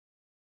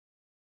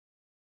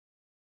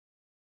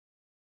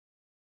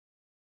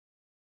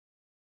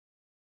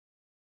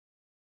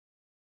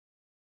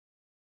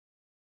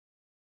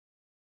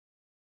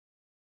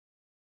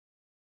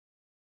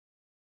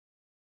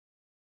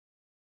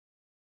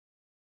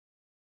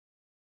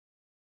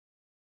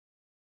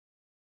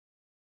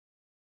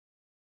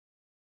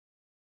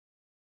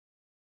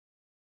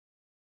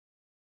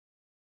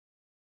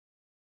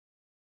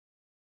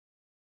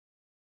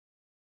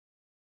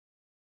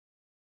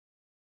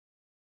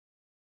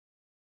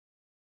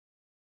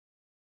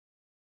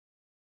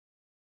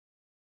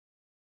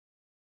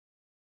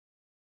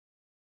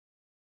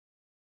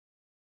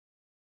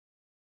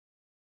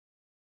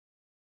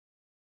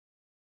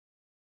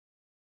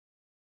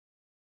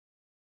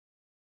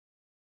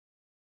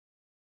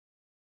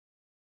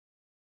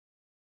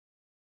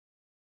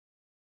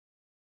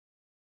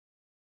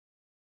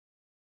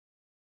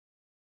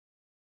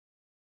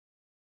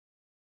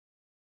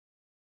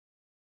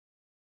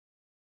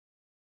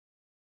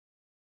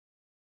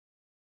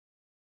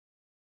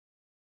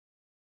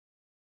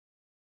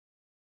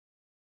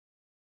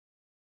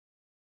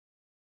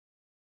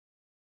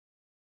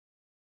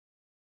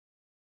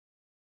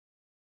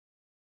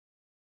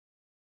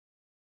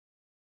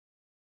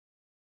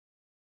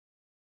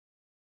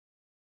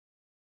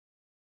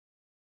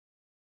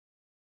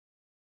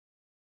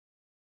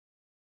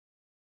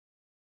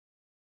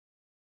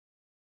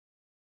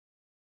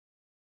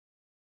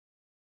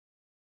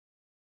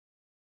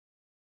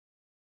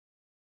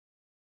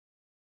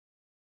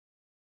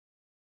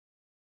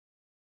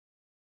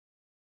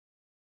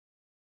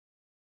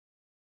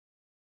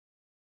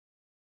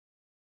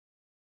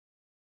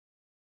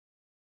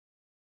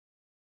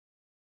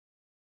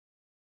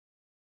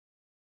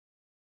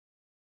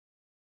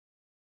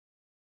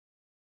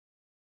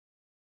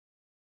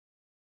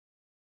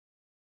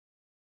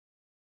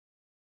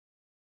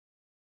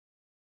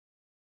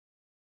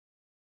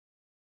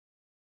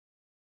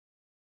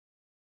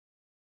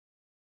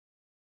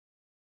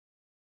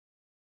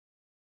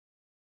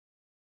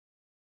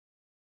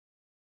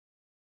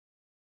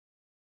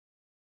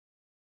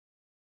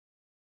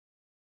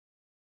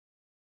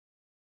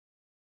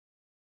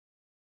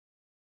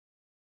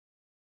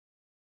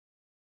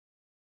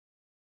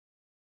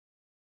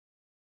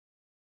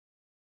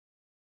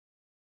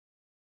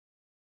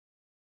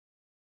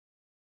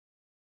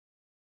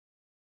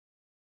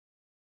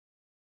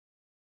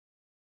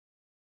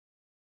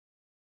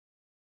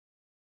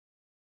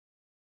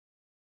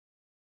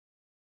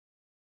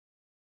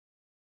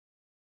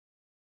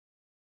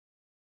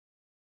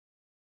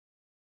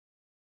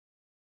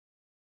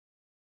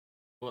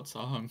What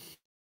song?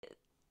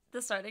 The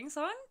starting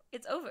song?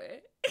 It's over.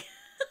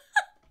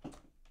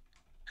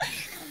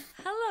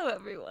 Hello,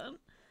 everyone.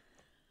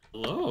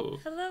 Hello.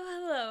 Hello,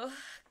 hello.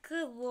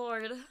 Good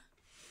lord.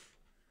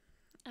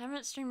 I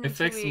haven't streamed I in two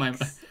fixed my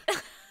weeks.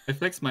 I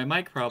fixed my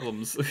mic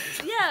problems.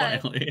 Yeah,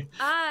 Finally.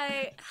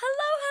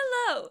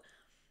 hello.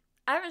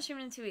 I haven't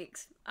streamed in 2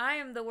 weeks. I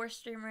am the worst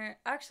streamer.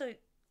 Actually,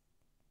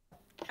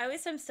 at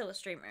least I'm still a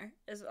streamer,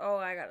 is all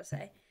I gotta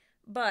say.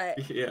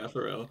 But Yeah,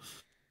 for real.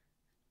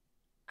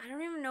 I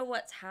don't even know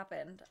what's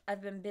happened.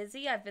 I've been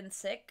busy, I've been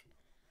sick,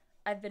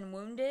 I've been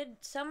wounded.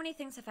 So many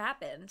things have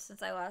happened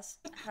since I last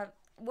have.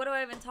 What do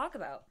I even talk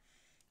about?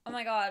 Oh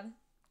my god.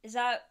 Is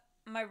that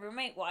my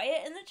roommate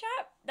Wyatt in the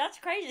chat? That's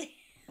crazy.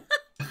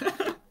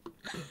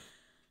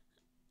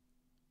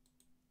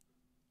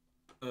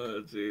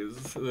 Oh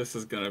jeez, this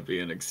is gonna be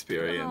an Oh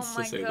experience to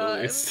my say the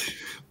god. least.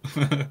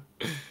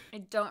 I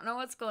don't know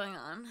what's going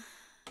on.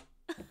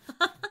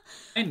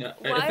 I know.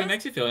 Why If it is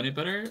makes you feel any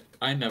better,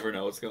 I never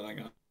know what's going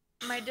on.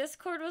 my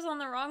Discord was on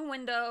the wrong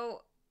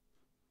window?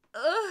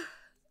 Ugh.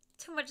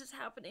 Too much is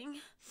happening.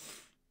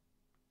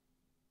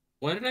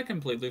 Why did I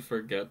completely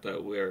forget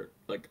that we're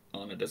like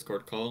on a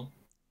Discord call?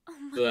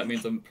 Oh So that my.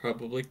 means I'm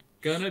probably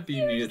gonna be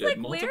You're just muted like,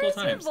 where multiple is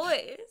your times.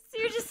 voice?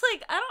 You're just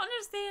like, I don't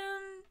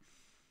understand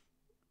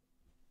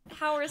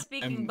how we're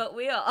speaking, I'm but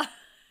we are.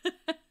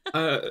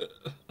 uh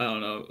I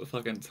don't know,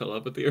 fucking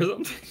telepathy or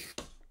something.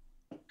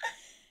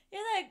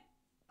 You're like,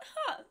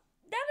 huh,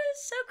 that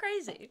is so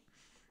crazy.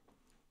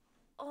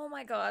 Oh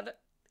my god.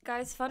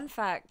 Guys, fun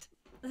fact.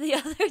 The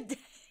other day.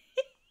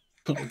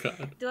 Oh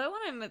god. Do I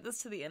want to admit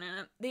this to the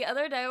internet? The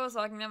other day I was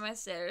walking down my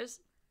stairs.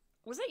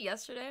 Was it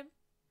yesterday?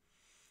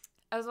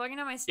 I was walking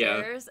down my Yeah,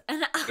 stairs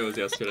and it was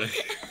yesterday.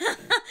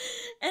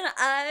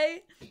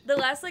 the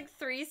last like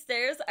 3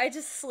 stairs, I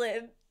just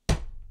slid.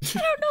 I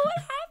don't know what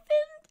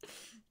happened.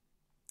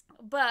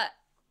 But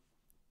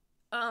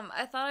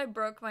I thought I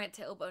broke my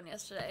tailbone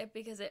yesterday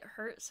because it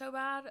hurt so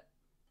bad.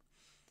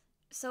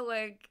 So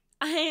like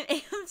I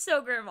am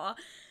so grandma.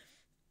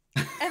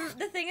 And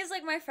the thing is,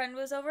 like, my friend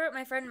was over.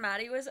 My friend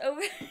Maddie was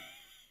over.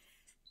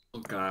 Oh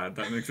god,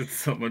 that makes it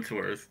so much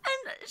worse.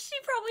 And she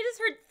probably just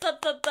heard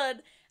thud, thud,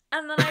 thud.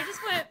 And then I just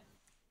went,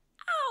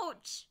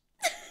 ouch.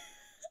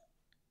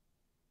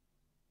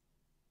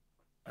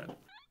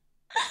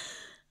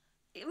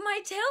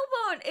 My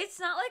tailbone. It's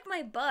not like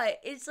my butt.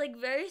 It's like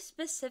very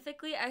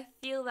specifically, I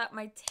feel that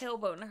my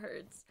tailbone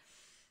hurts.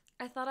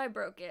 I thought I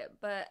broke it,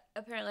 but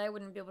apparently I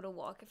wouldn't be able to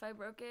walk if I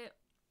broke it.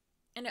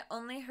 And it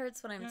only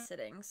hurts when I'm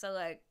sitting. So,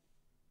 like,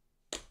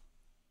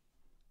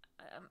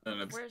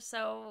 we're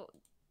so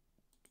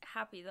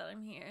happy that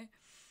I'm here.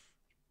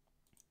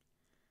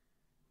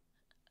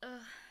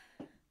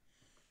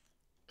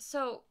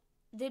 So,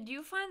 did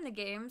you find the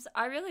games?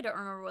 I really don't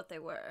remember what they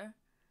were.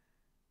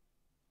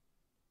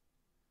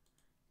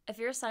 If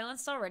you're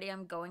silenced already,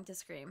 I'm going to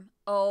scream.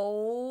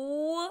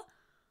 Oh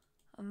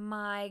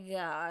my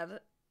god.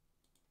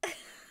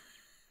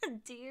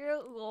 Dear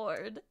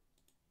Lord.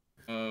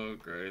 Oh,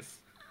 Grace.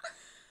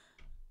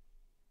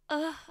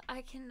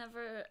 I can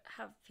never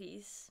have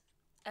peace.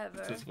 Ever.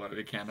 This is why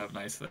we can't have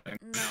nice things.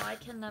 No, I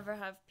can never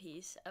have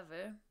peace,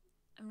 ever.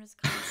 I'm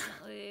just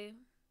constantly...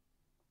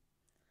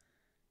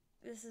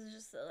 This is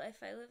just the life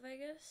I live, I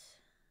guess.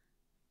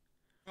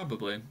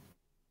 Probably.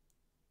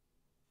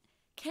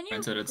 Can you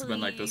Granted, it's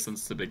been like this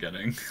since the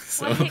beginning,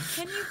 so... Like,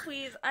 can you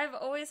please? I've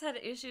always had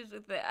issues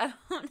with it. I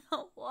don't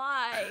know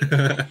why.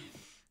 I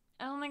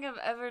don't think I've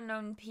ever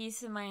known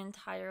peace in my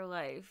entire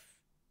life.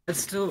 It's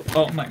still...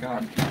 Oh my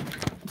god.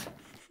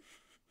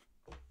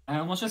 I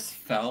almost just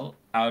fell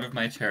out of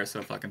my chair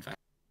so fucking fast.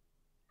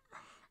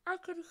 I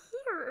could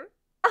hear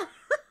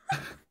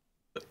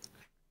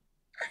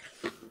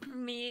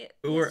me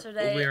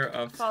yesterday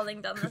we're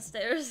falling down the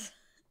stairs.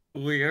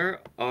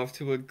 We're off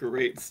to a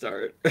great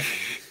start.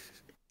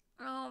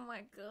 Oh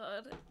my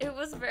god. It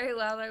was very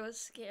loud. I was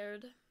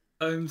scared.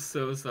 I'm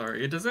so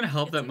sorry. It doesn't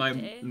help It's that my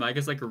okay. mic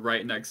is like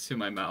right next to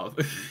my mouth.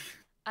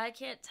 I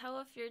can't tell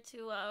if you're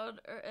too loud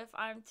or if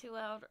I'm too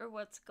loud or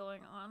what's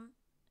going on.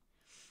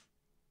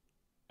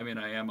 I mean,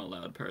 I am a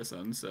loud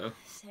person, so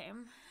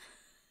Same.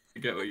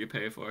 you get what you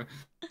pay for.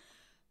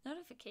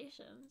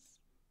 Notifications.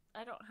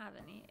 I don't have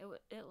any.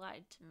 It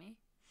lied to me.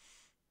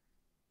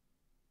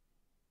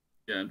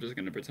 Yeah, I'm just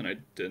gonna pretend I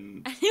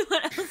didn't.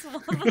 Anyone else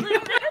wobbling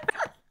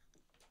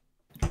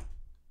there?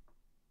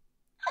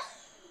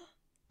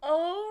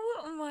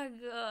 Oh my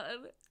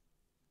god.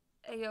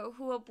 Yo,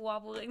 who up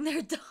wobbling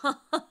their dog?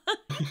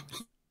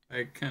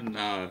 I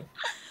cannot.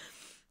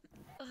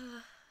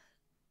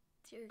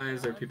 Dear Why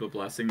is there God. people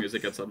blasting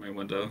music outside my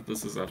window?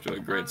 This is off to a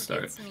great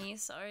start. It's me,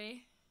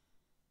 sorry.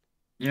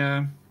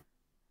 Yeah,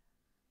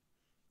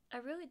 I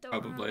really don't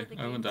probably. remember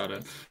the I wouldn't games doubt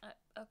it.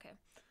 okay.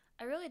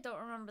 I really don't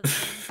remember the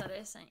games that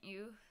I sent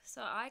you,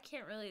 so I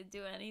can't really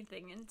do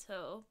anything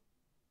until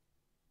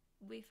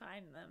we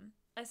find them.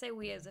 I say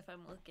we as if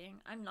I'm looking.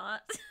 I'm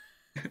not.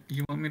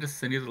 You want me to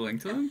send you the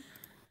link to them?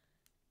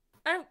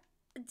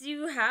 Do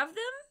you have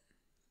them?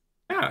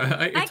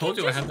 Yeah, I told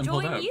you I had them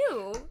pulled join up.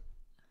 you.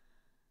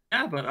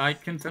 Yeah, but I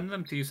can send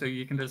them to you so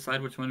you can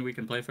decide which one we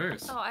can play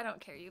first. Oh, I don't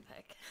care. You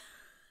pick.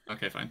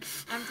 Okay, fine.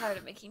 I'm tired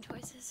of making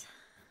choices.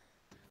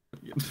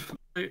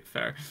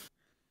 Fair.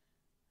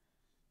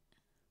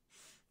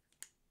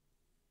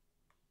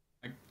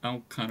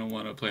 I kind of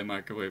want to play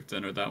Microwave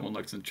Dinner. That one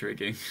looks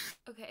intriguing.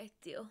 Okay,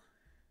 deal.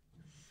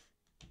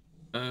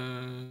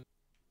 Yeah,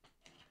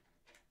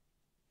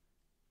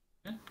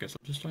 guess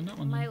I'll just join that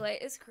one. My then.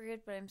 light is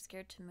crooked, but I'm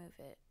scared to move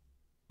it.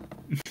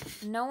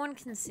 No one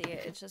can see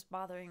it. It's just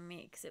bothering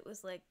me because it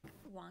was like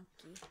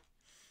wonky.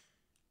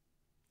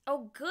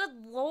 Oh, good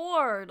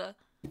lord!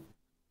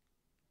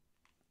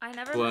 I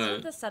never messed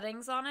with the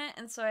settings on it,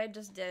 and so I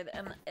just did,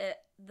 and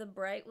the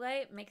bright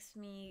light makes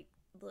me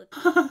look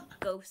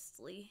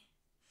ghostly.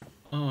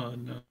 Oh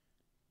no.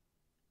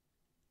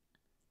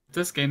 If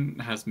this game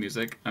has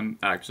music, I'm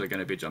actually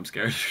gonna be jump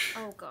scared.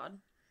 Oh god.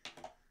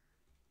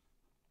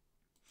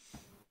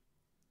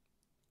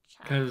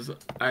 Because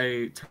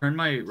I turned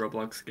my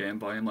Roblox game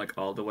volume like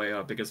all the way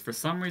up because for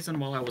some reason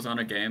while I was on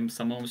a game,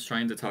 someone was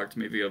trying to talk to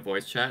me via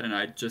voice chat and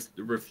I just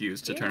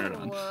refused to turn it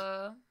on.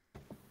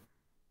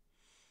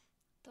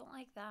 Don't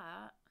like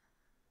that.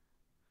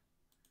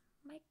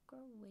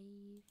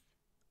 Microwave.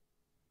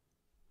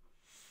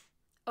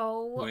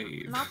 Oh,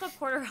 not the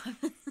Porter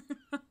Robinson.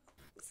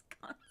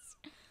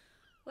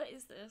 What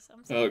is this?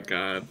 I'm sorry. Oh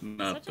god,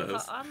 not Such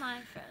this.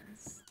 Online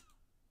friends.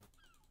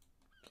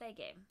 Play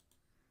game.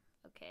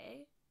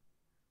 Okay.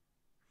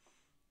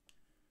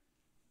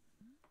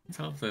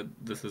 Tell if that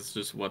this is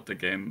just what the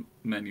game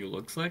menu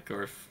looks like,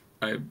 or if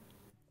I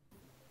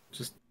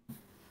just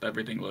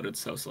everything loaded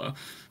so slow.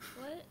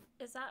 What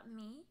is that?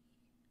 Me?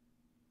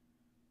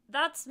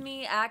 That's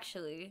me,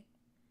 actually.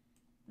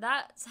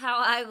 That's how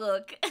I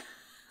look.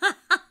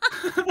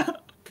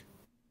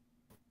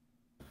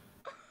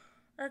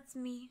 That's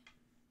me.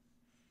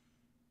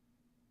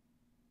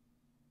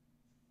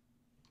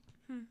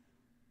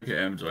 Okay,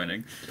 I'm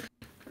joining.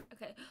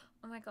 Okay.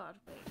 Oh my god,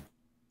 wait.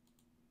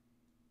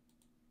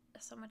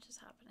 So much is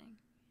happening.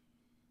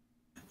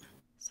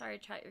 Sorry,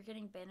 chat, you're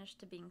getting banished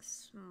to being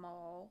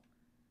small.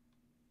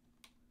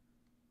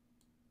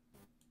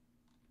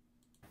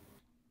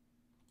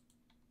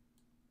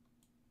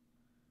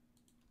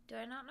 Do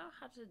I not know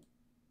how to...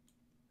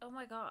 Oh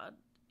my god.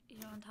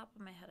 You're on top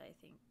of my head, I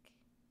think.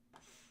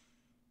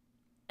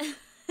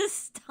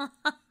 Stop.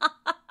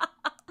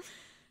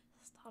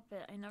 Stop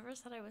it. I never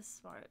said I was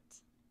smart.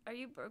 Are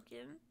you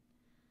broken?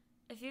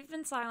 If you've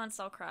been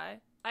silenced, I'll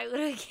cry. I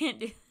literally can't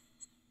do this.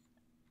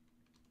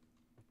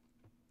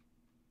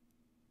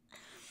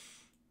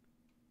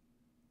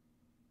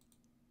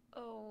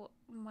 Oh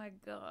my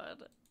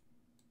god.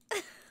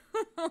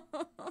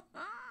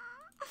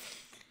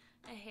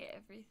 I hate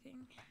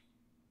everything.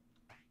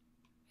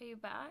 Are you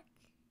back?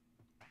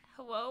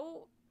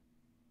 Hello?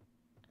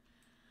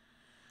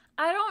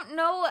 I don't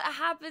know what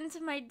happened to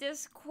my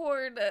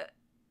Discord.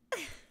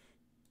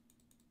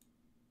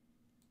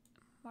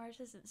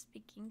 Mars isn't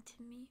speaking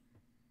to me.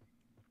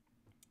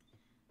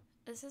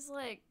 This is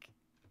like...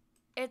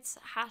 It's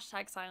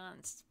hashtag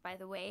silenced, by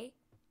the way.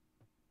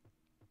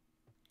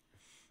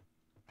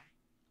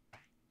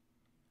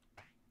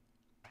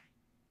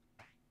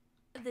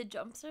 The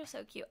jumps are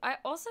so cute. I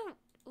also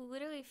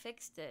literally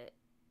fixed it.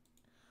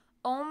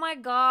 Oh my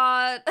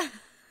god.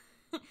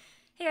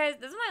 Hey guys,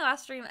 this is my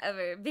last stream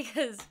ever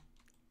because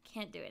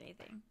can't do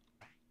anything.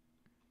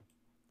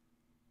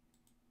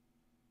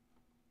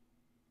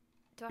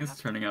 It's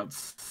turning out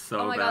so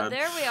bad. Oh my god,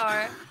 there we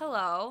are.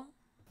 Hello.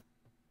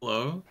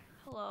 Hello?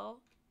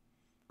 Hello.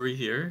 Are we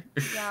here?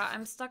 Yeah,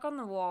 I'm stuck on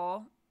the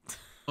wall.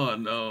 Oh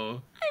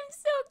no. I'm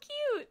so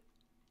cute.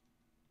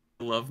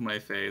 Love my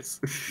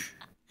face.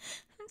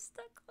 I'm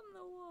stuck on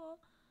the wall.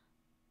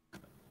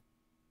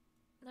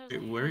 There's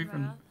Wait, a where even?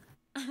 camera.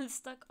 I'm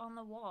stuck on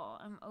the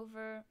wall. I'm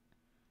over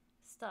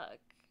stuck.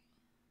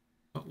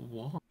 What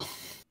wall?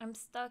 I'm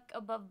stuck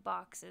above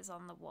boxes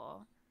on the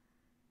wall.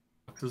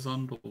 Boxes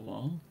on the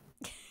wall?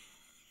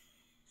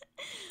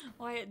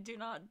 Wyatt, do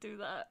not do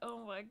that.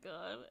 Oh my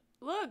god.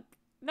 Look!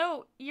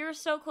 No, you're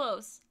so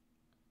close.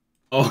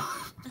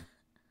 Oh.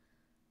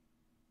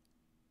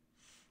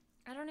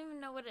 I don't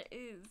even know what it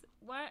is.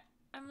 What?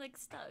 I'm like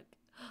stuck.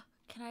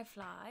 Can I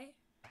fly?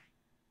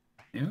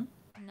 Yeah?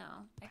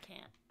 No, I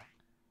can't.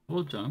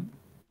 Hold jump.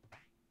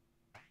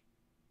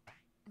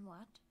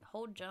 What?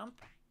 Hold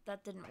jump?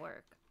 That didn't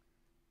work.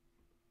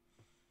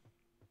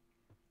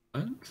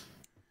 What?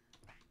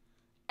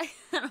 I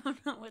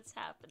don't know what's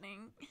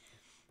happening.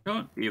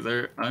 Don't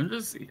either. I'm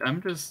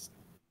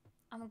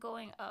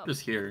going up.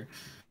 just here.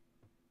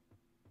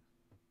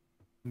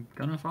 I'm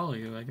gonna follow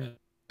you, I guess.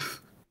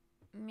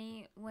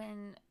 Me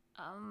when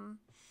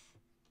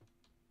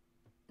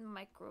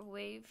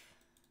microwave.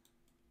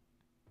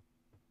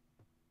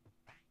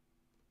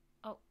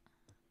 Oh.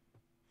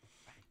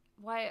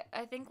 Why?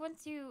 I think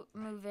once you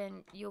move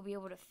in, you'll be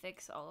able to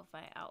fix all of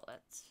my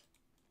outlets.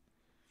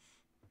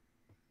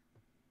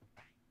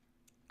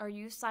 Are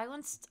you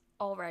silenced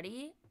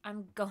already?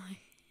 I'm going.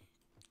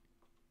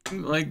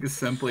 Like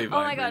simply vibing.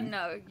 Oh my god,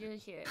 no, you're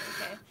here.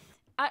 Okay.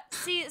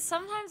 See,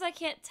 sometimes I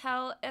can't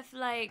tell if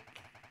like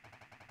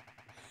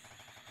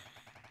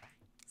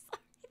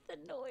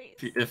noise.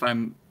 If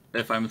I'm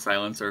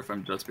silent or if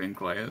I'm just being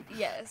quiet.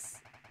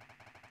 Yes.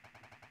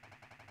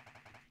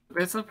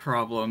 It's a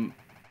problem.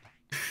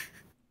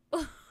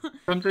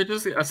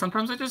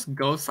 Sometimes I just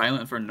go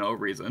silent for no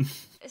reason.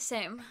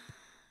 Same.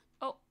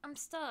 Oh, I'm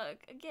stuck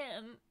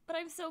again, but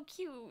I'm so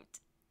cute.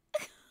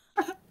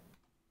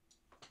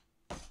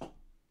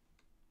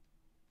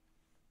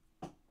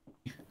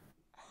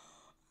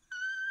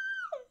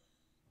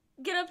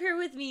 Get up here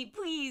with me,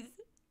 please.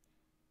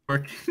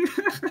 Working.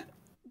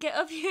 Get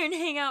up here and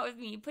hang out with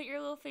me. Put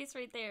your little face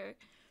right there.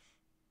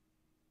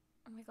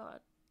 Oh my god,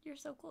 you're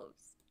so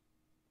close.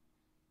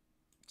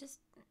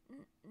 Just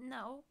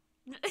no.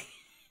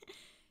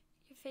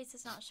 Your face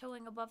is not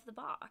showing above the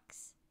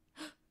box.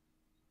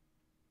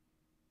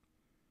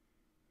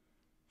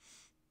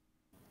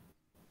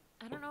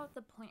 I don't know what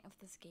the point of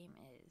this game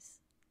is.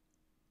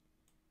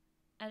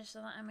 I just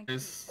thought I'm a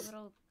cute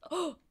little...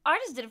 Oh! I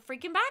just did a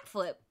freaking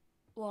backflip!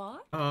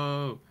 What?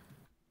 Oh.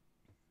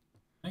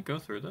 Can I go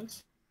through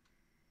this?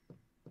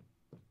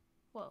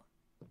 Whoa.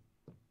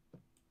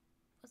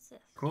 What's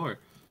this? Core.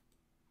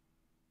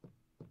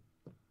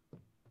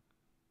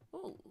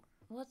 Ooh,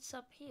 what's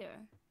up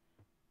here?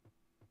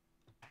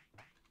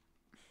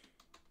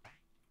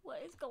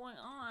 What is going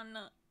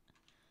on?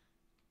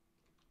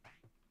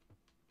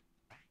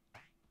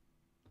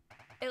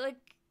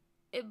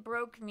 It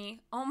broke me.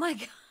 Oh my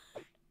god.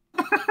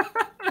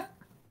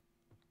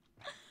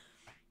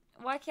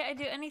 Why can't I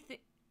do anything?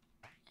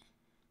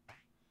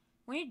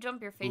 When you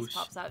jump, your face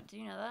pops out. Do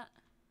you know that?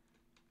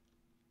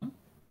 Huh?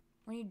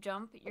 When you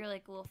jump, your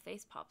like little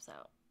face pops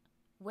out.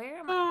 Where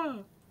am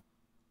I?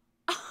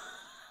 I'm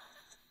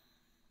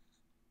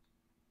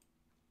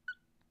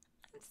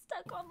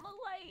stuck on the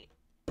light.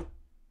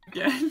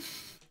 Again?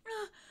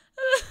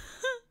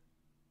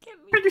 Get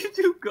me. Where did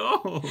you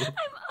go? I'm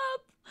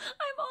up.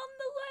 I'm on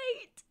the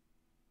light.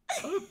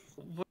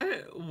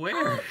 What?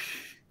 Where?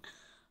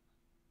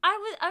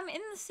 I'm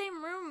in the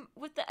same room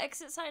with the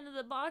exit side of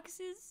the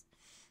boxes.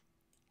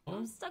 Oh.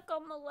 I'm stuck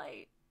on the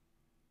light.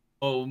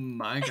 Oh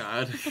my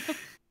god.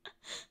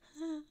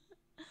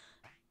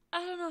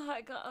 I don't know how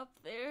I got up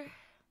there.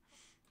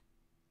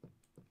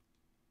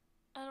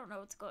 I don't know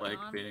what's going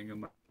on. Like being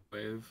in my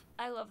wave.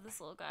 I love this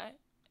little guy.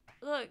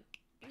 Look,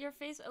 your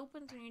face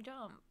opens when you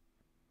jump.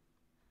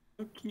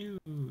 So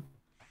cute.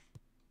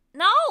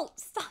 No!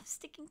 Stop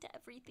sticking to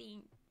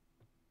everything.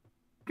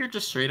 You're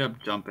just straight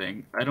up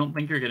jumping. I don't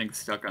think you're getting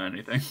stuck on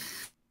anything.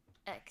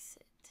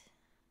 Exit.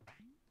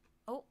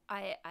 Oh,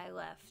 I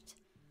left.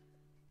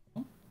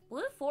 Oh.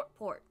 Blue Fort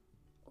Port.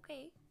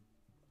 Okay.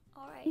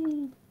 Alright.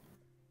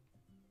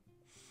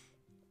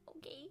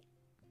 Okay.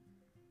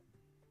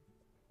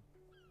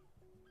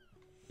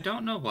 I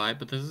don't know why,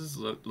 but this is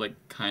like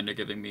kind of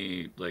giving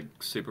me like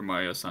Super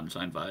Mario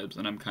Sunshine vibes,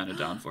 and I'm kind of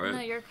down for it.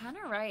 No, you're kind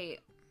of right.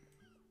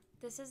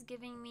 This is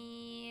giving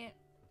me...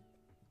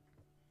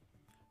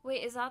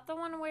 Wait, is that the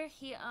one where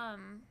he, I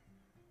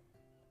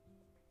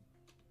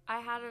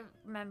had a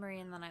memory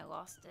and then I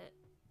lost it.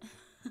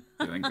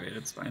 Doing great,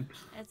 it's fine.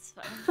 It's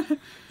fine.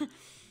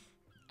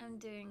 I'm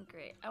doing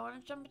great. I want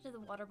to jump into the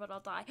water, but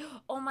I'll die.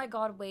 Oh my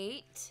god,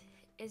 wait.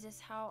 Is this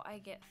how I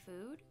get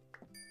food?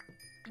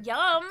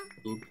 Yum!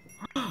 Oop.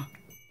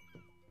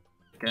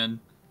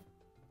 Chicken.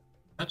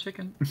 Not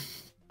chicken.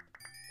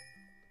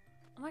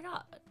 Oh my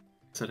god.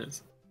 Yes, it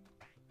is.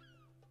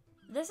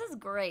 This is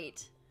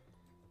great.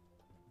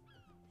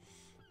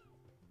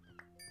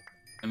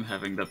 I'm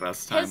having the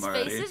best time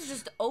already. His face is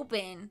just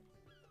open.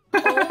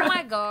 Oh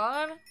my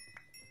god.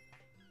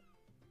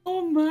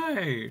 Oh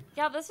my.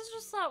 Yeah, this is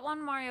just that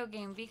one Mario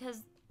game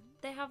because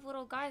they have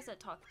little guys that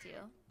talk to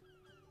you.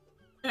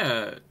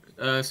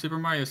 Yeah, Super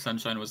Mario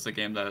Sunshine was the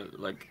game that,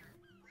 like,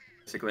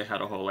 basically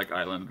had a whole, like,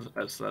 island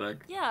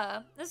aesthetic.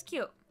 Yeah, that's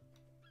cute.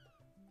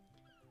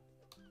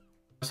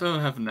 I also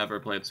have never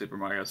played Super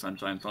Mario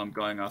Sunshine, so I'm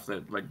going off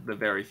the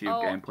very few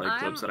gameplay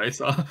clips that I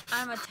saw.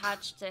 I'm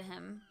attached to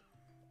him.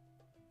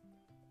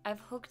 I've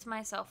hooked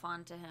myself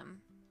onto him.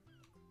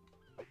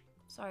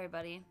 Sorry,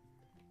 buddy.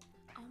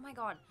 Oh my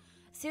god.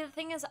 See, the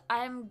thing is,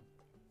 I'm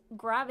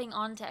grabbing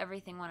onto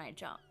everything when I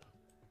jump.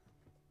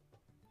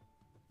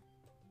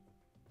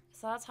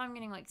 So that's how I'm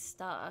getting, like,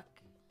 stuck.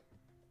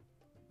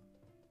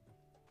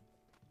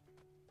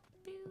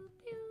 Pew,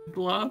 pew.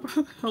 Blob,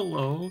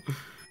 hello.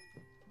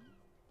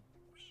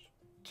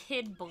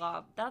 Kid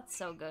Blob. That's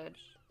so good.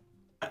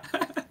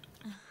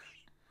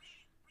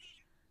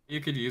 You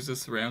could use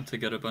this ramp to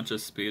get a bunch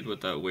of speed with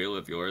that wheel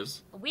of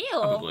yours. A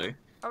wheel? Probably.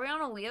 Are we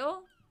on a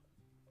wheel?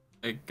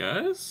 I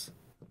guess?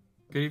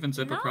 You could even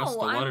zip across the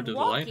water to the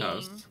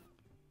lighthouse.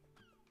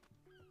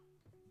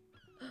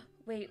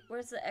 Wait,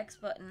 where's the X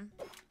button?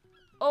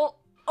 Oh,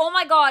 oh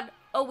my god!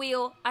 A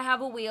wheel. I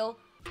have a wheel.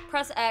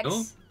 Press X.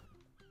 Oh.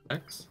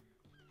 X?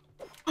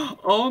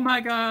 Oh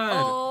my god!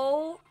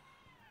 Oh.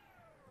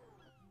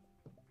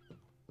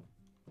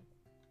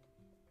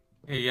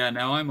 Hey, yeah,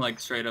 now I'm like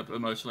straight up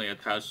emotionally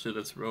attached to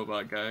this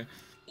robot guy.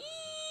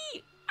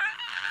 Eee!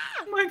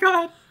 Ah! Oh my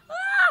god!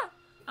 Ah!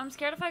 I'm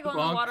scared if I go in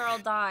the water, I'll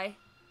die.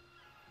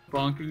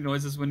 bonking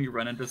noises when you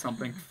run into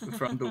something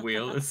from the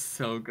wheel is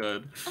so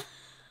good.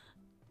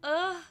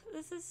 Ugh,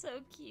 this is so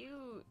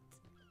cute.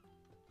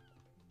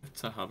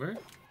 To hover?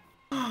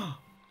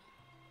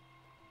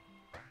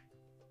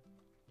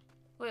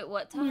 Wait,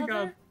 what? To Oh my hover?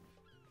 god.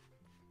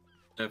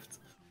 Shift.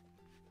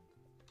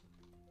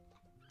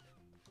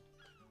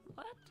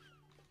 What?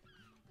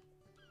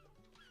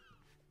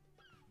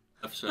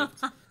 Left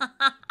shift.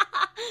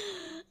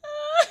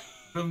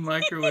 The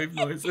microwave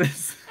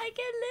noises. I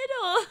get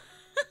little.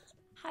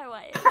 Hi,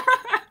 Wyatt.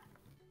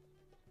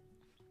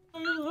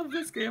 I love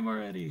this game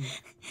already.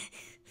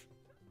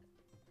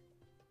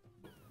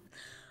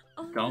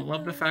 Oh my Don't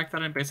love the God. fact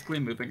that I'm basically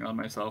moving on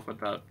myself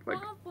without, like...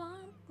 Womp,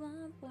 womp,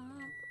 womp,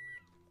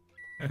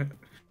 womp.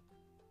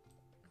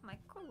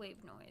 Microwave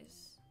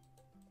noise.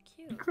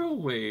 Cute.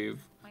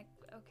 Microwave.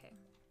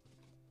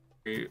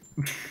 Okay.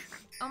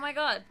 Oh my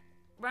god.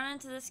 Run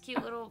into this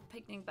cute little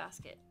picnic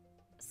basket.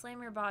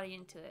 Slam your body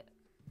into it.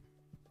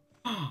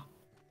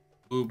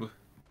 Boob.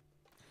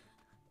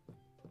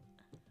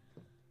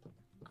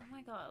 Oh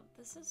my god,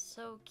 this is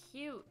so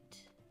cute.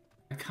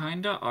 I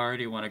kinda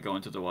already want to go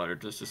into the water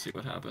just to see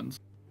what happens.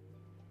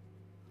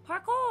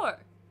 Parkour!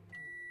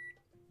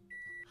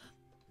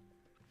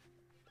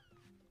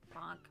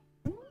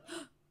 Bonk.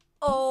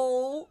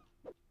 Oh!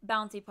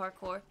 Bouncy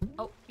parkour.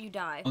 Oh, you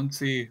die.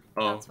 Bouncy.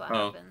 Oh, That's what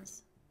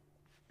happens.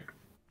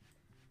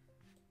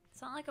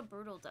 It's not like a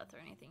brutal death or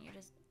anything, you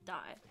just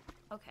die.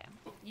 Okay,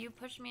 you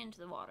pushed me into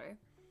the water.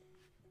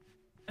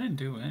 I didn't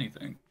do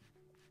anything.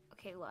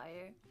 Okay,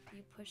 liar.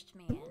 You pushed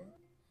me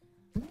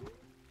in.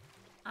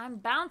 I'm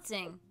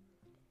bouncing!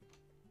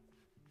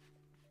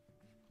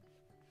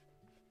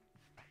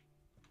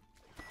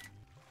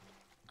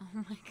 Oh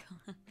my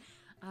god.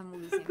 I'm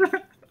losing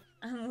it.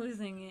 I'm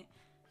losing it.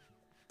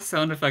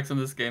 Sound effects in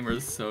this game are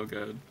so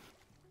good.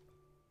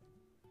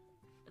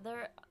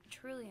 They're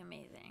truly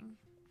amazing.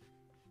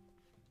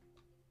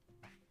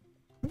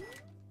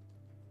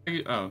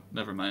 Oh,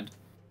 never mind.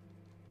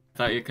 I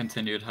thought you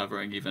continued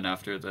hovering even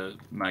after the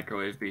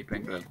microwave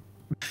beeping, but...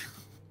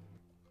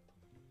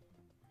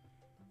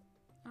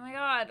 Oh my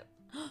god.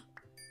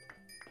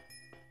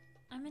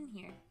 I'm in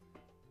here.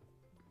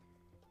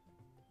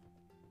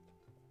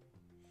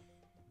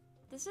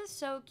 This is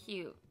so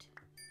cute.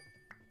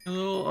 Your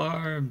little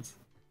arms.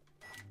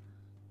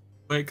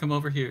 Wait, come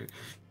over here.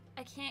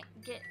 I can't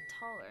get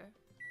taller.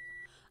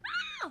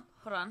 Ah!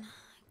 Hold on.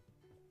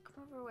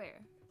 Come over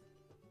where?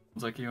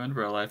 It's like you in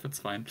real life, it's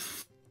fine.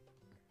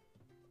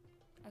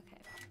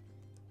 Okay.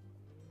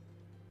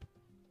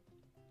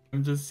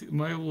 I'm just...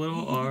 my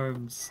little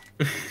arms.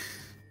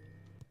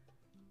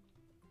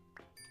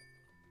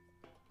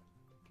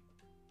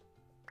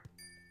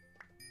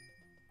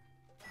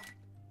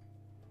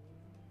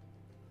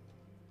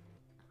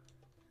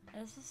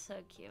 This is so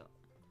cute.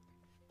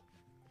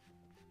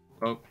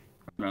 Oh,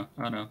 no,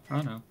 oh no,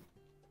 oh no.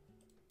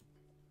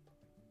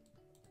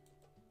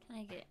 Can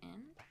I get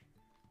in?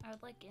 I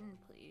would like in,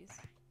 please.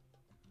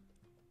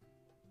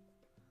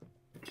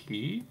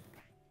 Key?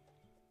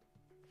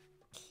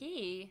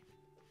 Key?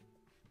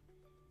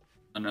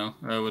 Oh no,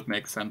 that would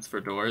make sense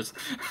for doors.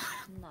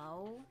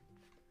 No.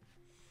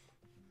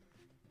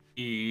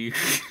 Key.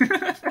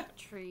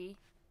 Tree.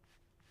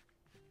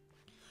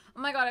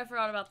 Oh my god, I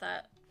forgot about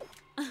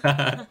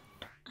that.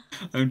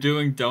 I'm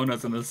doing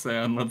donuts in the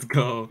sand, let's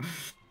go.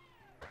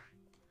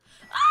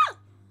 Ah!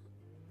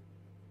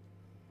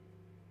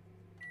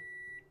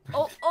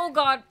 Oh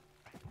god.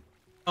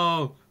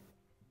 Oh.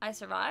 I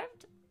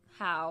survived?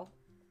 How?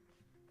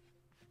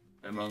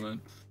 A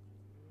moment.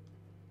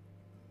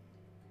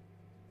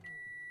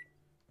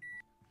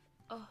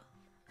 Oh.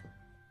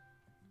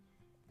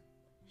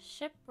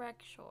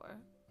 Shipwreck shore.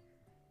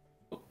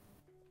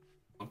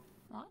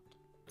 What?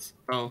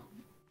 Oh.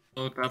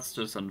 Oh, that's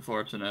just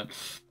unfortunate.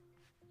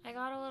 I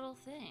got a little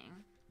thing.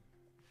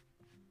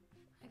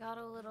 I got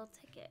a little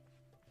ticket.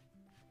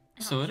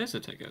 So it is a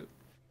ticket.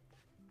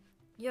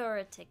 You're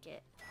a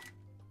ticket.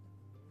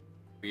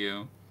 For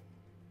you.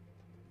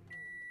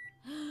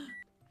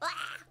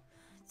 Ah!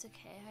 It's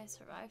okay, I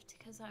survived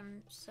because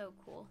I'm so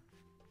cool.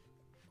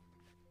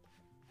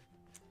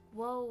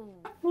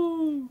 Whoa.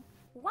 Woo!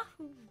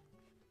 Wahoo!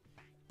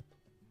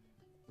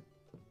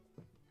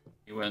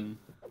 You win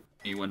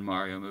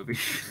Mario movie.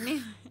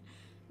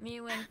 Me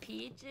when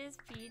peaches.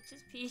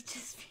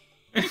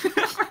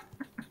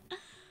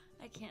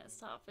 I can't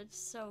stop, it's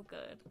so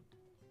good.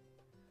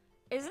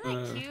 Isn't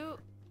it cute?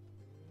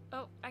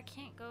 Oh, I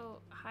can't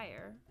go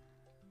higher.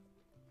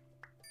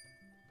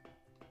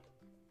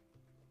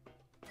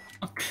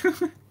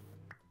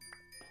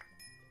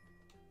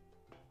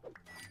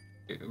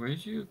 Where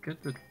did you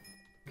get the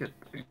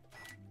thing?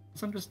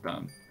 I'm just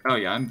dumb. Oh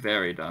yeah, I'm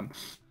very dumb.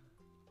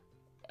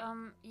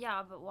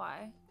 Yeah, but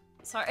why?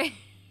 Sorry.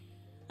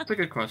 That's a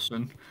good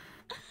question.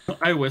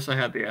 I wish I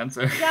had the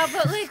answer. Yeah,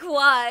 but like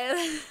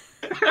why?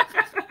 Let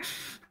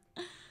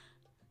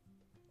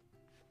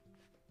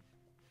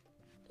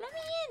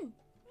me in!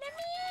 Let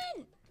me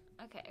in!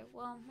 Okay,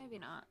 well, maybe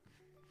not.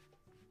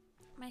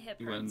 My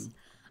hip You hurts.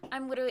 win.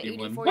 I'm literally You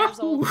win. 84 years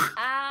old. Wahoo!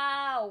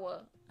 Ow!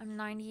 Ow! I'm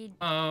 90.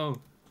 Oh.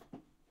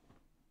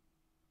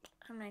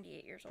 I'm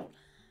 98 years old.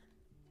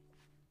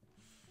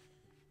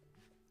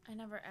 I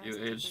never asked.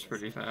 You aged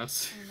pretty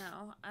fast. I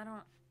know. I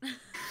don't.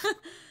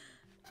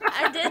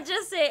 I did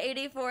just say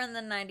 84 and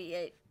then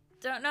 98.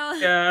 Don't know.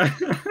 Yeah.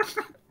 Don't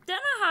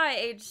know how I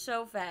aged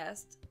so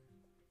fast.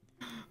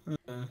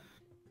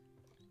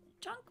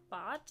 Junkbot.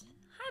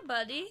 Hi,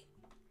 buddy.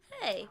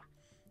 Hey.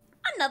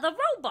 Another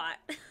robot.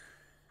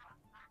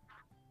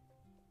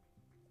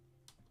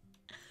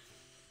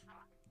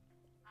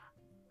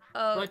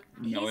 Oh, like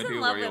no he's idea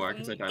in love where you with are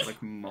because me. I died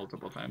like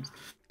multiple times.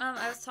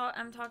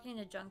 I'm talking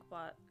to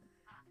Junkbot.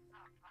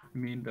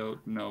 Me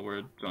don't know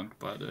where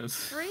Junkbot is.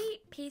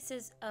 3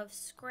 pieces of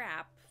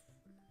scrap.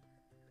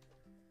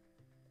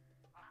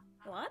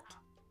 What?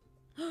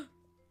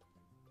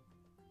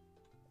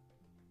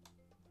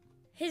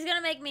 He's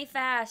gonna make me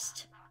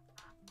fast.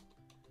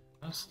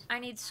 I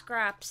need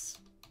scraps.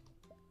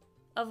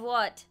 Of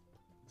what?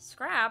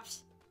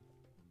 Scraps?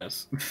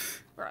 Yes.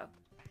 Bro.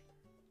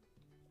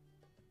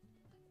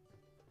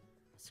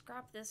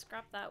 Scrap this,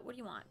 scrap that. What do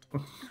you want?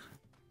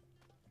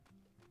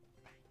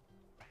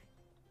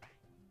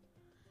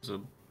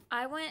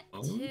 I went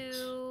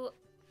to...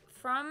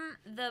 From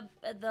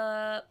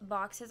the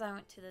boxes, I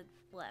went to the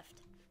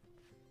left.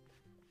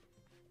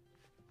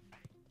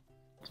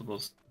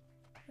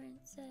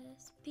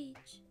 Princess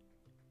Peach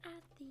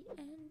at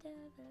the end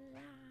of the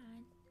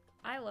line.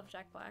 I love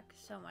Jack Black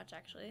so much,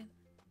 actually.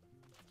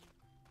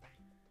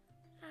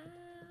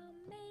 I'll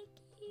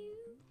make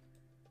you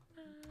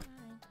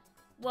mine.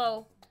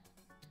 Whoa.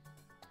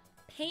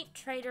 Paint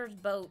Trader's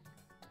boat.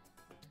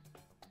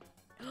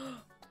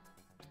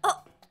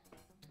 Oh!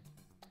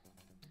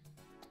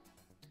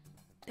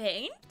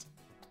 Paint?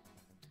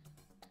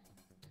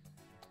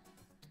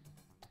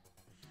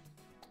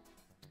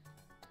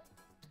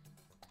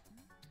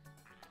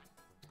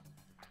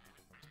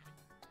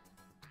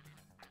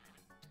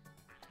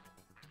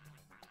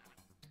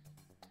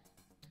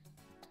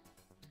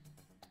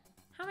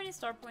 How many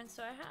star points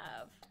do I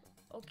have?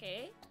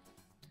 Okay.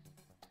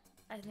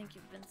 I think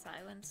you've been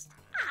silenced.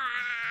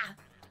 Ah!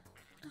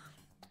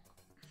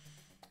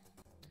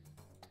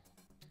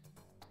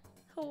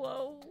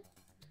 Hello?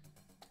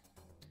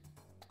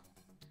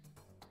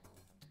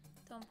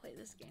 Don't play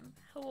this game.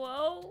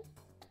 Hello?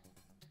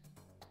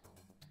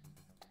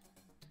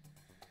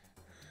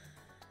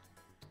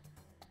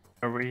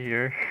 Are we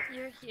here?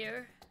 You're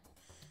here.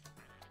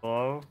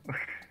 Hello?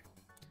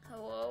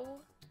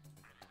 Hello?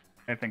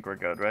 I think we're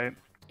good, right?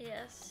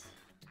 Yes.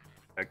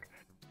 Like,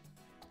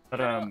 but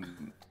How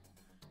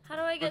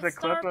do I get there's a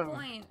star clip of-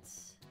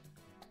 points?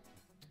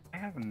 I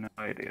have no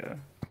idea.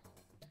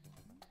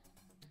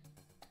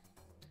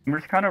 We're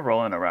just kind of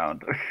rolling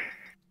around.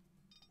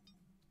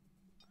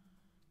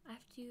 I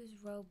have to use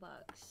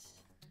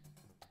Robux.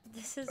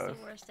 This is the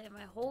worst day of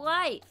my whole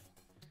life.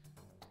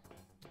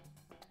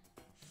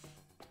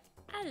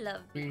 I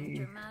love being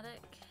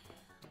dramatic.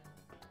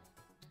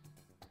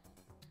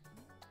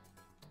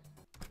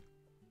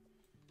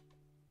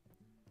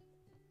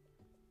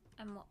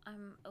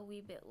 I'm a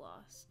wee bit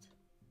lost.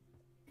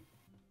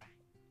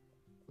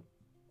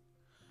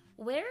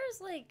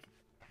 Where's like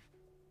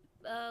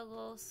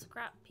little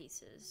scrap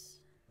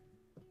pieces?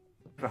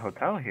 There's a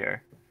hotel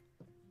here.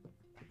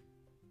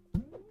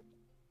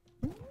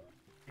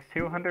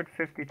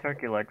 250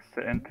 turkey legs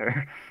to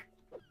enter.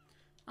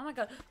 Oh my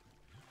god.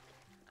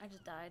 I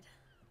just died.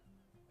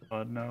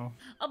 Oh no.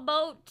 A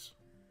boat!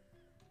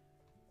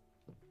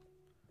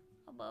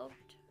 A boat.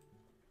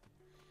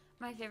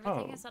 My favorite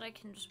thing is that I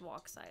can just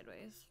walk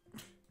sideways.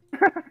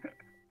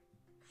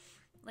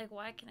 Like,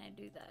 why can I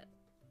do that?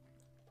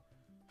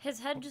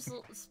 His head just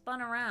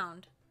spun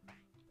around.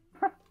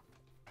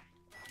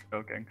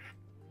 Joking.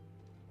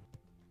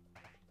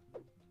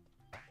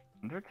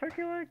 Under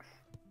turkey legs?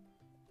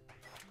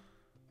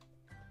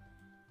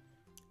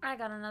 I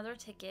got another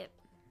ticket.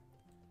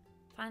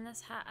 Find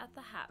this hat at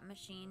the hat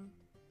machine.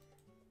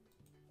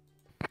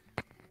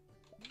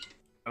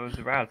 Those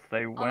rats,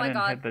 they went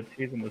and hid the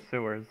cheese in the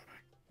sewers.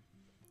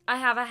 I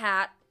have a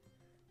hat.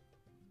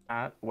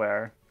 At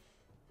where?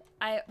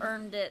 I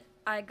earned it.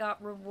 I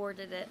got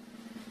rewarded it.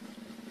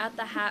 At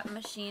the hat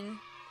machine.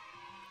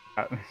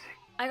 Hat machine.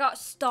 I got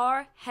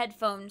star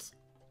headphones.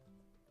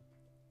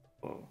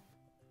 Oh.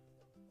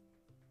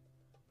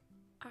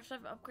 After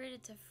I've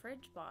upgraded to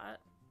FridgeBot,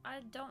 I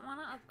don't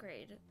want to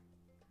upgrade.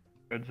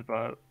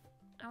 FridgeBot.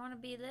 I want to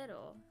be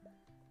little.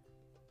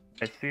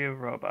 I see a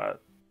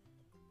robot.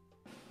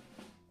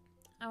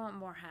 I want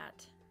more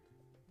hat.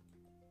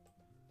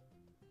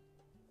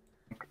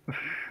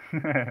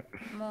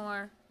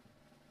 More.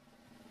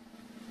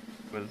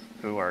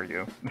 Who are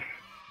you?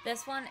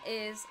 This one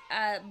is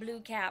a blue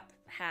cap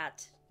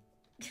hat.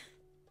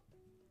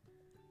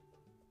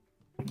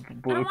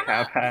 Blue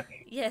cap hat.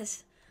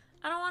 Yes.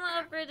 I don't want to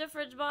upgrade to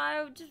FridgeBot.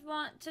 I just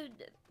want to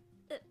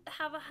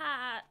have a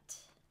hat.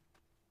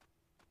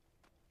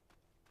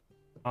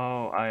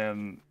 Oh, I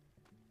am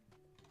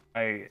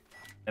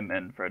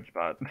in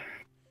FridgeBot.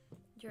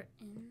 You're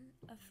in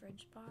a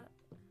FridgeBot?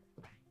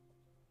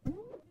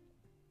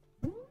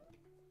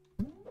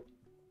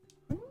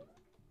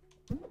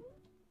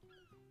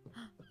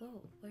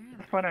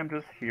 point, I'm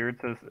just here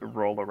to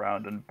roll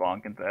around and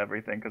bonk into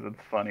everything because it's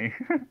funny.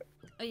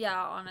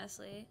 Yeah,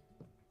 honestly.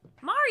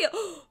 Mario!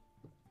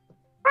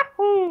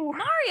 Wahoo!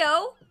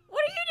 Mario!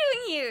 What are you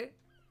doing here?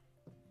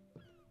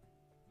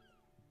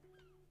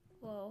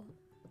 Whoa.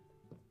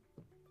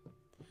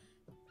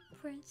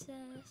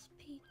 Princess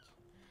Peach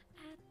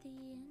at the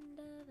end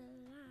of the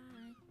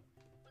line.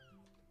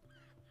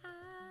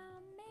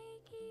 I'll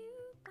make you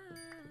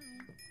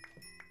mine.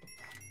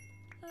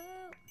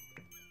 Oh.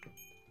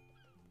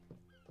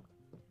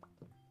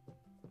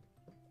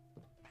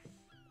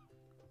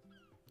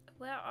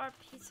 Where are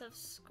piece of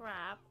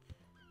scrap?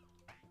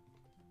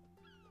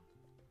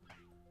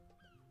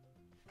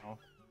 Oh.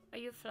 Are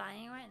you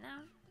flying right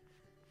now?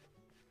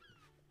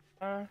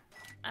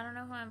 I don't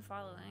know who I'm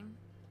following.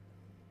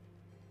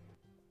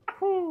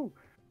 Wahoo!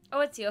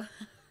 Oh, it's you.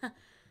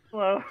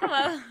 Hello.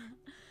 Hello.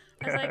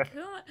 I was like, who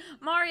am I?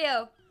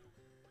 Mario!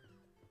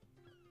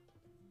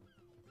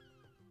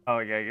 Oh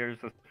yeah, yours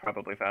is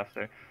probably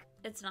faster.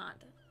 It's not.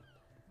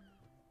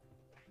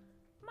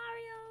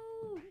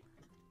 Mario!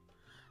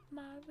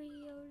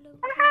 Mario, Luigi,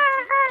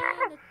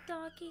 and a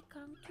Donkey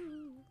Kong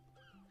too.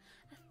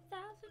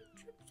 1,000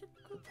 troops of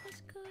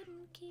Koopas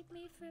couldn't keep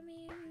me from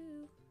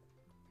you.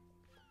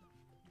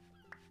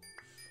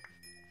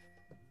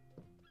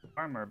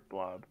 Armor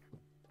blob.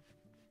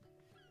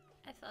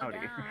 I fell Howdy.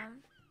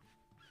 down.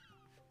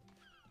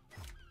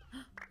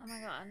 Oh my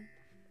god.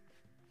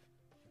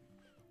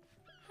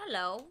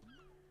 Hello.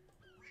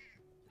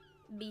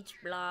 Beach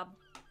blob.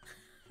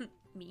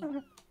 Me.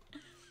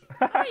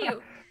 How are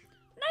you?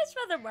 Nice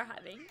weather we're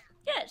having.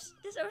 Yes,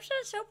 this ocean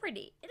is so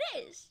pretty. It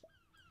is.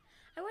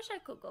 I wish I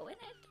could go in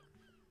it.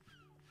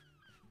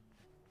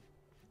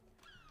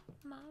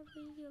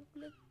 Mario,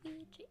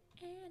 Luigi,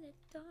 and a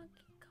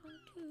Donkey Kong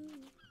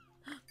too.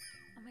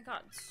 Oh my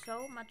god,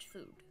 so much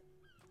food.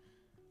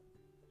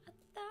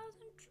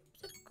 1,000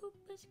 troops of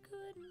Koopas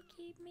couldn't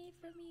keep me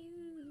from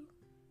you.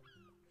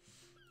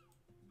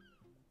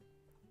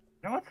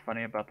 You know what's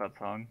funny about that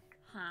song?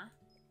 Huh?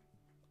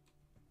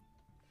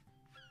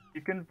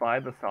 You can buy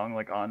the song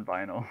like on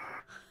vinyl.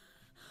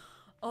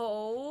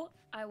 Oh,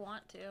 I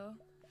want to.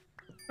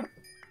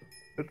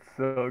 It's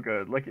so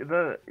good. Like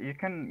you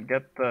can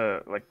get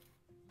the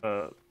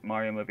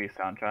Mario movie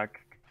soundtrack,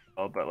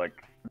 but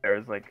like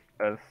there's like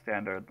a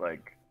standard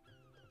like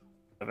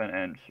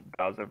 7-inch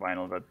Bowser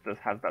vinyl that just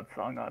has that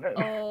song on it.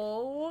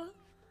 Oh,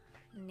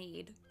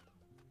 need.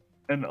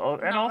 and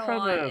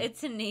also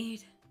it's a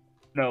need.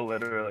 No,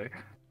 literally.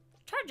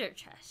 Treasure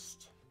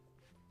chest.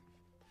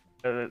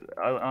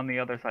 On the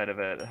other side of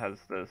it has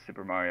the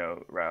Super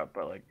Mario rap,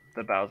 but like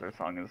the Bowser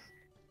song is.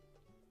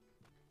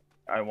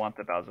 I want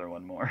the Bowser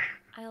one more.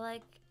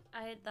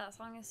 That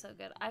song is so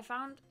good. I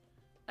found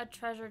a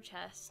treasure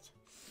chest,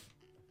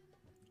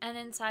 and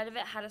inside of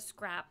it had a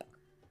scrap.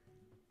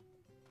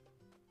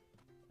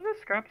 What are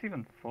scraps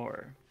even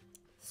for?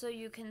 So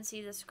you can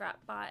see the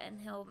scrap bot, and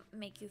he'll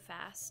make you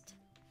fast.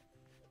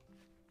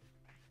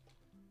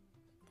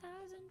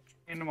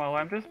 Meanwhile,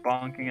 I'm just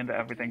bonking into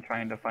everything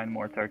trying to find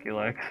more turkey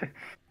legs.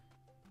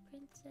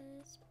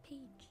 Princess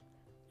Peach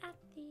at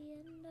the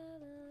end of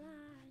the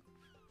line.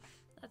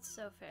 That's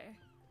so fair.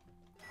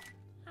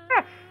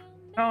 Ah!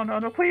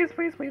 No, please.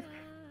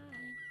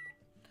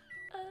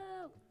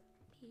 Oh,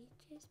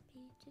 peaches,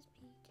 peaches,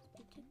 peaches,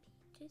 peaches,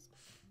 peaches.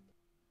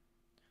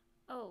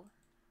 Oh.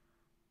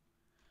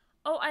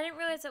 Oh, I didn't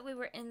realize that we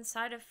were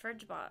inside of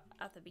FridgeBot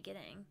at the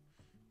beginning.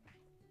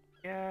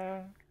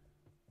 Yeah.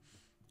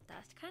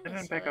 That's kind I of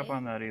didn't silly. pick up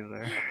on that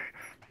either.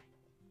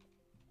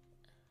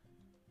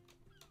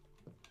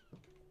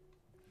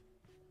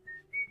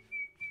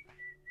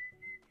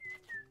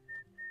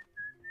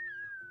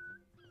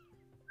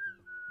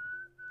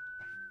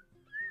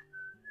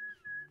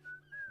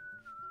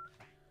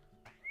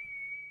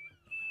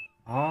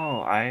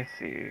 Oh, I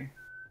see.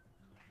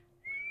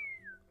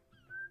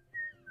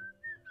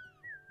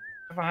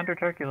 I have 100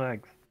 turkey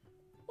legs.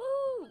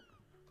 Woo!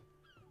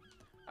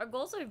 Our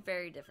goals are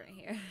very different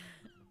here.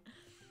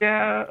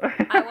 Yeah.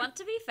 I want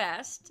to be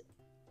fast,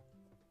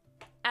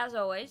 as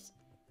always,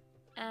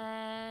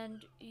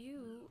 and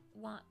you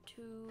want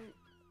to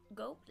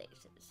go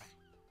places.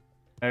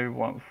 I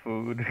want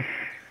food.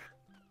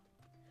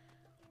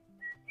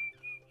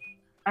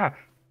 Ah!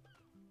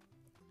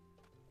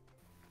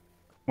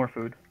 More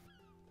food.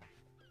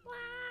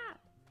 Wow.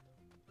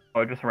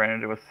 Oh, I just ran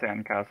into a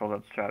sandcastle.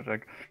 That's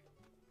tragic.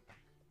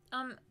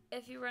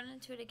 If you run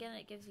into it again,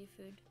 it gives you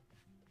food.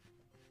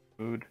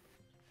 Food.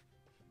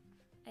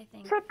 I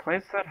think. What's that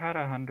place that had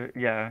 100?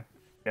 Yeah,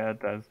 it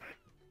does.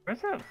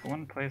 Where's that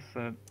one place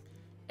that?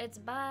 It's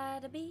by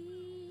the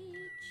beach.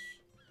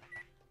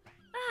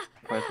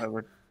 Place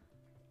that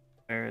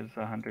there is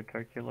 100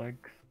 turkey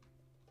legs.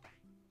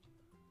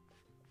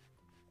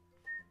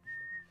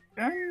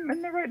 I'm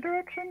in the right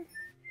direction.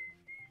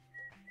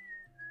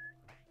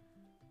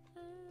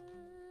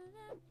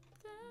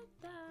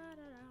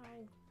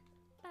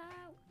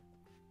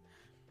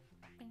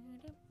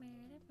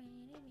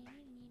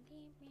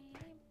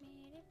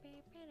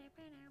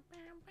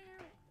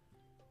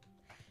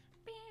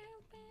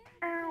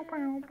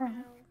 We're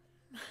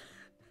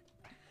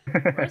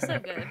so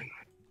good.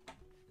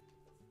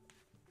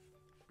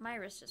 My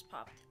wrist just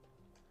popped.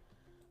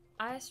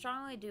 I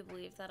strongly do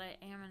believe that I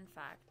am, in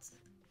fact,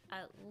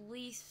 at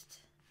least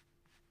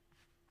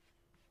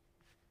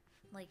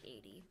like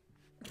 80.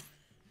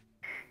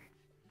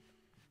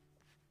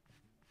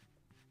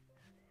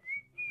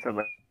 So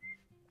like,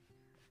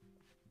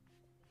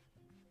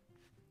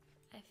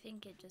 I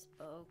think it just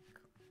broke.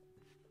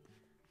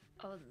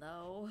 Oh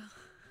no.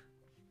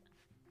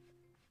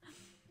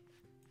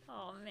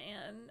 Oh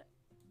man.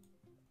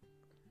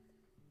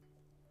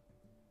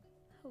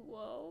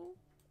 Hello?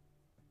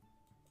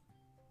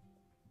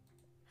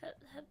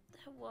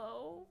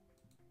 Hello?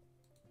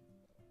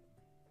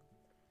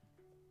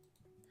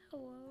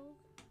 Hello?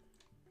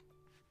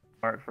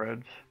 smart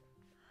fridge.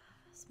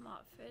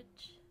 Smart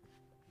fridge.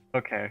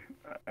 Okay,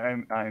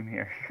 I'm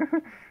here.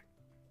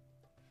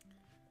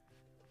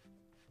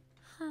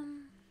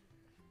 Um.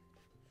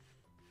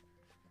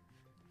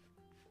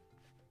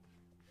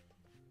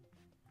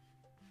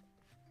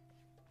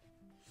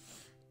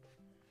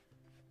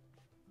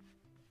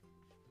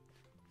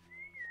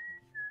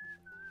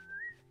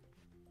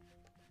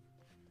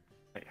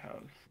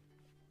 Lighthouse.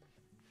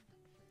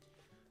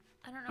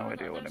 I don't know No what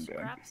idea the what other I'm doing.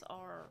 scraps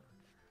are.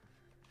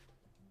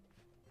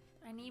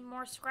 I need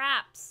more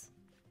scraps.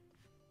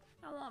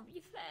 I want to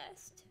be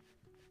fast.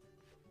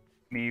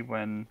 Me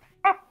when.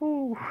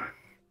 Ahoo!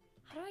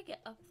 How do I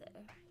get up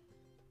there?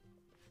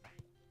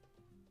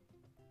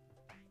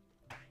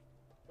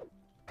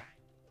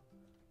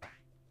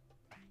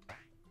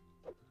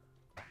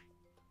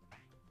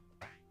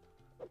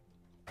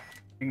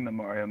 Seeing the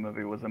Mario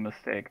movie was a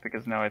mistake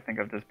because now I think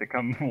I've just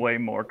become way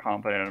more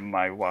confident in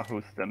my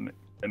Wahoo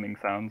stimming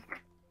sounds.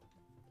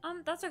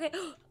 That's okay.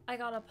 I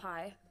got a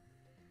pie.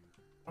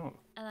 Oh,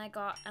 And I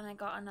got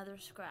another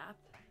scrap.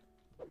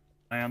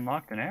 I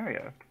unlocked an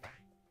area.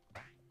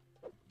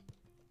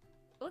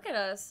 Look at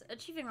us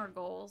achieving our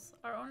goals,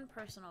 our own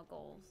personal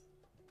goals.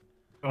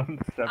 On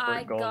separate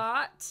I goals.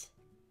 got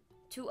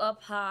to a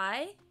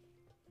pie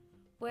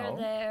where Oh.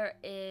 there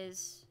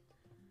is.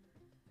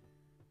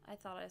 I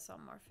thought I saw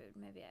more food.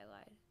 Maybe I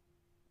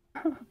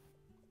lied.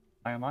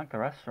 I unlocked the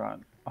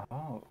restaurant.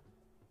 Oh.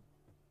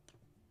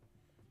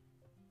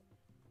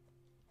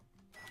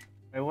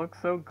 I look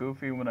so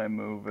goofy when I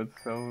move.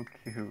 It's so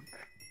cute.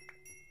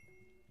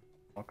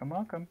 Welcome,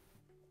 welcome.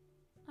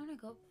 I'm gonna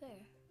go up there.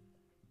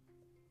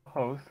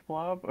 Host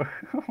blob?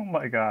 Oh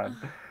my god.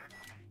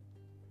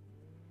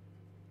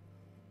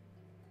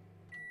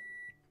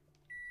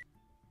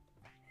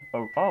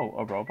 Oh,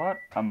 a robot?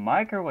 A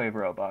microwave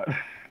robot.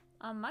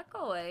 A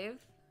microwave?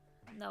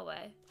 No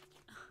way.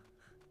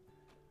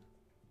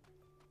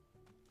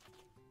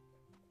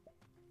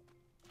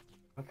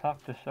 Go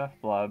talk to Chef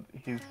Blob.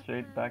 He's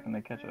straight back in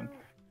the kitchen.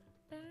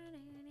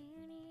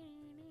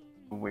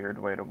 Weird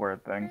way to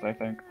word things, I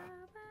think.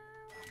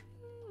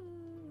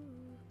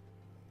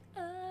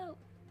 Oh.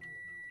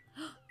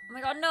 Oh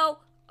my god, no!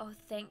 Oh,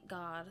 thank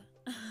god.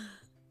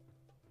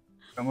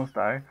 Almost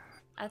die.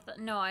 I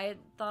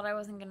thought I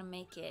wasn't gonna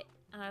make it,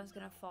 and I was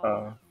gonna fall.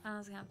 Oh. I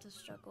was gonna have to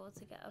struggle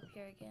to get up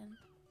here again.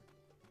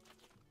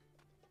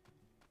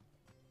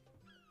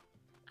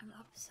 I'm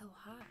up so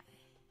high.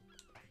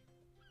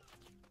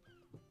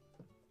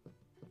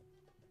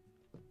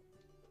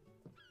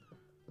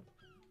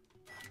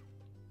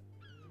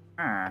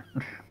 Ah.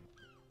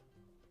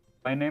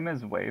 My name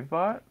is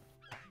Wavebot?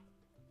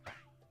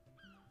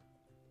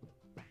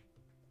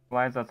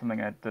 Why is that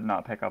something I did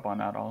not pick up on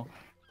at all?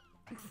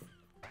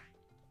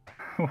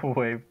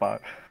 Wavebot.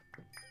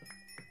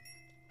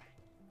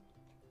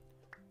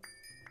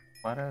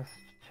 Lettuce,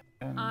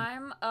 chicken.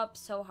 I'm up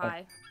so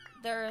high.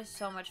 There is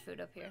so much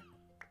food up here.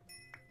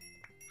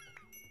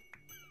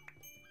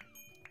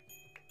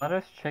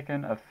 Lettuce,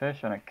 chicken, a fish,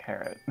 and a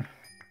carrot.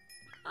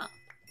 Huh.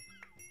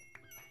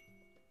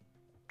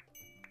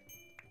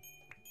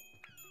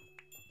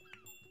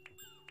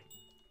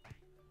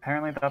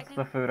 Apparently that's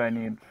the food I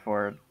need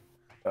for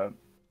I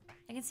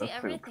can see soup.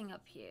 everything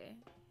up here.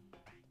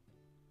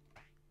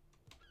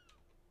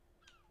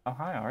 Oh,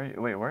 hi, are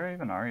you? Wait, where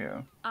even are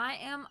you? I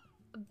am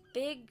a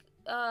big,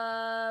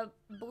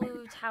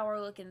 blue tower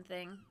looking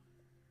thing.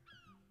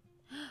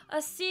 A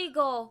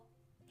seagull!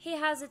 He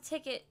has a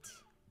ticket.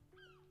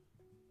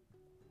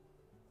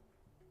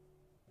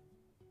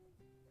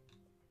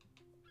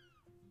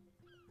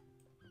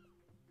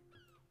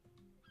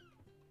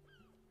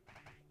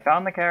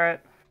 Found the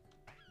carrot.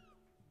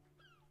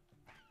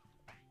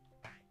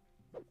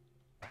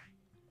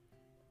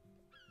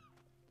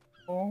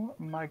 Oh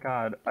my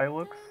god, I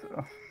look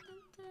so...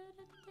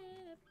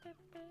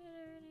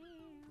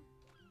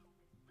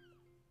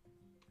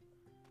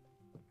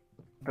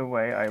 The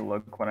way I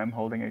look when I'm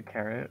holding a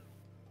carrot.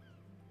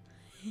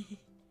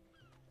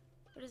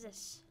 What is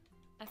this?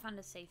 I found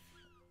a safe.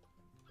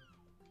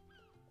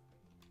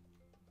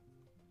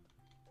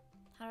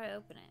 How do I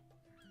open it?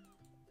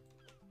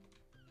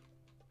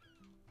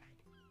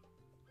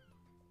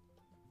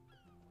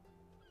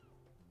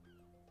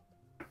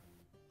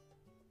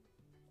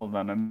 Hold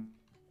on,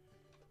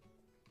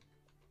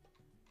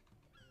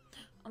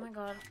 Oh my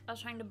god, I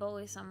was trying to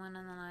bully someone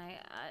and then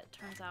it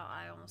turns out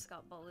I almost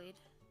got bullied.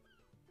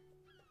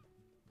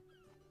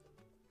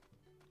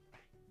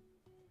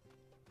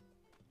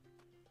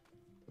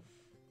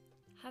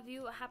 Have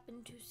you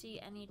happened to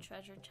see any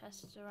treasure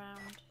chests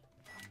around?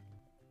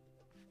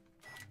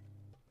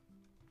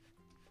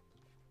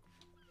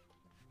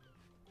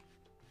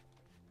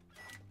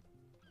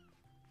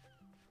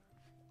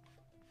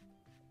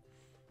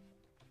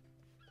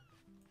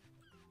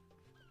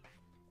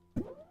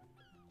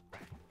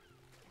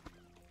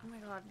 Oh my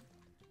god.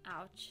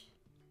 Ouch.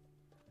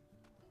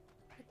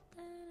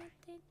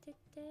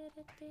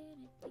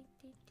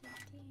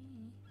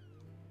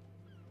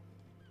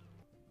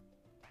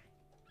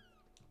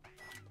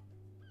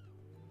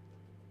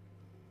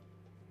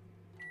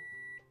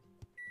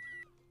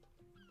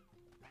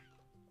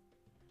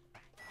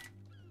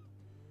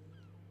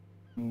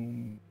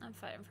 I'm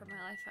fighting for my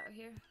life out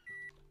here.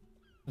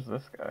 Who's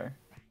this guy?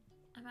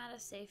 I'm at a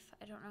safe.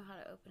 I don't know how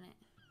to open it.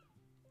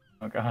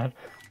 Oh god.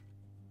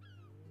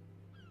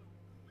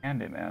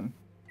 Handyman.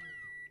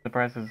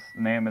 Surprised his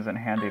name isn't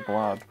Handy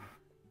Blob.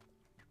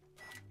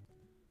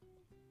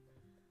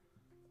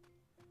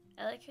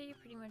 I like how you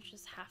pretty much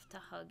just have to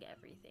hug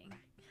everything.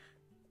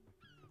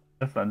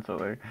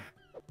 Essentially.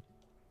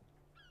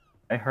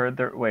 I heard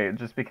there- wait,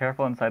 just be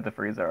careful inside the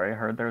freezer. I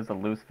heard there's a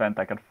loose vent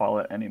that could fall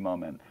at any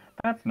moment.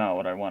 That's not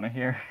what I want to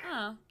hear.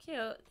 Oh,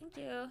 cute. Thank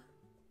you.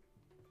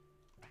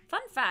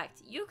 Fun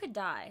fact, you could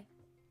die.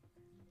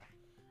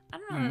 I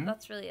don't know if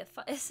that's really a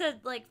fun... It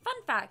said, like, fun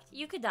fact,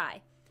 you could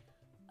die.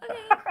 Okay,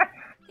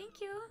 thank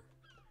you.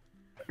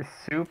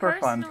 Super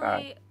fun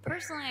fact.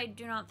 Personally, I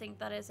do not think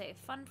that is a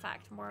fun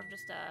fact, more of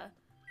just a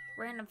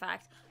random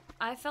fact.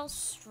 I fell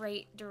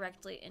straight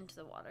directly into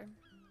the water.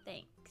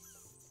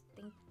 Thanks.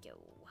 Thank you.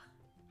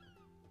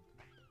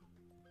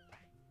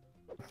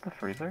 What's the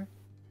freezer?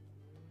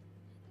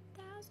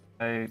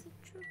 Thousands of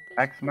troopers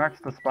X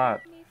marks the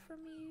spot. protect me from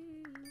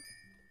you.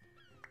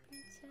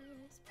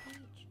 Princess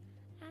Peach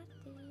at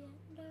the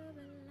end of a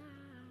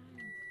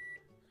line.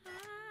 I'll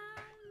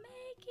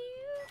make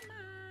you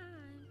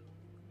mine.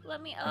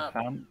 Let me up.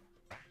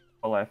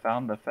 I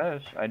found the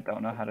fish. I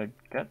don't know how to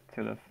get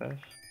to the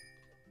fish.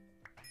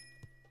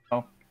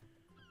 Oh.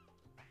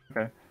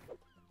 Okay.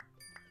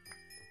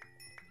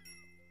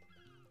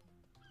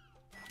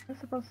 What am I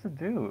supposed to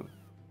do?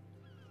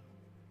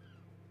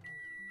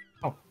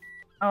 Oh.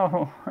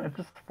 Oh, it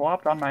just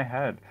flopped on my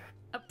head.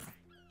 Up.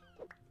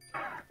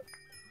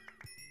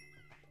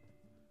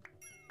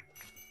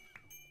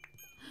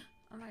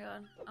 Oh my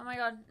god. Oh my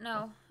god.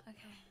 No.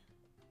 Okay.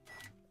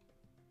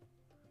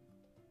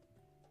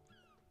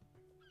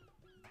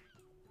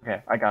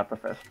 Okay, I got the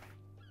fish.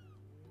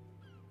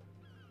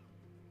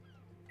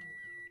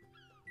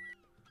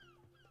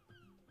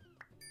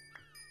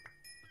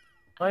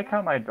 I like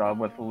how my job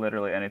with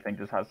literally anything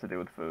just has to do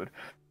with food.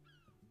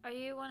 Are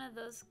you one of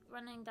those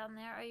running down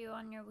there? Are you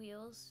on your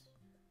wheels?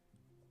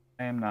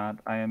 I am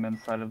not. I am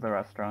inside of the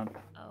restaurant.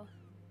 Oh.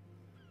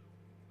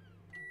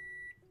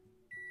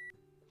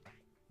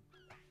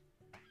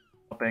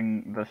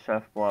 Helping the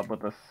chef Blob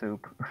with the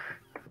soup.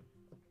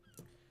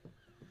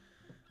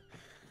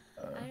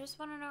 I just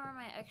want to know where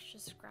my extra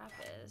scrap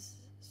is,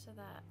 so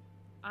that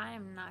I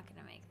am not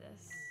gonna make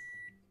this.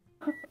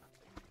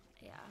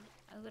 Yeah,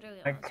 I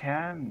literally. I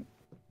can't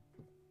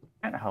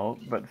help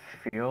but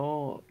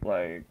feel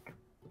like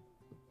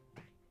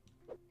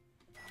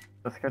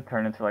this could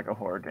turn into like a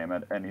horror game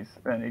at any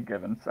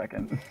given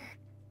second.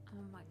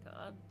 Oh my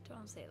god!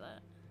 Don't say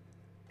that.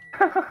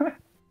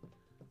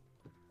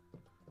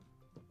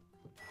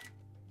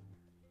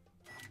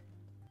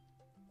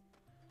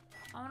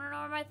 I want to know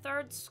where my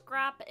third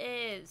scrap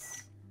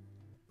is.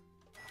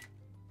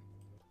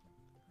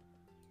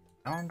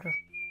 Now I'm just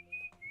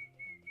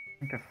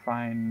trying to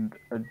find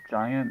a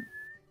giant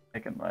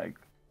chicken leg.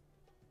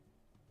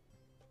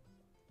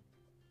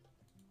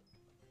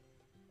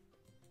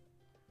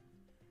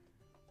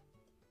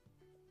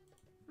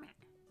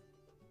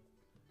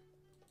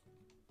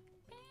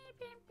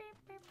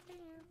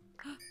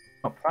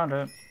 Oh, found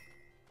it.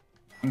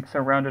 I'm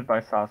surrounded by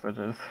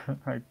sausages.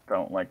 I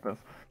don't like this.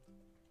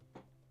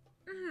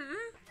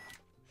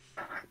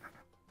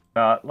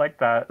 Not like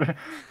that. I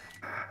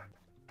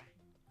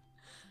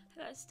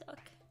got stuck.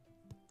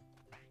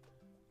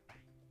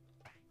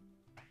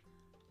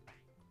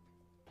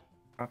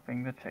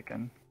 Dropping the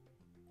chicken.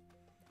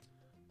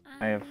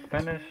 I have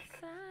finished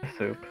the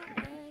soup.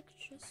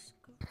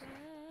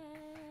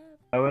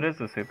 Oh, it is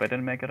the soup. I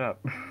didn't make it up.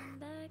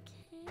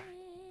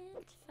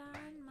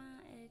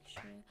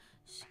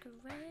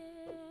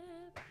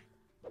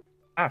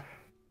 Ah.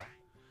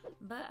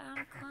 But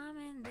I'm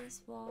climbing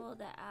this wall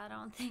that I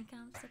don't think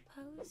I'm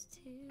supposed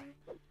to.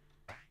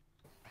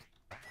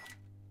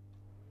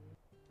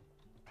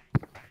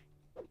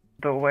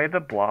 The way the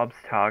blobs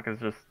talk is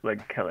just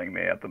like killing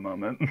me at the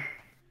moment.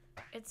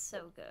 It's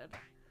so good.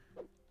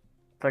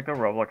 It's like the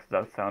Roblox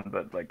does sound,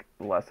 but like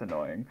less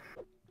annoying.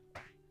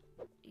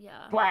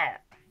 Yeah. Blah,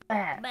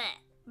 blah, Bleh,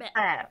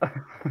 bleh.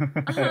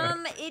 blah.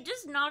 It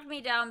just knocked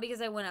me down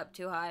because I went up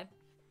too high.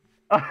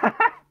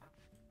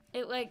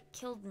 It like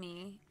killed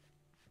me.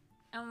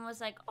 And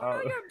was like, oh Oh.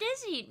 no, you're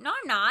dizzy. No,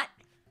 I'm not.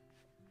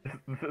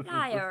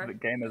 Liar. The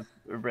game is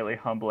really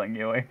humbling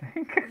you, I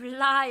think.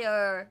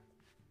 Liar.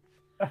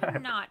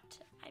 I'm not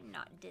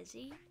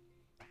dizzy.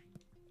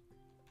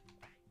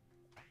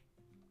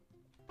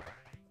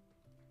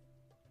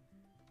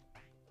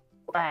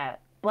 Blah,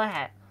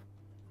 blah.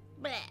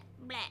 Blah,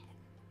 blah.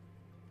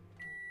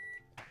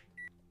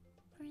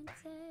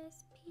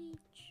 Princess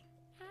Peach.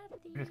 At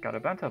the You just got a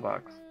bento end of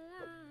box. the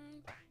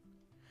line,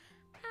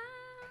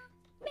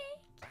 I'll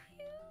make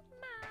you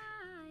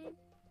mine.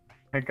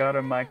 I got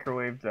a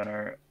microwave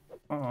dinner.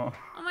 Oh.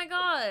 Oh my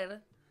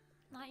god.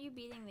 Not you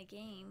beating the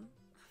game.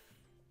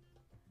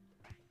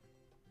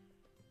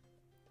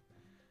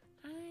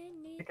 I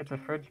I think it's a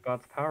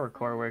FridgeBot's power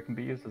core where it can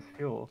be used as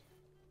fuel.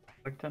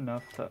 Clicked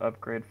enough to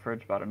upgrade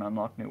FridgeBot and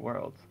unlock new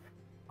worlds.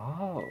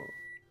 Oh.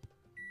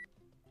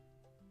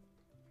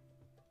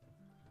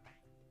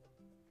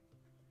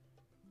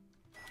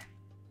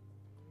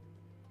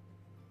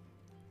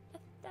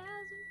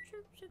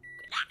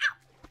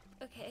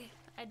 Okay,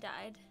 I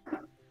died.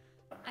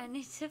 I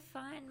need to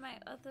find my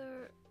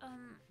other,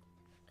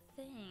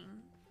 thing.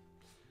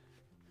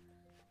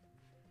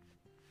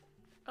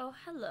 Oh,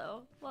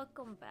 hello.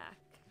 Welcome back.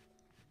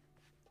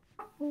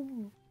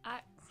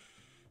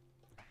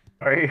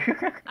 Sorry.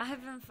 I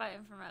have been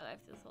fighting for my life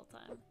this whole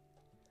time.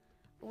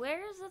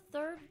 Where is the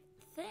third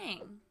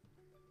thing?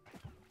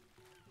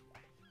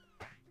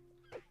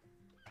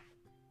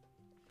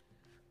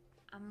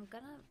 I'm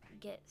gonna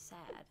get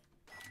sad.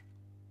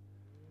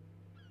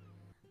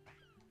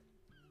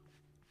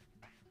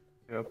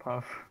 Yo,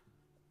 Puff.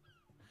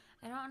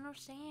 I don't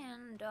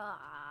understand.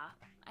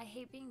 I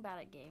hate being bad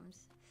at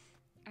games.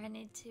 I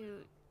need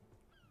to,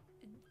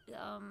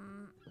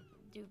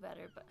 do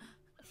better, but...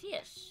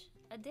 Fish!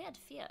 A dead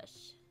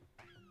fish.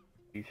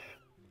 Yeesh.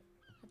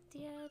 A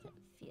dead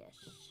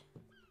fish.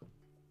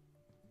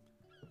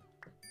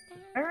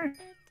 Aaron.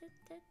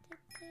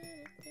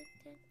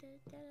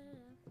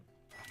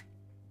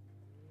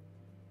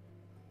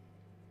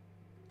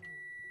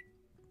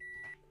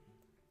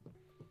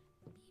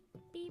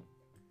 Beep, beep.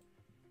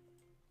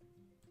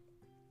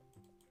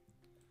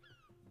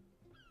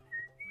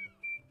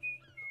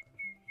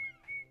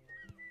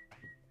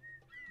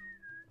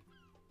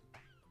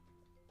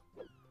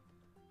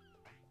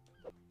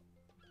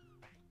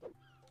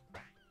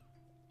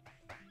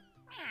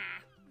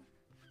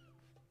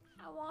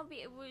 I won't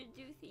be able to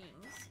do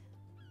things.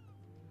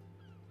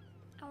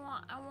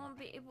 I won't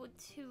be able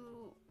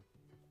to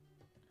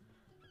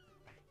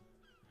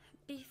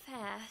be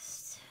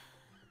fast.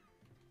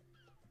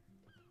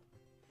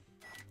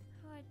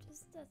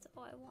 That's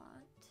all I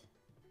want.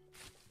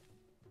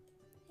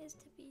 Is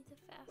to be the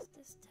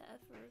fastest to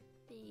ever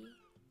be.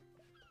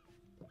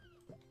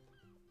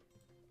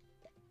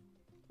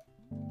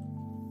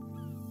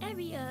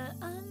 Area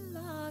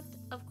unlocked.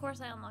 Of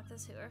course I unlocked the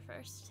sewer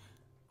first.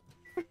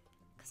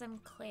 Because I'm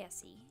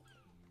classy.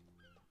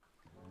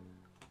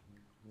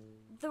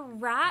 The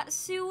rat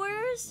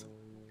sewers?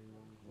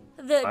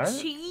 The What?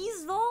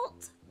 cheese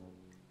vault?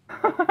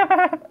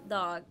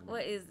 Dog,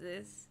 what is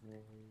this?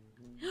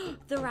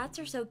 The rats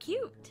are so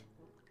cute.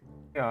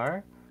 They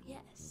are?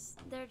 Yes,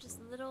 they're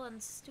just little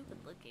and stupid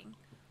looking.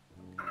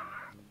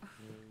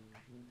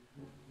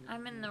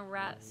 I'm in the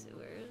rat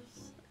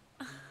sewers.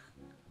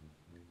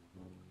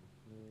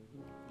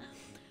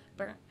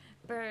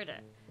 Bird,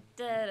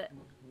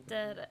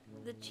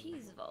 the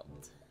cheese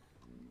vault.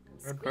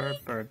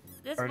 Bird.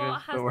 This Bird vault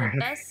is has the the word.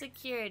 best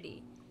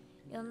security.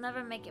 You'll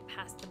never make it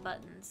past the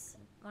buttons.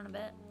 Want a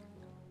bit?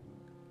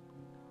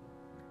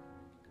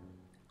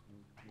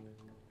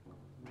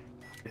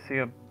 You see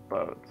a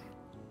boat.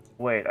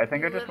 Wait, I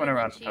think You I just live went in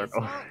the around in cheese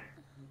circles. vault?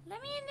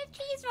 Let me in the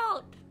cheese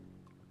vault.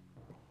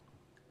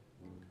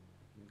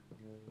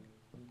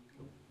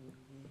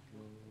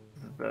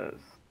 What is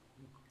this?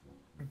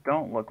 You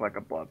don't look like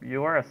a blob.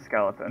 You are a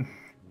skeleton.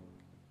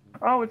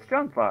 Oh, it's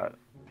Junkbot.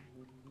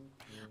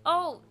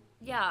 Oh,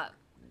 yeah.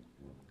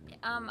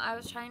 I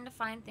was trying to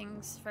find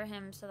things for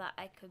him so that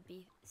I could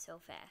be so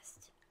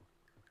fast.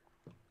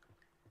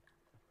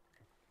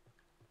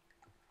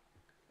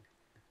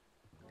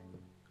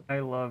 I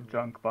love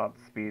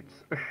Junkbot's speech.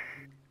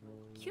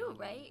 Cute,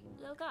 right?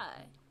 Little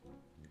guy.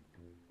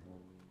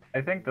 I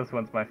think this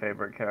one's my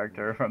favorite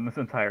character from this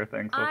entire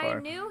thing so I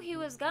far. knew he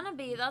was gonna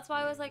be. That's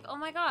why I was like, oh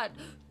my god.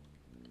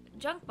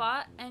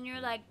 Junkbot. And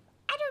you're like,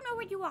 I don't know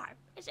where you are.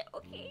 I said,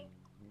 okay.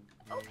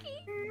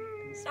 Okay.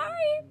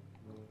 Sorry.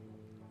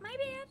 My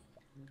bad.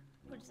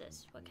 What is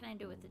this? What can I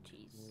do with the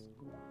cheese?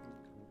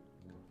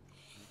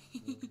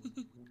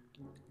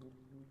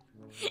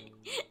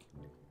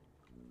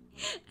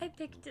 I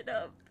picked it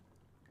up.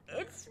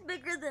 It's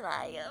bigger than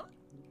I am.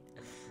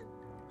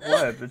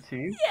 What, the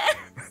cheese?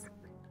 Yes.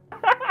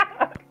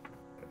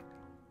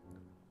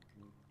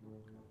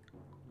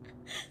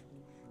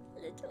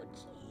 Little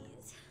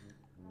cheese.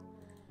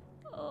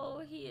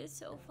 Oh, he is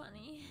so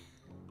funny.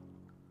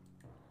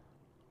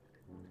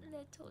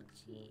 Little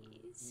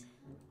cheese.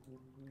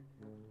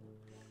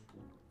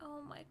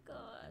 Oh my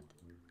god.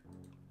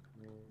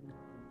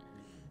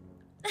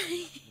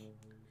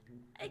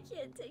 I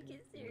can't take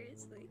it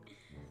seriously.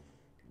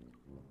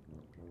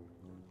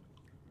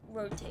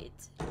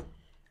 Rotate.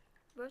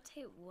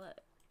 Rotate what?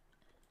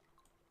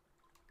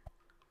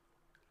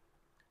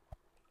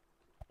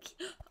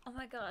 Oh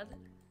my god.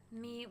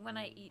 Me when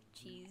I eat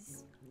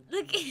cheese.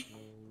 Look at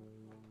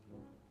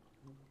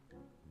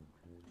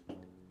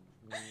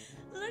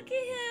Look at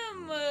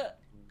him!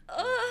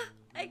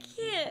 I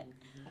can't.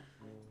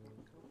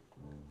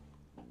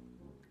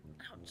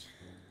 Ouch.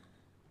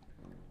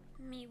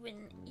 Me when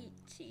I eat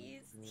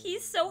cheese.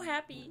 He's so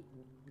happy.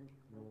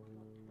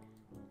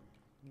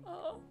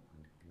 Oh.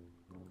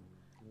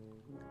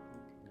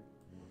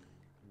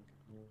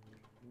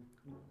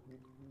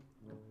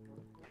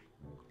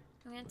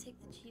 I'm gonna take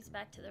the cheese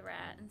back to the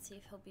rat and see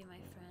if he'll be my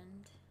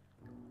friend.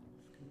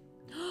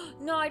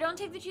 No, I don't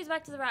take the cheese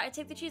back to the rat. I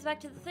take the cheese back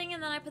to the thing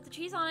and then I put the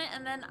cheese on it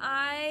and then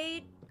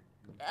I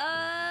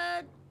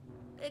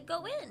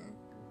go in.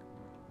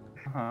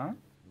 Huh?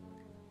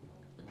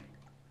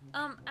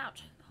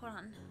 Ouch. Hold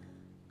on.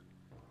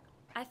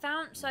 I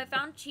found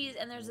cheese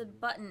and there's a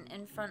button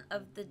in front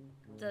of the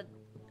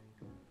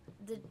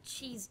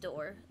cheese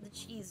door, the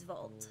cheese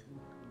vault.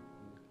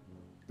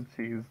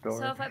 Cheese door.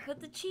 So if I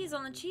put the cheese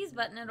on the cheese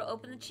button, it'll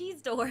open the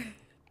cheese door.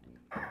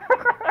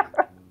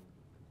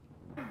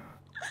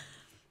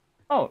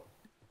 Oh.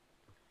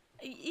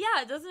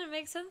 Yeah, doesn't it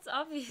make sense?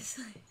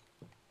 Obviously.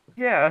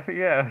 Yeah,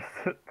 yes,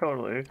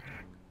 totally.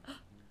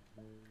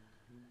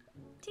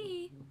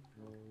 Tea.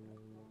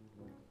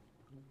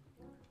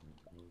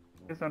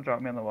 Just don't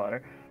drop me in the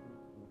water.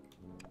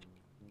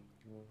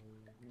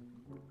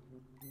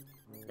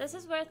 This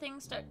is where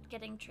things start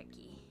getting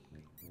tricky.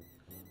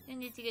 You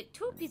need to get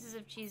 2 pieces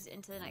of cheese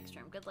into the next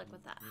room. Good luck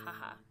with that.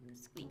 Haha.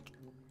 Squeak.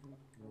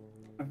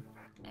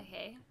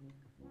 Okay.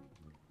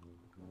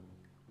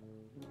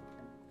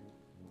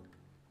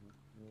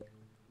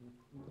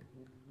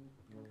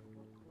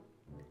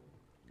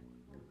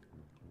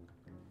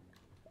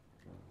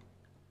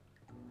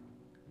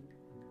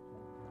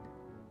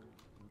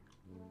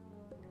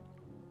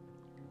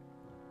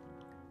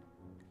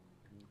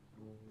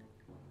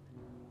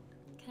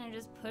 Can I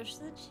just push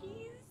the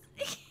cheese?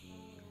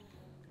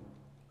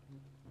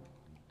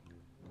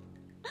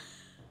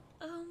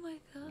 Oh my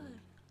god.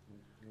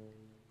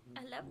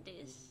 I love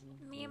this.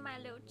 Me and my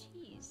little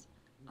cheese.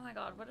 Oh my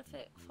god, what if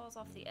it falls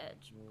off the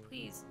edge?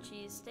 Please,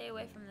 cheese, stay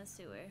away from the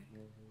sewer.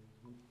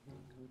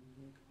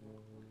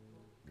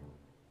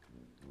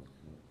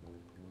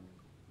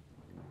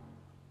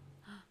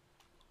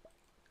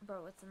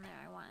 Bro, what's in there?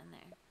 I want in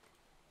there.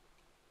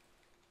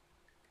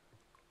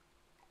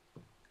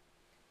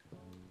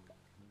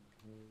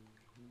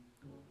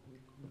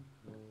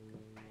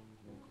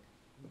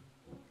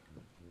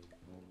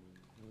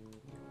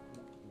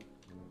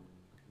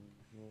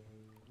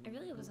 It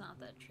really was not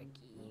that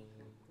tricky.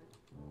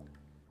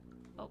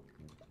 Oh.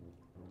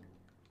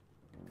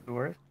 The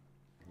worst?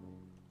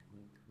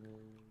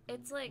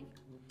 It's like,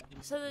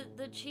 so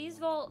the cheese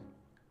vault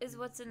is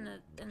what's in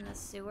the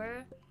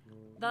sewer.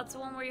 That's the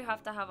one where you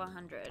have to have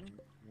 100.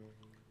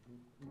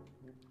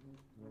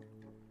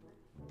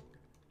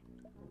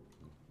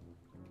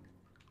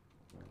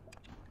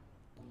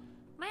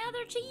 My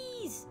other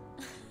cheese!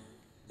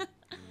 I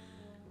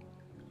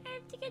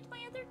have to get my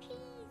other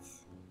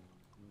cheese.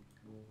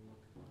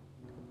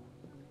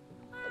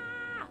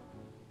 Ah!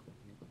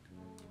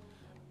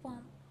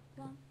 Womp,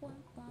 womp, womp,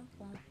 womp,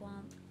 womp,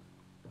 womp,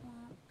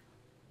 womp.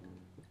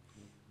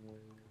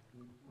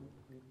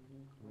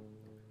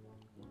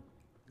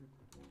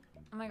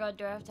 Oh my god,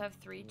 do I have to have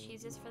 3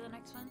 cheeses for the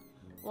next one?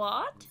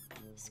 What?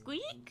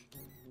 Squeak?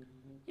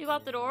 You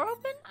got the door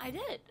open? I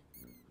did.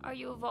 Are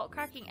you a vault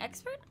cracking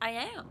expert? I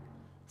am.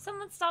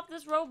 Someone stop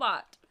this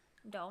robot.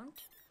 Don't.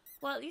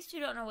 Well, at least you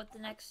don't know what the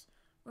next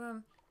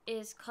room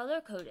is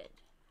color-coded.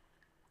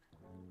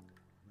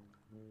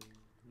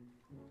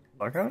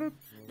 Color-coded?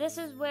 This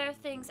is where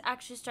things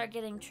actually start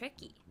getting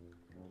tricky.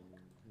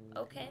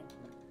 Okay.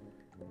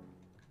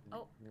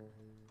 Oh.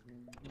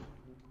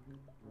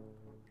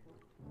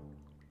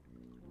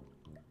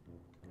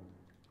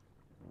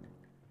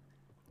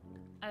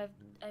 I have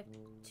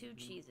 2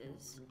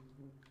 cheeses.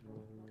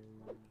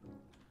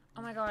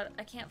 Oh my god,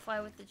 I can't fly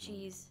with the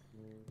cheese.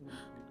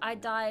 I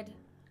died,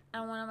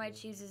 and one of my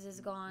cheeses is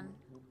gone.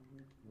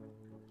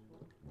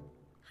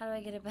 How do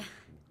I get it back?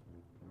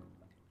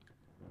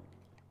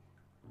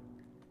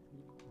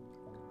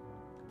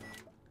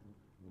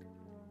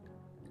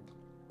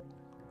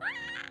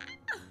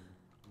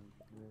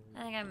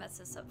 I think I messed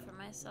this up for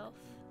myself.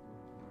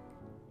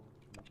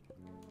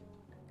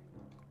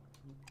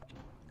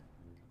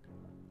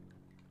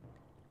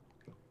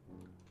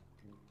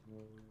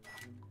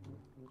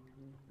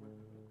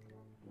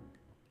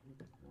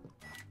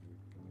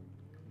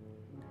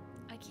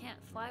 I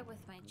can't fly with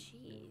my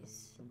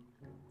cheese.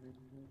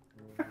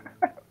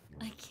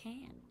 I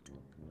can't.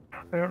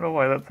 I don't know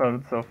why that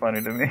sounded so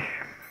funny to me.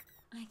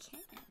 I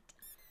can't.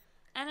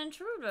 An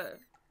intruder.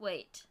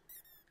 Wait.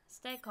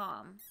 Stay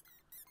calm.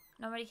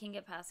 Nobody can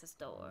get past this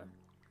door.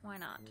 Why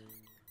not?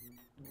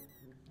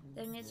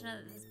 They need to know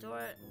that this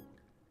door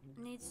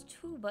needs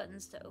 2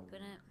 buttons to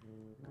open it.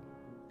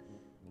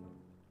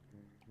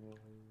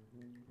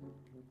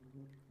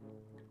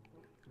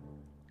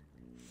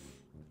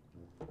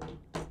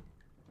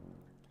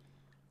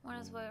 One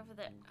is way over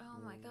there. Oh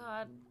my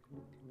god.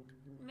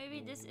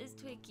 Maybe this is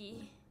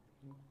Twiki.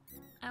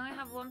 I only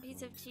have 1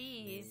 piece of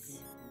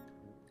cheese.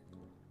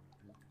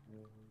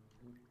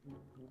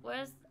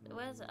 Where's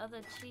the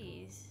other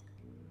cheese?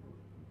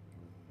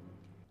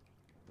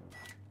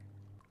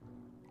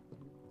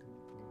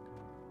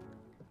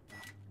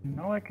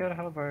 No, I could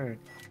have our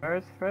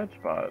where's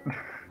Fridgebot?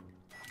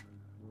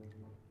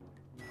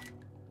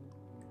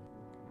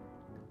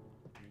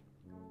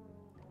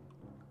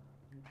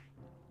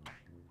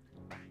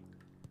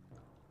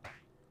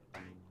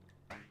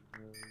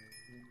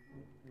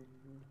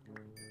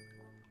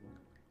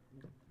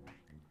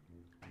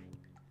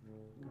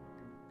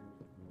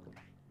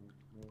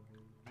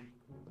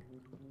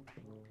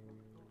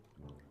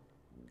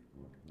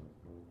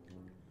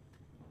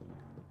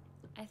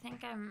 I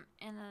think I'm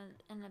in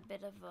a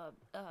bit of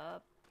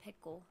a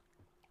pickle.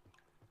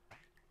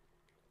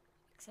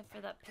 Except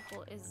for that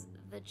pickle is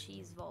the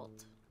cheese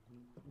vault.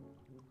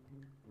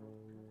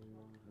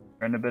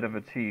 We're in a bit of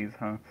a cheese,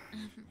 huh?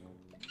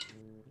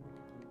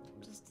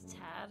 Just a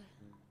tad.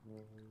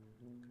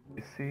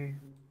 You see?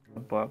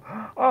 Above.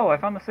 Oh, I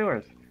found the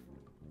sewers.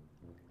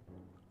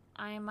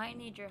 I might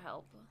need your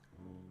help.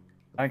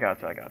 I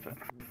gotcha.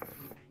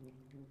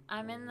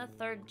 I'm in the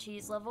 3rd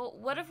cheese level.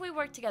 What if we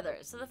work together?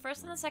 So the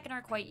 1st and the 2nd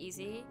are quite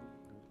easy.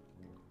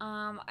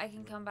 I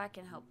can come back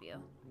and help you.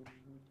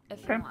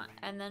 If you want.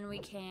 And then we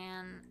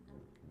can...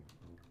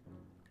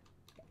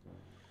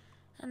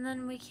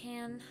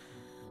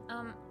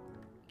 can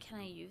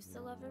I use the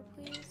lever,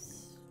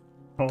 please?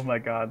 Oh my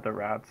god, the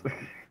rats.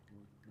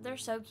 They're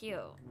so cute.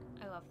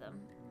 I love them.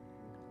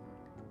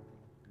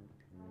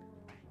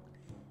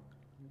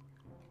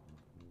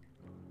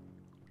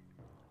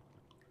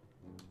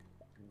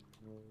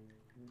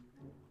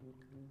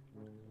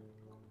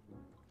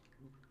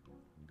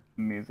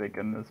 Music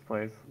in this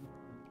place.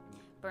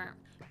 Burn.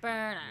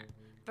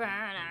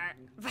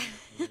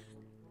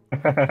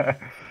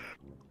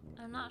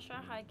 I'm not sure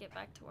how I get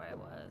back to where I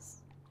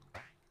was.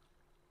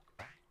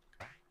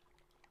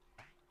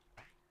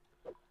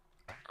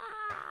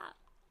 Ah!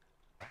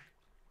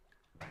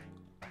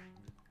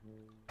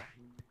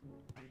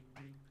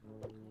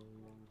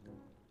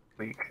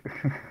 Leak.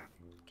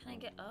 Can I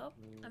get up?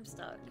 I'm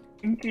stuck.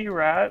 Pinky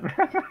rat.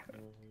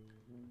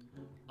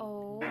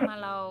 Oh my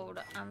lord,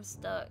 I'm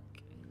stuck.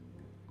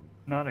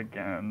 Not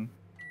again.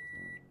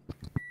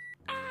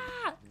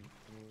 Ah!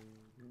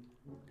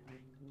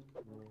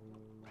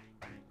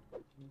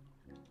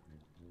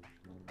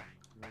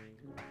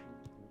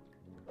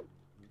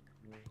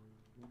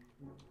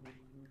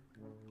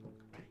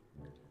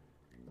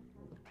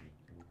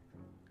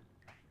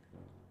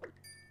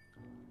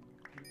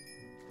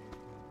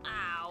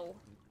 Ow.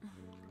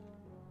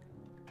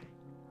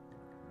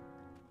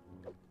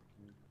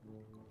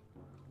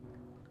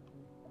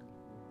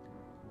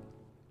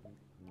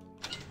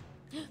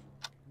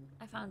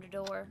 I found a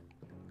door.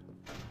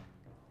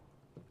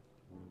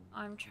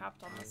 I'm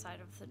trapped on the side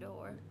of the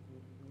door.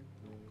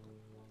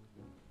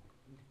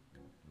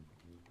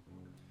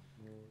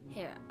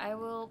 Here, I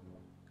will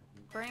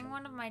bring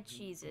one of my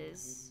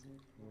cheeses.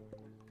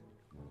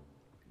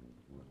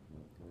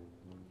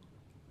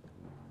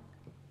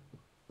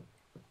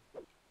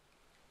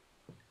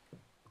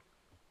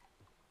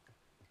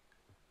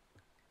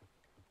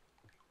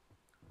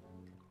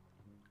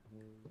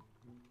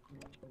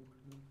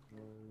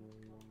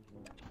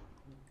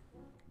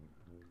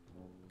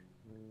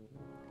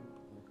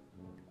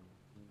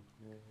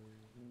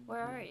 Where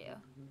are you?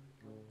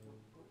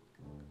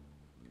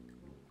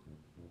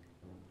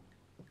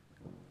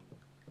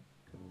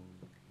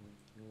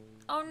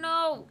 Oh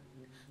no!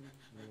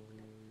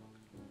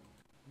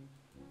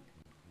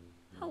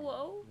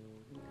 Hello?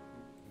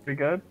 We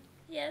good?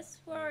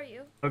 Yes, where are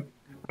you?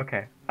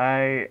 Okay.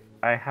 I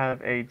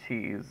have a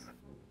cheese.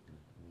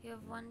 You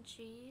have 1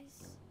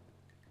 cheese?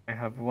 I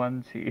have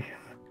 1 cheese.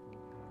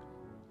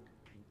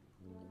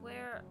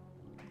 Where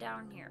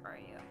down here are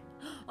you?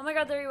 Oh my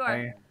god, there you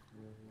are!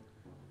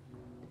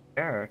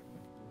 There.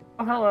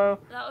 Oh, hello.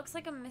 That looks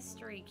like a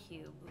mystery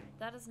cube.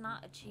 That is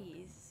not a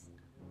cheese.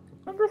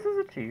 Oh, this is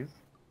a cheese.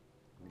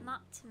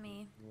 Not to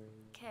me.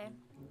 Okay,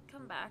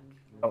 come back.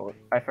 Oh,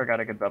 I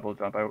forgot I could double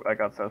jump. I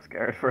got so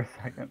scared for a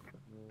second.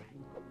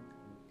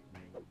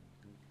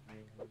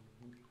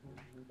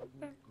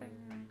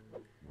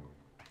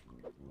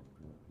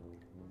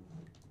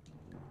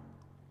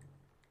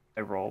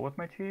 I roll with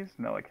my cheese?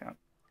 No, I can't.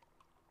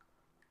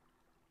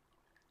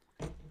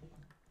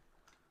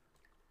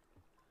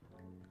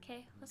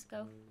 Okay, let's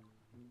go.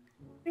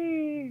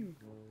 Whee!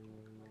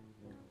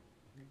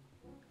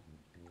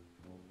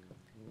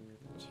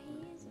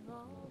 Cheese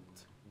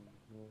vault.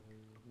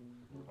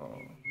 Oh.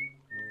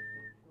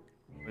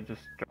 We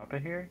just drop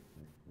it here?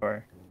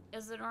 Or?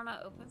 Is the door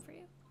not open for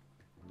you?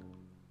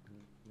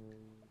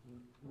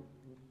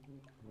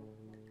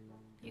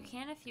 You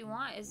can if you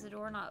want. Is the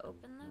door not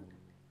open though?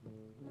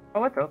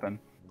 Oh, it's open.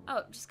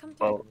 Oh, just come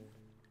through.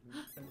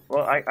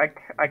 Well, I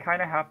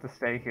kind of have to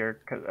stay here,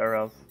 or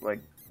else,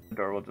 like, the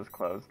door will just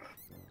close.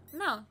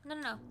 No.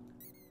 Hold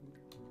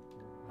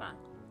on.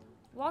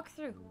 Walk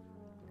through.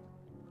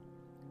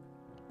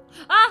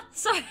 Ah!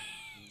 Sorry!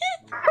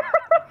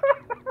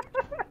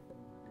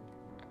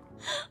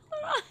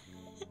 Hold on.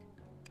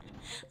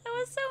 That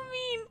was so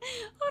mean.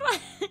 Hold on.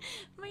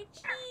 My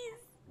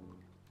cheese.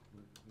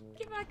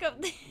 Get back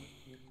up there.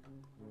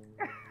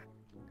 I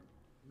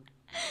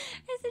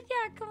said,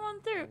 yeah, come on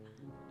through.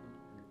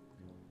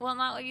 Will it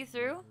not let you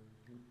through?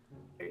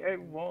 It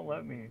won't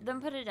let me.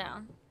 Then put it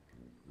down.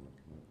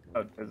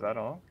 Oh, is that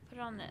all? Put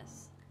it on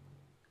this.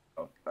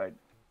 Oh,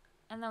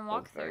 And then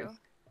walk through.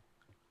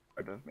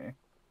 Part of me.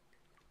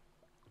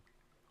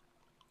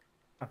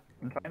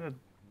 I'm trying to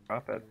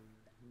drop it.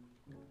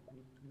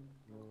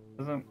 It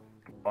doesn't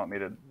want me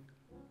to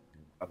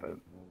drop it.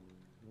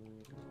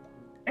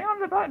 Hang on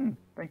the button!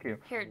 Thank you.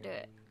 Here, do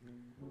it.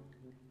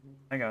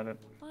 I got it.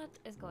 What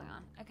is going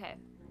on? Okay.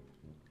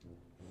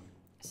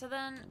 So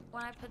then,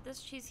 when I put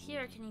this cheese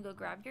here, can you go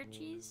grab your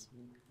cheese?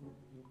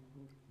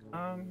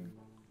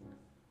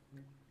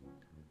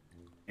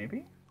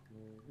 Maybe?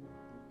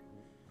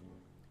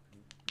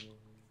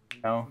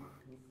 No.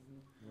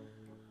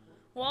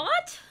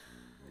 What?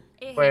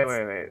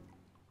 Wait.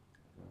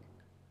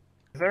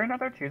 Is there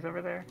another cheese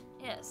over there?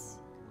 Yes.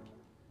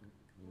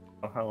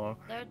 Oh, hello.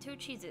 There are 2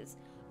 cheeses.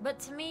 But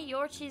to me,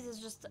 your cheese is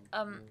just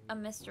a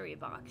mystery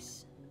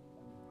box.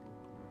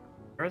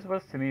 Yours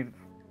was to me,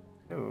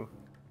 too.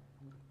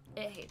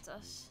 It hates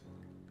us.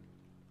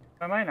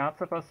 Am I not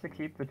supposed to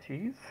keep the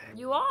cheese?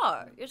 You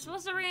are. You're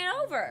supposed to bring it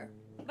over.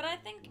 But I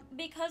think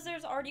because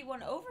there's already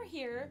one over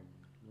here,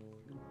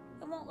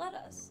 it won't let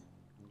us.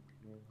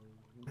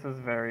 This is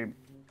very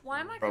Why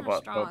am I kind of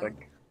robot strong?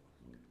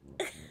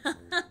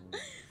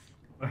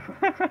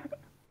 phobic.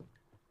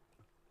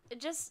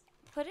 Just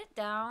put it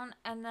down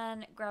and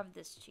then grab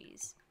this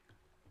cheese.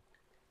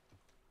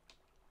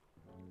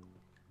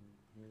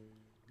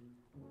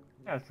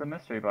 Yeah, it's a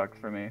mystery box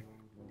for me.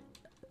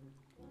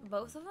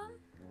 Both of them?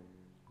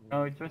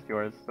 No, it's just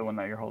yours, the one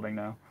that you're holding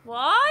now.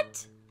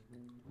 What?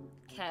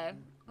 Okay.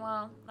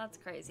 Well, that's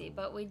crazy.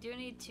 But we do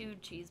need 2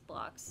 cheese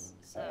blocks,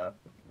 so...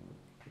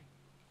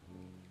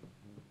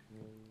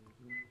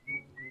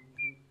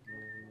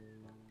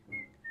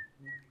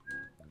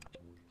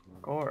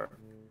 Score.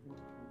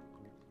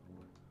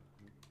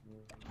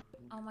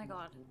 Oh my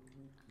god.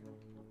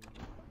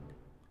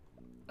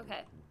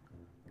 Okay.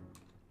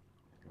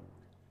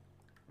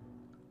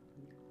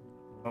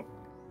 Oh.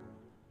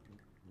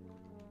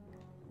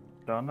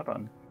 On the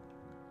button.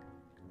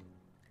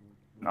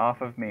 And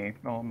off of me.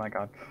 Oh my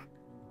god.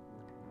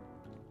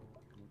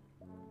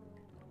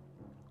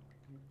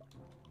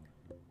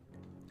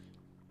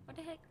 What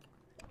the heck?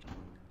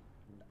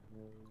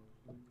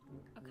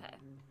 Okay.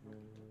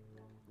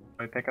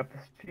 Do I pick up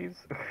this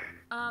cheese?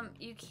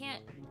 You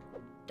can't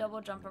double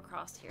jump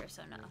across here,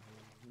 so no.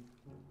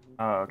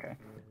 Oh, okay.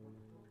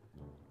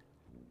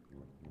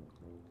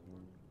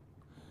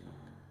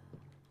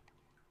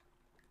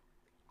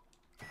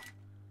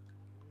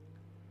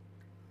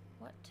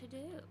 What to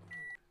do?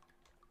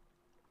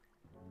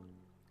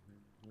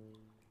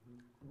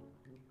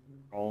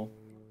 Roll.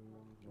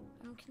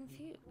 I'm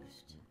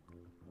confused.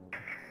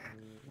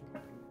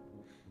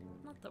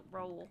 Not the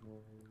roll.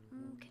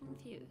 I'm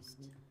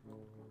confused.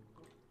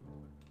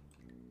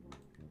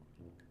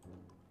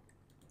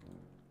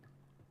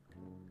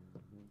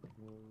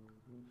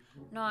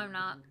 No, I'm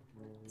not.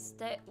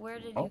 Stay. Where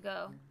did you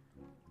go?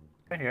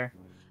 Right here.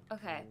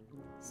 Okay.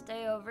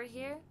 Stay over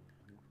here.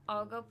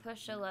 I'll go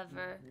push a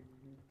lever.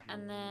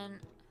 And then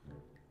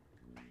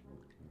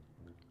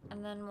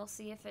we'll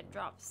see if it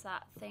drops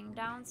that thing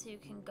down so you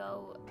can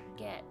go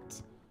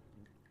get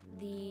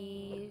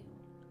the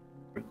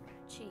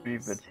cheese.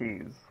 Leave the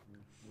cheese.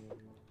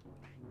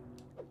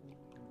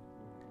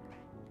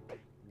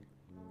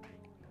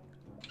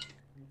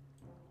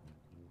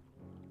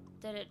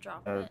 Did it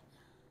drop it?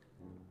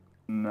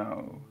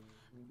 No.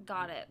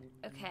 Got it.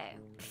 Okay.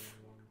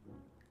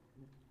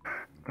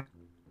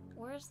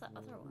 Where's the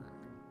other one?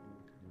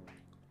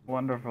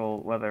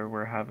 Wonderful weather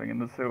we're having in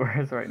the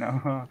sewers right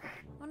now, huh?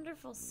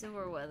 Wonderful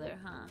sewer weather,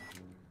 huh?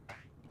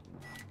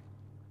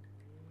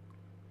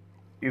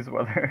 Cheese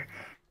weather.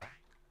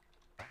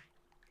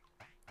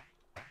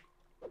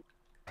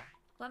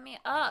 Let me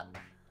up.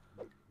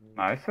 Am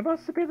I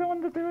supposed to be the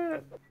one to do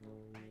it?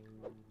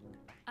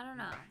 I don't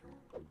know.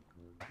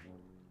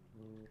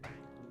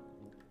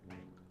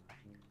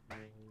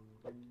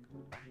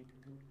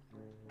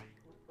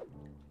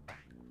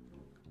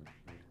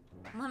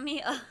 Let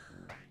me up.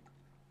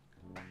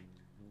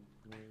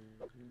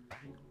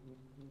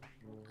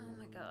 Oh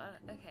my god,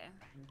 okay.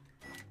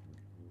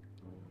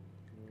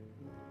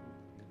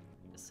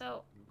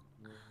 So,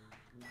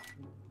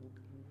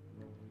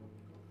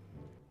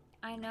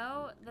 I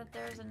know that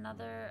there's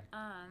another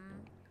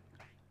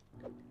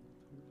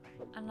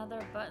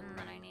button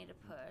that I need to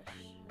push.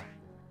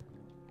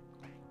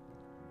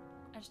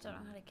 I just don't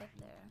know how to get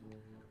there.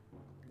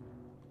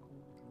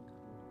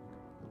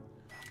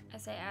 I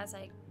say as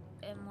I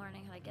am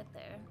learning how to get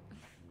there.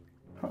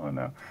 Oh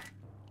no.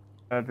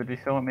 Did you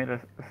still want me to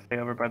stay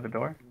over by the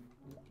door?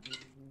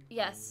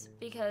 Yes,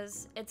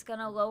 because it's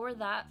gonna lower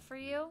that for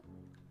you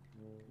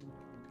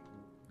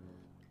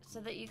so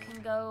that you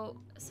can go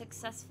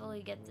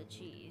successfully get the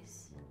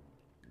cheese.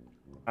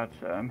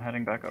 Gotcha, I'm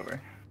heading back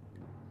over.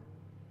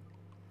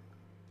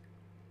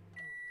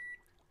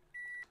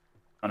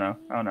 Oh no,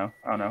 oh no,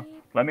 oh no.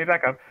 Let me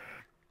back up.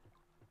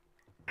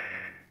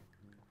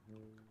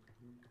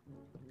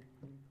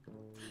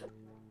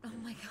 Oh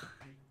my god.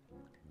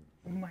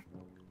 Oh my.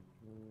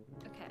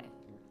 Okay.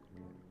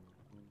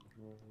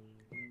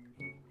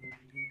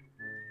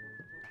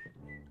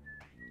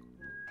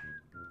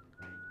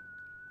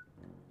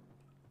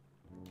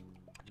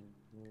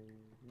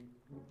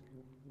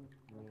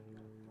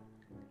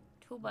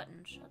 Two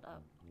buttons, shut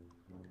up.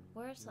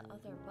 Where's the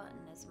other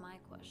button is my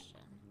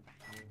question.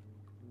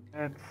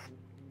 It's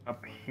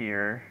up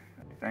here,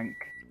 I think.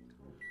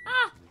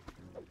 Ah!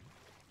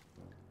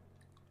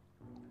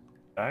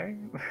 I?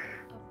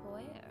 Up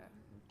where?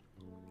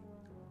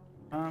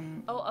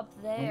 Um. Oh, up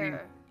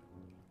there.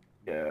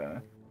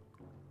 Yeah.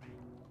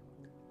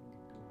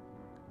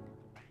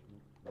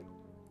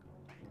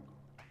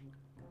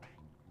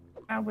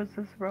 How is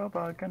this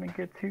robot gonna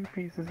get 2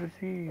 pieces of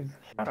cheese?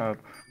 Shut up.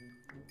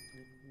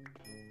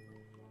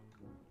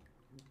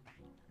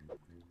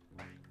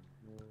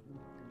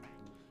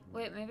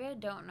 Wait, maybe I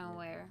don't know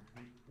where.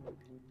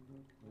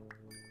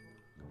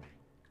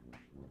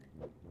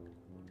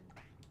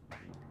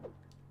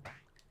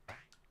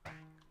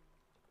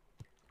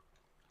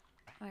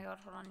 Oh my god,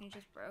 hold on, you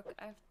just broke.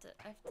 I have to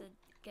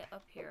get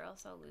up here,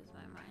 else I'll lose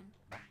my mind.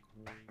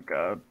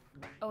 God.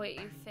 Oh wait,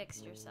 you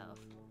fixed yourself.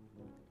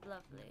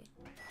 Lovely.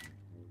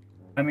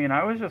 I mean,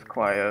 I was just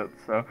quiet,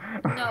 so.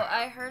 No,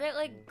 I heard it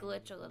like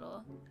glitch a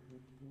little.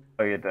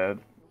 Oh, you did?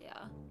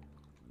 Yeah.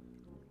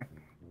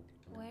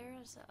 Where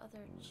is the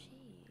other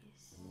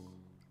cheese?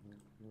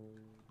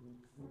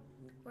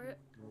 Where?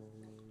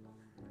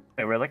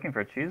 Hey, we're looking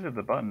for cheese or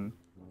the button?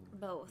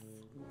 Both.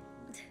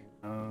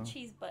 Oh.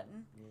 Cheese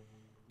button.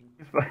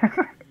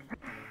 I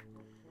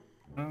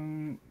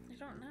don't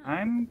know.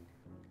 I'm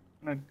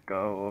gonna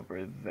go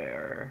over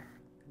there.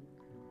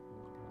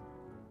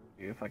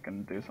 See if I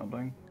can do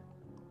something.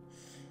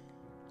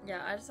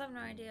 Yeah, I just have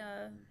no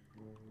idea,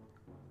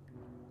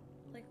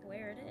 like,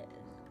 where it is.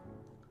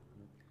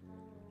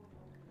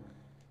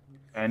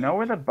 I know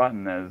where the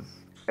button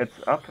is.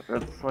 It's up,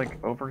 it's like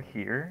over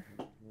here.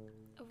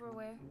 Over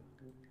where?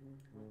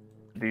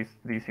 Do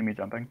you see me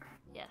jumping?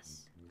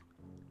 Yes.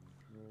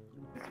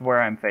 It's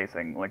where I'm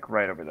facing, like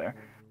right over there.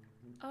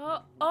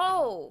 Oh!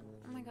 Oh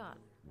my god.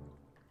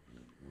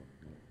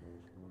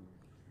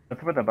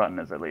 That's where the button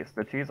is, at least.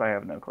 The cheese, I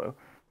have no clue.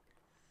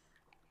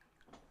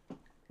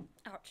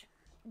 Ouch.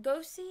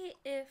 Go see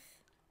if...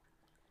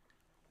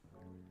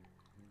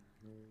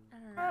 I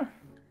don't know.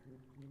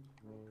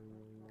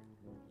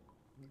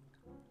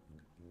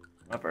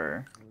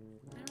 Lever.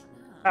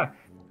 I don't know. Ah.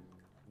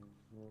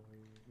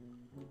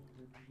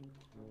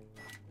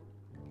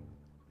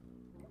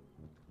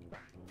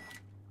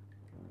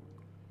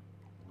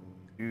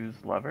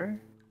 Use lever.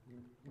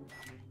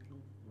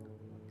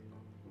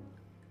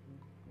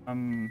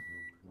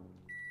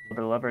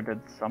 The lever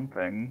did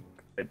something.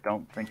 I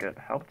don't think it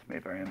helped me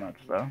very much,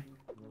 though.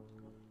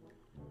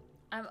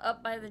 I'm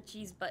up by the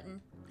cheese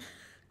button.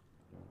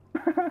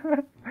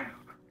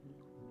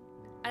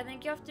 I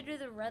think you have to do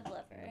the red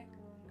lever.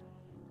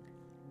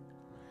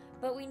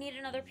 But we need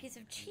another piece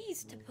of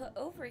cheese to put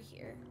over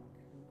here.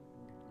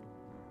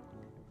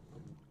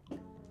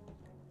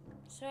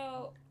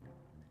 So...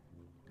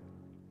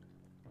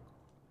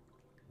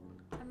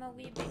 I'm a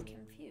wee bit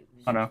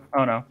confused. Oh no,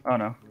 oh no, oh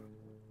no.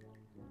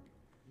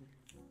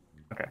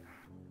 Okay.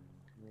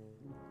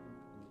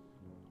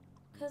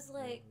 Cause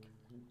like...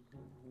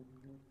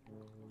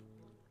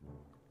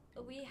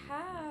 we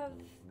have...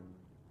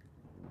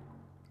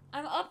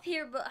 I'm up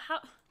here, but how...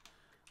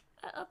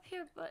 up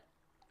here, but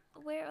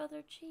where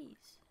other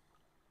cheese?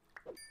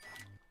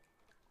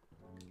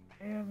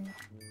 Damn.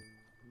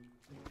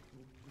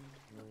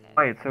 Okay.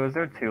 Wait, so is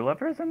there 2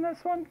 levers in this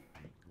one?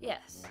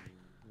 Yes.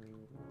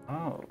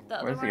 Oh, The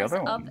other where's one the is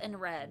other up one? and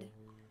red.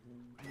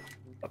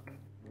 Up.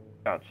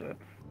 Gotcha.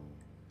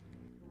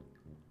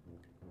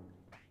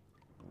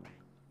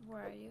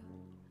 Where are you?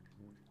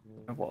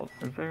 A wall.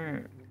 Is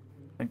there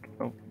like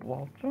a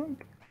wall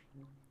jump?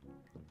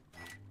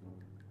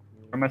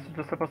 Or am I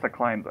just supposed to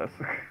climb this?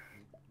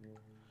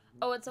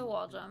 Oh, it's a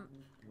wall jump.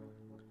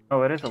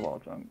 Oh, it is a wall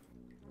jump.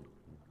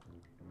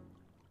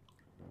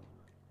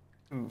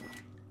 Ooh.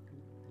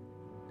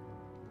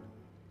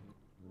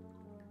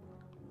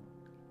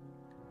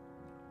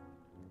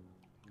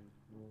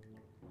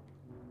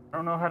 I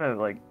don't know how to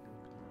like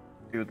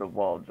do the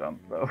wall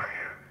jump though.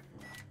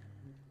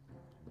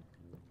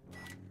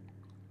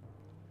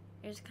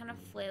 You just kind of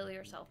flail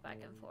yourself back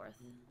and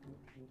forth.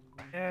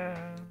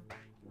 Yeah.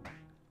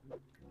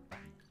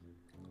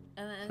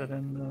 And then, Sit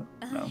in the...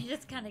 and No. then you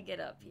just kind of get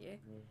up here.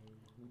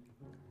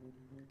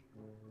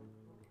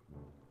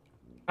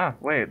 Ah,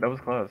 wait, that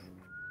was close.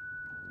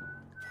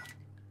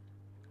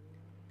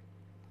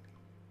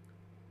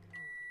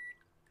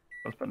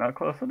 close, but not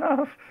close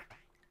enough.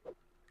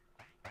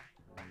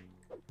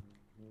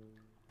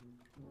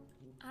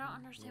 I don't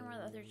understand where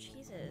the other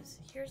cheese is.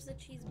 Here's the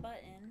cheese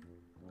button.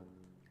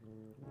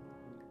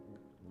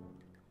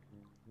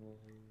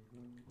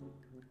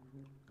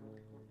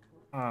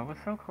 Oh, I was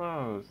so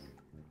close.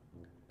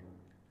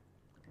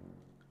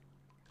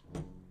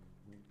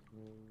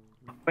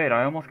 Wait,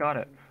 I almost got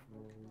it.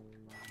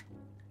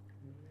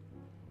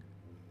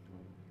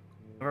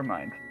 Never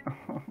mind.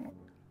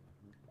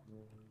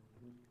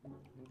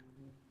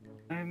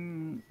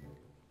 I'm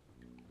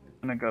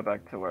gonna go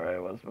back to where I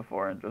was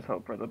before and just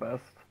hope for the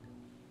best.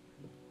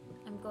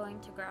 I'm going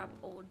to grab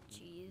old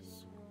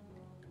cheese.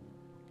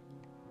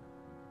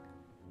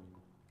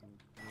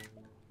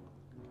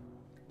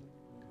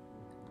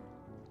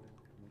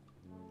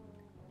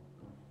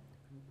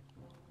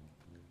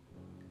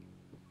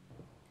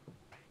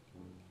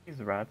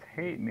 These rats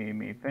hate me,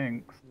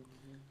 methinks.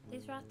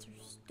 These rats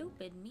are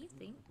stupid,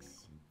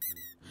 methinks.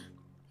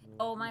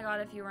 Oh my god,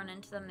 if you run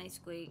into them, they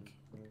squeak.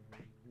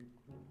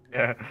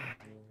 Yeah.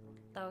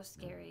 That was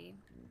scary.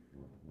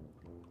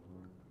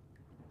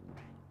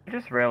 I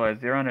just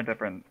realized you're on a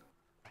different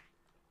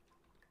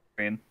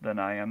screen than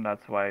I am.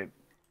 That's why,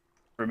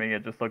 for me,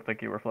 it just looked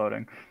like you were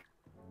floating.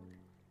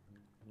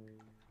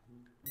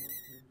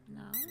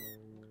 No?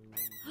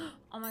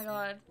 Oh my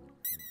god.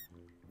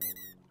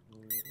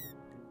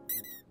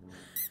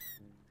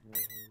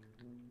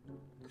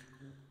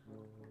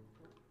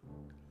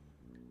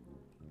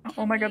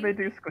 Oh my god, they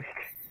do squeak.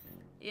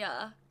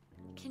 Yeah.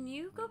 Can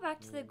you go back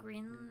to the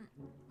green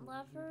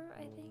lever,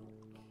 I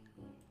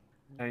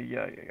think?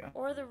 Yeah.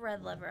 Or the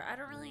red lever? I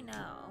don't really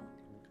know.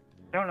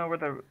 I don't know where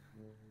the...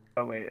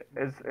 Oh wait,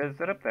 is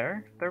it up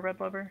there? The red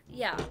lever?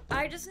 Yeah,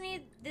 I just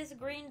need this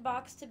green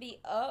box to be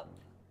up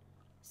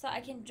so I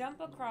can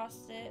jump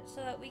across it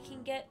so that we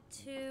can get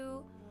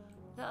to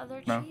the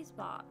other No. cheese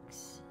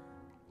box.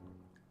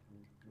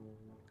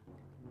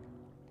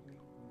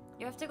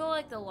 You have to go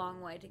like the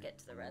long way to get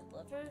to the red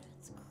lever.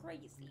 It's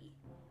crazy.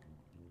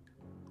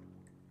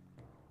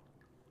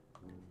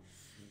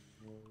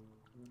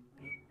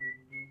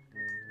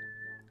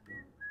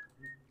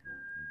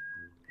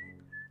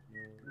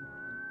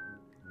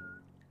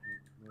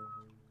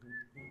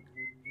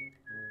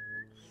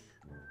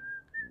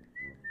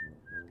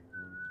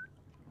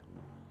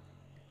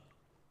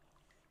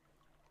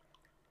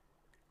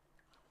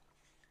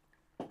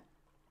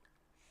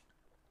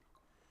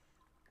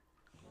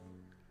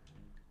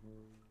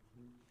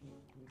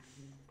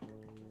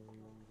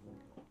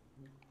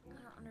 I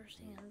don't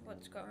understand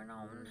what's going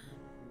on.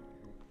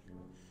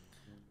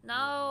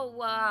 No,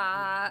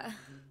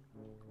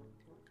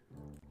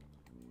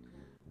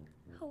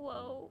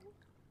 hello.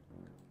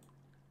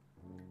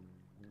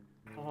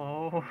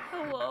 Oh.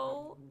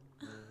 Hello.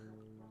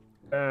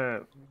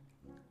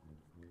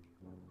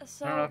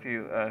 So, I don't know if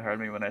you heard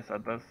me when I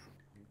said this,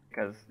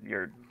 because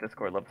your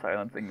Discord loves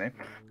silencing me.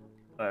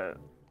 But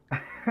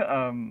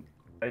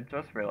I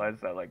just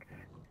realized that like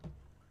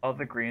all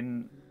the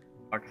green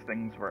box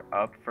things were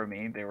up for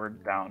me; they were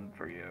down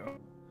for you.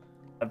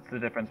 That's the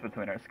difference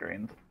between our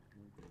screens.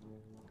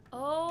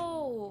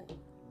 oh.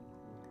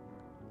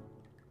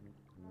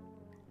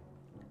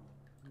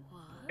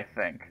 I What?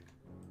 think.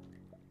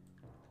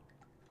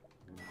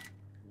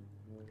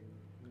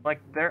 Like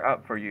they're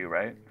up for you,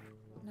 right?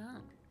 No.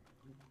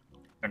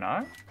 They're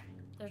not?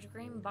 There's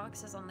green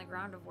boxes on the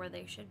ground of where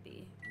they should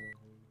be.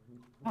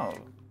 Oh.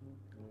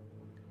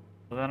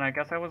 Well then I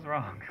guess I was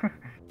wrong.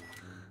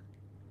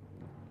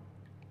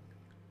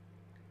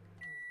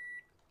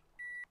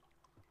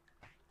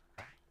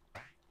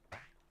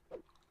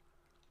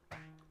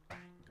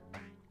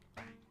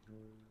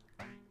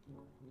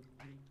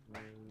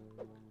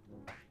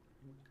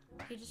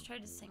 He just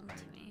tried to sing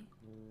to me.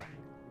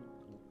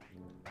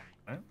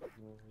 What?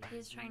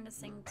 He's trying to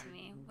sing to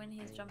me when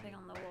he's jumping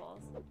on the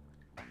walls.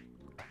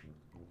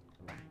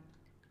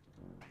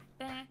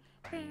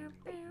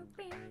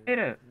 Hate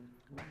it.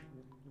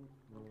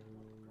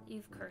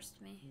 You've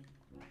cursed me.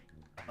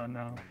 Oh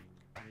no.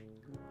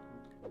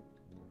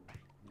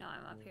 No,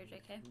 I'm up here,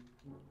 JK.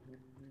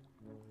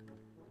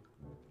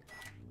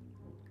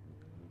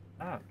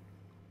 Ah.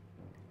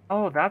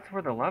 Oh, that's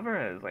where the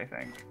lever is, I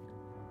think.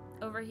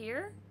 Over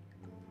here?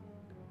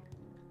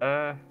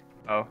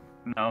 Oh,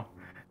 no.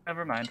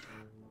 Never mind.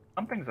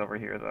 Something's over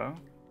here, though.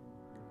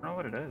 I don't know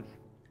what it is.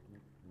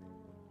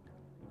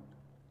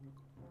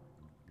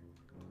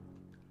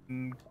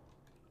 I'm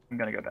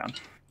gonna go down.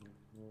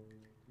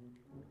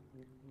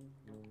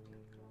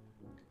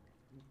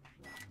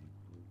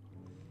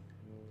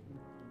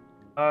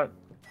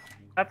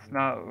 That's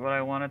not what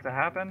I wanted to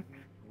happen.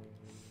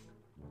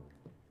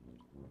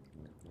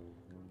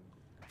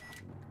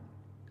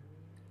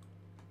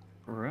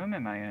 What room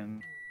am I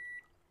in?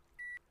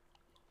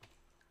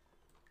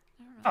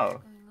 I don't know Oh.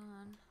 what's going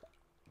on.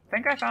 I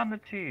think I found the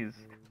cheese.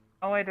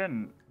 Oh, I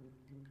didn't.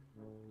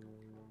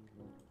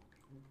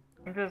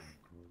 I'm just...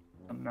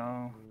 Oh,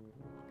 no.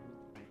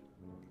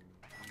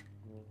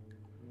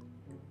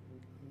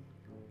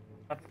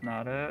 That's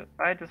not it.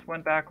 I just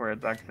went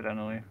backwards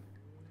accidentally.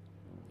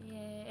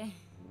 Yay.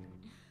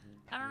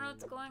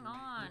 going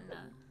on?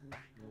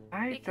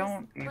 I Because,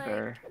 don't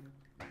either.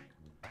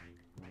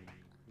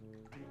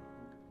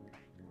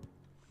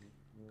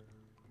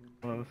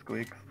 Hello,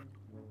 Squeaks.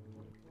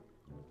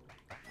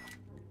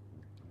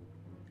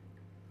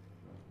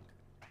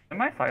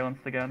 Am I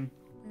silenced again?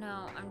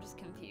 No, I'm just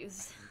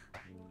confused.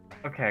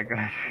 Okay, good.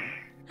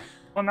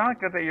 Well,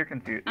 not good that you're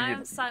confused.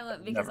 I'm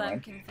silent because Never I'm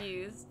mind.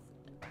 confused.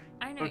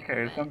 I know you Okay,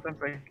 meant. sometimes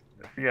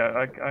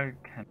yeah, I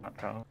cannot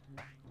tell.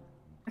 Am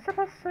I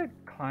supposed to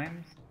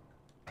climb?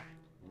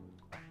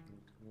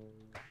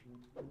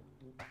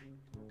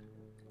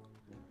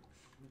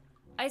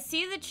 I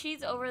see the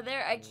cheese over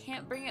there. I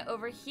can't bring it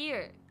over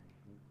here.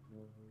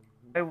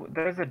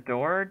 There's a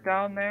door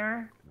down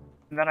there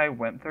that I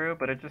went through,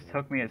 but it just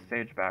took me a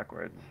stage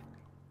backwards.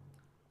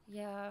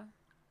 Yeah.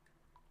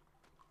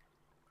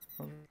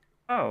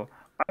 Oh,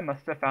 I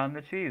must have found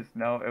the cheese.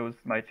 No, it was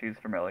my cheese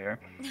familiar.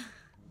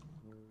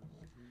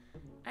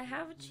 I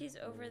have a cheese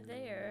over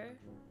there.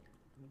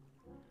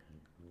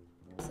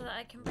 So that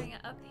I can bring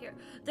it up here.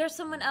 There's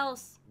someone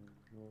else.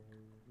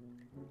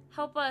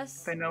 Help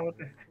us. They know what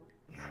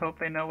let's hope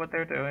they know what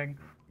they're doing.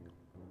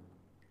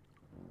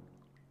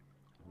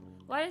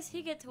 Why does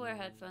he get to wear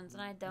headphones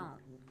and I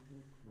don't?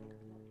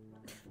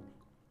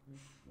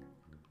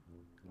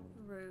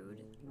 Rude.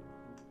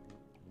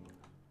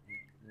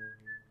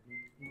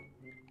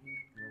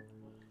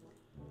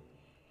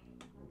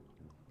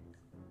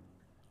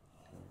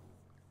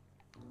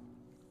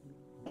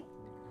 Oh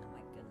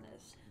my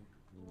goodness.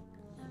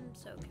 I'm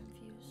so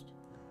confused.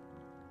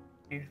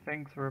 These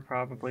things were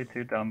probably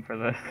too dumb for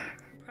this.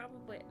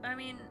 Probably. I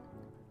mean,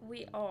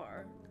 we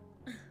are.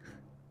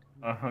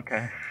 Oh,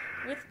 okay.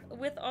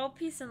 With all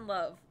peace and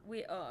love,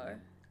 we are.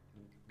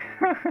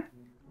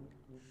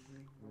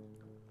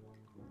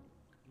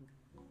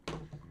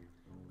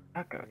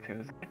 I'll go to.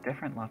 Is it a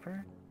different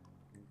lover?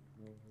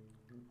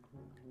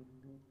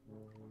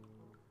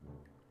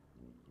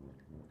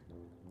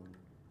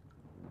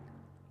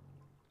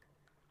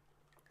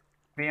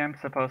 Maybe I'm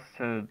supposed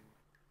to.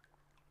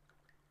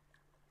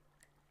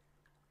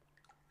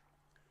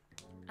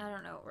 I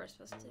don't know what we're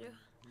supposed to do.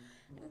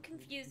 I'm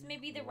confused.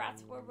 Maybe the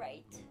rats were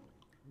right.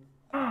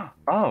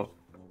 Oh.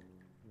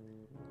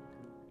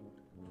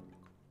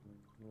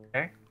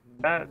 Okay.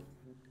 That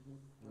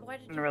Why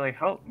did didn't you... really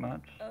help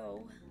much.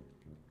 Oh.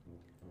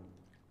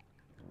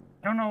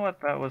 I don't know what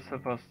that was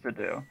supposed to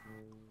do.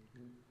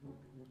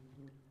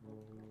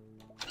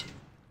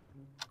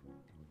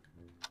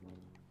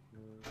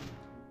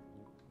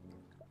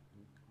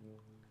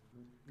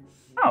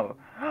 Oh!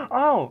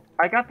 Oh!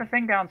 I got the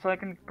thing down so I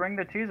can bring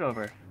the cheese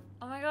over.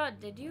 Oh my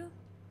god, did you?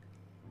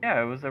 Yeah,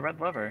 it was a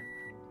red lever.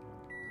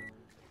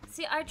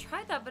 See, I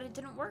tried that, but it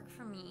didn't work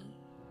for me.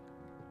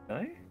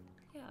 Really?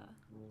 Yeah.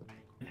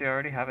 Did you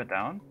already have it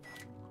down?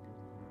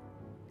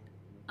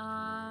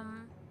 I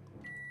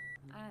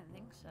don't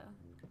think so.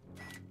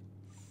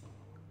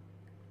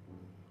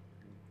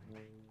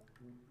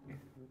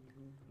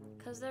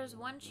 Because there's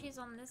one cheese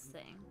on this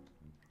thing.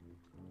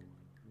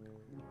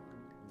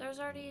 There's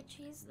already a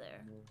cheese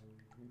there.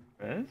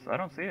 There is? I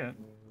don't see it.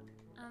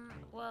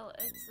 Well,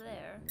 it's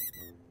there.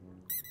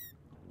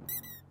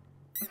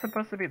 It's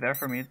supposed to be there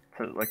for me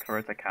to, like, for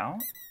it to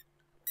count?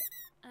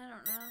 I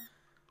don't know.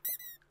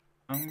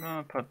 I'm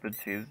gonna put the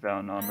cheese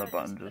down on the I'll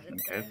button put just it in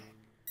there. case.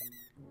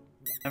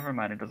 Never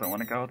mind, it doesn't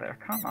want to go there.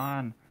 Come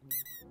on!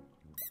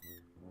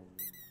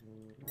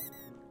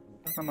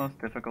 This is the most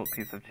difficult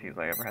piece of cheese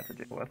I ever had to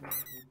deal with.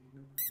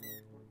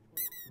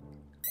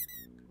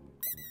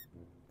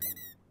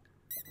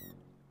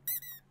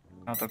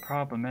 Now the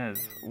problem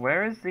is,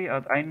 where is the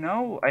other?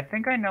 I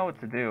think I know what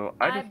to do.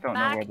 I just don't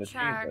know where the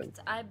cheese is.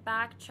 I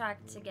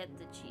backtracked to get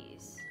the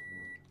cheese.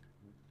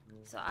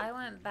 So I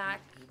went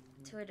back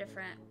to a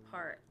different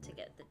part to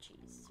get the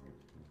cheese.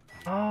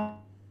 Oh.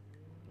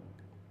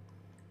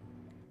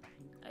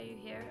 Are you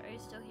here? Are you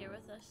still here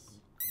with us?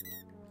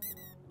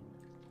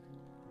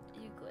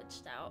 You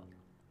glitched out.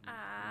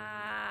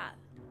 Ah.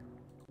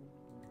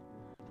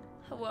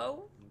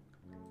 Hello?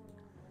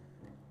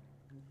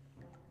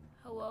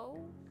 Hello?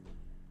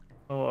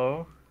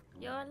 Hello?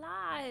 You're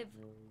alive.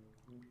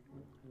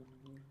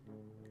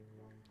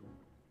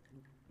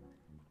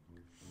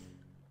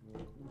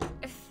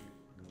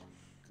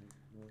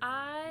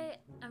 I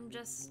am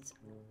just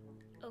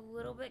a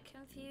little bit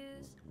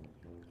confused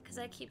because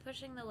I keep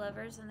pushing the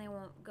levers and they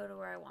won't go to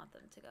where I want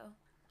them to go.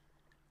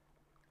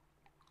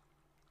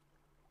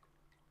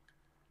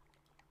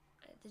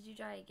 Did you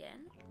try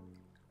again?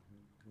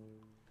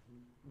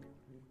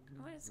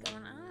 What is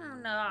going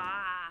on?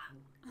 Ah.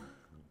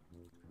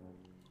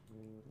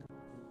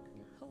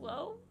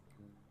 Hello?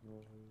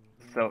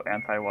 So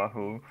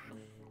anti-Wahoo.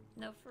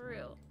 No, for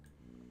real.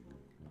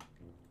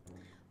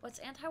 What's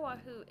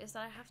anti-Wahoo is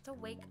that I have to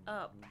wake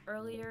up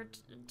earlier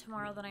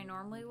tomorrow than I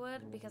normally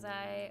would because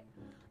I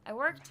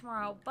work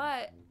tomorrow,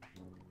 but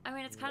I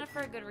mean it's kind of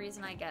for a good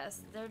reason, I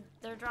guess.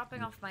 They're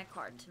dropping off my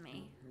card to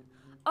me.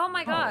 Oh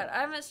my god, I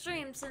haven't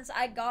streamed since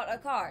I got a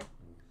card.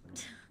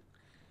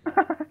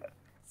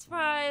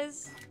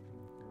 Surprise!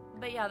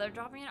 But yeah, they're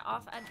dropping it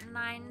off at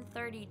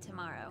 9:30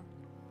 tomorrow.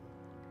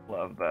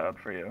 love that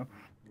for you.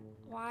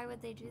 Why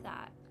would they do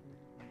that?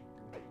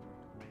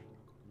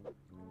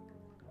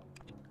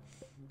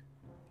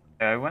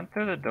 Yeah, I went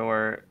through the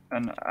door,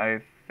 and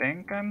I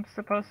think I'm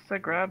supposed to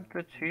grab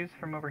the cheese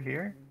from over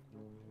here?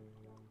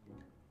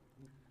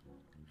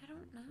 I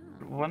don't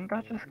know. Wouldn't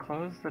that just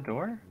close the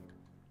door?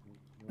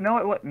 No,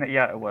 it wouldn't.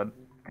 Yeah, it would.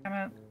 Damn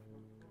it.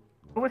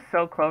 It was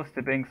so close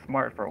to being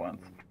smart for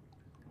once.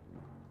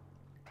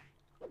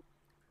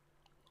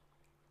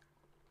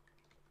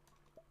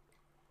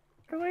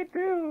 What do I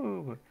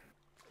do?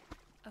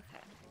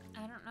 Okay.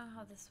 I don't know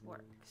how this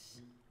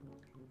works.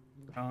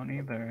 I don't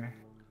either.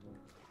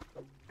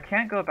 I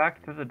can't go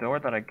back to the door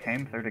that I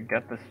came through to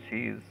get this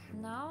cheese.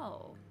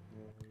 No.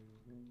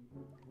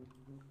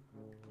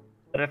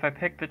 But if I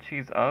pick the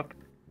cheese up,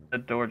 the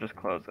door just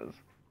closes.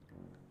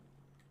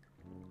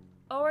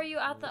 Oh, are you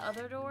at the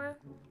other door?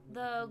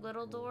 The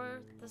little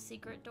door? The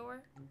secret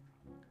door?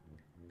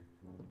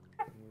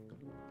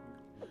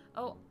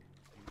 Oh,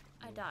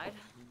 I died.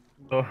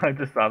 Oh, I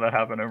just saw that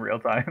happen in real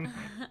time.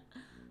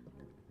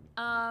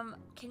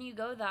 Can you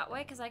go that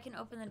way? Because I can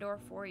open the door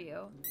for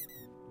you.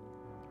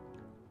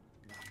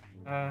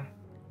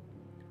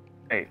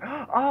 Hey.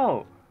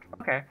 Oh!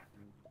 Okay.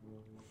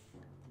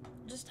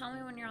 Just tell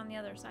me when you're on the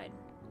other side.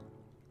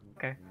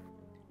 Okay.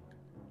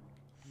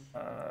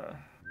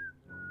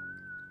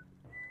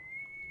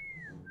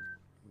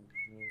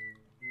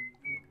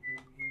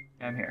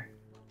 I'm here.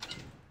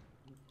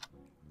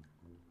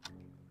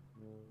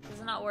 Does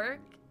it not work?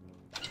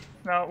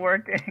 It's not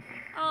working.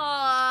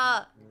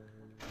 Ah!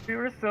 We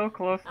were so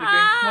close to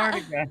being smart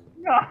again.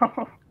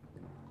 No!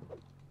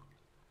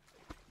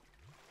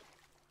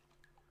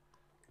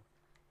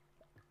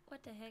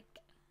 What the heck?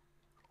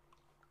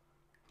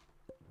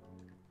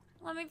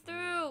 Let me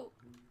through!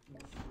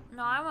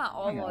 No, I went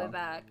all the way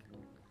back.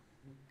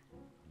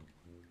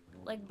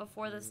 Like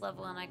before this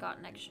level and I got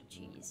an extra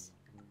cheese.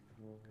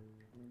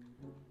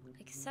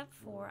 Except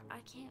for I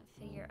can't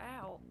figure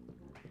out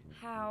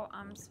how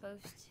I'm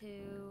supposed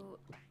to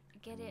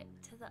get it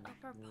to the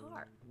upper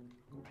part.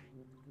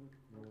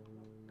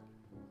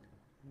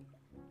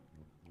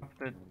 Put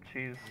the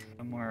cheese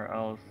somewhere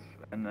else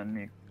and then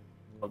you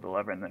pull the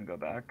lever and then go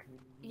back.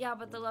 Yeah,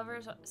 but the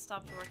lever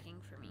stopped working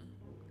for me.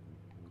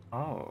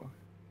 Oh.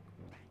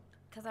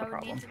 Because I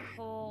would need to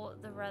pull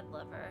the red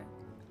lever.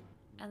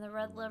 And the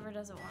red lever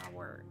doesn't want to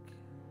work.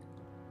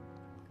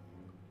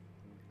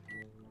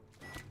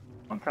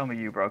 Don't tell me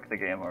you broke the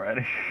game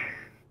already.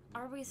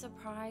 Are we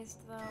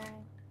surprised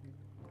though?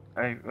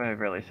 I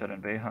really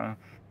shouldn't be, huh?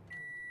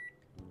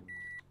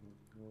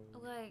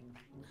 Like...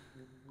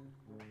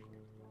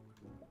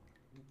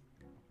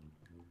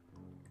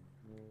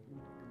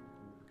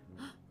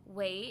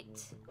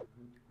 Wait.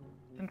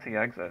 Didn't see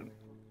exit.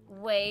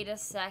 Wait a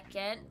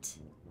second.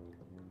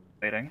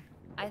 Waiting.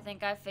 I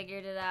think I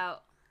figured it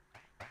out.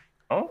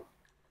 Oh?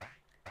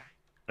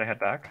 Did I head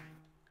back?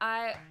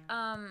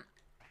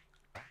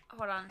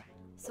 Hold on.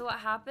 So what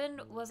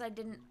happened was I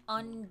didn't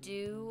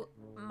undo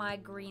my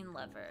green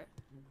lever.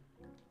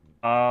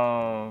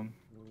 Oh.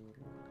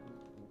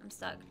 I'm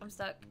stuck. I'm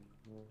stuck.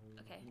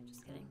 Okay,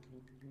 just kidding.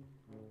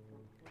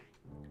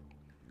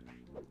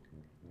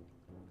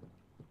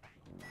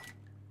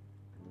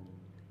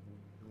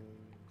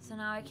 So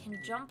now I can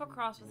jump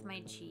across with my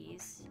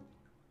cheese.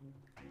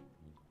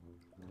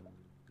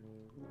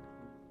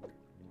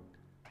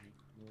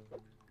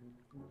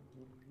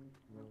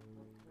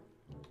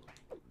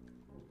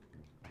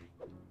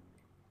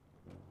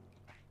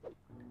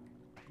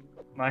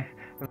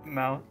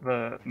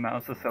 The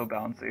mouse is so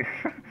bouncy.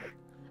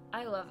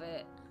 I love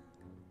it.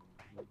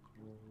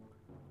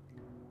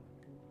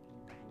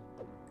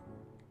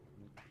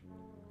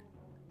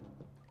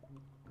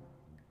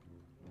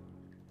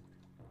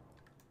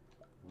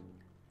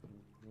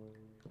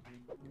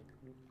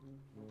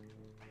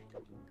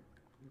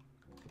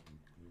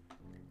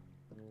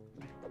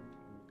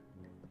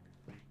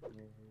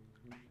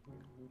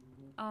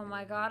 Oh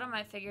my god, am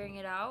I figuring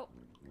it out?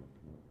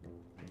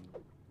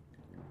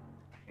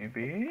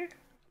 Maybe?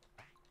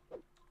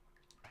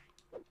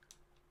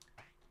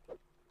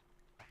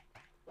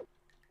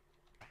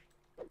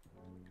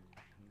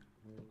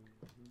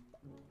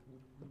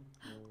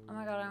 Oh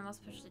my god, I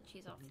almost pushed the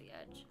cheese off the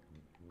edge.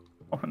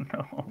 Oh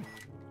no.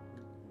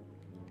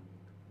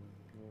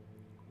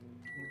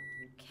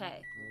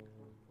 Okay.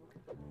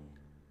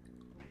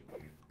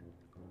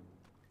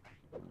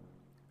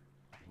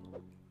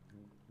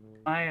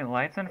 My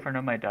lights in front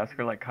of my desk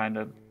are like kind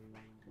of...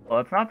 Well,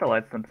 it's not the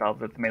lights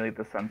themselves, it's mainly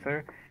the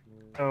sensor.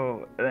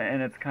 So,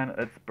 and it's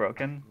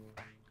broken.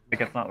 Like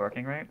it's not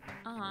working right.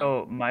 Uh-huh.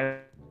 So my...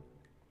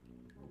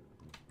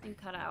 You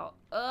cut out.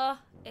 Ugh,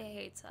 it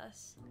hates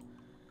us.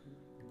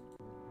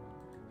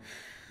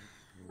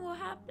 What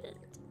happened?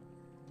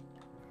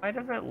 Why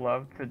does it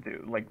love to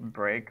do, like,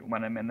 break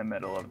when I'm in the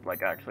middle of,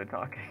 like, actually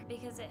talking?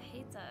 Because it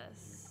hates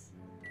us.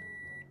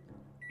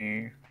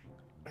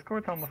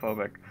 Discord's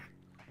homophobic.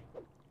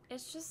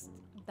 It's just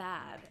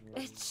bad.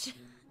 It's just,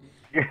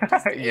 Yeah,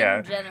 just yeah.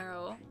 in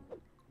general.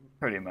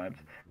 Pretty much.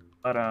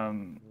 But,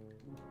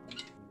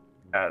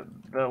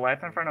 The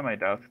lights in front of my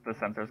desk, the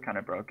sensor's kind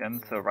of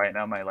broken, so right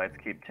now my lights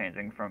keep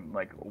changing from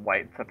like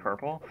white to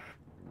purple,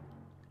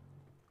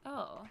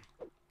 Oh.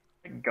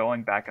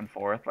 going back and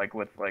forth, like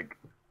with like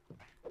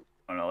I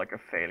don't know, like a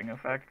fading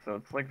effect. So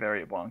it's like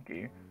very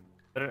wonky,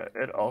 but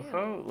it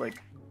also Ew.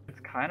 like it's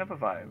kind of a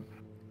vibe.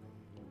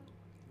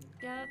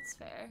 Yeah, that's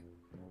fair.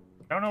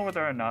 I don't know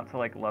whether or not to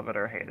like love it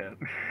or hate it.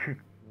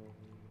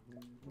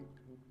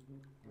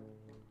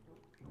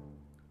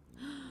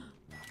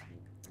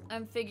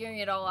 I'm figuring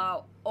it all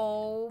out.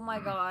 Oh my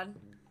god.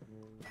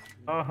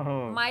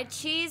 Oh. My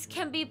cheese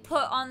can be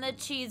put on the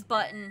cheese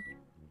button.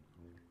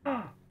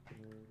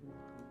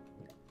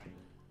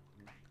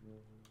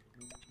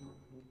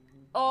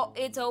 Oh,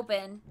 it's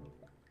open.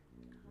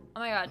 Oh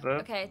my god. Is it?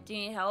 Okay, do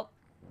you need help?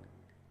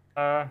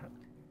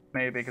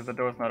 Maybe because the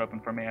door's not open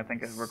for me. I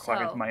think it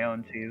requires So, my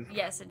own cheese.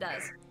 yes, it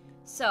does.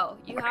 So,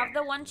 you have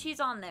the one cheese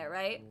on there,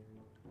 right?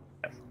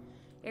 Yes.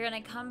 You're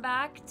gonna come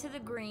back to the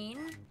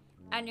green,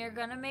 and you're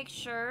gonna make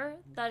sure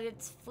that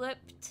it's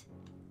flipped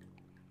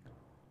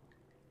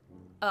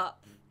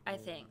up, I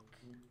think.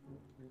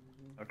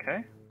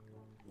 Okay.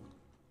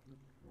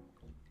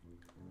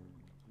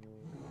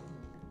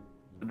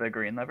 The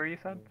green lever you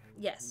said?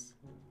 Yes.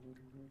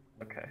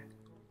 Okay.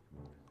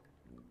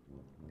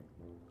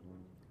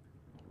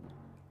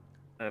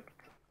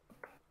 Flipped.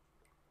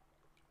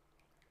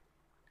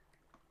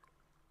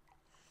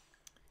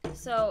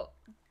 So,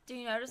 do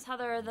you notice how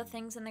there are the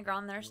things in the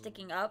ground that are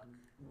sticking up?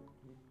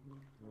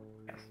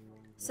 Yes.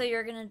 So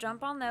you're gonna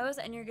jump on those,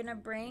 and you're gonna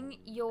bring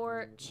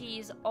your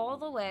cheese all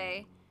the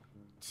way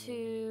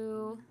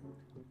to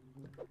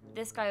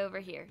this guy over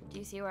here. Do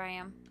you see where I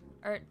am?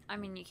 Or, I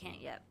mean, you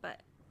can't yet,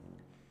 but...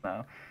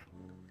 No.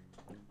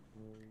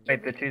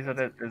 Wait, the cheese that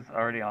is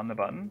already on the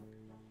button?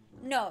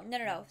 No.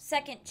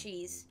 Second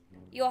cheese.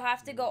 You'll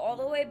have to go all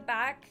the way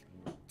back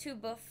to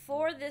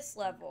before this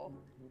level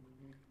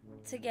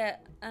to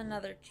get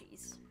another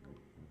cheese.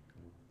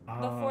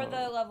 Before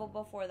the level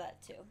before that,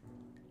 too.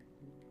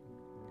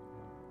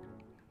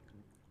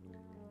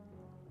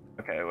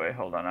 Okay, wait,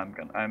 hold on.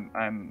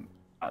 I'm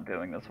not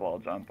doing this wall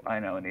jump. I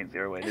know an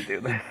easier way to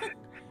do this.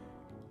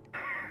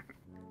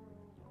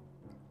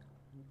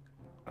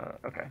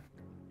 Okay.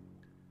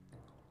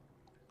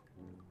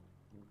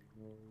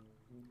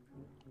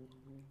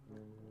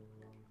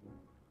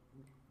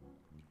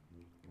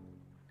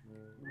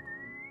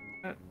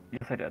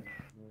 Yes, I did.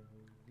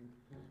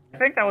 I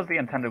think that was the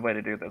intended way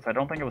to do this. I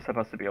don't think it was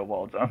supposed to be a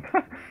wall jump.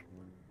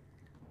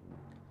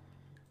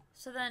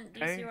 So then, do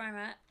you see where I'm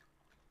at?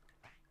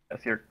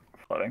 Yes, you're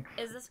floating.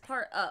 Is this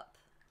part up?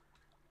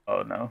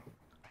 Oh no.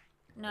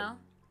 No?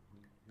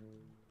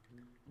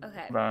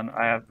 Okay. Hold on,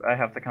 I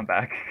have to come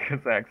back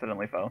because I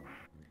accidentally fell.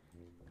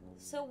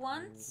 So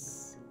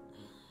once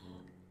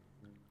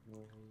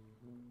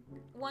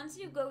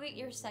you go get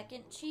your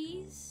second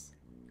cheese,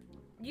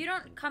 you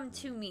don't come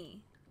to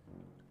me.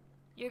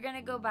 You're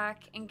gonna go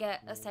back and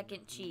get a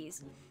second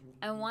cheese.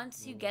 And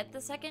once you get the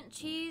second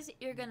cheese,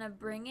 you're gonna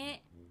bring it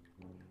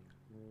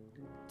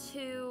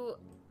to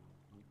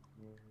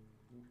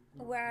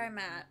where I'm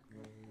at.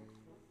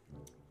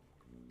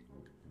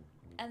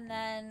 And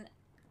then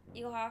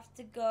you'll have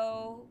to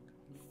go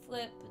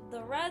flip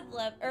the red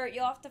lever, or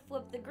you'll have to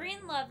flip the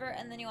green lever,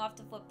 and then you'll have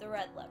to flip the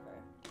red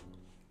lever.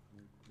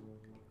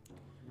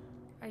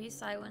 Are you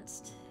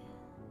silenced?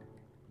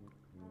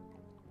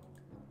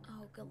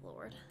 Oh, good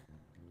lord.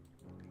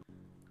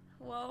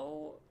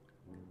 Whoa.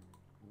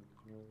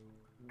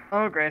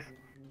 Oh, Grace.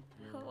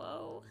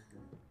 Whoa.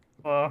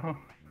 Whoa.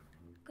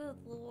 Good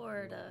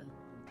lord.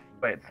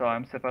 Wait, so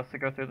I'm supposed to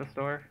go through this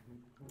door?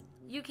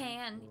 You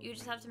can. You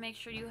just have to make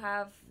sure you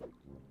have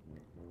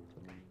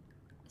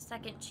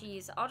second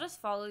cheese. I'll just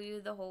follow you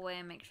the whole way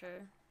and make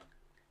sure.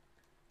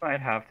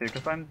 I'd have to,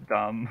 because I'm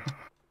dumb.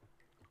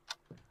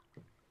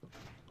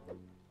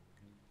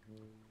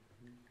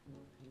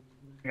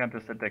 I think I'm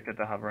just addicted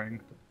to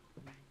hovering.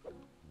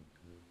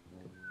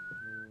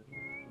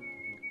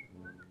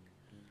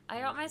 I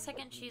got my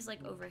second cheese,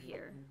 like, over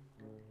here.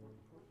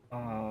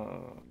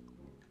 Oh.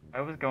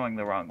 I was going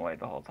the wrong way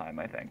the whole time,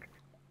 I think.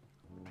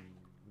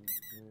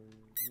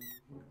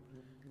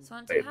 So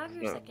once you have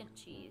your second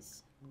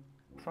cheese...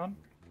 This one?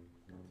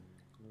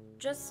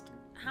 Just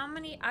how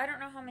many... I don't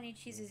know how many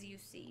cheeses you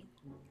see.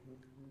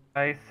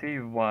 I see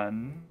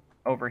one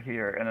over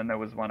here, and then there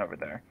was one over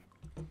there.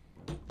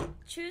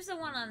 Choose the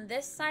one on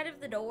this side of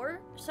the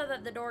door so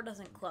that the door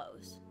doesn't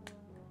close.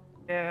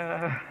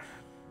 Yeah.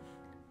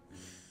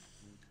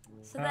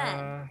 So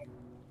then,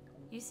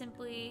 you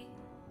simply...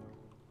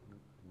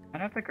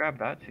 I'd have to grab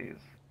that cheese.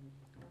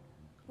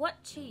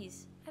 What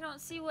cheese? I don't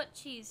see what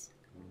cheese.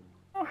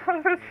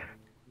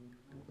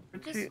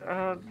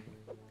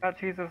 That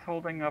cheese is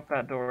holding up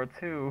that door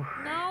too.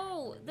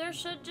 No, there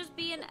should just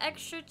be an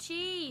extra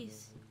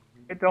cheese.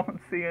 I don't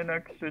see an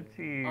extra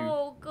cheese.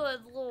 Oh,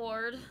 good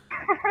lord.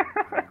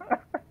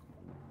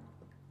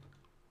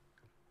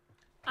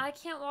 I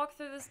can't walk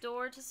through this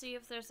door to see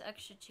if there's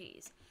extra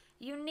cheese.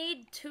 You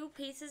need 2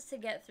 pieces to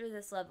get through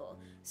this level.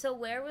 So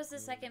where was the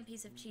second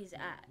piece of cheese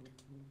at?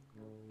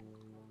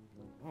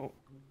 Oh,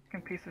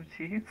 fucking piece of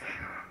cheese?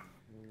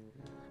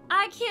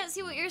 I can't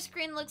see what your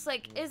screen looks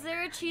like. Is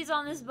there a cheese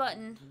on this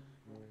button?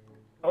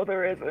 Oh,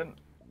 there isn't.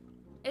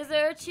 Is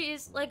there a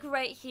cheese, like,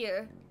 right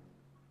here?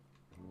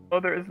 Oh,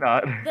 there is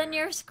not. Then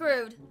you're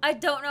screwed. I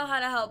don't know how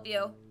to help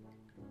you.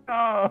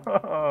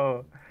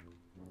 Oh.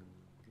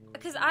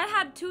 Because I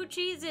had 2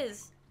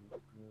 cheeses.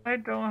 I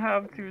don't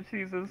have 2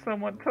 cheeses.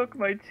 Someone took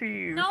my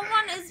cheese. No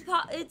one is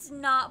it's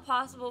not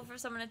possible for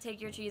someone to take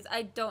your cheese.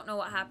 I don't know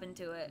what happened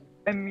to it.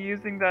 I'm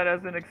using that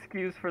as an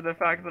excuse for the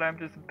fact that I'm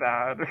just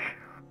bad.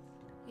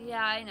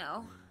 Yeah, I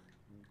know.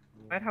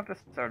 Might have to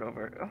start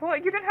over. Well,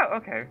 you didn't have.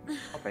 Okay,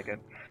 I'll take it.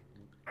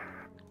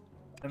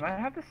 I might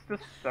have to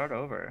just start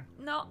over.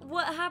 No,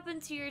 what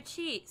happened to your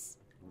cheese?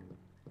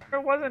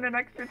 There wasn't an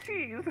extra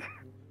cheese.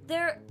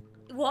 There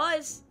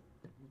was.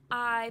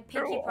 I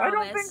pinky promise. I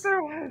don't think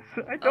there was.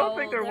 I don't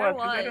think there was.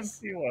 'Cause I didn't was.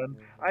 see one.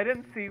 I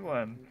didn't see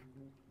one.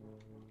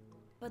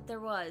 But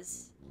there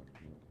was.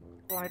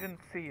 Well, I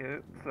didn't see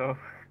it, so.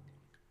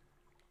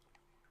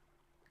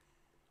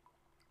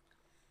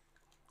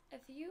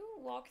 If you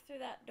walk through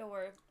that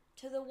door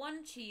to the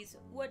 1 cheese,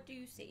 what do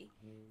you see?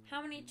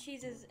 How many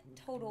cheeses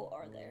total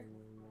are there?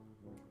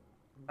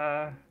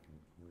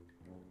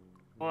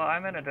 Well,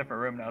 I'm in a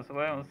different room now, so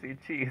I don't see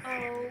cheese.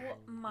 Oh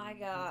my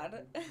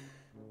god.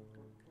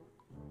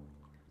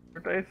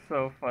 Aren't they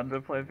so fun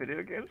to play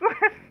video games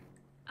with?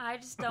 I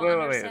just don't Wait.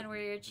 understand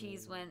where your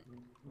cheese went.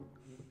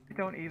 I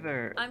don't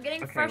either. I'm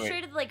getting Okay,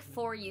 frustrated, like,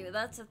 for you.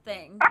 That's a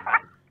thing.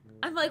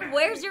 I'm like,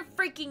 where's your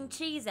freaking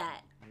cheese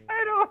at?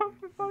 I don't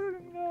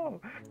fucking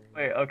know.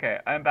 Wait, okay,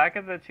 I'm back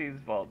at the cheese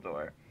vault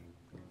door.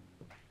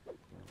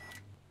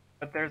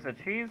 But there's a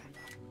cheese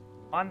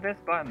on this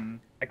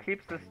button that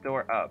keeps this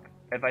door up.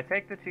 If I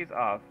take the cheese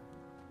off,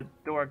 the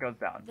door goes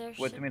down, There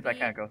which should means I be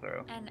can't go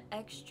through. an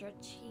extra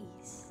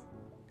cheese.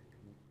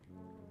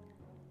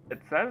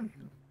 It says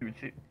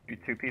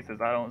 2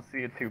 pieces. I don't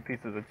see 2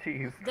 pieces of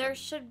cheese. There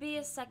should be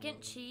a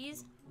second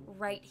cheese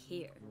right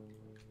here.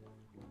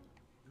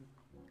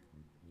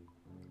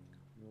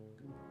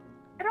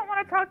 I don't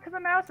want to talk to the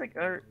mouse.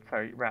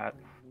 Sorry, rat.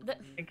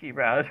 Pinky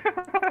rat.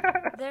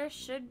 There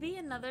should be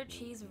another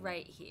cheese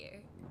right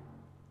here.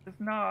 It's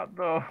not,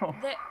 though.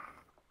 There...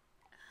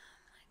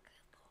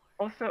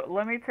 Oh my good lord. Also,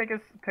 let me take a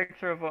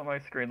picture of what my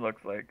screen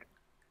looks like.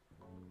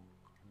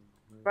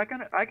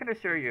 I can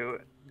assure you,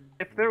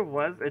 if there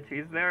was a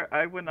cheese there,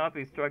 I would not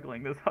be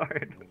struggling this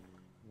hard.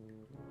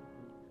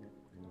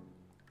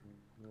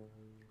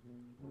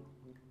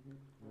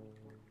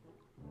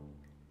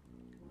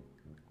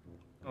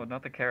 Oh,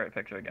 not the carrot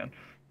picture again.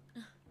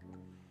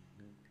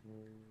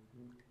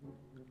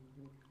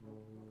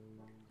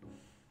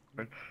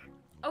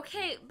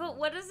 Okay, but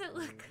what does it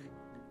look?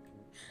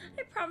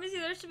 I promise you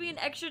there should be an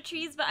extra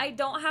cheese, but I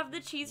don't have the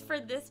cheese for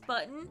this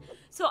button,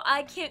 so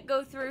I can't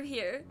go through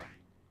here.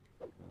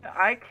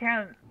 I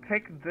can't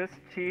pick this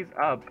cheese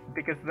up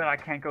because then I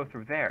can't go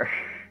through there.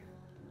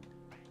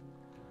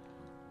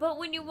 But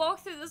when you walk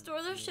through this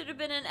door, there should have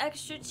been an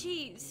extra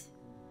cheese.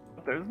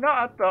 But there's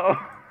not, though.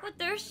 But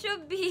there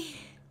should be.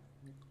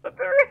 But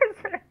there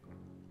isn't.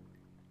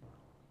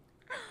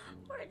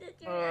 Where did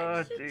your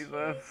extra Jesus.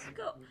 cheese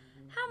go?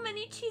 How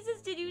many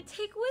cheeses did you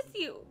take with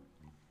you?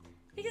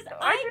 Because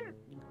I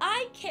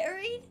I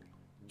carried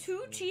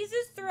 2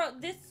 cheeses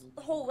throughout this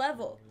whole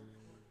level.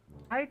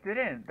 I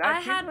didn't.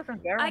 That cheese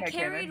wasn't there when I came in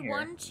here. I carried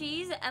 1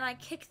 cheese and I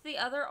kicked the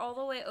other all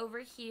the way over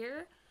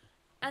here,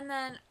 and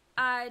then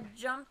I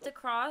jumped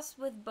across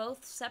with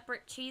both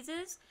separate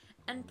cheeses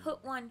and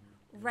put one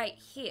right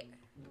here.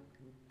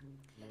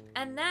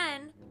 And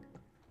then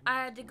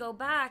I had to go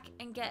back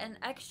and get an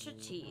extra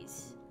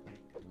cheese.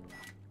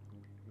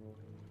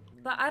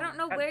 But I don't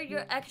know where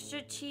your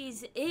extra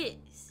cheese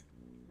is.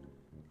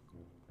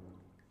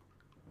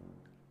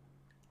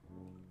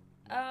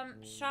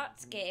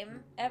 Shots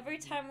game. Every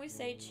time we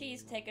say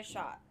cheese, take a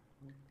shot.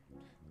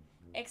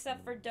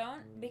 Except for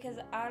don't, because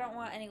I don't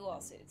want any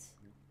lawsuits.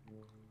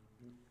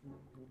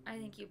 I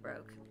think you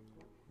broke.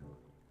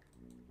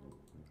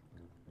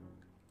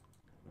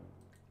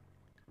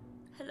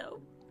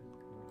 Hello?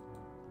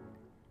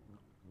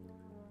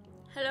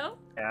 Hello?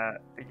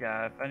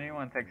 Yeah, if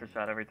anyone takes a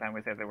shot every time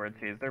we say the word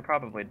cheese, they're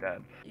probably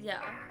dead.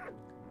 Yeah.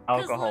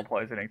 Alcohol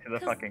poisoning to the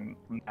fucking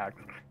max.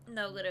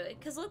 No, literally.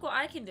 Because look what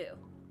I can do.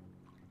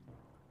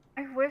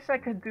 I wish I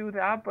could do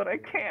that, but I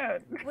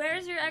can't.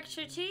 Where's your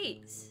extra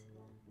cheese?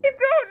 I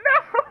don't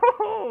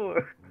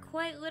know!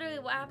 Quite literally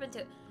what happened to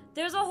it.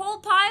 There's a whole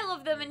pile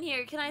of them in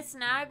here. Can I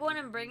snag one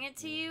and bring it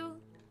to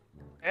you?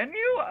 Can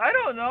you? I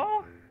don't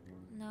know.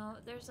 No,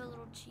 there's a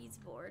little cheese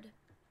board.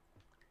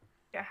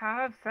 I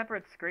have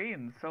separate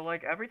screens, so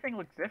like everything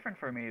looks different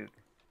for me.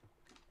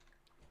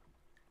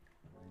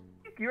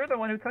 I think you're the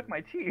one who took my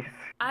cheese.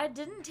 I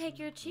didn't take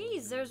your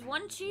cheese. There's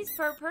 1 cheese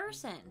per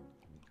person.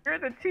 You're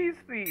the cheese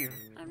thief.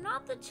 I'm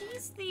not the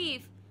cheese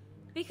thief.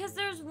 Because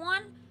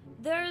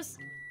there's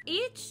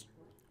each...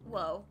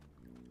 Whoa.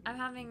 I'm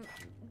having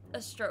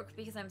a stroke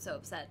because I'm so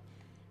upset.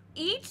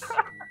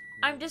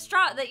 I'm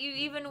distraught that you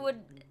even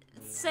would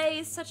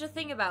say such a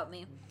thing about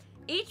me.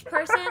 Each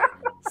person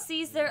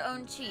sees their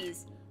own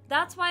cheese.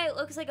 That's why it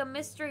looks like a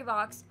mystery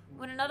box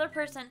when another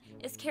person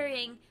is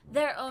carrying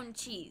their own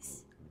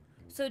cheese.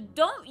 So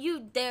don't you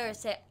dare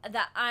say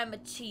that I'm a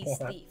cheese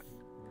thief.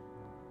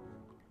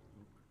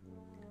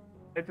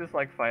 I just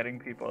like fighting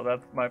people.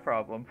 That's my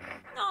problem.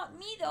 Not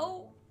me,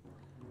 though.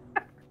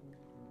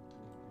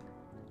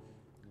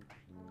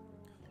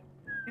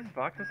 These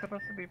boxes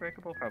supposed to be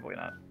breakable? Probably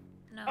not.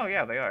 No. Oh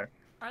yeah, they are.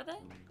 Are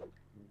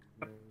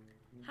they?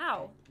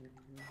 How?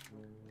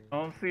 I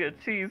don't see a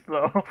cheese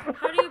though.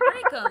 How do you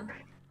break them?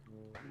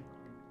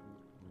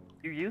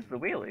 You use the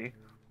wheelie.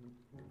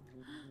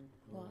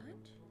 What?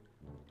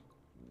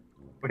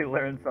 We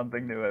learn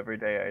something new every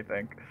day, I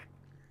think.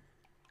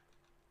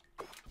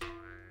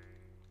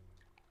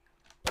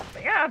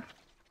 Yeah!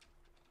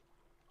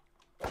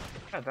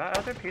 Yeah, that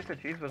other piece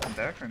of cheese wasn't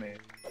there for me.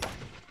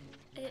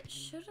 It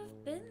should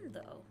have been,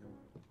 though.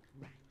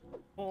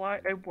 Well,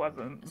 it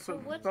wasn't. So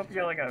what Stop did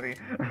you- yelling at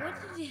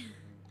me.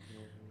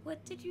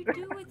 What did you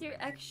do with your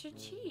extra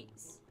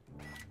cheese?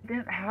 I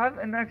didn't have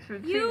an extra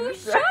cheese. You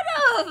should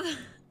have!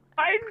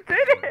 I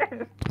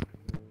didn't!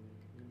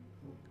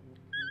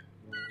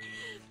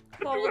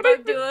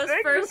 Bulldog Duo's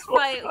first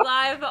fight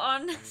live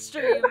on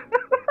stream.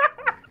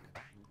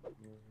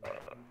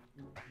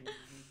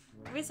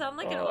 We sound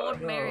like an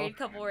old married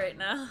couple right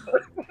now.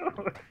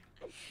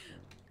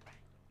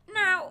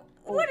 Now,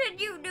 what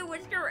did you do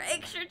with your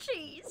extra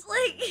cheese?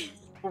 Like,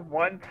 For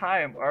one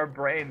time, our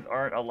brains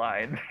aren't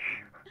aligned.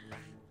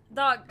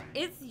 dog,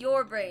 it's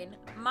your brain.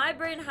 My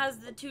brain has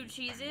the 2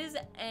 cheeses,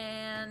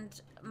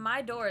 and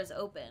my door is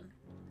open.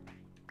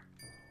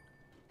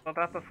 Well,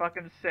 that's a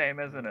fucking shame,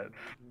 isn't it?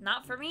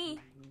 Not for me.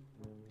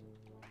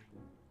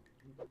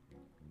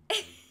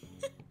 I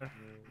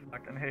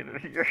fucking hate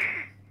it here.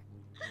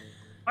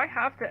 Do I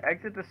have to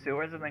exit the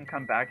sewers and then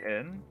come back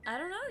in? I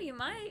don't know, you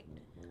might.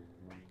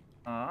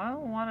 I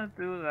don't want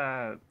to do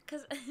that.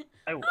 Cause I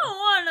I don't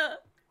wanna.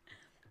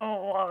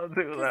 don't want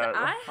to do 'Cause that.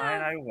 I Fine,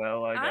 have- I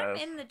will, I I'm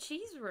guess. in the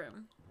cheese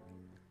room.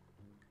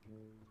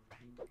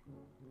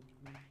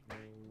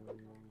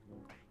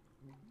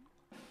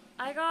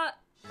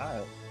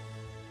 Oh.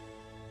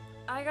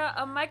 I got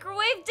a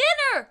microwave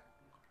dinner!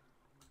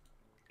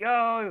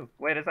 Yo!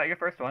 Wait, is that your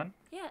first one?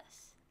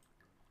 Yes.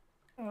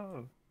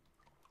 Oh.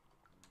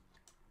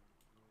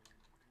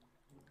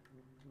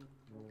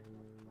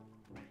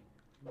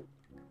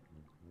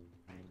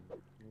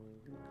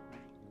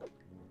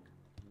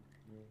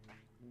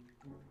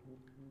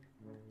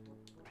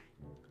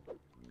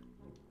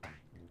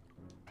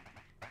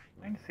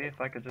 Trying to see if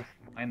I could just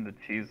find the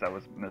cheese that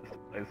was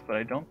misplaced, but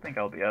I don't think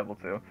I'll be able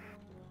to.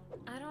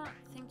 I don't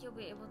think you'll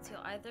be able to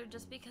either,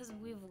 just because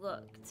we've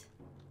looked.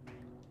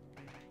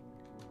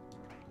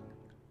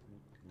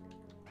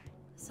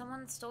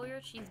 Someone stole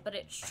your cheese, but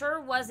it sure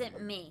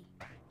wasn't me.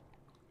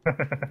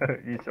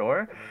 You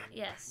sure?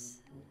 Yes.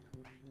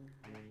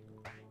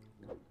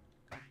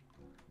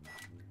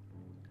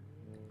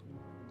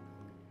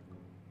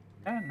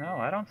 No,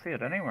 I don't see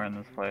it anywhere in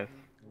this place.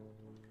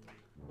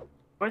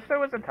 Wish there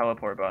was a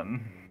teleport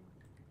button.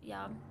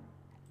 Yeah.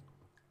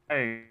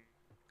 Hey.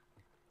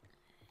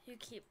 You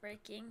keep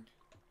breaking.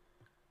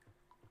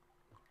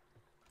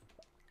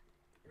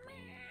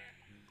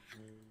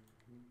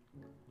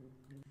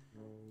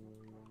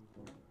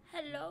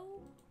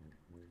 Hello?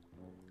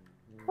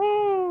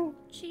 Woo!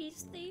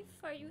 Cheese thief,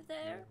 are you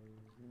there?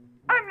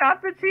 I'm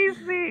not the cheese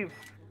thief!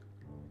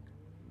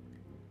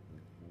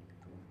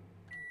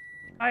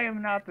 I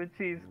am not the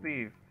cheese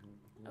thief.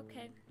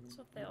 Okay, that's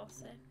what they all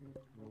say.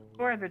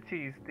 You're the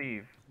cheese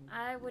thief.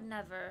 I would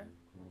never.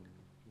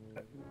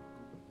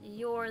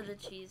 You're the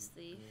cheese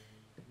thief.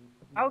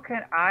 How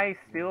can I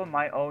steal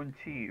my own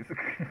cheese?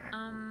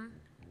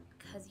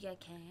 'Cause you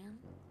can.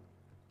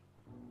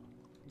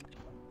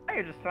 Now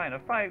you're just trying to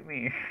fight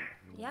me.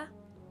 Yeah.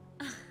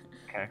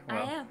 Okay, I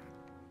well. am.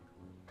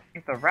 I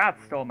think the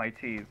rats stole my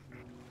cheese.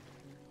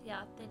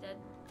 Yeah, they did.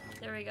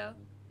 There we go.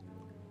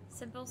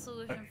 Simple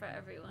solution for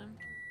everyone.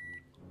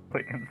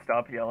 We can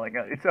stop yelling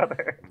at each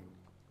other.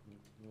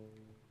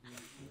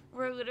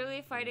 We're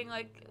literally fighting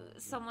like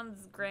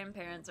someone's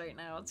grandparents right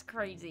now. It's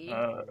crazy.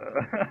 Oh,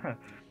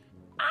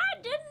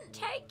 I didn't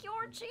take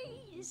your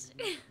cheese.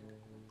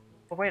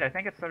 wait, I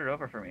think it started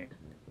over for me.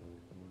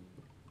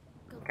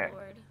 Good Okay.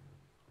 lord.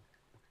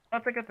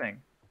 That's a good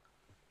thing.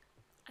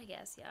 I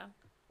guess, yeah.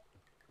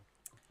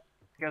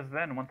 Because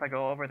then, once I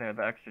go over there,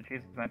 the extra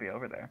cheese might be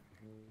over there.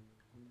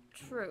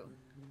 True.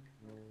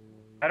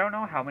 I don't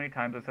know how many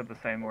times I said the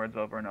same words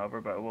over and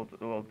over, but we'll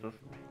just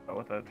go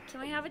with it.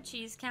 Can we have a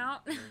cheese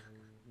count?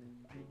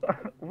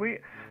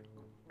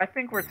 I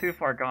think we're too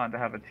far gone to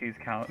have a cheese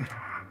count.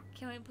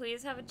 Can we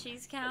please have a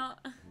cheese count?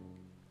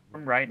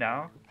 From right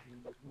now?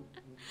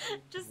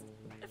 Just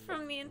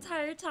from the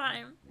entire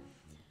time.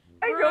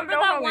 I don't Remember know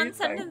that how one many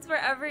sentence where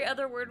every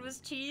other word was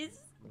cheese?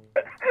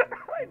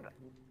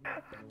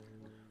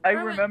 I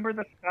remember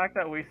the fact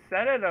that we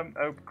said it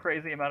a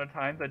crazy amount of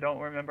times. I don't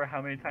remember how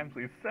many times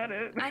we've said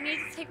it. I need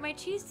to take my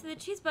cheese to the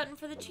cheese button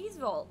for the cheese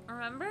vault,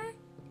 remember?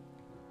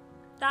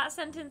 That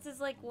sentence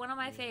is like one of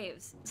my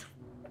faves.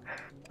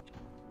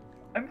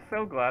 I'm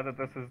so glad that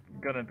this is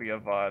gonna be a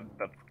VOD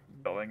that's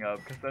going up,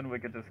 because then we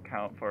could just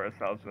count for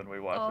ourselves when we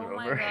watch it Oh over.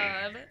 my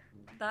god.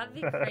 That'd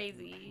be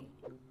crazy.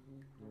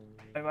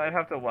 I might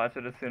have to watch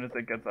it as soon as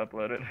it gets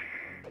uploaded.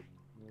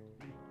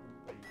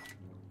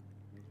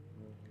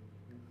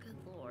 Good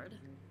lord.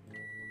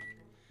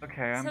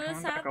 Okay, I'm So the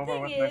coming sad back over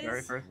thing with my very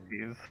is- first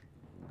cheese.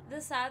 The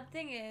sad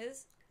thing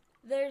is,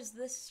 there's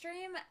this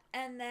stream,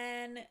 and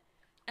then,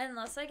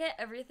 unless I get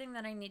everything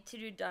that I need to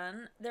do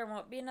done, there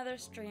won't be another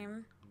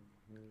stream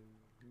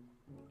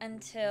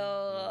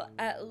until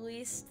at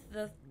least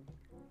the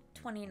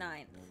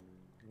 29th.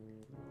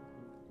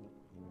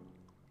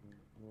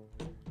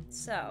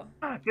 So.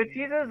 The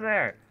cheese is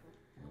there!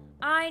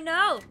 I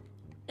know!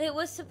 It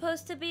was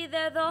supposed to be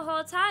there the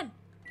whole time.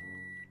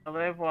 Well,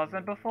 it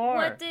wasn't before.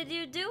 What did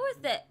you do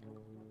with it?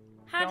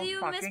 How do Don't you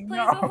fucking misplace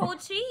know. a whole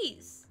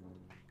cheese?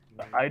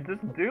 I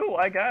just do,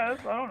 I guess.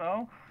 I don't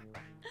know.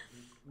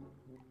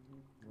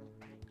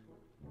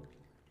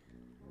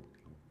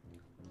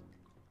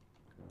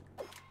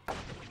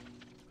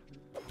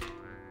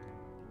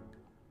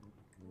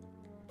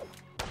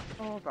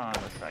 Hold on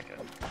a second.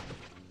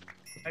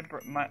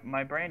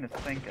 My brain is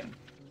thinking.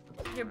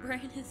 Your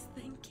brain is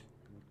thinking.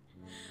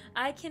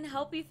 I can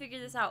help you figure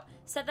this out.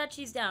 Set that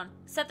cheese down.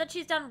 Set that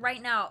cheese down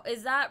right now.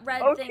 Is that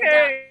red thing down?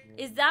 Okay.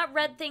 Is that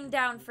red thing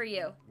down for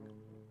you?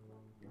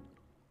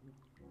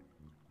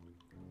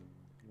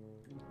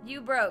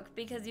 You broke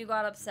because you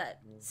got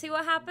upset. See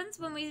what happens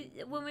when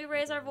we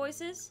raise our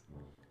voices?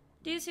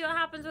 Do you see what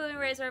happens when we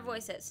raise our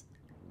voices?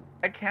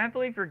 I can't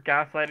believe you're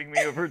gaslighting me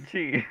over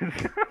cheese.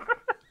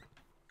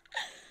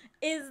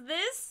 Is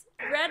this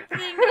red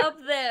thing up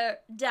there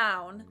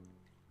down?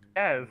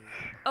 Yes.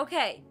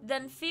 Okay,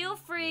 then feel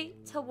free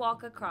to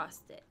walk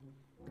across it.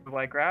 Do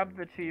I grab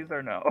the cheese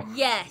or no?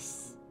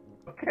 Yes.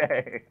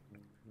 Okay.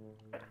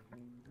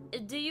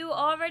 Do you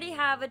already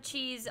have a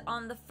cheese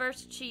on the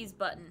first cheese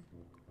button?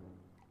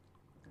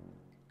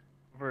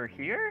 Over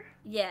here?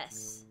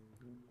 Yes.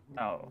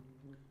 No.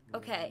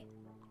 Okay.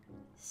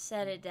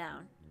 Set it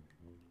down.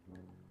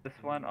 This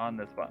one on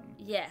this button.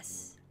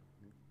 Yes.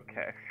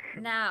 Okay.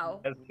 Now,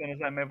 As soon as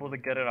I'm able to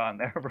get it on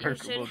there, you we'll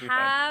should be fine.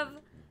 have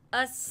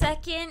a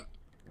second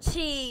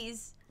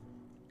cheese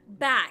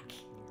back.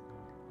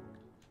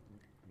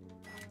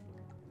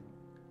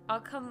 I'll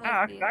come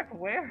with you. Back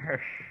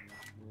where?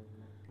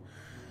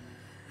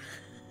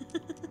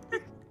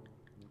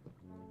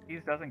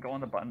 Cheese doesn't go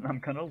on the button, I'm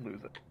gonna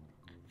lose it.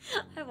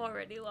 I've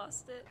already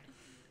lost it.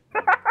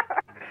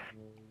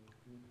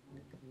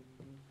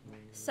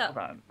 So, Hold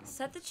on.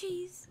 set the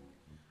cheese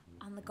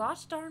on the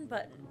gosh darn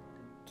button,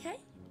 okay?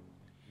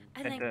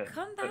 And I then did,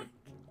 come but- back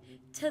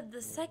to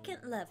the second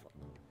level.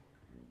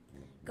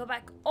 Go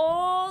back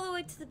all the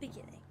way to the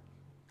beginning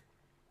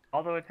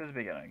All the way to the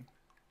beginning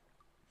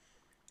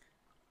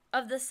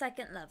of the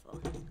second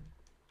level.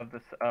 of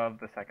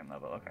the second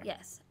level. Okay.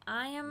 Yes,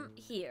 I am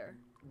here.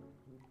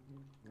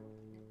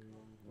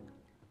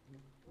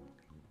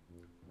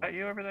 Is that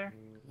you over there?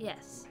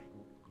 Yes.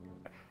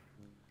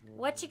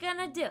 What you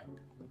gonna do?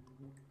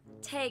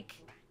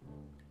 Take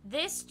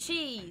this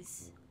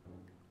cheese.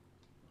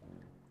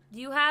 Do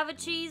you have a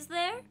cheese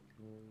there?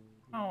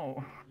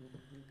 No.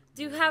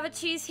 Do you have a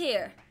cheese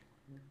here?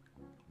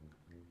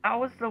 That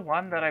was the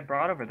one that I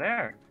brought over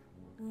there.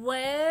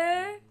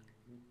 Where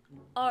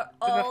are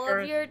the all of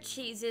first- your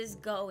cheeses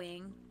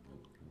going?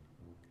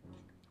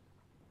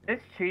 This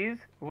cheese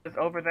was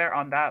over there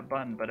on that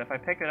button, but if I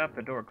pick it up,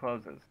 the door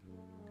closes.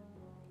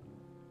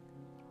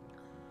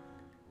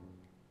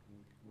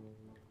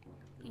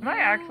 Am I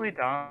actually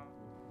dumb?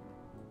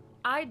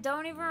 I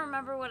don't even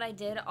remember what I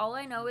did. All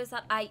I know is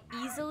that I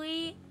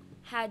easily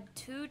had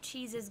 2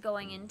 cheeses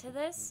going into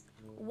this.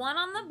 One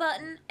on the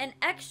button, an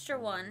extra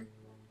one.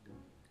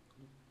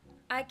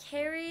 I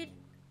carried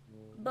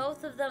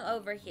both of them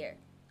over here.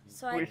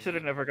 So We should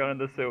have never gone in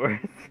the sewers.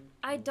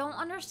 I don't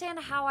understand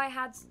how I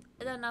had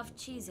enough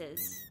cheeses.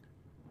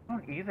 I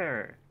don't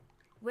either.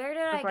 Where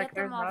did I It's like get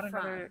them there's all not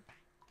from? another.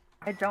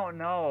 I don't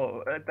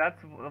know. That's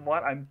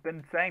what I've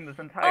been saying this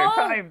entire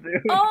time,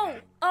 dude.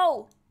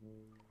 Oh!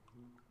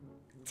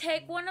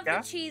 Take one of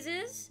Yeah? the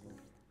cheeses,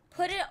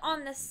 put it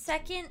on the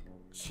second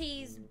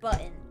cheese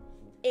button.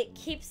 It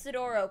keeps the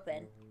door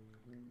open.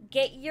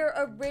 Get your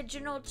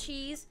original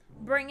cheese,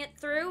 bring it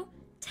through,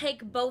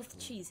 take both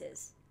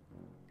cheeses.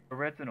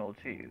 Original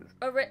cheese.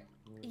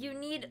 You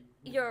need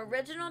your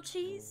original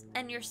cheese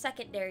and your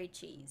secondary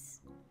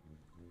cheese.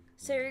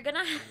 So you're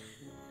gonna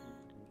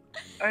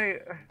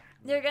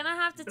you're gonna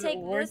have to The take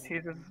word this.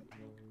 cheese is.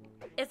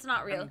 It's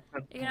not real.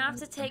 You're gonna have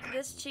to take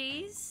this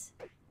cheese.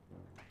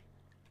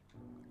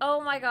 Oh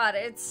my god,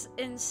 it's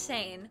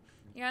insane.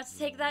 You're gonna have to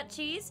take that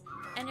cheese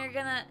and you're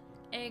gonna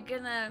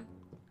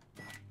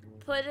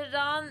put it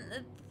on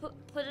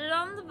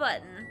the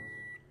button.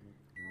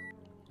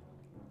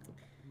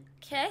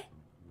 Okay?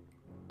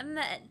 And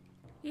then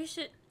you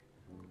should.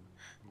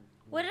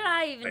 What did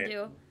I even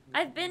do?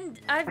 I've been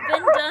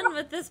done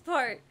with this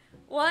part.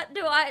 What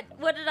did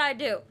I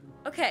do?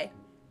 Okay.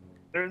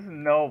 There's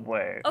no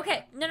way.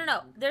 Okay,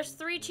 no. There's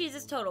 3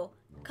 cheeses total.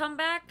 Come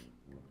back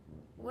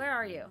Where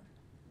are you?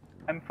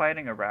 I'm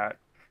fighting a rat.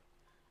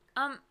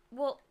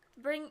 Well,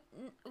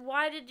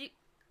 why did you...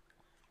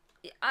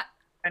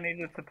 I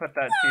needed to put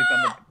that cheese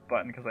on the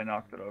button because I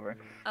knocked it over.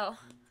 Oh.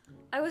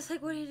 I was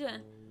like, what are you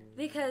doing?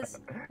 Because,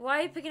 why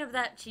are you picking up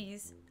that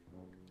cheese?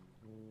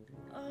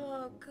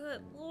 Oh,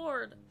 good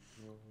lord.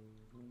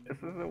 This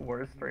is the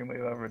worst stream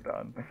we've ever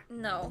done.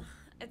 No,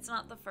 it's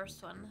not the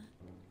first one.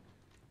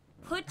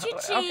 Put your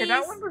cheese Okay,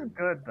 that one was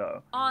good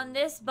though. on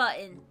this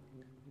button.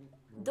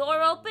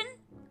 Door open?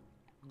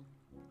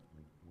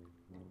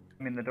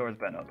 I mean, the door's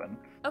been open.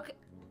 Okay.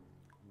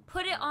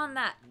 Put it on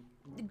that.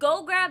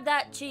 Go grab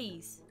that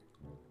cheese.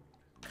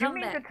 You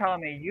mean to tell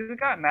me you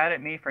got mad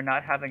at me for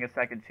not having a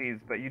second cheese,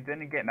 but you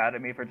didn't get mad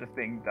at me for just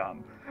being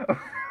dumb?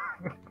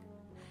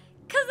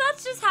 Cause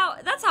that's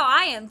how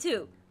I am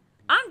too.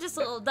 I'm just a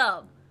little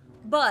dumb.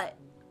 But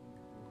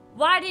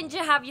why didn't you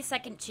have your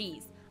second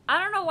cheese? I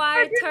don't know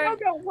why I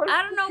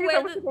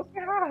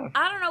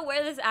don't know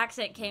where this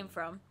accent came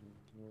from.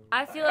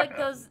 I feel like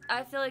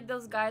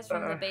those guys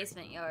from the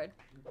basement yard.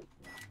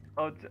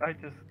 Oh, I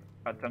just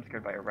got jump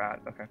scared by a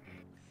rat. Okay.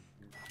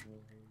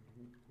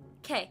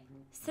 Okay,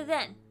 so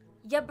then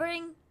you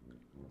bring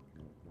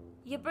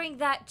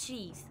that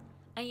cheese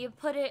and you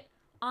put it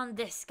on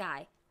this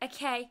guy.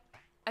 Okay,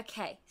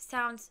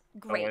 sounds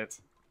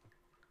great.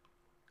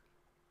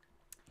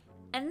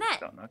 And then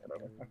Don't knock it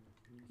over.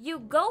 you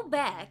go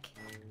back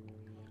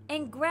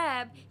and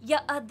grab your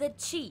other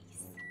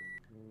cheese.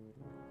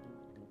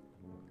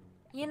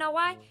 You know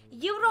why?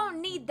 You don't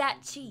need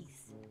that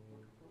cheese.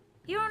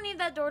 You don't need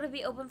that door to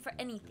be open for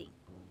anything.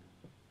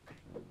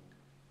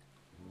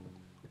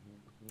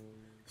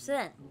 So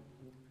then,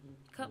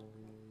 come.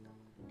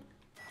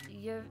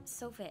 You're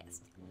so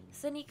fast.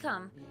 So then you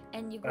come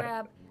and you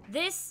grab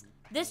this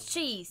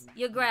cheese.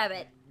 You grab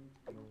it.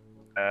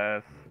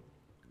 Yes.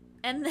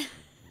 And then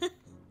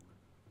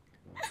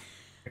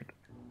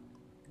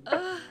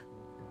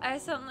I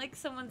sound like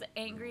someone's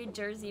angry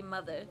Jersey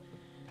mother.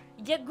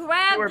 You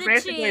grab We're the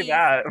basically cheese.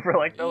 that for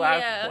like the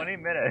last 20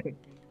 minutes.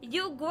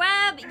 You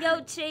grab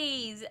your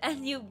cheese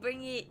and you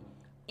bring it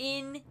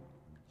in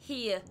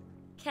here.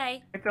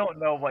 Okay? I don't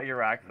know what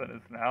your accent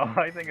is now.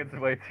 I think it's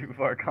way too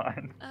far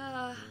gone.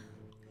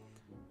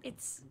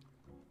 It's...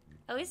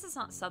 At least it's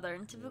not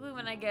southern. Typically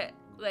when I get,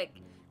 like...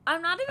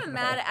 I'm not even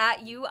mad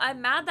at you.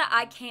 I'm mad that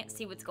I can't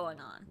see what's going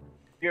on.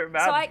 You're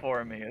mad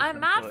for me, I'm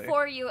mad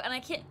for you, and I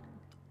can't...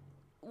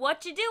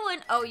 What you doing?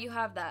 Oh, you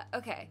have that.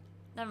 Okay.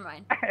 Never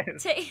mind.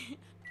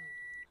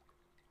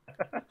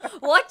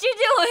 What you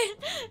doing?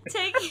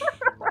 Take...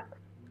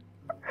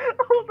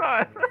 Hold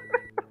on.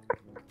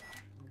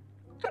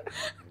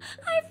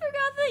 I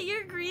forgot that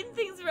your green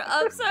things were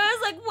up, so I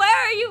was like,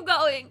 where are you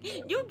going?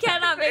 You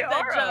cannot make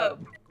that joke.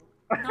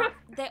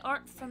 They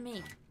aren't for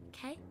me,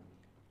 okay?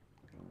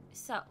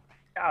 So.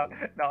 Yeah,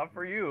 not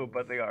for you,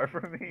 but they are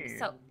for me.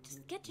 So,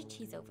 just get your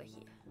cheese over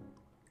here.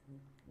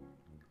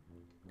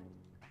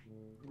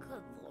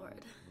 Good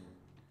lord.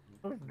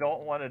 I just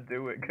don't want to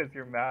do it because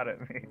you're mad at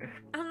me.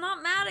 I'm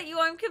not mad at you,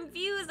 I'm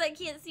confused. I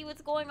can't see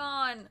what's going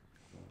on.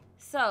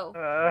 So,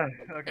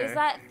 okay. Is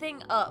that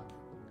thing up?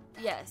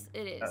 Yes,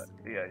 it is.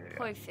 Yeah.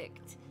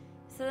 Perfect.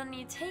 So then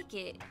you take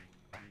it.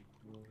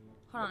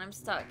 Hold on, I'm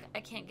stuck. I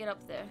can't get up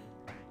there.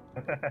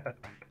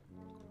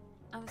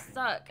 I'm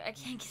stuck. I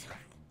can't get up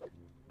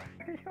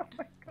there. Oh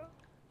my god.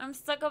 I'm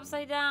stuck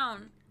upside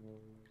down.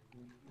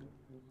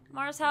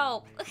 Mars,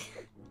 help.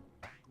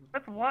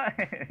 That's what?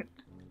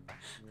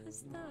 I'm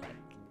stuck.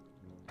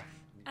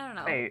 I don't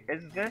know. Hey,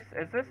 is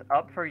this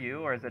up for you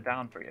or is it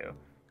down for you?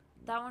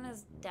 That one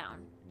is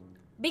down.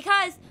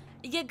 Because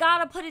you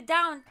gotta put it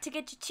down to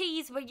get your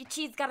cheese where your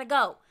cheese gotta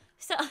go.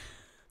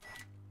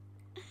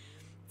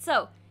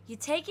 So you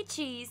take your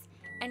cheese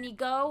and you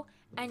go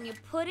and you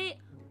put it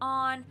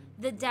on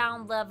the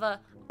down lever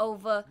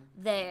over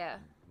there.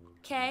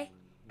 Okay?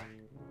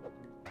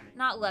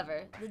 Not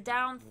lever, the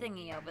down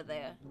thingy over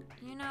there.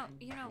 You know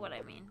what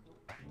I mean.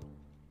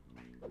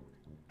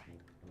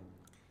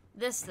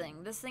 This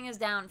thing is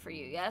down for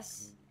you,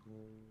 yes?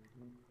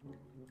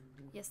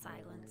 You're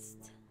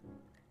silenced.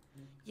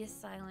 You're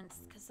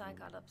silenced because I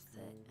got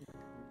upset.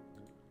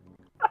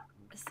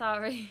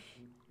 Sorry.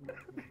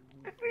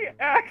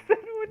 The accent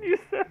when you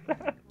said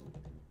that.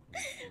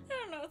 I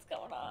don't know what's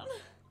going on.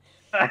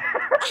 I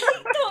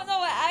don't know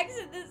what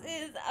accent this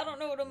is. I don't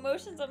know what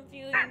emotions I'm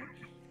feeling.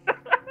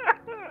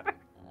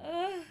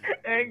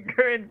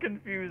 Anger and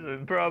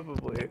confusion,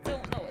 probably. I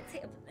don't know what's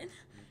happening.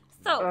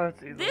 So,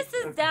 this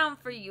is down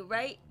for you,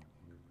 right?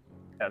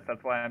 Yes,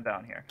 that's why I'm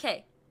down here.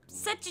 Okay.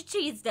 Set your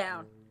cheese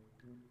down.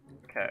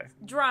 Okay.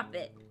 Drop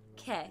it.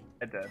 Okay.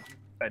 I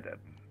did.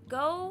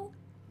 Go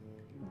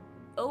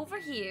over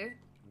here.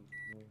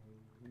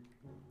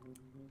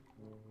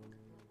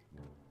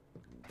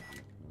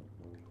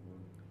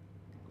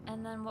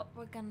 And then what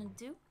we're gonna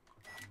do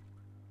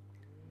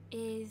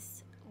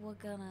is we're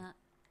gonna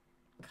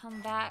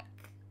come back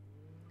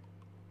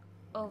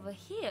over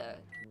here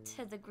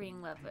to the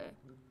green lever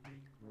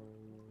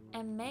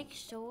and make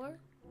sure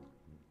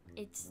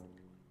it's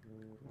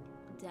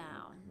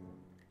down.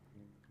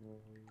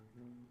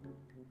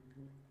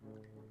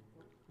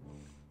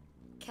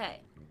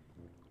 Okay.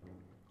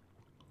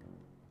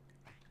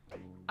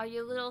 Are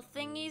your little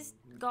thingies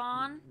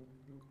gone?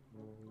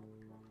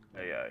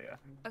 Yeah.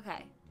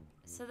 Okay.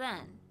 So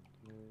then,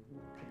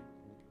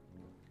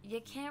 you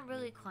can't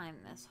really climb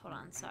this. Hold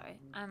on, sorry.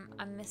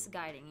 I'm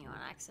misguiding you on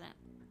accident.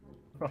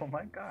 Oh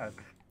my god.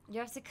 You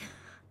have to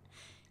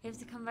you have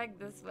to come back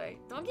this way.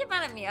 Don't get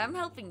mad at me. I'm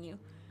helping you.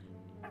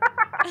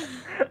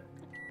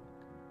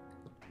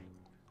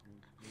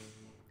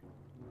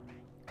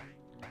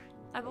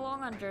 I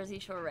belong on Jersey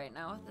Shore right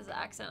now with this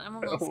accent. I'm a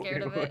little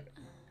scared of it.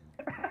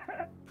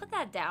 Put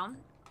that down.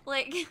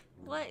 Like,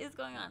 what is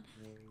going on?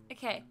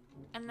 Okay,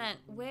 and then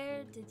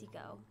where did you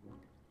go?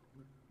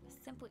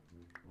 Simply.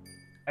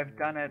 I've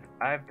done it.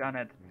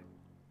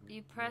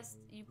 You pressed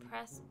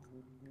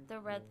the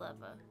red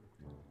lever.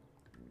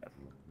 Yes.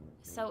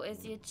 So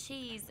is your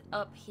cheese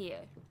up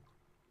here?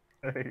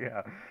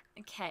 Yeah.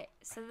 Okay,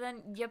 so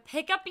then you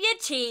pick up your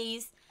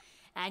cheese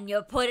and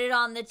you put it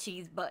on the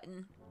cheese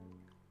button.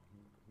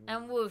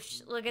 And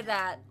whoosh, look at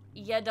that.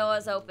 Your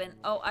door's open.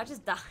 Oh, I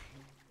just died.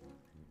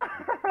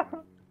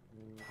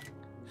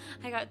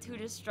 I got too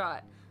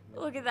distraught.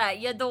 Look at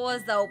that. Your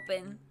door's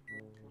open.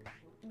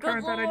 Good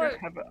Turns out lord.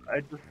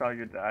 I just saw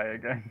you die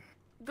again.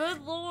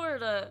 Good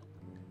lord.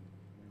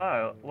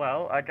 Oh,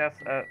 well, I guess,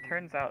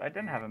 turns out I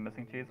didn't have a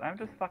missing cheese. I'm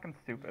just fucking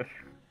stupid.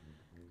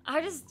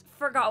 I just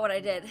forgot what I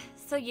did.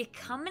 So you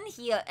come in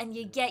here and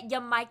you get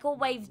your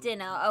microwave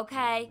dinner,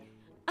 okay?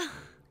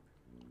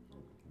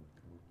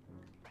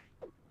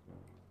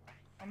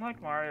 I'm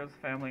like Mario's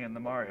family in the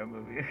Mario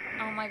movie.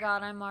 Oh my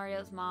god, I'm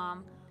Mario's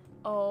mom.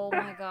 Oh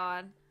my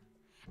god.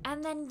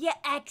 And then you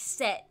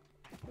exit.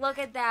 Look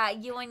at that,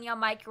 you and your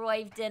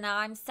microwave dinner.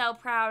 I'm so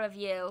proud of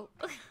you.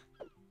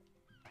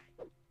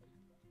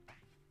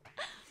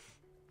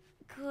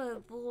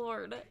 Good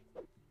lord.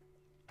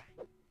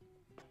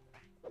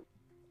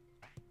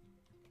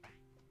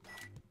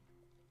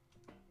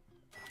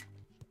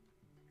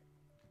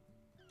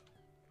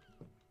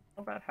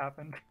 All that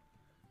happened.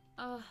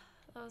 Oh,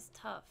 that was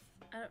tough.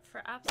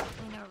 For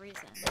absolutely no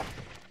reason.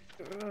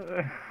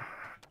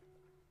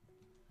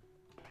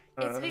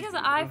 It's because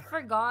I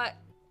forgot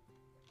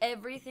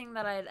everything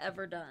that I had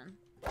ever done.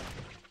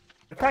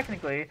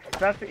 Technically,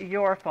 that's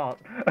your fault.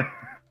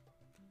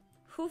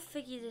 Who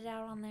figured it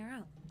out on their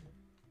own?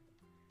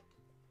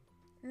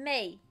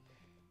 Me.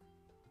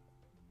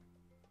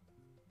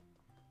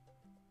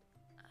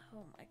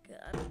 Oh my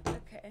god.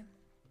 Okay.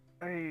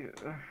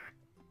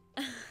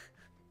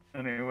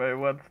 Anyway,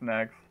 what's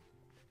next?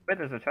 Wait,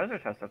 there's a treasure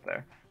chest up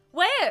there.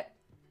 Where?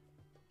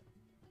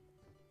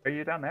 Are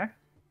you down there?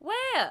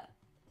 Where?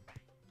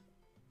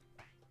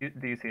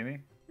 Do you see me?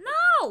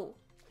 No!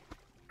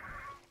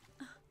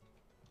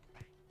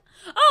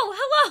 Oh,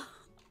 hello!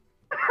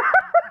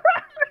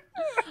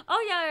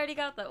 Oh yeah, I already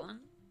got that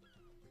one.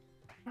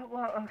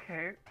 Well,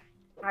 okay.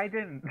 I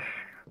didn't.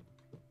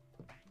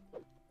 I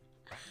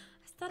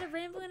started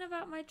rambling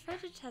about my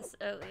treasure chest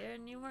earlier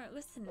and you weren't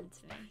listening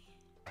to me.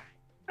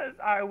 Because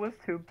I was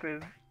too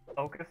busy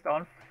focused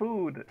on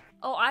food.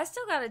 Oh, I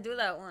still gotta do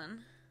that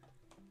one.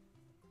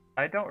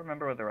 I don't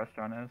remember what the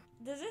restaurant is.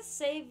 Does it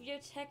save your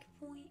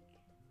checkpoint?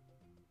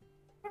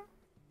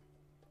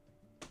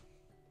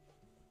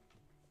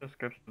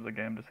 Description of the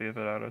game to see if it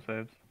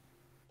autosaves.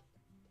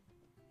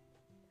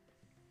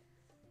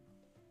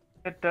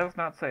 It does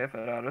not say if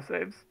it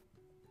autosaves.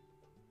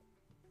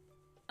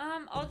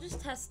 I'll just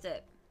test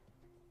it.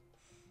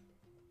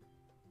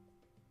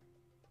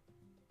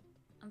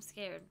 I'm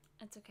scared.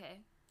 It's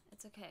okay.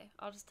 It's okay.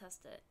 I'll just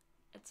test it.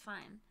 It's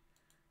fine.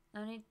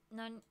 No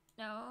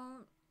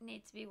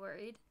need to be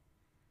worried.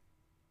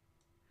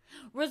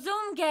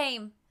 Resume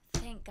game!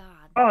 Thank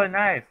God. Oh,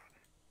 nice!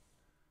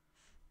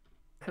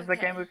 This is the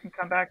Okay. game we can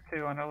come back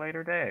to on a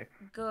later day.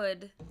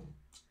 Good.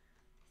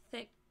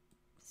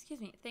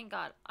 Excuse me. Thank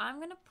God. I'm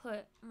gonna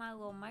put my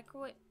little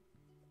microwave...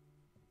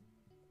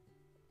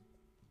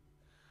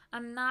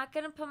 I'm not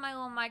gonna put my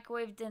little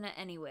microwave dinner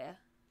anywhere.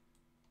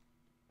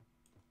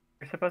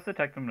 You're supposed to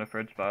take them to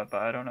Fridge Spot,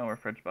 but I don't know where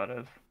Fridge Spot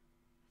is.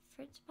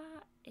 Fridge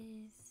spot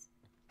is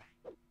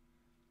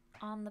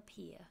on the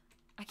pier.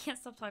 I can't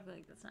stop talking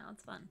like this now.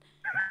 It's fun.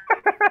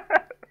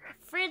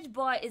 Fridge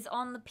bot is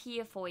on the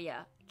pier for you,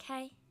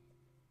 okay?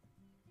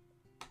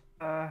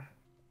 Oh,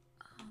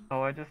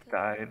 I just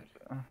died.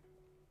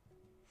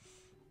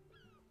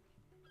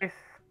 I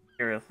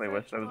seriously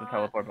wish there was a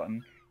teleport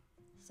button.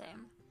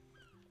 Same.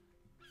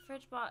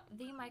 Fridge bot,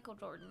 the Michael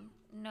Jordan.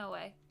 No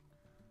way.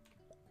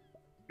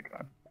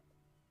 God.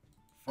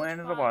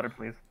 Land in the water,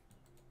 please.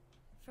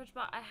 Fridge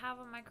bot, I have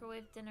a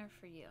microwave dinner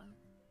for you.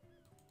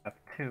 I have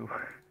two.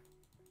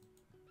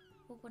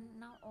 Well, we're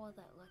not all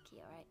that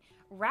lucky, alright?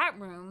 Rat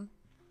room?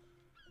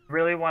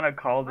 Really want to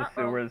call the Uh-oh.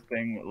 sewers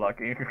thing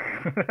lucky.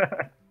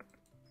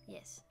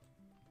 Yes.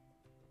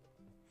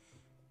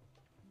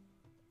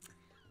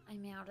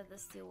 I'm out of the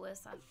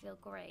sewers. I feel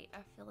great. I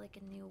feel like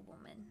a new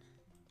woman.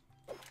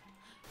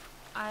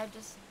 I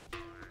just...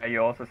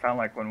 You also sound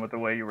like one with the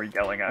way you were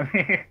yelling at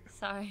me.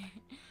 Sorry.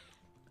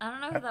 I don't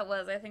know who that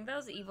was. I think that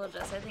was Evil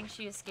Jess. I think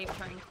she escaped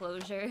her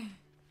enclosure.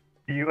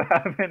 You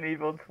have an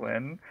evil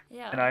twin,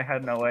 Yeah. and I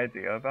had no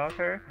idea about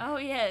her. Oh,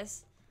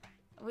 yes.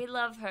 We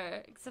love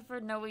her. Except for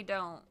no, we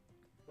don't.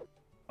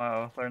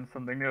 Wow, learn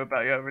something new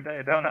about you every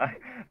day, don't I?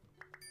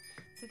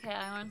 It's okay,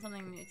 I learned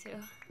something new too.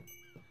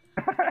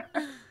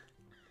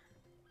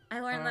 I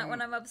learned that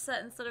when I'm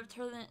upset, instead of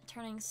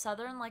turning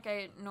southern like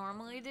I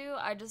normally do,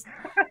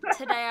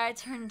 today I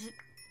turned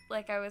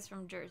like I was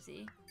from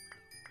Jersey.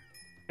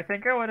 I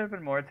think I would have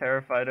been more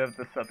terrified of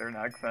the southern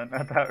accent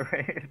at that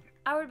rate.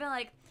 I would have been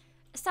like,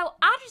 so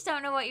I just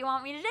don't know what you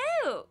want me to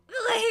do.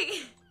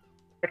 Like,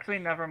 Actually,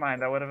 never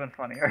mind, that would have been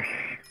funnier.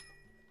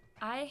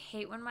 I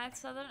hate when my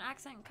southern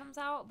accent comes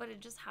out, but it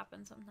just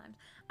happens sometimes.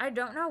 I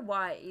don't know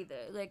why either.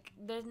 Like,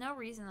 there's no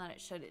reason that it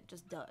should, it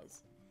just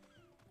does.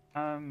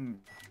 Want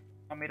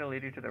me to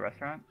lead you to the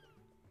restaurant?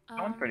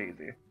 That one's pretty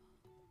easy.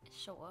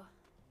 Sure.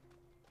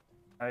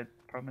 I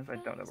promise I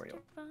don't know where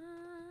you'll.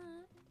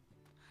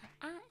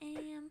 I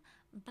am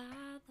by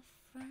the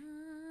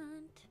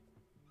front.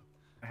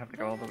 I have to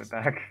go all the way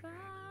back.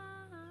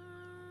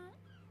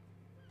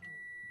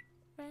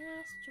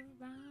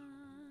 Restaurant.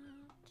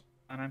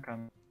 And I'm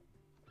coming.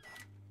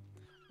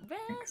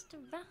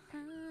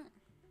 Restaurant.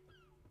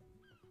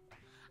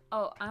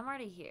 Oh, I'm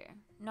already here.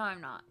 No,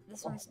 I'm not.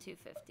 This one's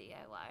 $2.50.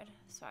 I lied.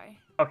 Sorry.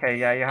 Okay,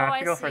 yeah, you have Oh,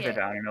 to go I see further it.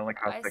 down and it'll like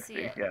cost I see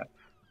 60. it. Yeah.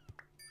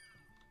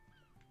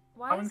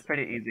 Why That is one's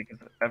pretty easy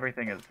because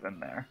everything is in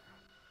there.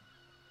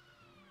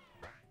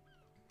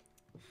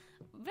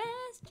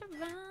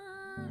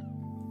 restaurant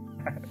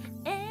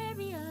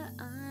area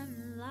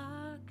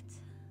unlocked?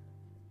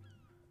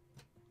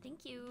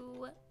 Thank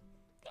you.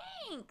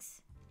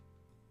 Thanks.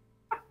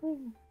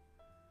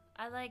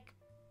 I like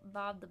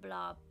Bob the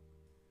Blob.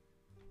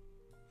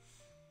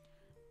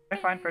 Did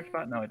I find Fridge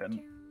Spot? No, I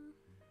didn't.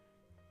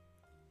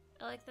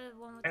 I like the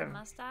one with the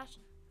mustache.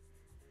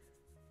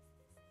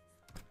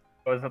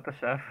 Oh, is that the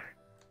chef?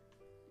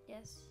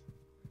 Yes.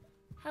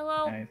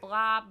 Hello, Nice.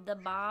 Blob the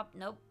Bob.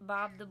 Nope,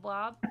 Bob the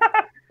Blob.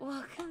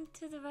 Welcome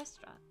to the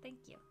restaurant. Thank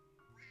you.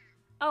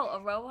 Oh,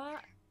 a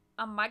robot?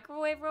 A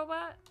microwave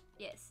robot?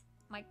 Yes.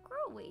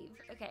 Microwave.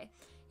 Okay.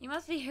 You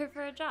must be here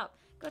for a job.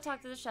 Go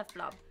talk to the chef,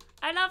 Blob.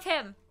 I love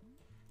him.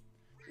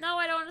 No,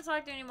 I don't want to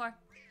talk to him anymore.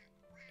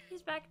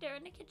 He's back there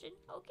in the kitchen.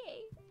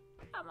 Okay.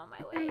 I'm on my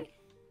way.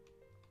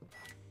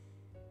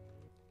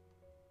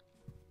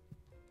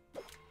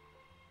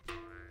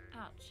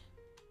 Ouch.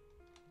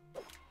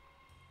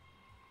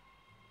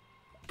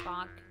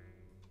 Bonk.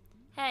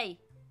 Hey.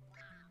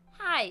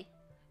 Hi.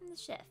 I'm the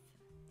chef.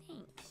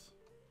 Thanks.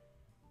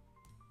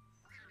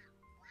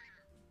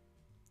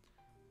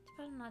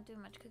 I'm not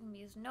doing much cooking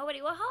because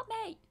nobody will help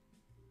me.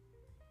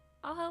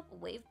 I'll help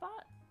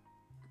Wavebot.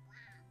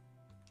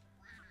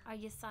 Are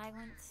you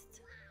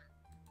silenced?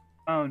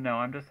 Oh no,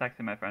 I'm just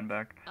texting my friend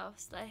back. Oh,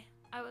 stay.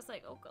 I was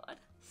like, oh god.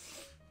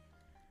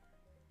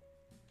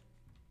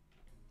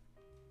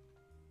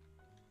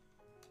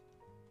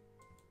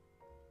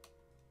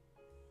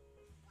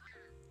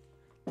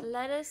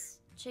 Lettuce,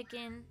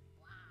 chicken,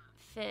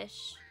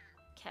 fish,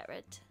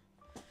 carrot.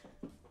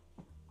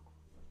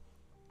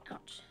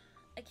 Ouch.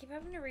 I keep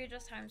having to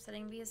readjust how I'm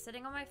sitting because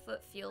sitting on my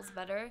foot feels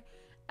better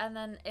and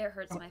then it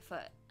hurts my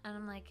foot. And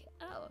I'm like,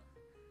 oh.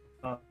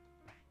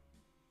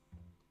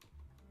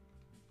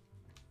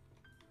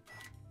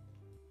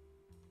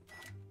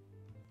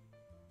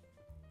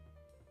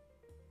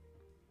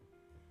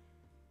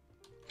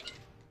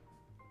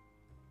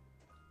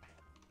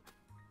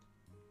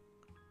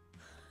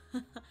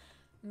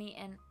 Me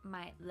and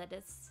my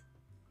lettuce.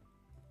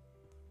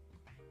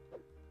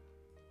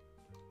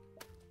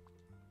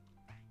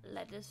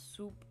 Lettuce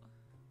soup.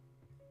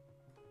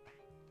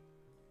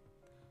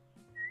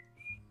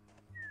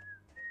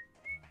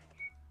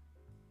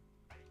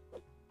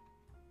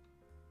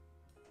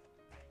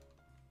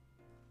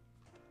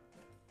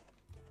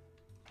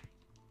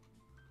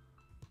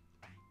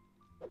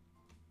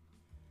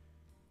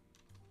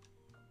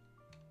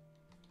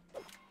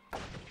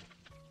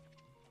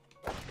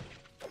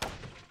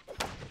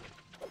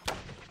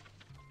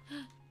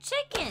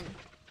 Chicken!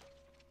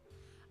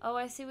 Oh,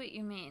 I see what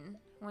you mean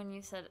when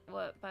you said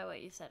by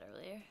what you said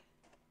earlier.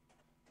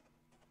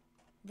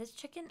 This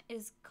chicken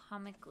is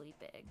comically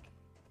big.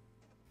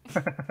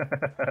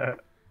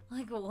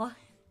 Like what?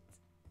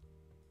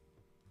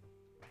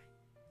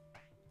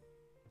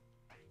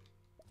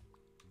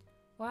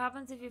 What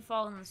happens if you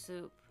fall in the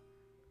soup?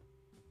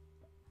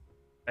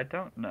 I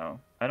don't know.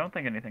 I don't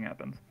think anything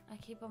happens. I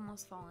keep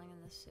almost falling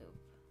in the soup.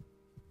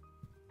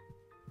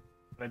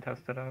 Did I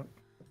test it out?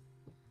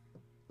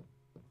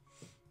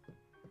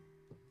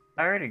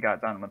 I already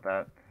got done with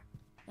that.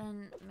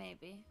 Then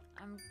maybe.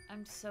 I'm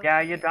so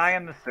Yeah, curious. you die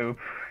in the soup.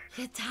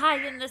 You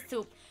die in the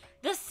soup.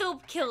 The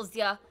soup kills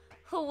ya.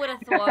 Who would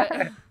have thought?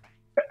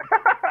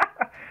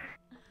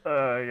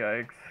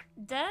 Yikes.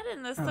 Dead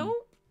in the soup?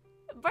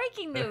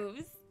 Breaking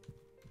news.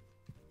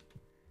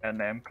 That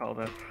name called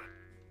it.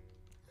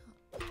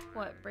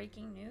 What,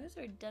 breaking news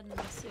or dead in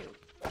the soup?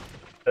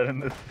 Dead in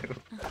the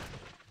soup.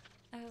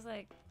 I was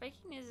like,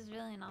 breaking news is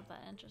really not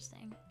that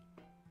interesting.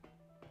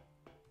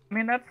 I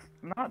mean, that's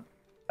not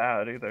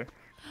bad either.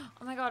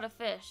 Oh my god, a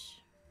fish.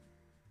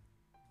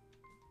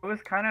 It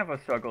was kind of a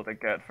struggle to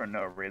get for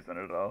no reason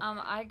at all.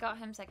 I got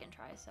him second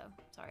try, so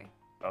sorry.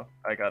 Oh,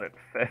 I got it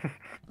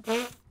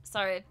fifth.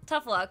 Sorry,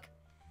 tough luck.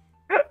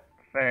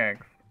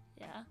 Thanks.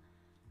 Yeah.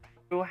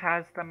 Who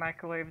has the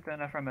microwave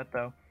dinner from it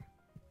though?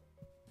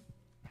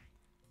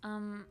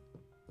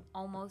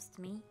 Almost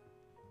me.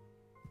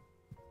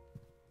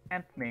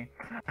 And me.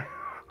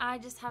 I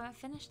just haven't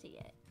finished it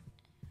yet.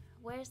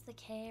 Where's the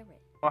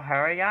carrot? Well,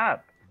 hurry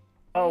up.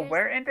 Oh, Where's-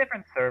 we're in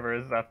different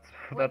servers.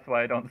 That's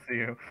why I don't see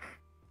you.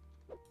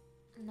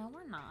 No,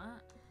 we're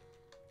not.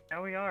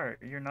 Yeah, we are.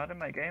 You're not in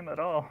my game at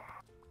all.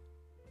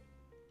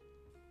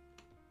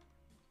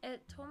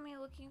 It told me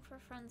looking for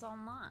friends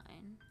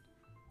online.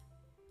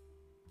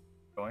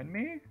 Join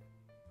me?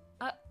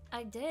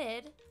 I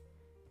did.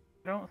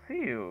 I don't see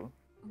you.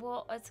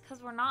 Well, it's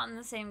because we're not in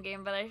the same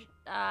game, but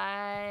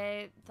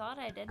I thought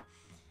I did.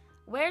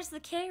 Where's the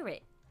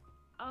carrot?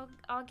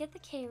 I'll get the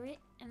carrot,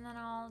 and then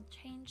I'll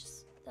change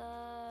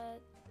the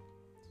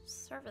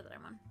server that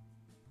I'm on.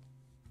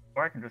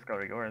 Or I can just go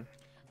to yours.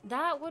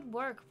 That would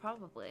work,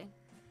 probably.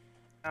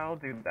 I'll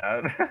do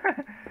that.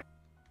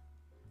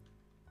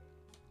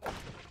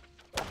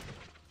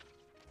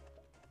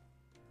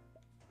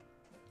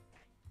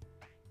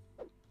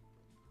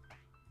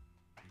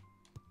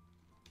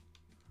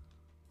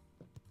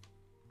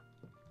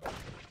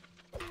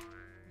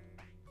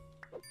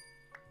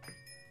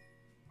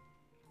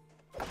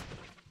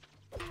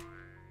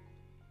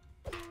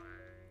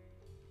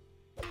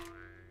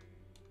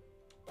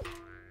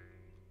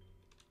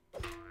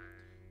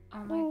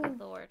 Oh my good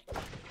lord.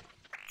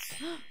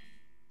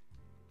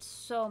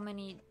 So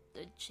many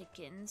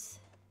chickens.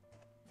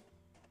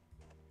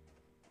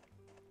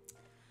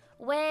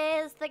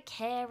 Where's the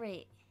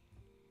carrot?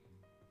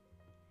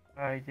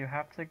 You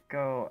have to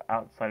go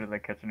outside of the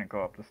kitchen and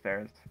go up the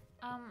stairs.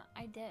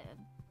 I did.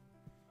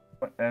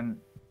 And,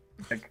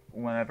 like,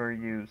 whenever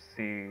you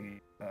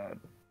see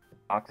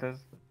boxes,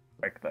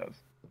 break those.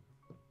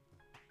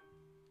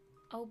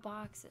 Oh,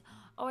 boxes.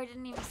 Oh, I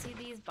didn't even see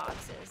these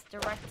boxes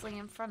directly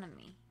in front of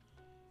me.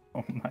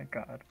 Oh my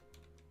god.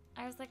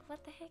 I was like,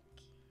 what the heck?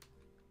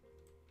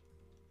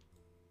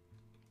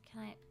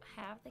 Can I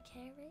have the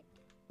carrot?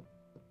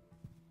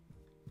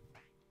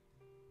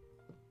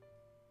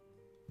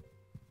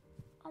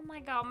 Oh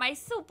my god, my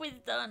soup is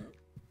done.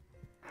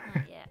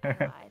 Not yet,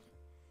 I lied.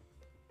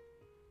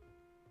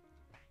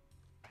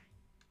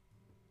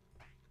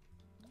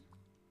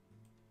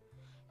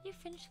 You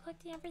finished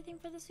collecting everything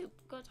for the soup.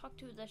 Go talk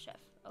to the chef.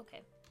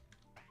 Okay.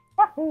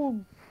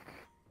 Wahoo!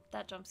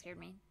 That jump scared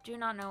me. Do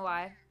not know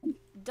why.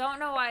 Don't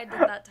know why I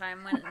did that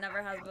time when it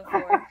never has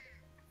before.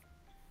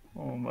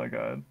 Oh my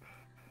god.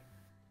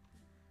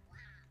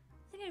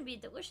 It's gonna be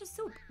delicious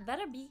soup.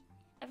 Better be.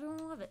 Everyone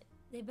will love it.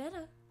 They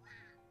better.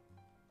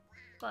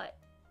 But,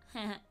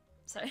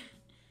 sorry.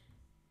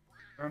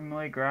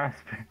 Firmly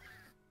grasping.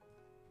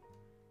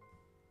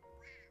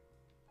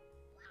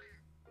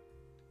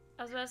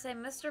 I was about to say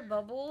Mr.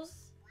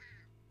 Bubbles.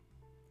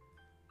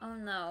 Oh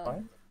no.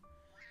 What?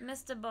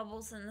 Mr.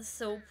 Bubbles in the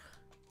soup.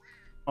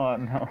 Oh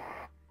no.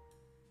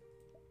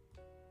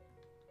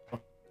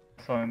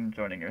 So I'm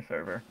joining your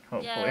server,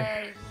 hopefully.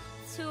 Yay.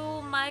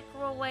 2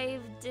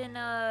 microwave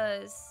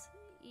dinners.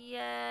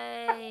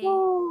 Yay.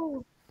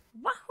 Woo!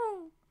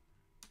 Wahoo!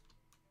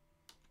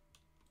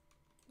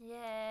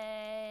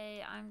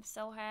 Yay. I'm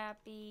so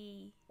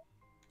happy.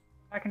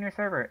 Back in your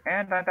server,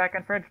 and I'm back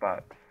in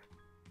FridgeBot.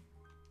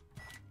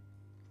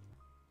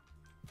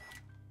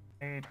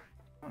 I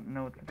don't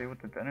know what to do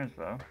with the dinners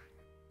though.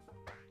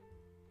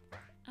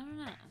 I don't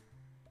know.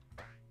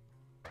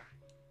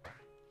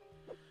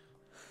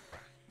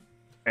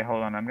 Okay,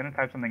 hold on. I'm gonna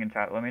type something in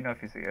chat. Let me know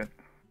if you see it.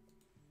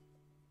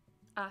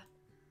 Ah.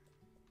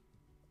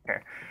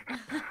 Okay.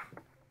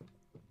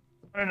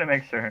 Wanted to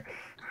make sure.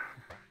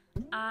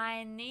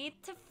 I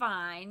need to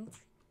find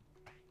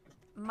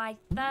my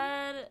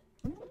third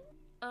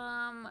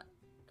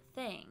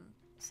thing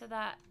so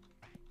that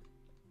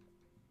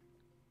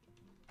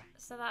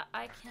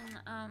I can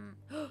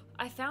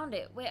I found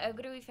it. Wait, I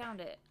literally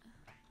found it.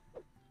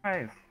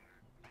 Nice.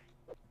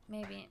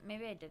 Maybe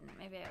I didn't.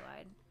 Maybe I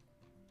lied.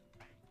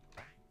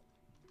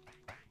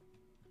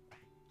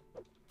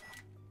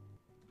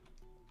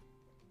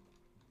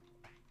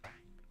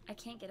 I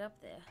can't get up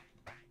there.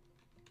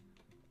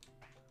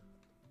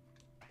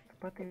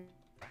 Put the...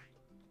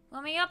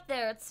 Let me up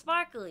there. It's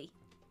sparkly.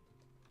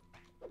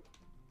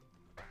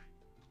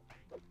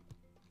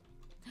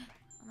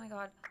 Oh my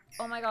god.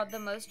 Oh my god, the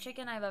most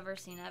chicken I've ever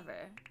seen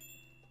ever.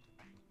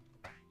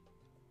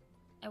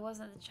 It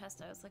wasn't the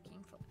chest I was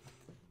looking for.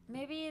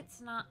 Maybe it's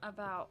not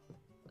about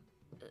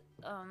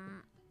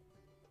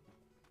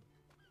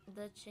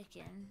the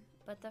chicken,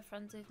 but the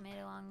friends we've made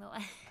along the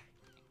way.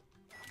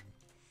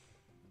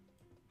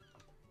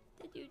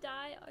 Did you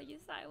die? Are you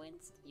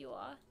silenced? You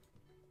are.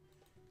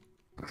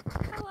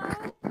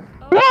 Hello?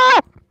 Oh.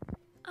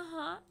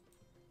 Uh-huh.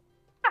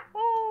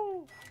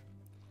 Wahoo!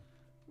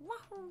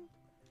 Wahoo!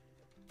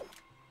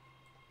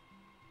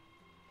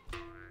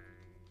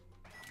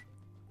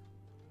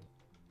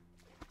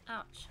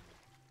 Ouch.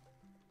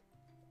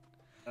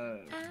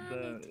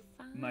 The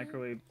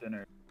microwave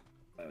dinner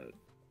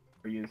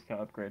were used to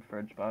upgrade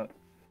fridge bot.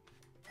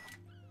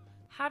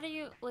 How do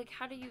you put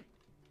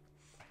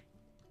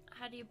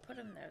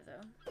them there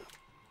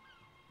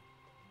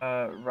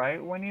though?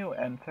 Right when you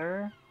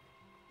enter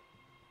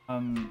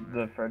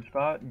the fridge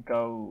bot,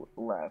 go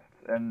left,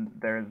 and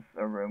there's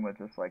a room with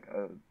just like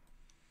a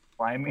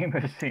slimy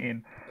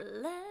machine.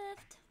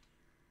 Left.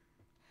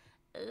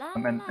 La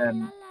And la then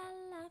la la.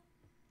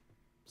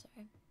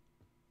 Sorry.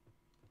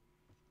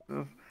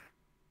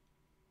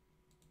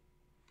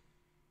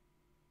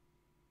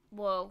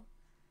 Whoa.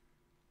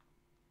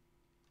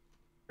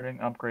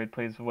 Upgrade,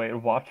 please. Wait,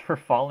 watch for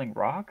falling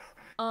rocks?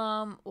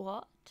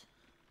 What?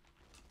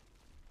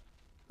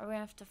 Are we gonna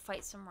have to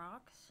fight some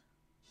rocks?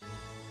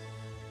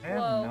 I have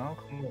no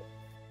clue.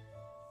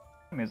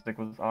 The music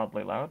was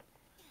oddly loud.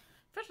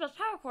 Fishbell's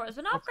power core has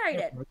been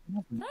upgraded.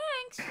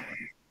 Thanks.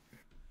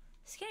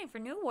 Scanning for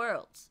new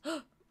worlds.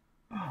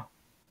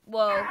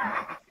 Whoa.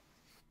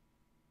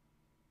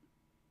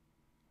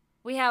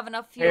 We have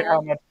enough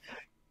fuel.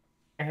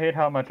 I hate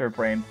how much our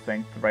brains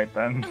synced right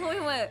then. We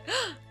went.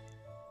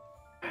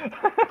 You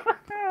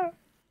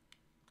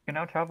can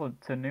now travel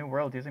to new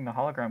world using the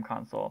hologram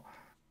console.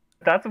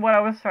 That's what I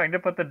was trying to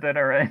put the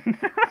dinner in.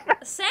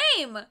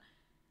 Same.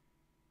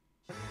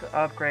 This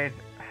upgrade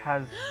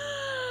has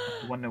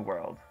one new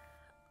world.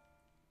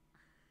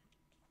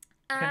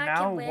 I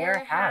now can wear wear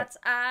hats. hats.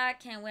 I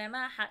can wear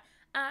my hat.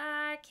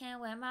 I can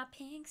wear my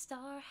pink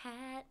star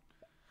hat.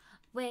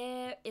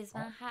 Where is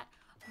my hat?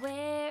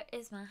 Where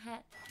is my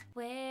hat?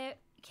 Where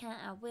can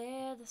I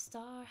wear the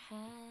star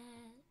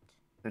hat?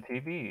 The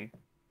TV.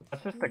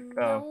 That's just the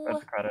No. that's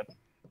the credits.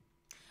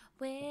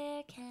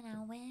 Where can I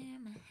wear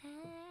my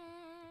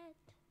hat?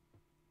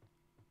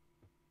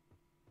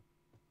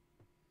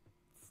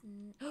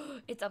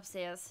 It's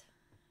upstairs.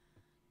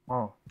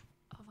 Whoa.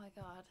 Oh my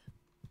god.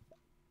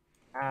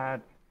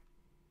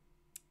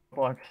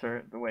 Block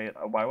shirt. Wait,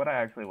 why would I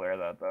actually wear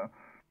that though?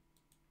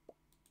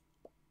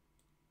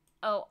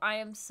 Oh, I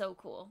am so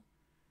cool.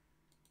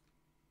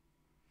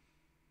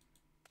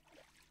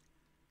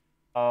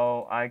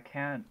 Oh, I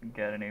can't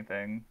get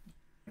anything.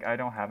 I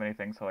don't have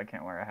anything, so I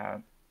can't wear a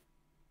hat.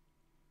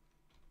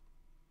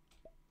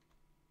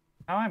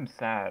 Now I'm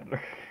sad.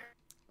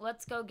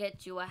 Let's go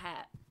get you a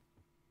hat.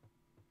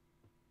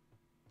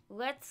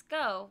 Let's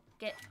go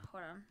get.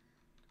 Hold on.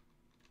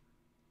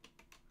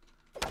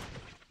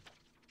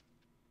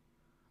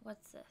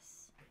 What's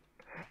this?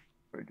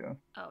 There we go.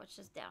 Oh, it's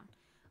just down.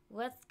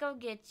 Let's go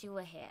get you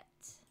a hat.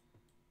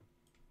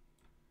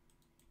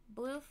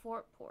 Blue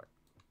Fort Port.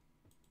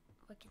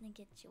 What can I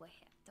get you a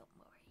hat? Don't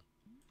worry.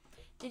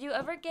 Did you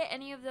ever get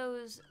any of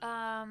those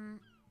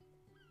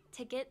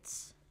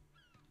tickets?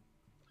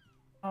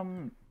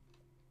 Don't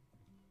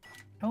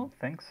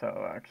think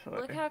so,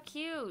 actually. Look how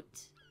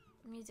cute.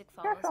 Music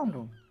Yeah, follows I found me.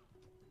 them.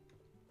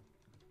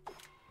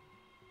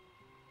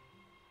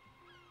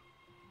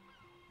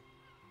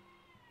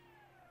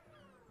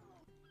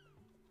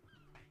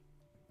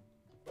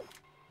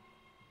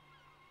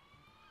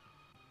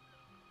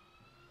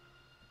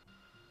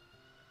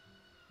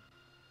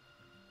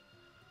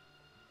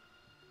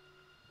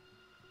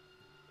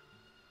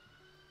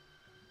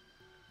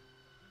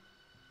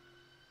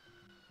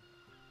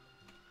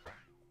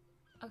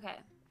 Okay.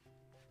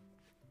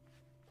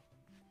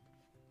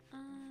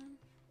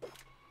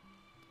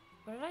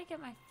 Where did I get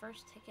my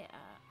first ticket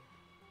at?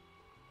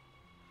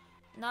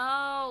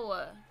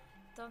 No!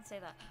 Don't say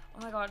that. Oh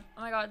my god.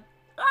 Oh my god.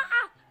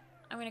 Ah!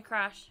 I'm gonna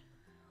crash.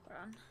 Hold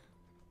on.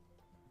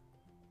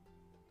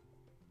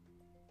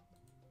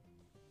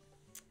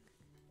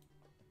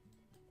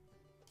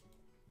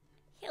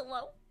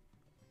 Hello?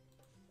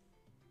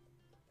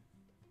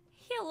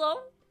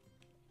 Hello?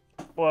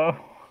 Whoa.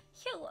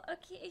 Hello?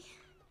 Okay.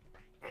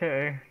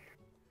 Okay.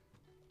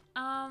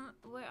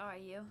 Where are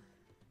you?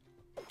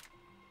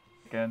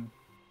 Again.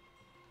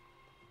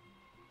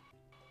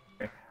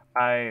 Okay.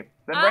 I've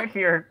been Ah! right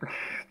here.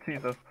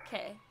 Jesus.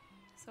 Okay.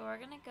 So we're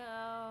gonna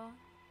go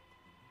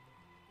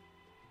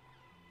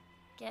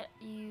get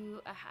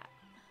you a hat.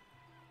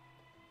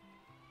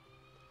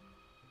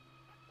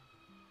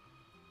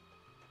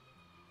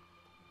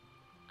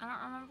 I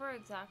don't remember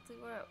exactly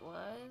where it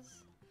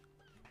was.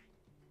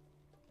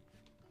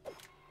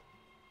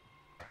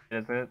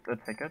 Is it a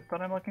ticket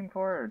that I'm looking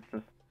for, or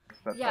just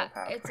that Yeah,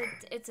 sells hats?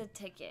 it's a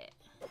ticket.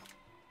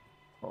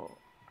 Oh,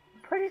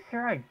 I'm pretty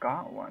sure I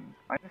got one.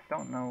 I just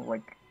don't know,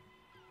 like,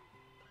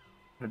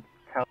 to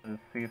tell to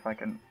see if I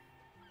can.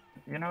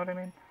 You know what I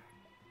mean?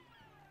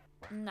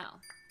 No.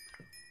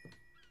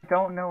 I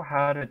don't know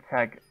how to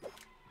check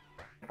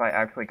if I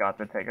actually got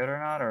the ticket or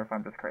not, or if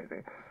I'm just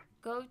crazy.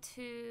 Go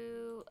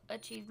to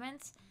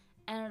achievements,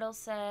 and it'll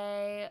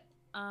say,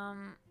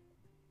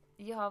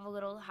 you have a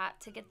little hat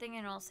ticket thing,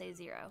 and it'll say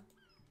 0,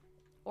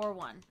 or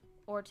 1,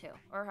 or 2,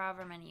 or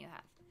however many you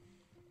have.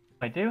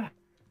 I do.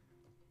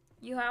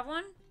 You have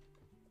one?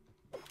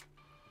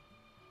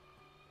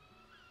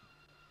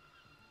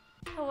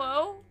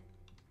 Hello?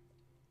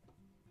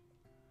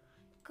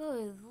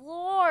 Good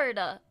lord.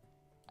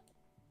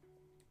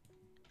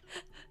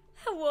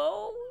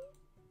 Whoa.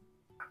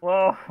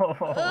 Whoa!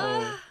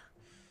 Ugh.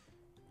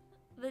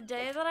 The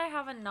day that I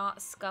have a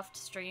not scuffed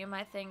stream,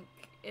 I think,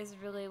 is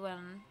really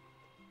when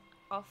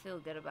I'll feel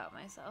good about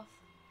myself.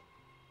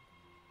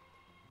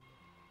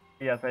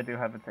 Yes, I do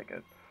have a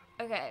ticket.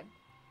 Okay.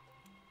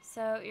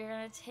 So you're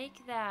gonna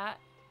take that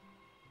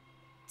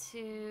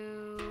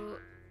to...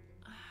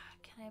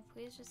 Can I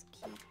please just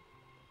keep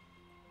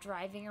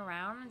driving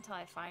around until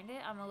I find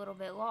it? I'm a little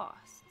bit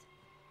lost.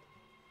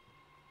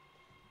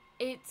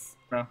 It's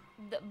No.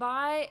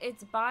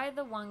 it's by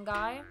the one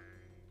guy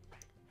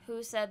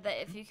who said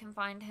that if you can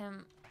find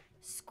him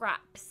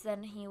scraps,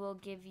 then he will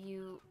give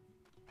you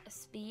a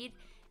speed.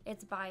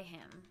 It's by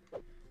him.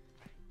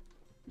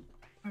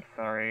 I'm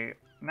sorry.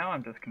 Now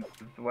I'm just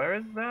confused. Where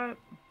is that?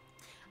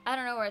 I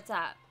don't know where it's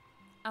at.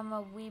 I'm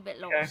a wee bit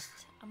lost. Okay.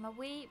 I'm a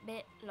wee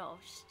bit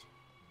lost.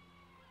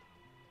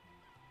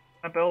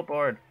 A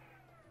billboard.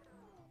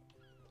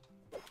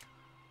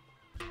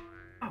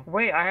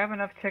 Wait, I have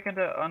enough chicken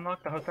to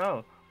unlock the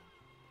hotel.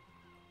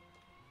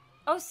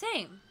 Oh,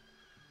 same.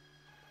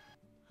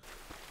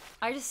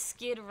 I just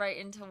skid right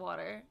into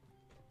water.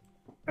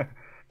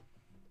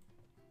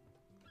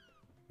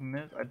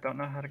 Miss, I don't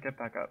know how to get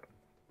back up.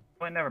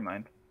 Wait, never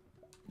mind.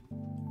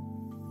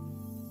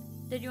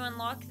 Did you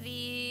unlock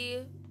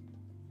the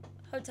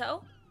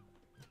hotel?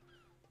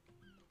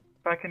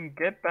 If I can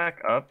get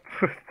back up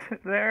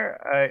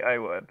there, I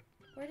would.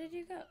 Where did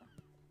you go?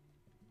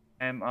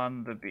 I'm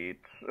on the beach.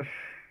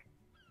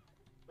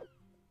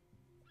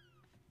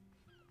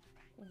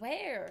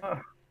 Where?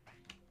 Oh.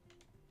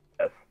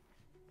 Yes.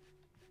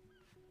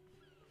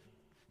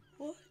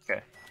 What?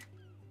 Okay.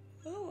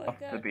 Oh my Off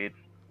god. the beach.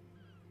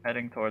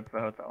 Heading towards the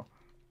hotel.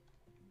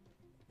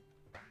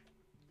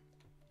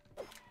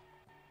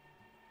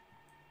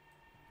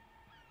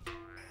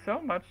 So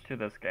much to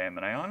this game,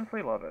 and I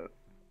honestly love it.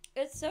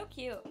 It's so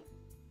cute.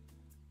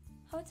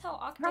 Hotel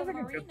Octo Sounds like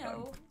a good Marino.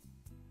 time.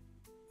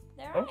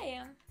 There Oh. I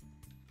am.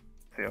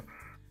 See you.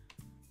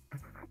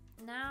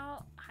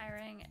 Now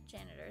hiring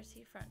janitor.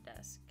 See front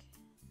desk.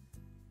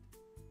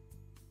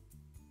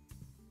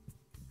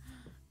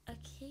 A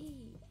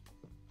key.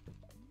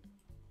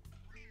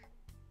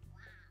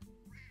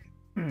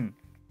 Okay.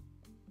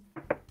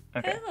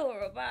 Hello,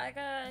 robot. I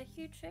got a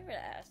huge favor to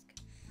ask.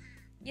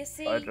 You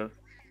see, I just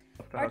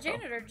left the our hotel.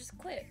 janitor just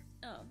quit.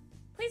 Oh,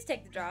 please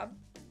take the job.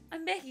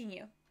 I'm begging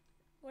you.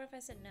 What if I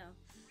said no?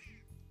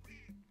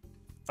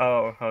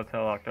 Oh,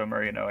 Hotel Octo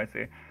Marino, I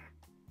see.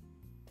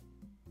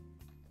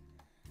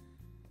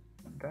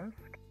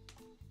 Desk?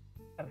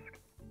 Desk.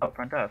 Oh,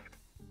 front desk.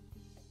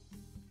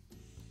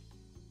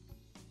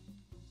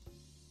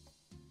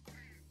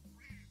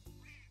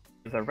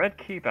 There's a red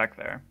key back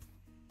there.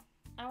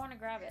 I want to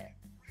grab it.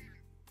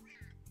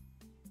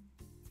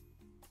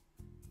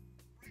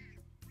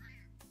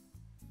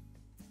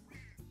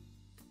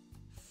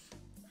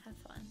 Have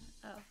fun.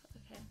 Oh,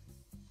 okay.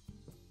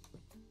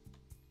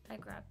 I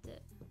grabbed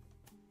it.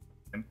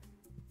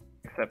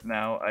 Except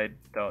now I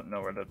don't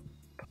know where to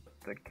put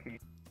the key.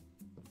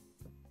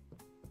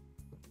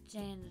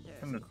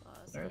 Janitor's In the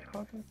closet.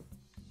 closet?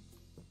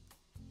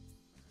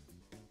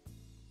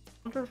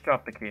 I'll just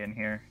drop the key in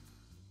here.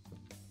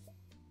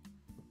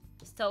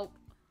 Soap.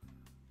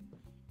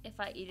 If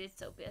I eat it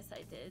soap, yes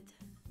I did.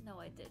 No,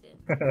 I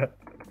didn't.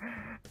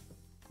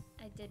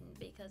 I didn't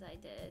because I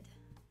did.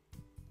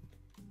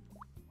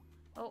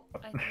 Oh,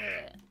 I threw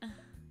it.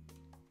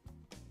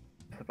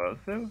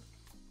 Supposed to?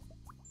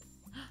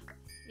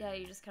 Yeah,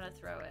 you just kind of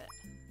throw it.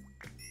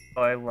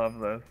 Oh, I love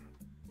this.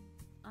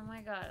 Oh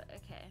my god,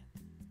 okay.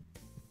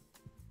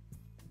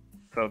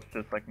 Soap's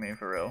just like me,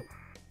 for real.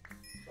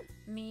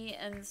 Me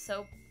and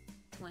soap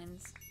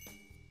twins.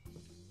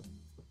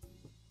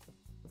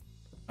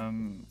 What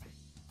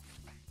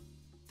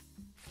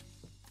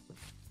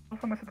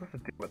am I supposed to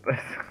do with this?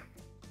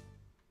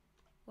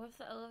 What if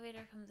the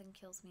elevator comes and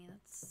kills me?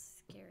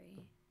 That's scary.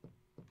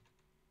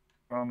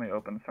 It only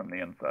opens from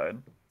the inside.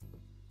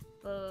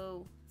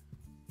 Boo.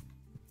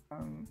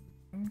 I'm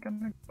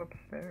gonna go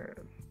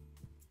upstairs.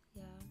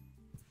 Yeah.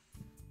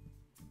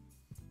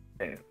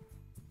 Hey.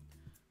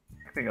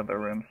 Check the other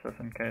rooms just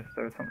in case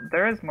there's some.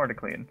 There is more to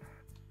clean.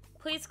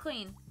 Please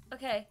clean.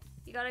 Okay,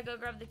 you gotta go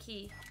grab the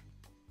key.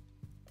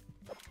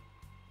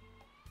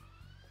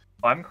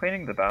 Oh, I'm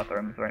cleaning the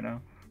bathrooms right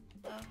now.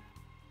 Oh.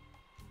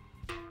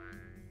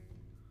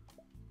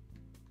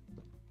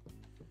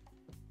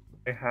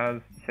 It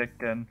has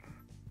chicken.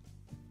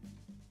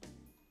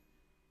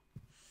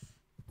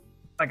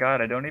 Oh my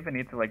god, I don't even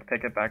need to like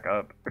pick it back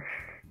up.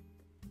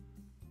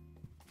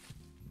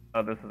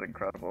 Oh, this is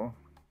incredible.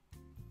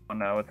 Oh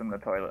no, it's in the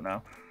toilet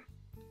now.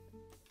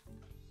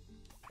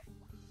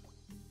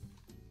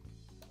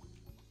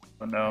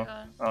 Oh no.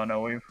 God. Oh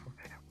no, we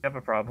have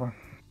a problem.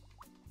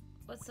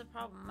 What's the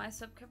problem? My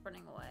soap kept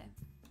running away.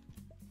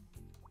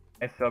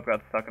 My soap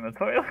got stuck in the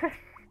toilet.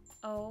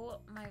 Oh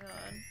my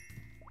god.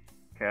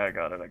 Okay, I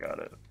got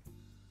it.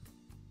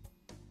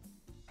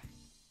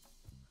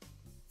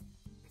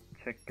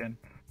 Chicken.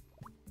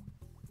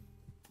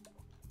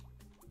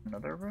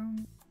 Another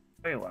room?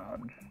 Play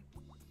lounge.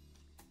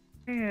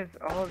 Is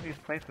all of these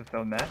places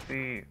so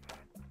messy?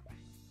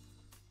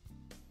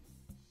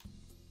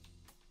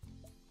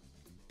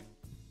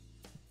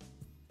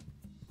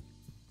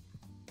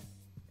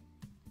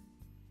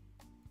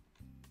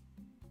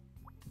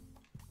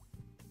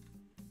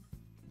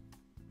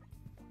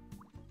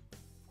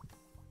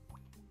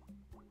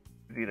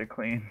 Easy to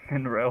clean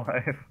in real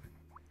life.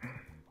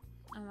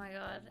 Oh my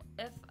god.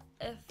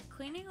 If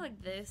cleaning like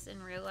this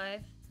in real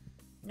life,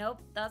 nope,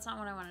 that's not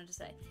what I wanted to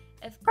say.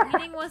 If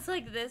cleaning was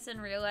like this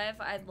in real life,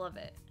 I'd love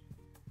it.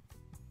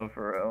 Oh,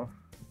 for real.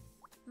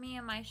 Me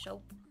and my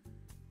soap.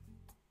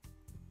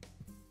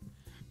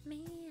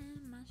 Me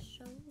and my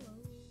soap.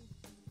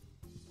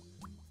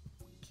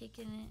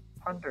 Kicking it.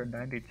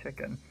 190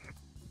 chicken.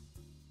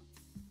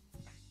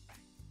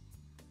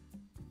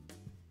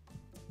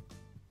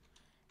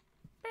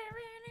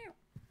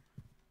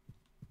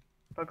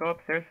 I'll go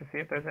upstairs to see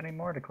if there's any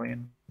more to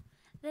clean.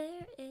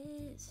 There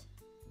is.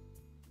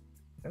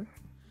 Yes?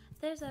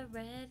 There's a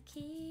red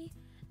key,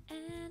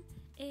 and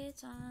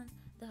it's on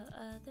the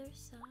other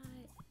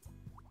side.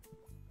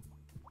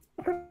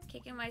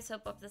 Kicking my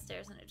soap up the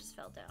stairs, and it just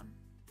fell down.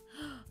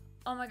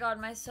 Oh my god,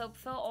 my soap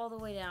fell all the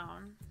way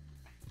down.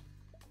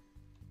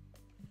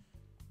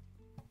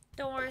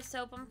 Don't worry,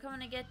 soap, I'm coming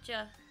to get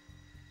ya.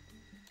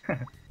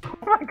 Oh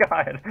my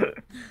god!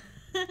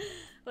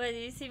 Wait, do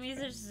you see me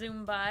just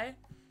zoom by?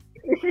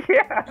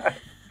 Yeah!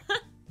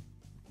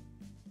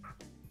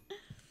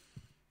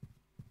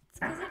 It's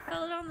because it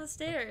fell down the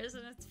stairs,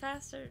 and it's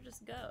faster to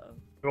just go.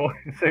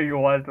 So you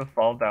wanted to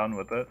fall down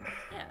with it?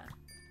 Yeah.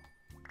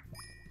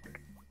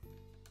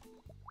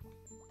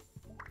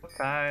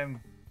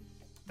 Time.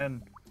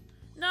 And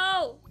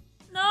No!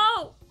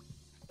 No!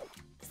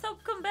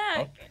 Soap, come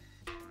back!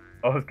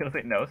 I was gonna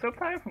say no soap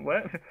time?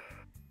 What?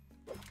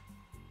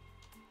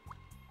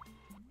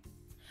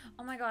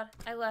 Oh my god,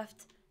 I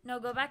left. No,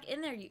 go back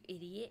in there, you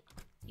idiot.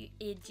 You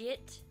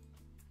idiot.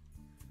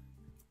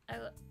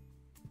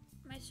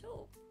 My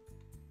soap.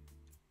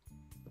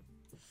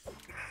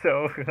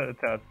 So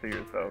attached to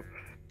your soap.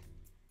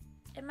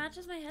 It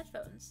matches my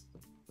headphones.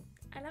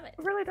 I love it.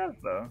 It really does,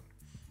 though.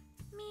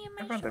 Me and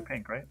my Everyone's are soap.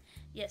 pink, right?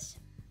 Yes.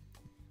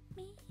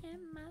 Me and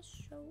my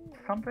soap.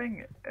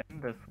 Something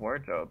in this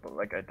wardrobe, but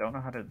like I don't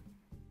know how to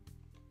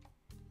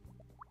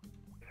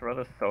throw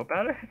the soap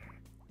at it.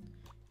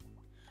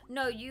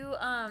 No, you,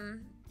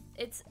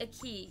 it's a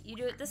key. You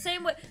do it the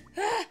same way.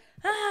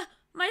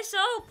 My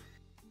soap!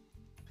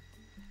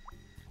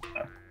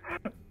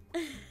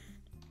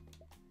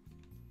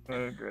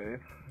 Oh, great.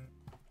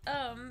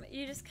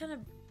 You just kind of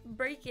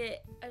break it.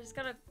 I just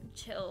gotta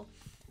chill.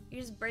 You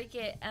just break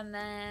it, and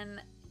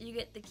then you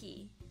get the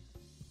key.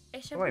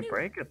 Oh, I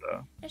break it,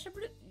 though.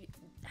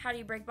 How do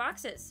you break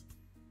boxes?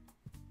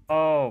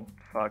 Oh,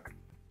 fuck.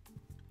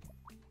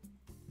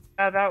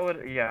 Yeah, that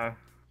would, yeah.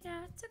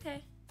 Yeah, it's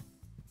okay.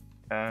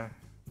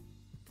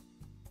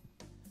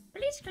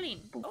 Please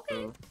clean.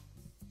 Okay.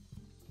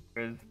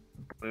 There's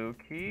blue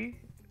key.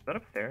 Is that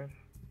upstairs?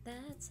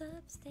 That's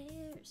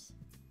upstairs.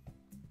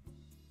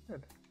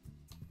 Good.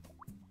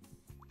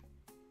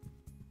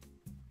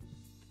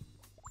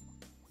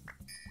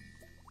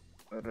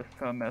 Oh, it is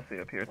so messy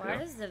up here, Why too.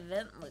 does the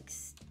vent look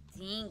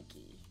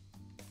stinky?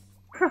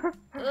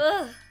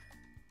 Ugh.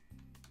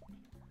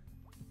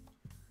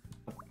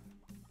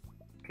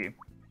 Key.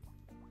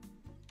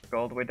 Go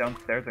all the way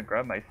downstairs and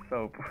grab my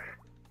soap.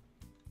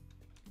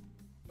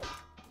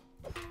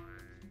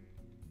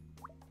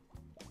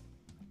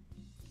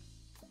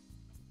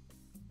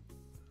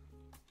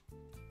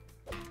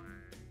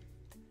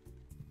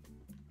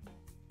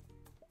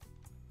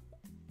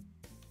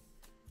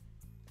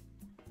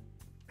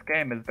 This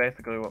game is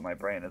basically what my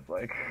brain is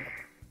like.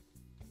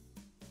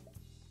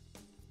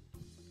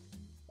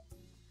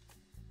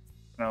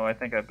 No, I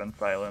think I've been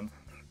silenced.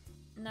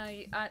 No,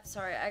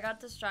 sorry, I got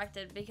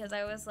distracted because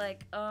I was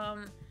like,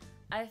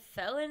 I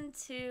fell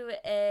into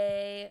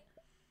a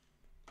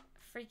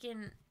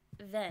freaking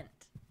vent.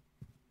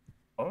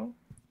 Oh?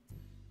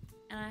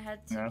 And I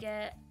had to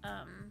get,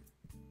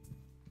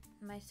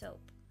 my soap.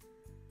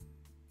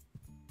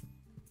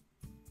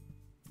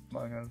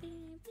 Among Us.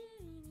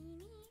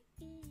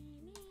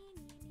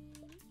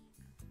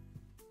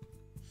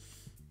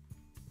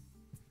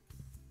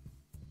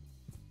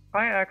 If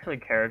I actually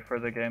cared for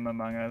the game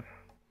Among Us,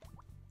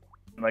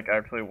 like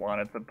actually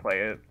wanted to play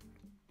it,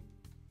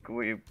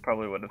 we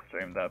probably would have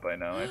streamed that by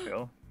now, I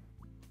feel.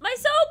 My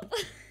soap!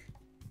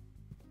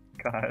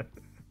 God.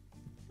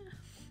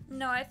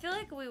 No, I feel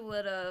like we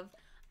would have.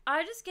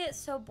 I just get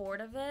so bored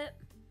of it.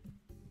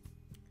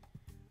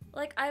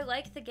 Like, I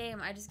like the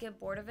game, I just get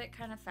bored of it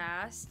kind of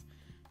fast.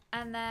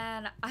 And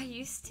then I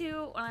used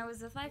to, when I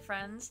was with my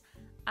friends,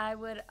 I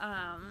would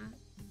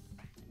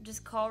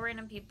just call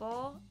random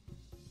people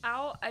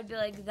out. I'd be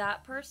like,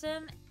 that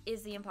person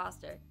is the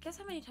imposter. Guess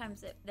how many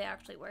times they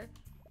actually were?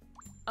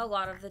 A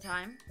lot of the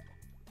time.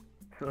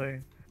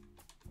 Actually,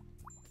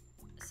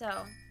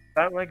 So,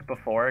 that like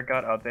before it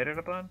got updated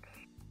a bunch?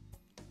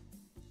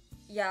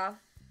 yeah.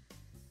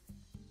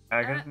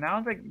 Because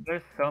now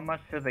there's so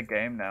much to the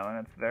game now,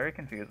 and it's very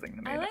confusing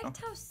to me I now. liked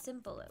how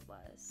simple it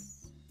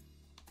was.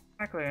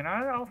 Exactly, and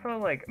I also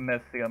like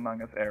miss the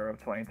Among Us era of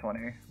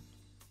 2020.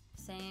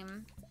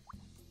 Same.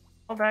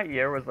 All that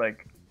year was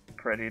like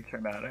pretty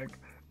traumatic.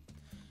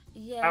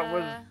 Yeah. That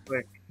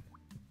was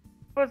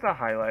like a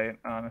highlight,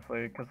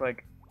 honestly, because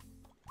like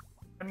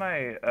in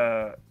my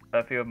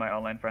a few of my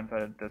online friends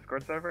had a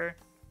Discord server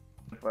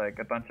with like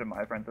a bunch of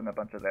my friends and a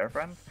bunch of their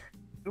friends.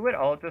 We would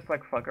all just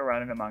like fuck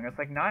around in Among Us,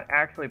 like not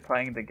actually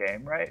playing the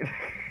game, right?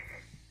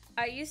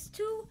 I used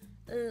to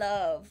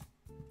love,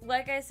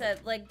 like I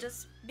said, like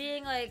just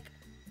being like,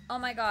 oh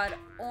my god,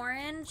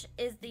 Orange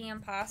is the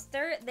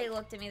imposter. They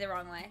looked at me the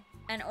wrong way.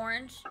 And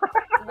Orange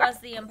was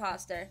the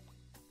imposter.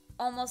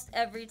 Almost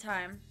every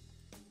time.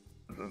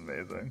 That's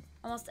amazing.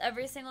 Almost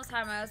every single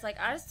time I was like,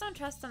 I just don't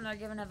trust them. They're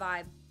giving a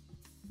vibe.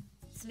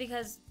 It's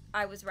because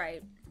I was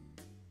right.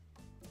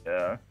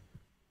 Yeah.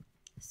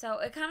 So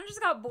it kind of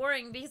just got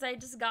boring because I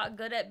just got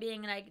good at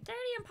being like, dirty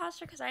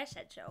imposter because I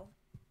said so.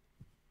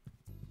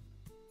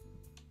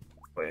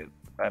 Wait,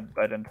 I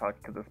didn't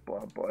talk to this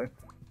blob boy.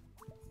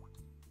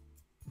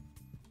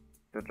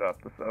 To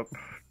drop the soap.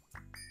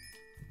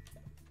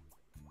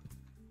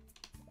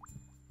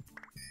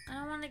 I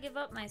don't want to give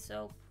up my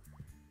soap.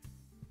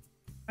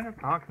 I just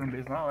talk to him, but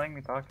he's not letting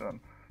me talk to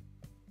him.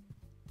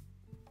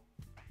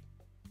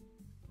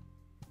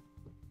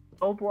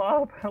 Oh,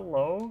 blob,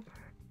 hello?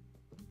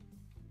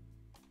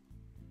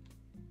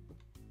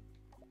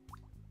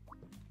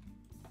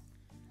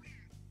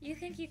 You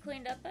think you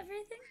cleaned up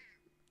everything?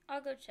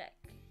 I'll go check.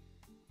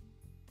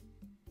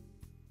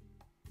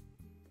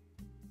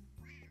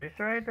 Are you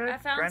sure I did? I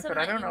found Granted, some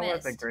I that don't you know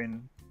what the missed.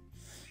 green...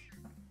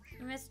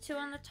 You missed 2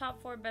 on the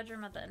top floor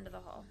bedroom at the end of the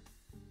hall.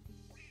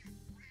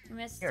 You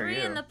missed Here, 3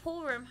 in you. the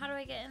pool room. How do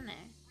I get in there?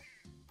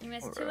 You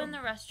missed 2 in the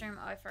restroom.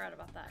 Oh, I forgot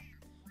about that.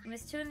 You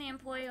missed 2 in the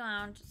employee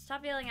lounge.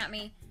 Stop yelling at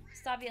me.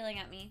 Stop yelling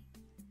at me.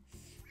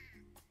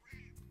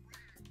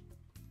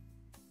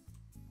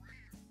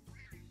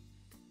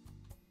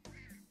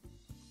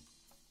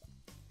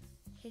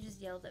 He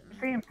just yelled at me.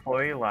 The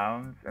employee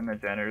lounge in the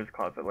janitor's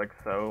closet, like,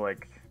 so,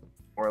 like,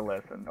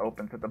 doorless and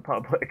open to the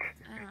public.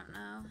 I don't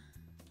know.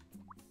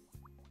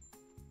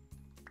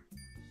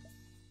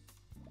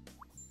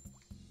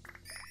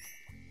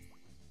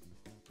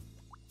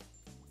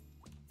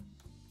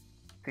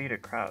 See to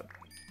crouch.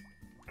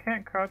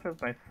 Can't crouch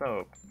with my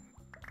soap.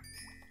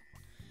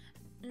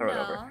 Throw it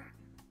No. over.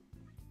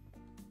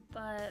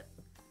 But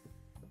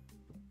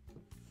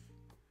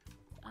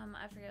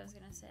I forget what I was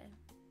gonna say.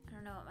 I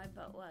don't know what my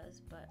butt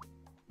was, but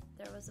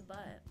there was a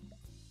butt.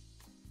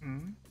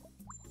 Hmm?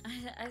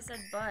 I said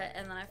butt,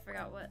 and then I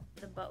forgot what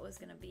the butt was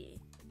gonna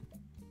be.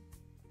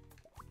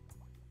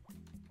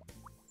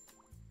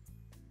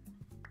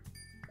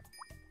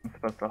 I'm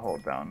supposed to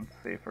hold down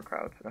C for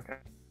crouch. Okay.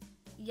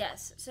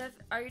 Yes. So,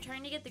 are you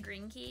trying to get the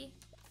green key?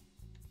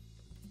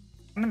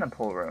 I'm in the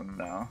pool room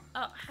now.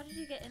 Oh, how did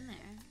you get in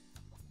there?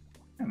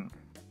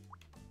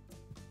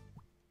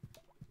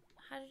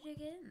 How did you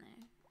get in there?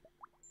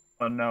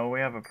 Oh no, we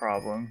have a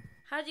problem.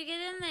 How'd you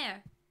get in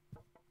there?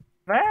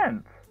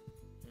 Vent!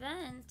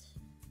 Vent.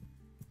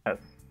 Yes.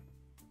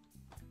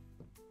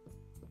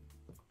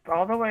 It's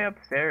all the way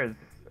upstairs,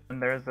 and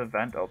there's a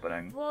vent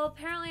opening. Well,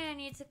 apparently I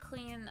need to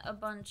clean a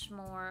bunch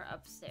more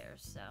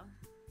upstairs, so.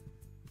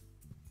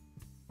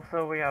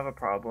 Also, we have a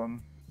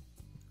problem.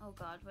 Oh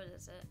god, what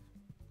is it?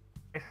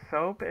 My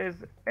soap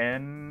is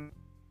in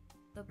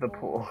the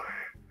pool.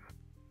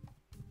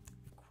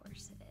 Of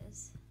course it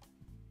is.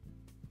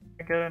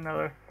 I get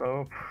another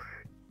soap.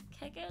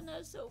 Can I get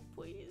another soap,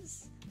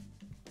 please?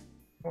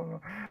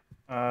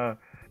 I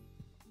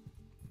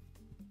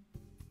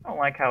don't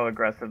like how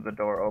aggressive the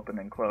door opened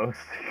and closed.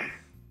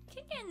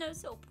 Can I get another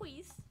soap,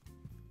 please?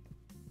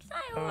 Can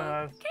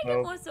I soap.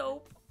 get more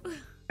soap?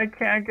 I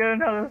can't get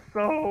another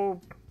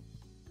soap.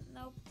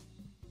 Nope.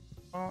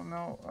 Oh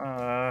no,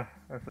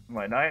 this is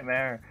my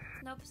nightmare.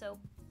 Nope, soap.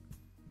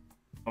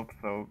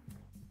 Soap.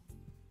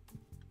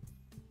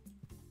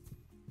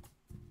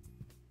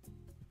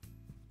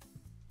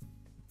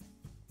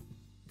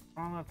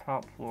 On the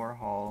top floor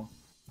hall.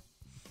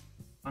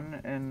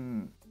 One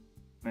in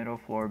middle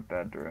floor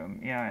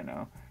bedroom. Yeah, I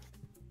know.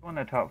 One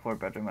in the top floor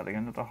bedroom at the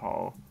end of the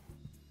hall.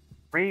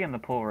 3 in the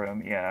pool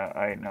room. Yeah,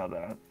 I know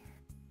that.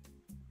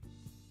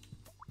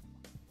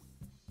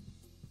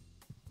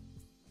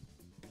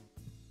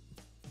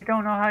 I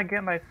don't know how to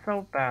get my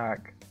soap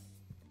back.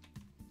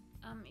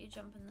 You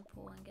jump in the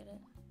pool and get it.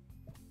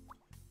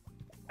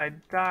 I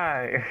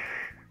die.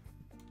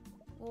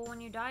 Well,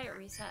 when you die, it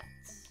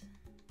resets.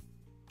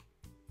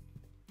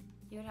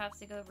 You would have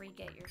to go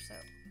re-get your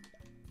soap.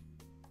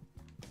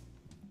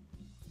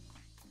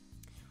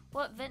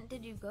 What vent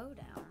did you go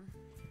down?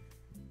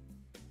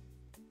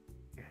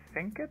 I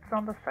think it's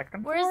on the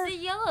second floor. Where's the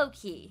yellow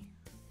key?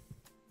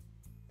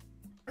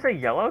 There's a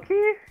yellow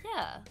key?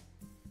 Yeah.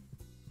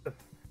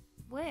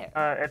 Where?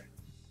 It's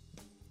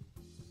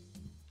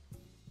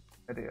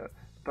idiot.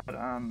 But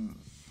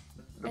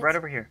right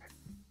over here.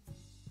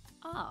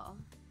 Oh.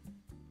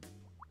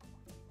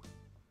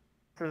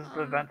 is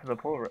the vent to the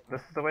pool room.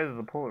 This is the way to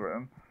the pool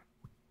room.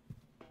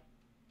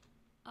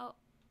 Oh,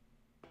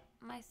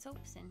 my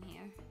soap's in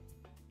here.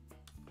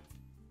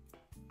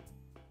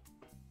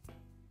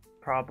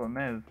 Problem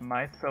is,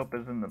 my soap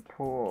is in the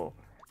pool.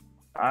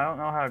 I don't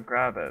know how to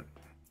grab it.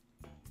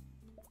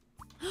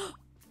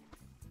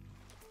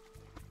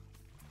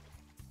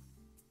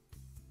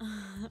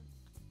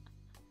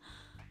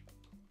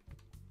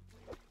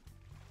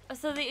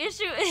 So the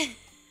issue is...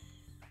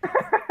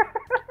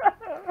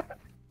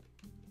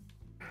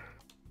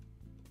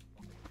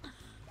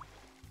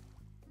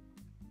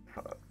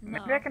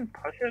 Maybe No. I can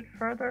push it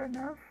further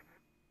enough?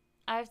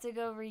 I have to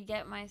go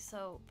re-get my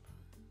soap.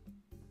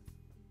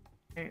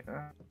 Hey,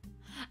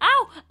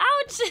 Ow!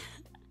 Ouch!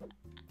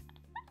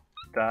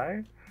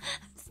 die?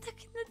 I'm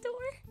stuck in the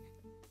door.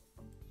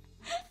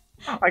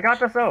 I got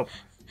the soap!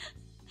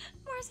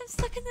 Mars, I'm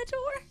stuck in the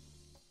door.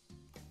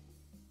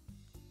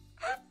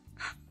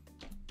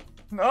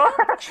 No!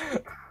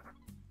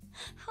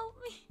 Help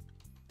me.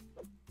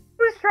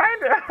 Who's trying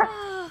to?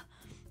 Oh,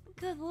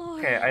 good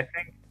lord. Okay,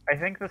 I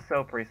think the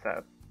soap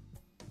reset.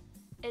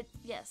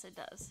 Yes, it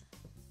does.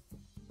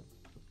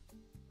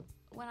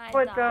 When I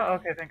But die,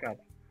 okay, thank God.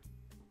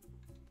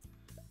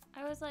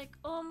 I was like,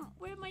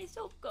 where'd my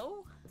soap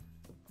go?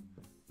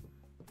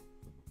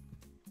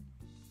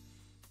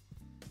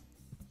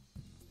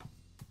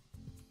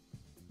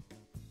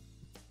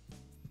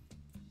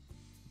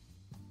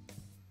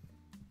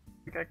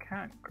 Like,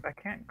 I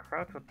can't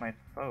crouch with my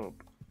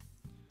soap.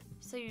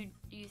 So you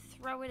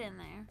throw it in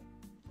there.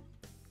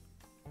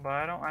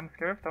 But I'm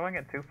scared of throwing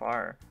it too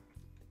far.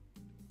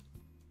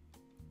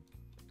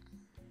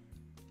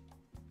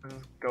 It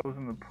just goes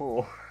in the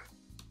pool.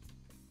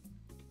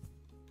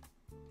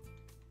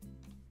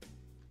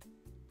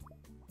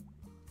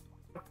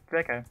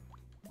 JK.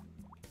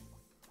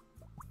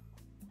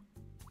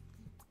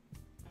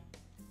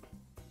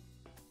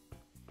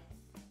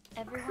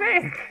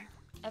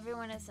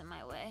 Everyone is in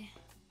my way.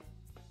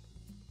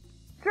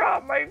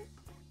 Drop my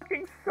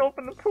fucking soap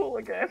in the pool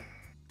again.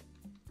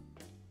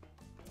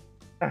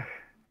 I'm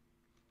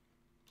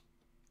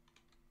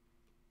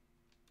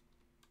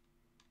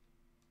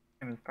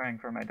just praying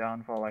for my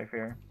downfall, I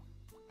fear.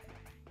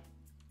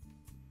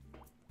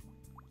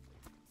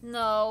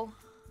 No.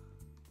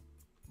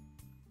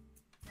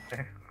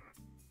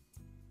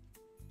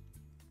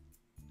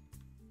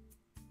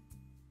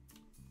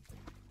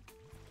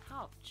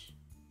 Ouch.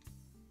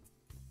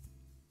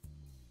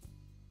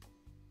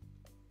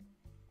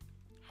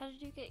 How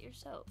did you get your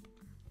soap?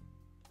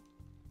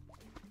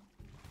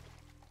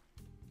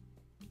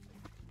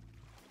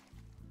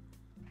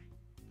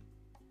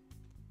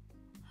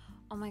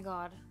 Oh my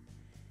god.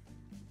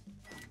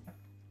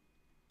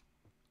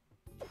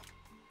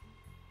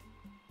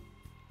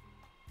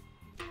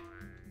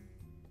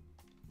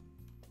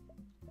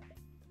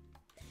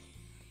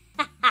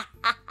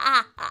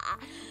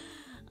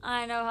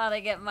 I know how to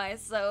get my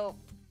soap.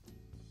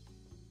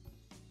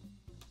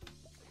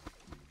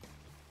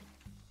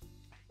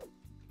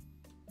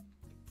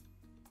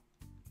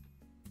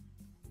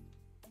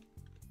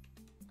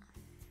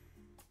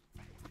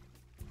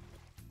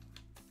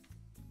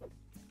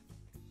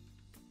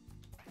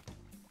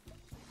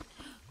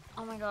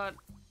 Oh my god.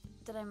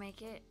 Did I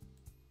make it?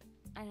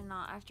 I did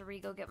not. I have to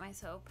re-go get my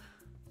soap.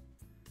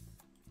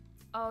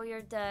 Oh,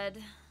 you're dead.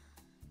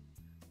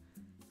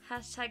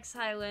 Hashtag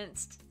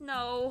silenced.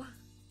 No.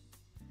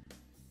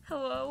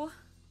 Hello?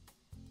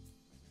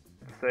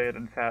 Say it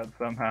in chat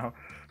somehow.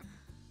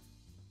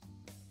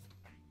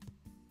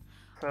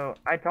 So,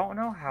 I don't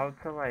know how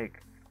to,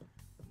 like,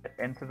 get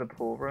into the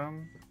pool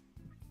room.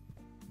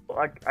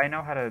 Like, I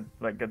know how to,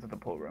 like, get to the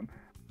pool room.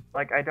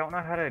 Like, I don't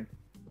know how to,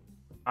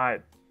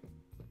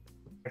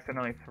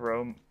 accidentally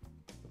throw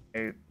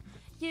a...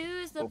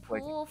 Use the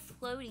like, pool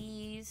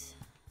floaties.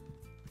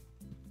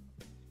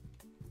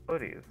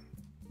 floaties.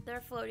 There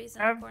are floaties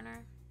in the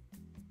corner.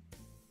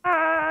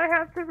 I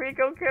have to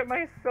re-go get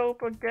my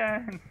soap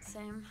again.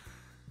 Same.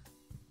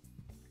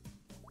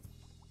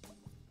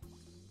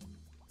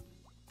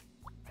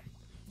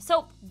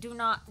 Soap, do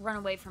not run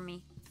away from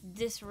me.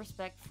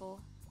 Disrespectful.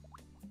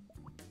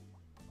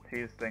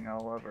 Tease thing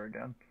all over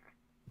again.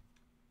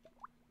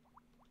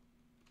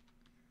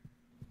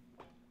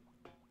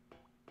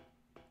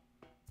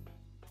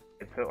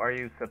 So are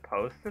you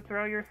supposed to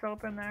throw your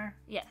soap in there?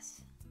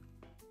 Yes.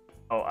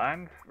 Oh,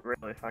 I'm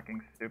really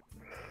fucking stupid.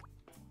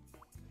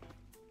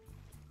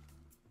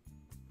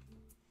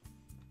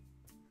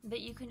 But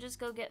you can just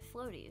go get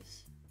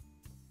floaties.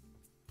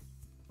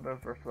 Those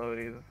were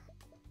floaties.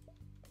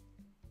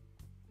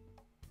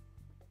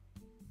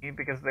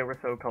 Because they were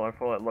so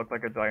colorful, it looked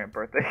like a giant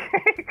birthday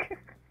cake.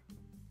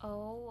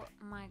 Oh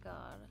my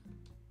god.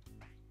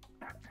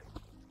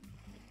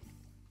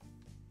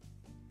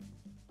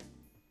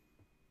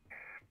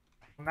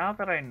 Now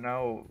that I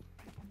know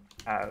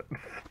that...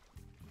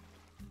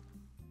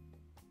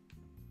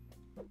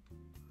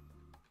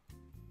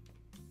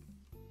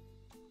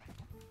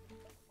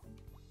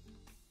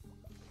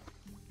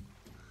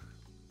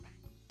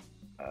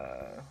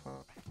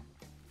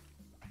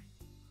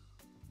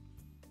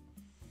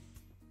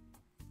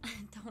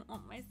 don't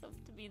want myself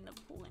to be in the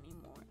pool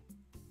anymore.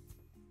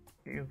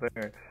 He's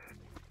there.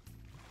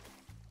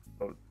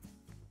 Oh,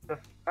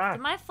 just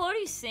Did my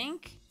floaty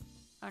sink?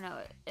 Oh no,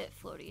 it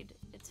floated.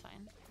 It's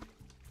fine.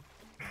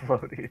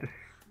 floated.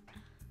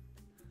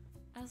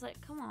 I was like,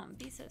 come on,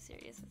 be so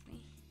serious with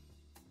me.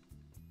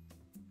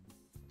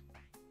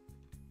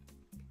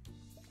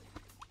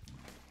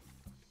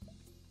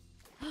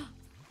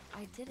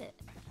 I did it.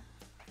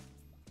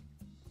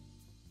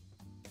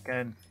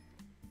 Good.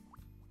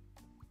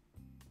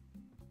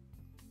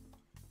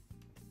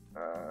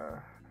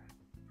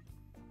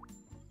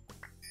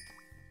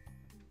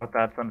 But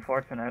that's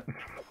unfortunate.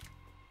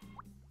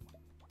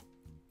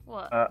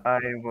 What? I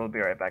will be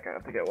right back. I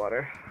have to get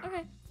water.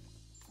 Okay.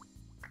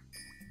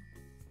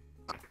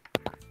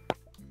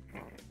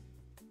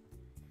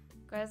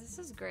 Guys, this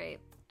is great.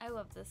 I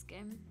love this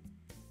game.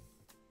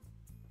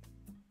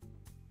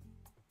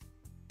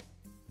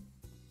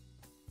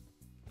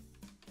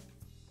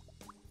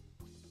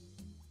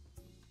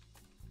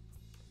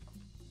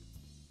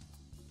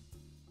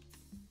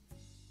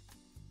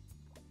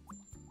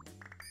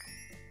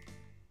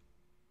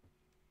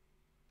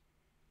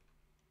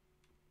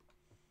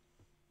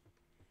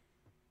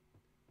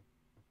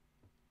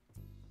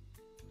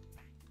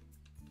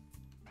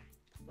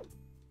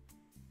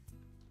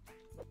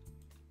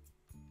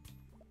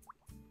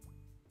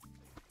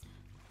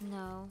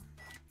 No.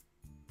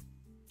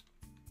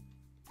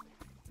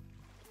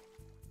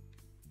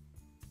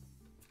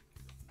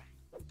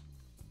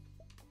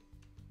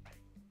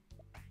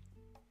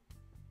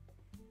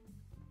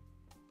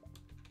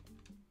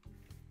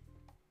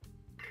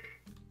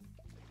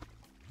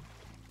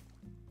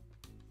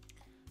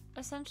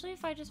 Essentially,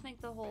 if I just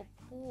make the whole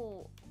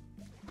pool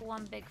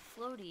one big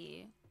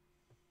floaty,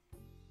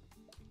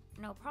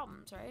 no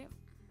problems, right?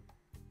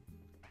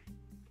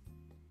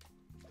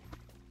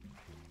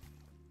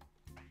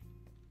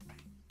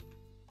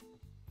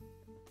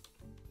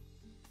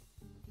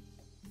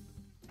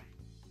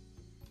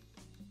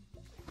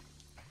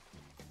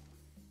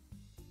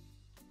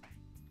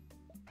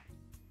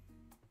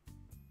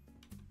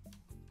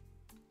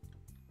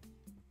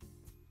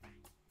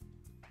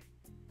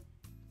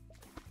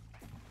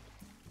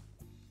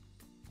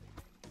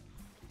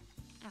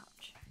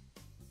 Ouch.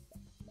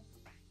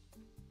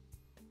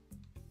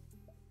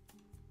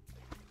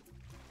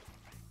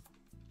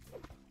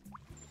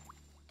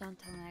 Don't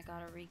tell me I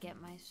gotta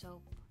re-get my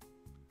soap.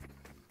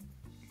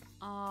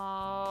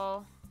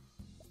 Oh.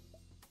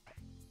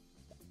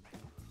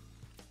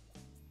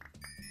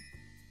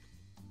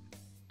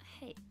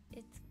 Hey,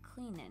 it's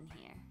clean in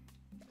here.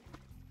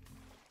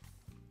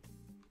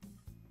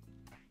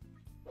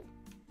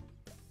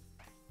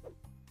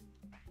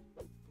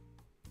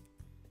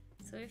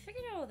 So we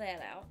figured all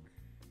that out.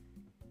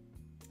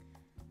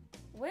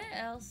 Where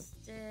else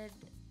did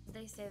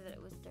they say that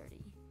it was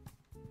dirty?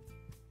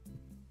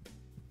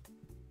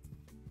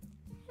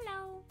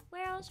 Hello,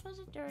 where else was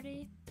it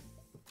dirty?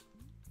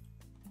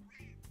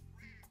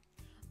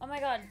 Oh my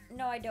god,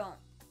 no I don't.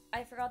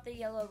 I forgot the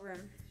yellow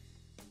room.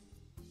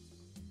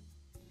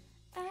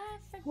 I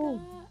forgot.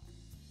 Ooh.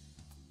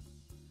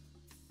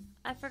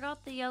 I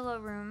forgot the yellow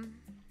room.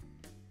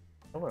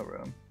 Hello,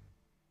 room.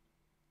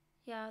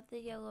 Yeah, the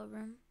yellow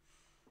room.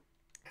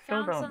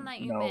 Still Found some don't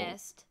that you know.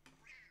 missed.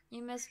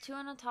 You missed 2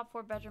 in the top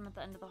 4 bedroom at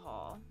the end of the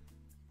hall.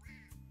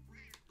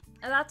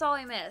 And that's all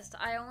I missed.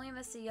 I only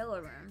missed the yellow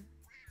room.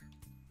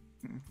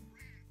 Hmm.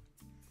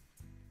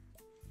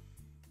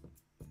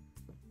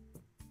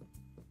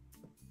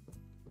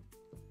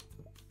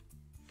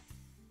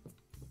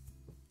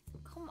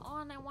 Come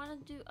on, I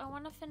want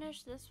to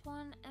finish this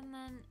one and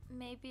then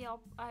maybe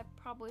I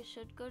probably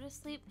should go to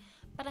sleep,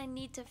 but I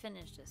need to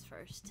finish this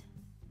first.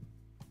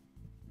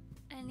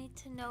 I need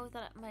to know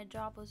that my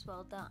job was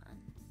well done.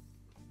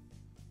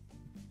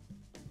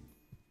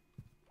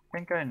 I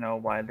think I know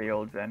why the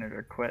old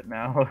janitor quit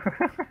now.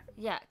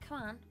 Yeah,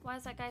 come on. Why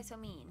is that guy so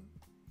mean?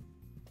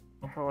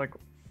 Also, like,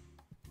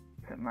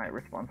 is it my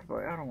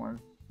responsibility? I don't want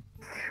to.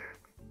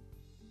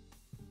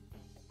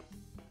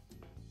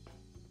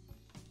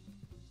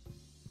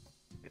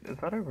 Is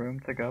that a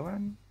room to go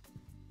in?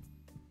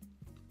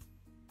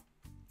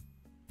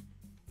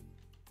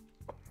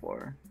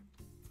 Floor.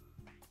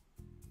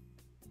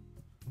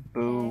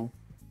 Boo. Okay.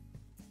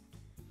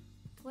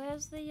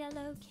 Where's the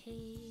yellow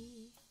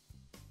key?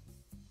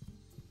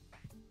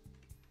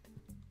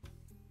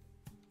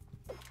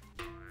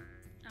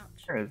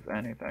 Ouch. There is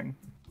anything.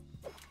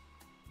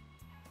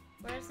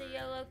 Where's the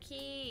yellow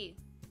key?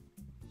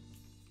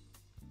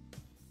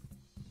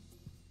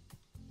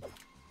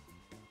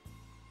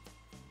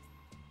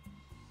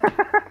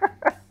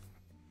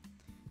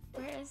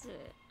 Where is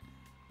it?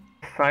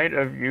 Sight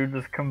of you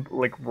just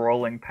like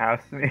rolling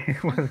past me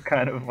was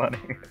kind of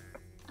funny.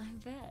 I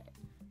bet.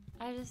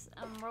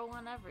 I'm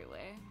rolling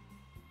everywhere.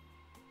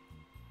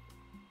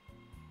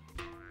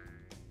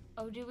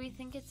 Oh, do we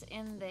think it's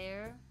in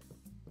there?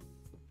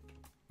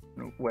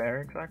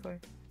 Where exactly?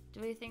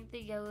 Do we think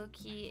the yellow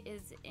key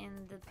is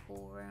in the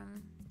pool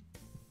room?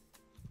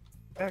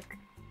 Heck.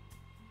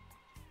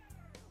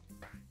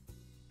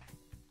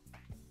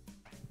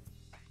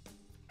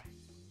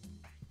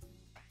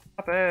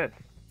 Stop it!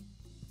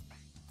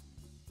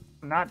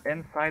 I'm not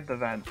inside the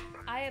vent.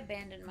 I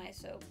abandoned my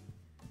soap.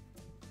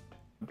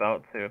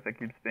 About to, if it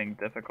keeps being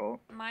difficult.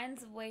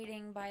 Mine's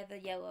waiting by the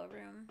yellow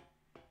room.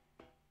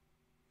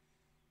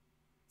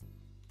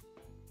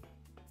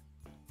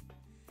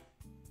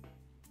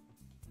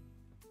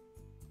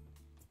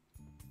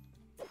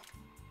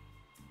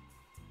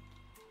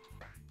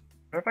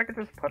 Or if I could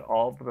just put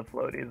all of the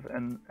floaties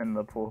in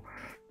the pool.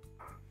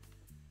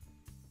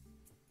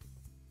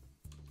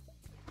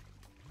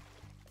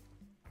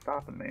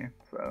 Stopping me,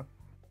 so.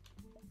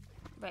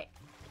 Right.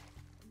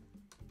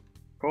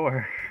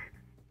 Core.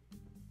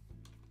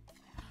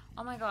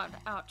 Oh my god,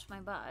 ouch, my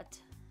butt.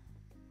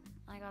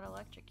 I got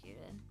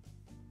electrocuted.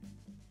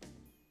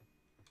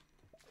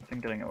 I'm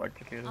getting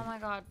electrocuted. Oh my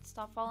god,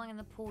 stop falling in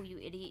the pool, you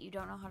idiot. You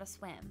don't know how to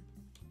swim.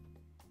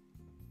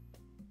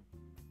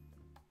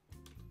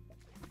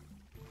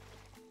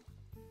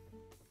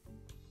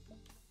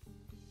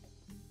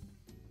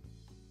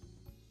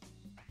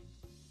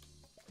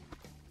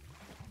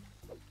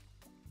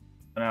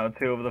 Now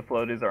 2 of the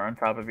floaties are on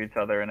top of each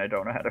other and I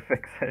don't know how to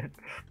fix it.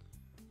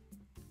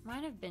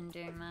 Might have been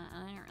doing that,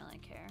 and I didn't really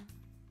care.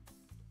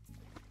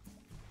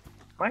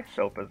 My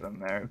soap is in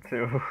there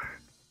too.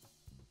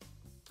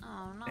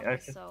 Oh, not Yeah,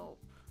 the soap.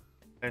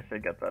 I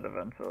should get that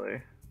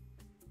eventually.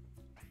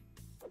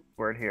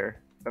 Word here,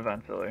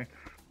 eventually.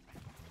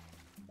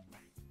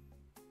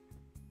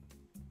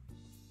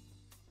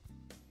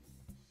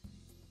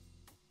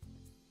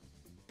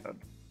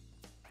 Good.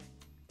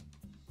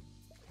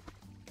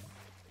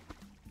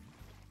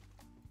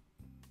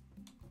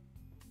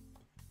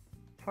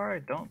 Sorry, I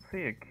don't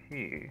see a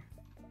key.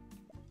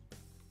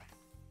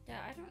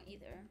 Yeah, I don't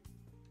either.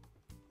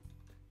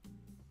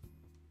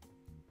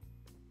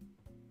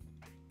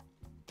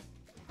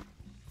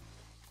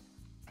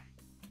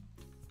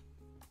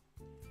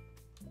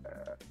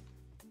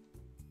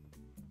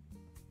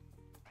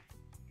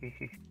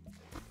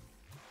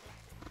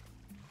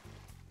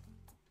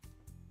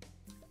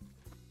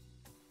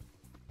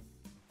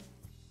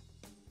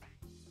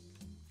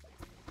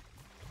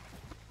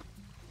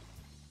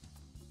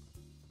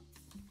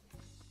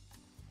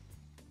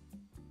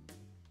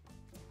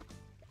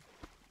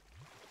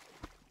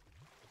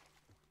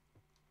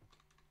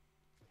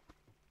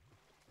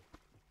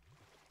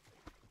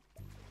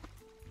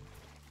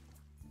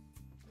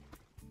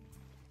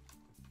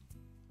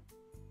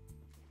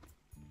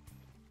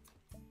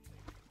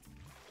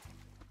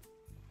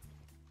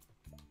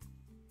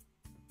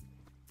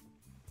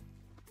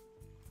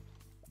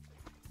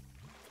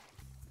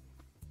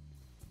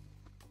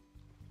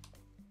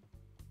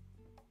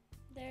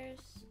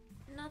 There's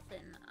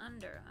nothing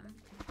under them.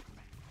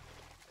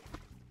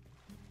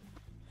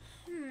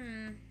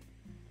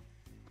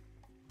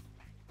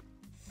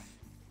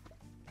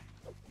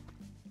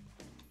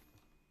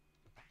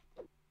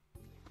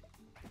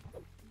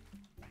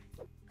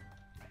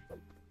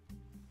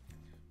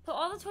 Put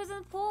all the toys in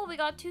the pool. We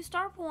got 2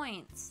 star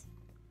points.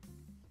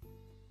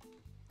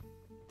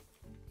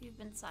 You've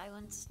been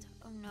silenced.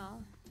 Oh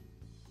no.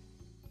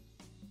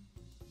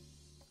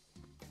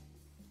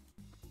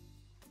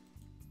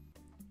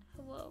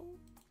 Hello?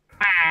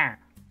 Ah!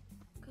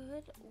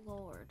 Good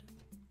lord.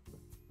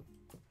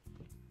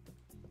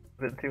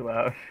 Is it too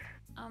loud?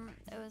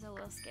 It was a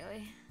little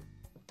scary.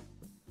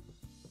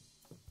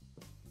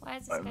 Why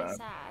is this My guy bad.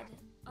 sad?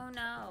 Oh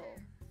no.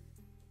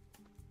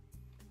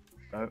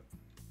 Oh.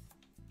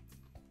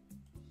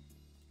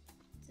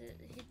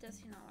 Does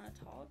he not want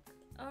to talk?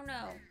 Oh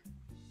no.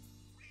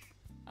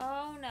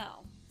 Oh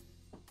no.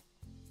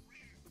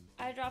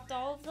 I dropped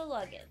all of the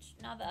luggage.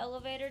 Now the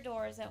elevator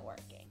door isn't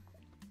working.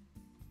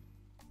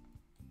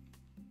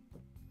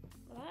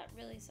 Well, that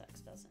really sucks,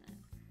 doesn't it?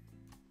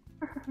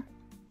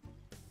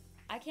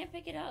 I can't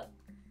pick it up.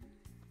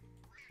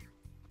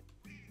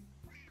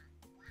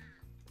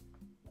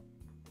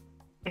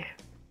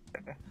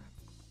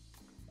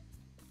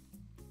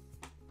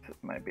 This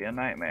might be a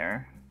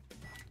nightmare.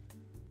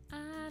 I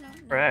don't know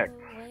Correct.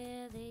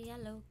 where the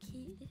yellow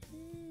key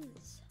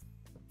is.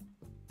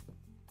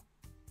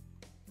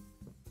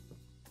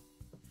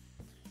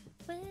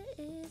 Where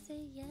is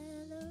the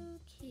yellow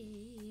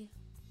key?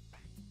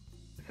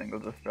 Single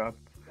just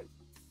dropped.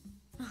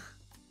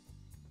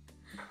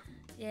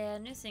 Yeah,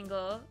 new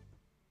single.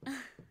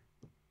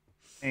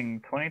 In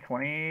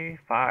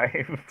 2025.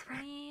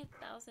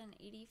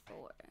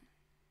 20,084.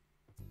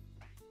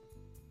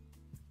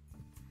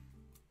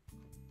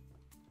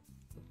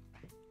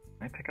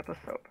 I pick up the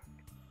soap.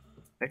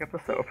 Pick up the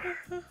soap.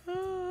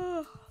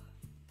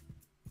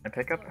 I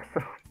pick up the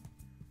soap.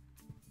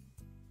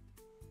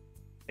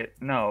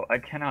 No, I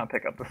cannot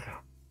pick up the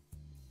soap.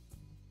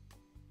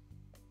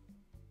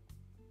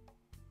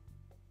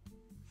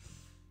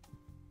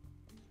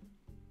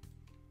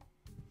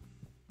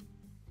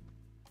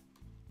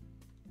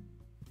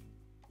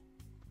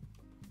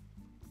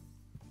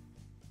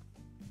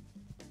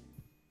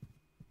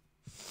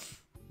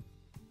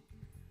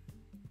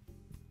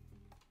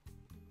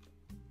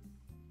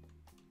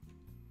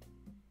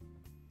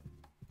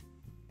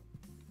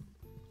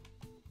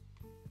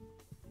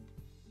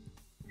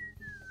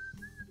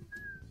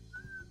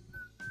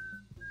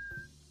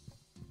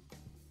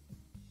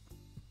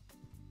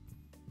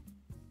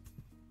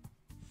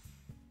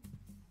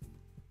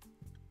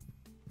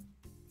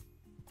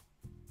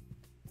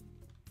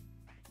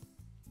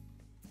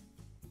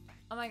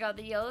 Oh my god,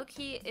 the yellow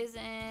key is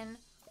in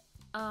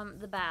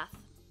the bath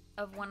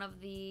of one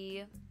of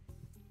the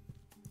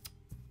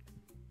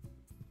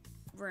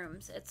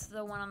rooms. It's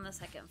the one on the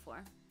second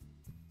floor.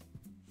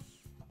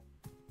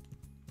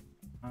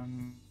 Are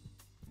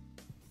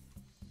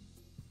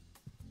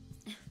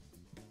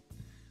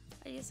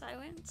you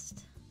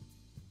silenced?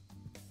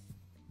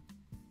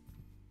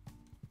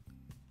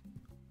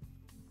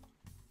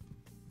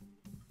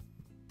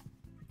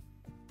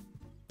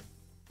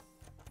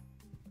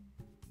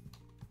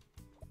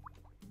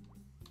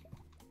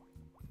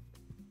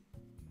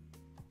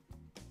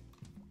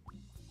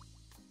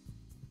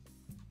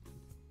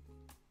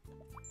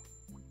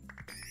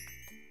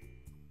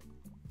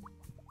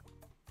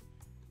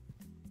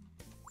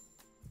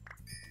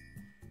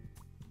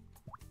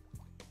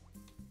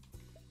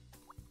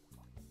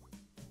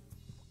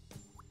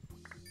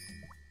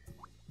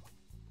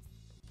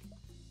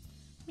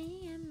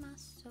 Me and my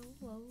soap.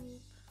 Wahoo.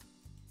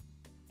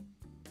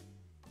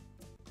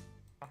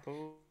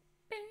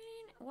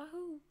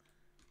 Wahoo.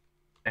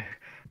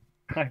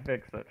 I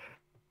fixed it.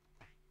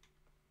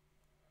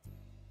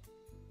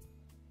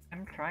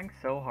 I'm trying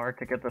so hard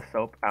to get the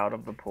soap out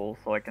of the pool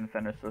so I can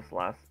finish this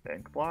last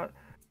ink blot.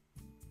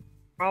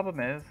 Problem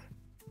is,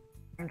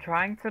 I'm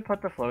trying to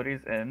put the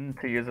floaties in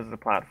to use as a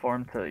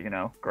platform to, you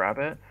know, grab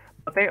it,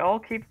 but they all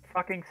keep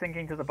fucking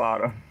sinking to the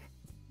bottom.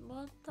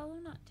 Well, tell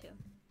them not to.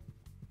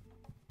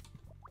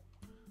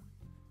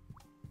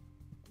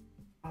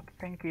 Oh,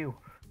 thank you.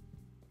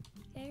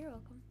 Yeah, you're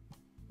welcome.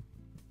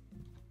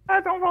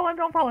 Ah, don't fall in,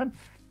 don't fall in!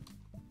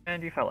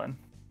 And you fell in.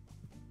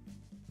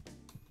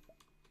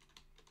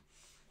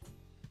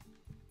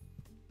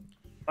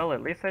 Well,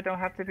 at least I don't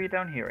have to be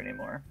down here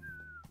anymore.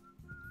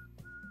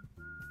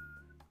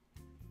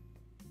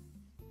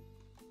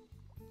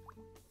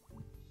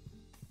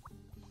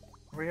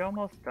 Are we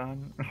almost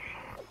done?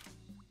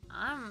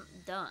 I'm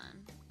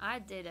done. I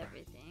did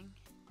everything.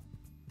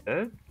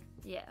 Good?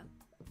 Yeah. Can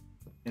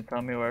you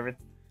tell me where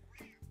everything...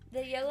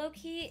 The yellow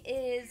key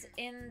is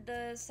in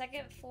the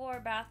second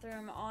floor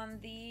bathroom on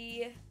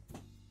the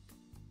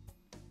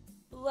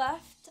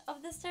left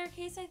of the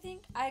staircase, I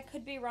think. I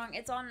could be wrong.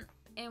 It's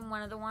in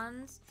one of the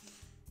ones.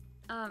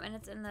 And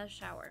it's in the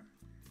shower.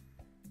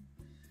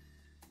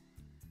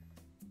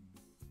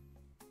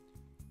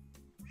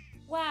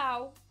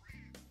 Wow.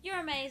 You're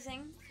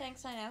amazing.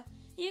 Thanks, I know.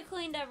 You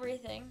cleaned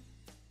everything.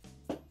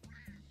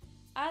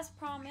 As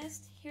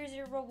promised, here's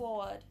your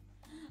reward.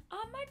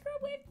 A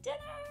microwave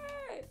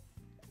dinner!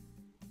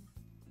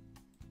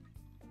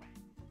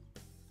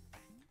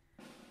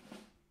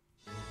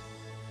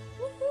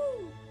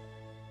 Woohoo!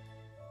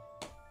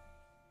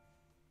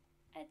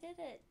 I did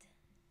it.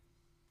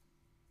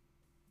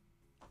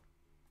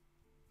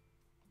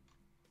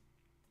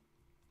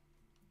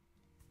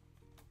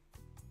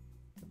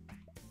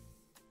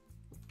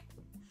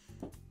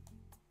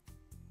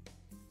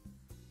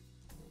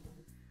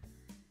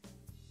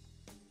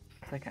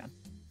 I can.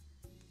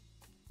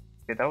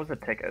 Okay, that was a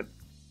ticket.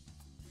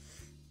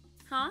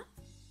 Huh?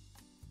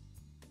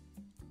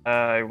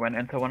 I went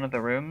into one of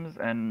the rooms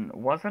and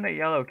wasn't a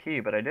yellow key,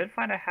 but I did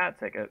find a hat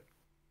ticket.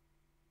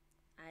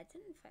 I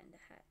didn't find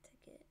a hat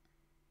ticket.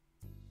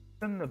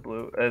 It's in the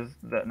blue,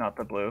 not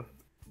the blue.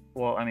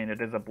 Well, I mean, it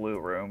is a blue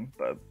room,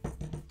 but...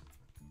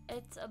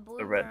 It's a blue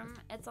The red. room.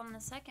 It's on the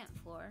second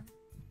floor.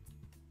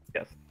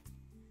 Yes.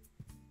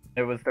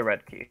 It was the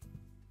red key.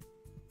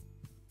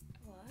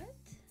 What?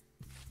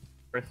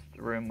 First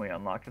room we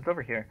unlocked. It's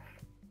over here.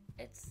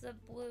 It's the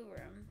blue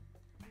room.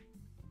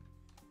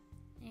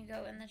 You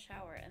go in the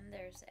shower and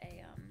there's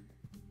a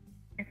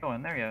Can't go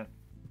in there yet.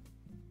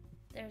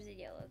 there's a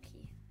yellow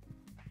key.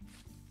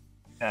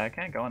 Yeah, I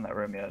can't go in that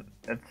room yet.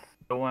 It's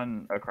the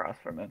one across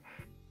from it.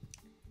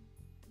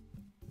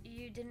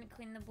 You didn't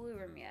clean the blue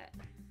room yet.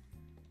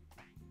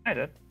 I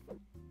did.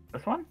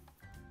 This one?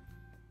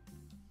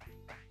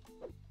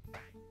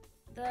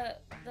 The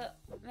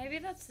maybe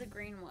that's the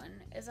green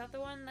one. Is that the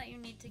one that you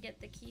need to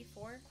get the key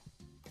for?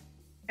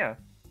 Yeah.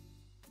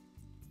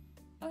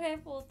 Okay,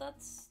 well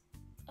that's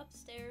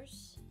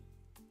upstairs.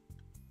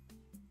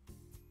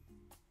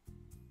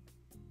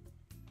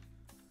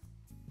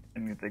 I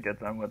need to get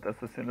done with this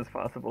as soon as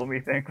possible,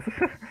 methinks.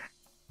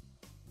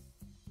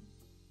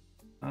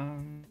 I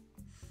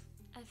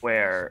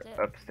Where? finished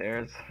it.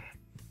 Upstairs?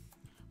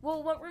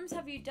 Well, what rooms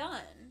have you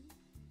done?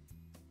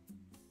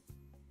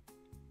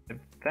 I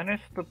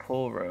finished the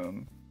pool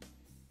room.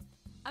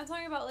 I'm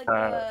talking about like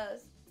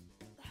the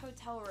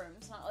hotel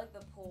rooms, not like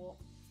the pool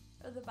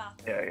or the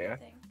bathroom. Yeah, or yeah.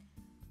 anything.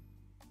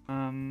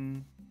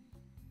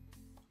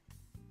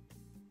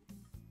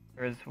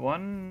 There's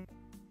one...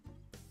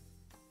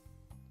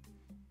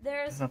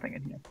 There's nothing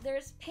in here.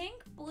 There's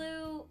pink,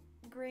 blue,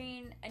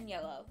 green, and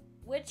yellow.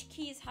 Which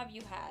keys have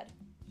you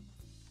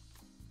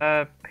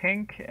had?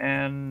 Pink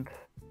and...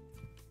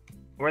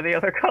 What are the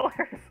other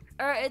colors?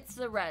 Or it's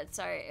the red,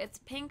 sorry. It's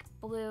pink,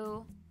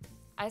 blue.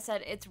 I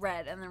said it's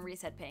red and then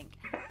resaid pink.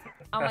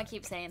 I'm gonna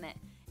keep saying it.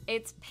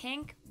 It's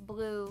pink,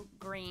 blue,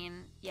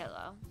 green,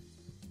 yellow.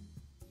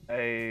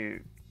 I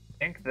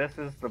think this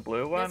is the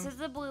blue one. This is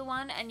the blue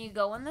one, and you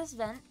go in this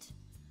vent.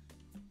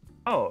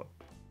 Oh,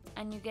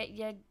 and you get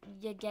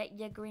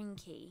your green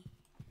key.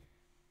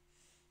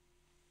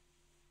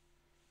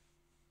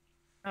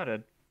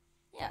 noted.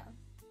 Yeah.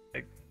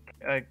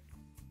 I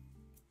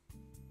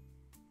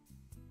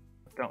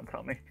don't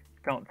tell me.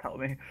 Don't tell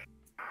me.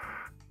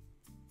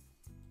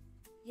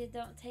 You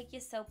don't take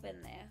your soap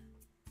in there.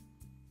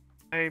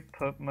 I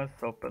put my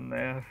soap in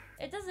there.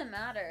 It doesn't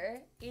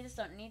matter. You just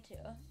don't need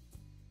to.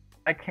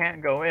 I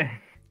can't go in.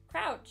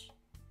 Crouch.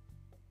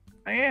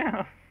 I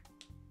am.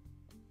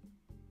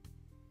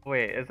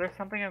 Wait, is there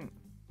something in...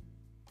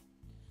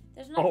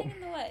 There's nothing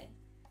in the way.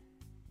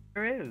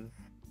 There is.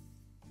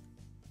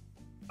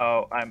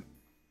 Oh,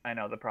 I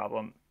know the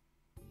problem.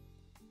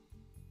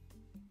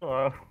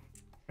 Hello.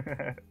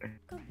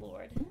 Good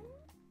lord.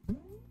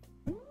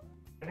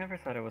 I never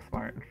said it was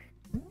smart.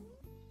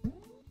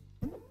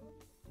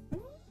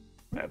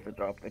 I have to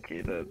drop the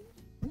key to...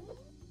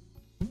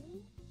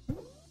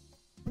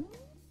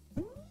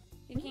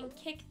 You can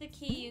kick the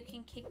key, you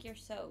can kick your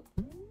soap.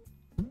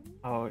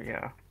 Oh,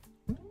 yeah.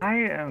 I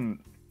am...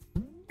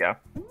 Yeah,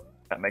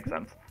 that makes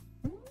sense.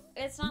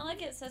 It's not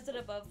like it says it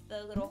above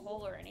the little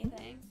hole or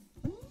anything.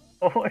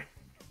 Oh my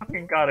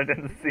fucking god, I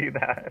didn't see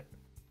that.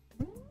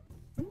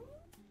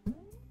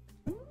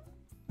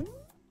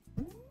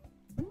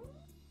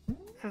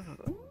 This is...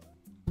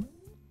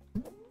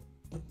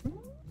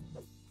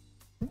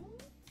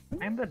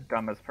 I'm the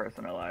dumbest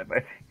person alive, I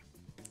think.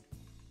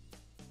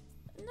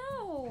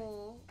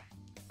 No.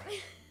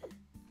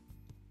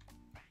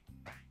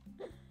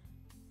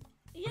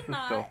 You're This is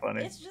not. so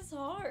funny. It's just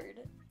hard.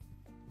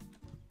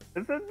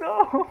 Is it?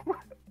 No!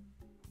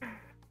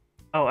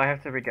 Oh, I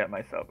have to re-get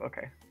myself.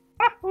 Okay.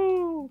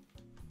 Wahoo!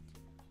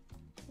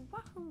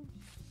 Wahoo.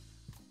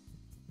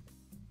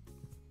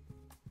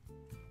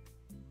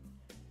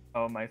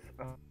 Oh, my...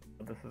 Oh,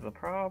 this is a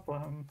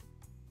problem.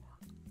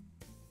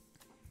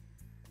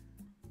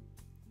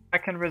 I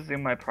can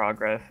resume my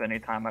progress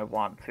anytime I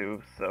want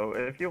to, so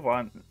if you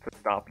want to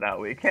stop now,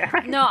 we can.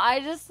 No, I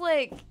just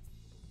like...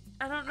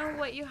 I don't know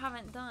what you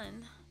haven't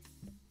done.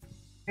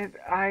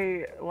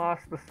 I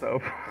lost the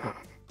soap.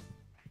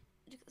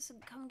 So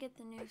come get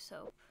the new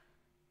soap.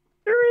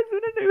 There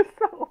isn't a new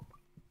soap.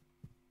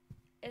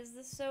 Is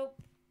the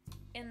soap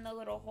in the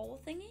little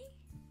hole thingy?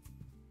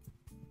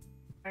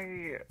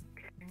 I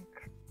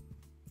think...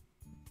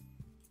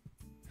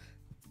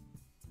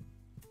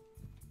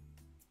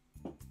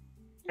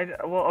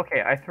 well,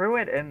 okay, I threw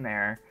it in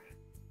there,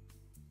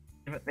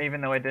 even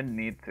though I didn't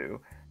need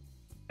to.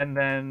 And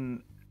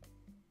then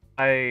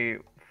I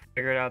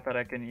figured out that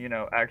I can, you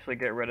know, actually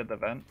get rid of the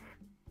vent.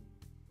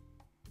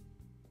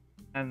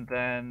 And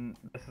then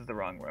this is the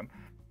wrong room.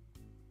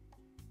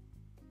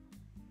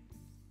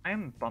 I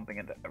am bumping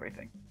into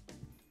everything.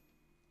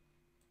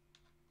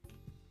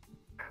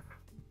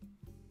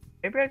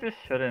 Maybe I just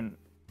shouldn't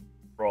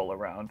roll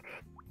around.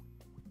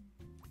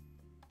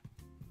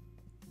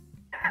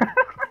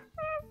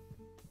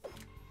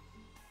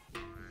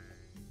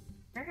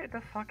 Where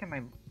the fuck am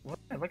I? What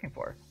am I looking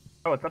for?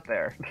 Oh, it's up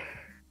there.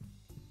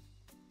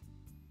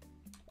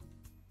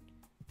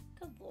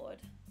 Good lord.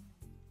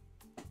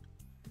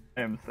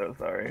 I am so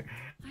sorry.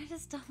 I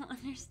just don't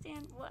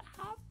understand what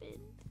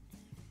happened.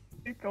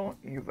 I don't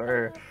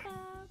either.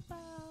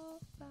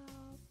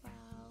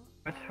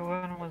 Which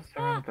one was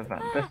during the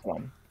vent? This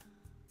one.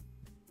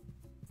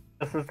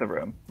 This is the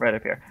room, right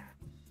up here.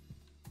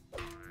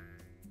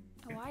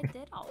 Oh, I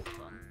did all of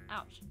them.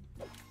 Ouch.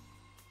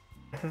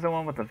 This is the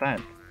one with the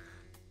vent.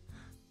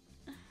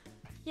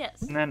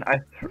 Yes. And then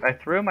I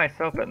threw my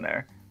soap in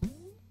there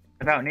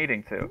without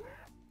needing to.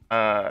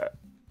 And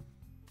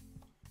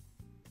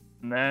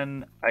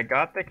then I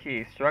got the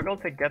key,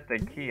 struggled to get the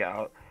key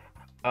out,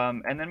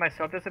 and then my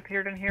soap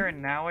disappeared in here,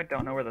 and now I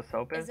don't know where the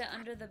soap is. Is it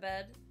under the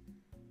bed?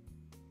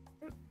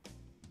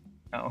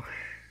 No.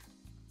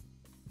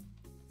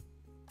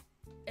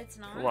 It's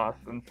not?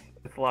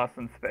 It's lost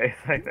in space,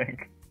 I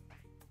think.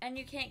 And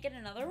you can't get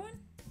another one?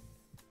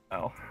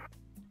 No.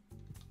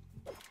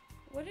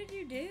 What did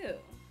you do?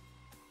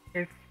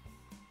 I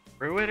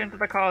threw it into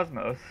the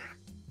cosmos.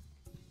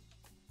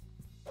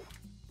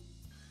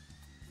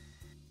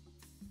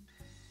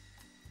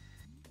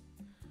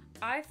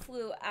 I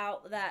flew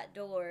out that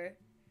door.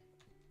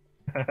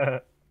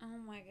 Oh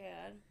my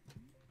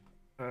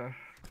god.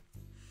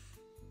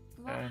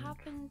 What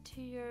happened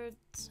to your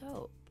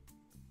soap?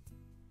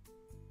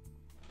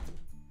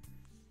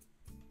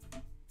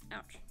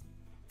 Ouch.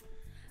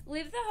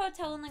 Leave the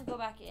hotel and then go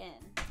back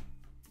in.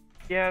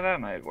 Yeah, that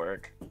might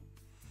work.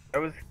 I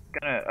was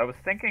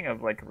thinking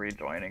of like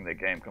rejoining the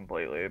game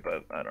completely,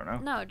 but I don't know.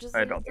 No, just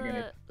leave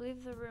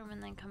the room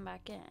and then come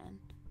back in.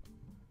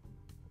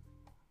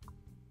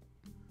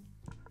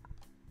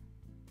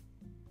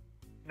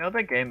 You know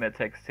the game It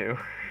Takes Two?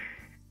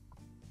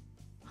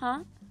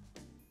 Huh?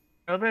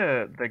 You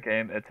know the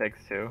game It Takes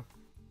Two?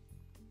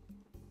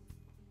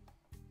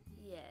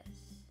 Yes.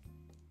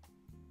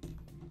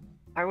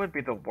 I would be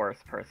the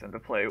worst person to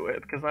play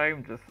with, because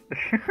I'm just...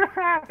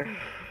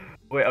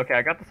 Wait, okay,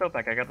 I got the soap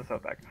back,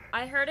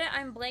 I heard it.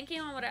 I'm blanking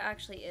on what it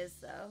actually is,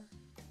 though.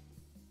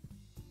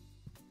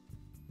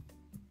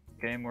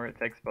 game where it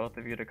takes both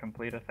of you to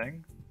complete a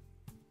thing?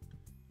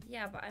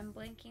 Yeah, but I'm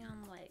blanking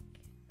on like.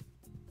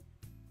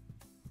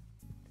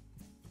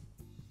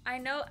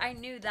 I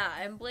knew that.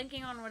 I'm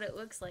blanking on what it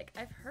looks like.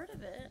 I've heard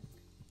of it.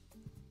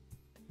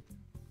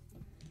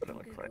 What it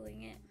looks like.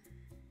 Googling it.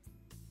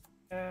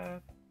 Yeah.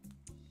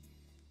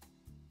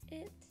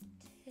 It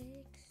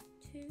takes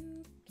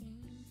two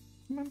games.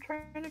 I'm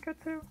trying to get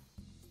to.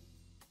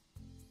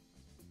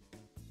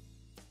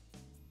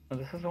 Oh,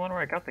 this is the one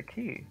where I got the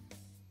key.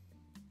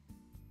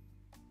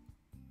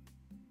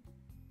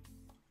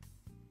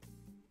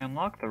 I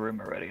unlocked the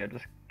room already. I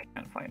just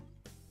can't find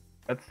it.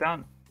 It's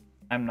down.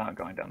 I'm not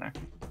going down there.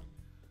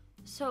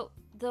 So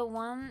the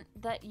one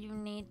that you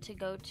need to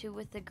go to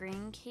with the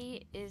green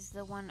key is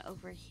the one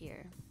over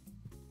here.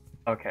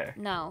 Okay.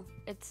 No,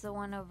 it's the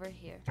one over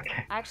here.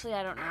 Okay. Actually,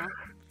 I don't know.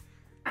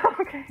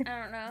 Okay.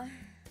 I don't know.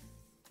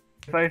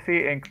 If I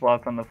see ink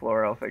blots on the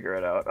floor, I'll figure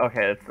it out.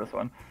 Okay, it's this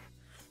one.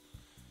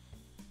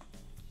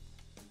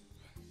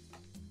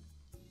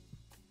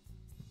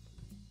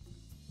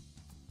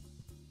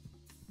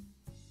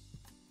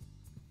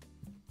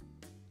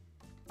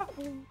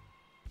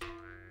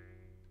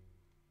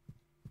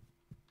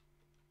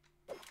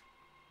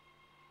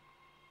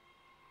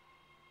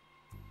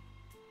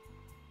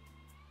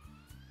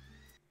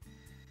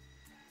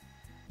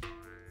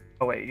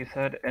 Oh wait, you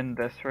said in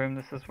this room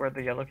this is where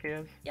the yellow key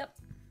is? Yep.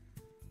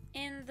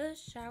 In the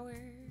shower.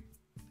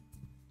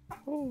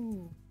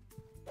 Ooh.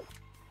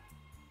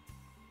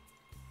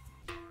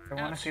 I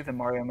want Ouch. to see the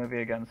Mario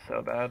movie again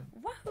so bad.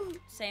 Woohoo!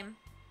 Same.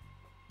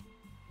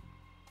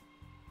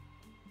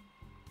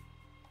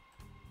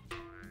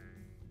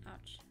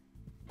 Ouch.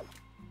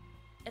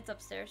 It's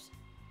upstairs.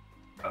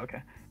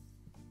 Okay.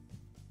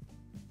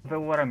 So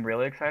what I'm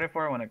really excited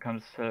for when it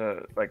comes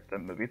to like the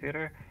movie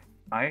theater,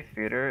 my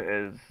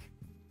theater is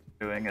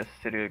doing a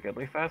Studio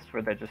Ghibli Fest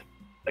where they just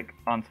like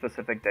on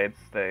specific dates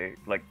they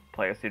like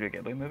play a Studio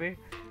Ghibli movie.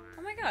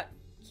 Oh my god,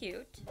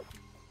 cute.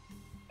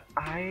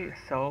 I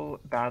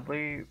so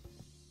badly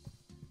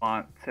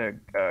want to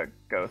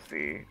go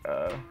see.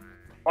 Well,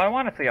 I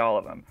want to see all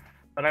of them,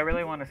 but I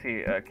really want to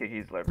see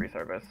Kiki's Delivery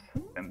Service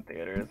in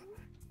theaters.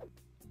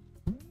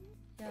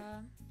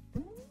 Yeah.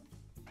 I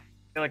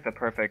feel like the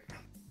perfect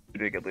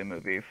Studio Ghibli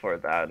movie for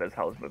that is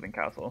Howl's Moving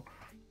Castle.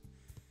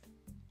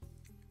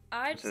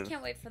 I just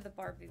can't wait for the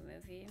Barbie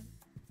movie.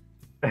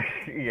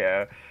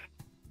 Yeah.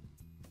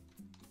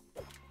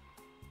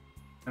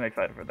 I'm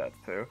excited for that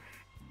too.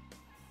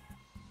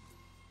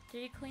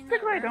 Did you clean that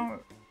Typically, I room?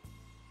 don't.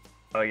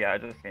 Oh yeah, I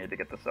just needed to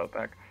get the soap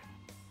back.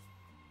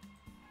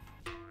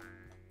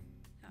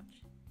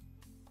 Ouch.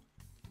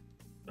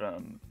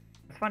 But,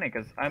 it's funny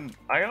because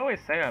I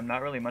always say I'm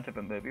not really much of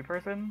a movie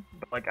person,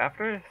 but like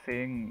after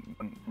seeing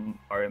the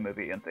Mario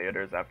movie in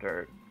theaters,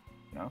 after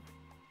you know,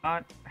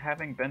 not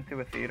having been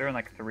to a theater in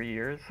like 3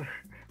 years,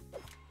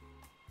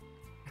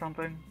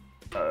 something,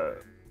 I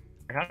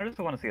kind of just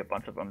want to see a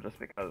bunch of them just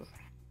because.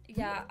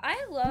 Yeah,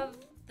 I love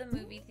the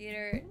movie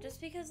theater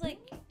just because like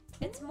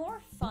it's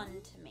more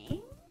fun to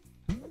me.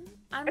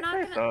 I'm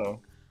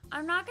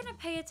not gonna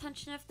pay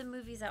attention if the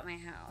movie's at my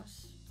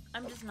house.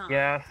 I'm just not.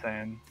 Yeah,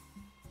 same.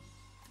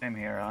 Same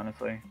here,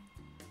 honestly.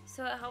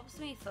 So it helps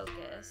me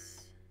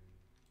focus.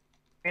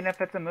 I mean,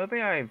 if it's a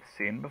movie I've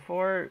seen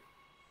before,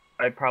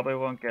 I probably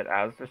won't get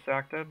as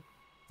distracted.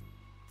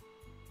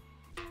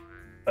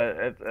 But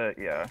it's,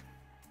 yeah.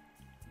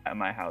 At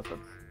my house,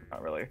 it's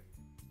not really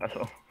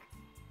special.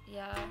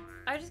 Yeah,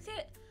 I just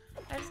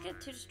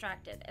get too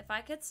distracted. If I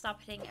could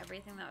stop hitting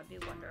everything, that would be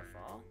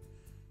wonderful.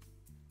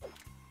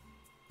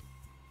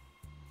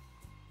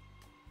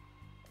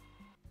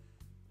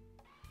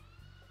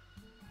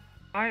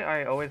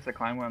 I always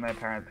decline when my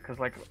parents, because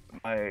like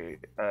my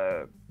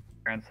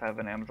parents have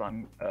an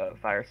Amazon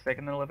Fire Stick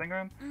in the living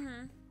room.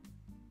 Mhm.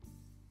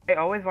 They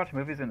always watch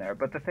movies in there,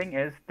 but the thing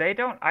is, I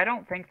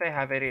don't think they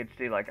have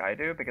ADHD like I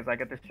do, because I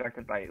get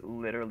distracted by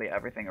literally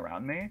everything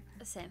around me.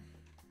 Same.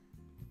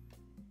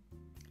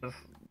 As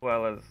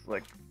well as,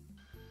 like,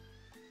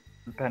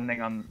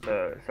 depending on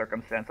the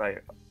circumstance, I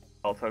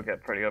also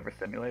get pretty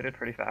overstimulated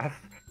pretty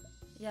fast.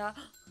 Yeah.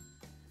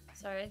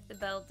 Sorry, the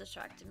bell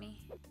distracted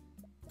me.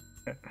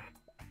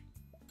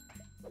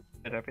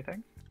 Did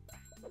everything?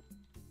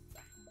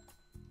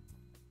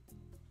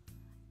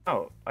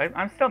 Oh,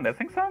 I'm still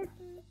missing some?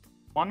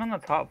 One on the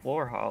top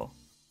floor, Hal.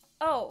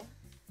 Oh,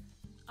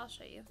 I'll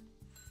show you.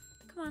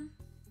 Come on.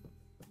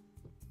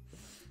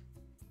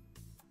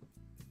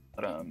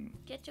 But,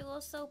 Get your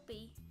little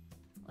soapy.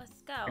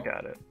 Let's go. I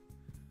got it.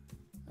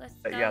 Let's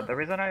But go. yeah, the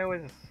reason I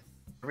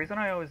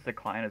always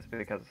decline is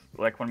because,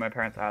 like, when my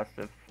parents asked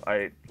if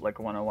I, like,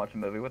 want to watch a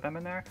movie with them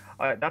in there,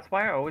 that's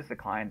why I always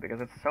decline,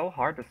 because it's so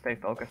hard to stay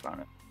focused on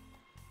it.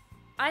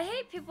 I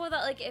hate people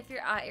that, like, if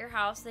you're at your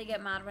house, they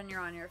get mad when you're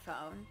on your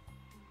phone.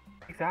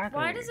 Exactly.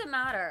 Why does it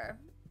matter?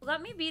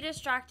 Let me be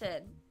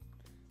distracted.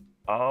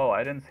 Oh,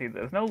 I didn't see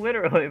this. No,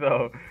 literally,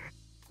 though.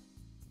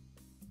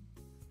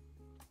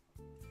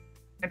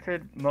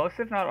 Granted, most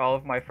if not all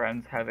of my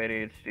friends have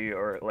ADHD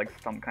or, like,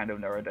 some kind of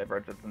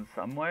neurodivergence in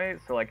some way,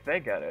 so, like, they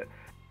get it.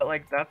 But,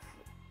 like, that's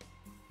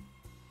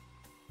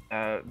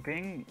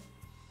being...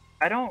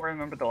 I don't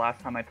remember the last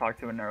time I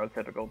talked to a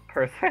neurotypical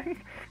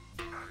person.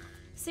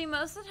 See,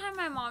 most of the time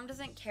my mom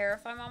doesn't care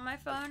if I'm on my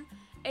phone.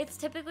 It's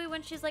typically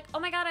when she's like, oh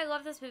my god, I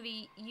love this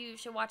movie, you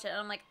should watch it. And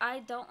I'm like, I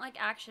don't like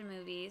action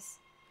movies.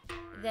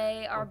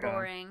 They are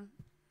boring.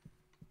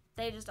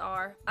 They just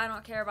are. I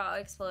don't care about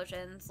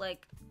explosions.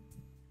 Like...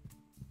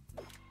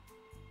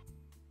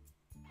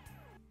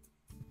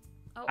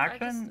 Oh, I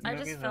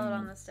just fell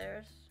down the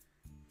stairs.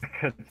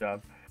 Good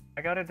job.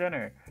 I got a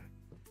dinner.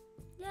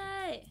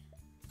 Yay!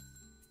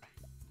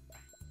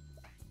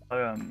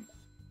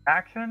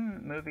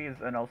 Action movies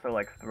and also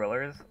like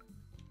thrillers,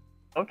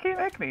 okay,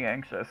 make me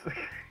anxious.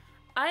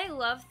 I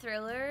love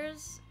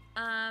thrillers.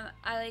 I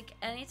like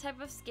any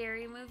type of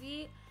scary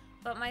movie,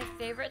 but my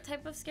favorite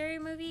type of scary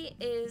movie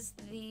is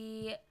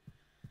the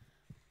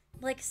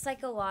like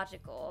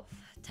psychological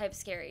type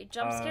scary.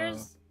 Jump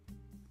scares,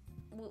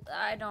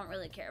 I don't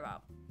really care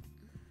about.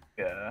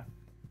 Yeah.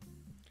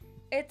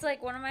 It's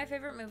like one of my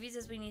favorite movies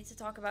is We Need to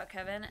Talk About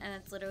Kevin, and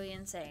it's literally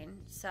insane.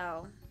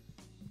 So.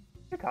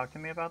 You talked to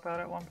me about that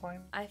at one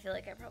point? I feel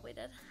like I probably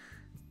did.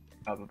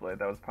 Probably.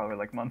 That was probably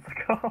like months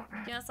ago. Do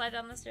you want to slide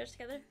down the stairs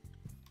together?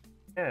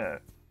 Yeah.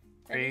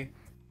 Ready? 3.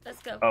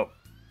 Let's go. Oh.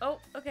 Oh,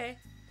 okay.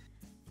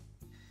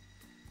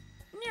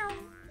 No.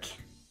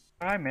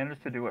 I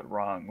managed to do it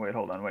wrong. Wait,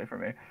 hold on. Wait for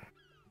me.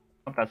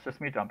 Oh, that's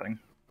just me jumping.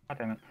 God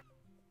damn it.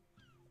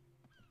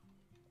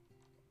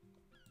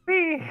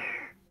 Whee!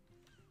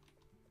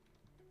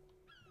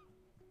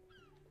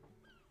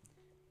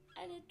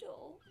 I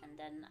little, and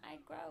then I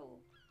grow.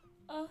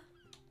 Oh.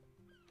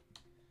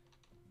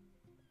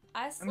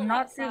 I slid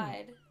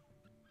outside.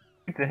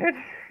 You did?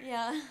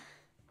 Yeah.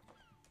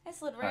 I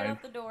slid right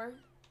out the door.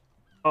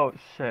 Oh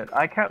shit,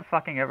 I kept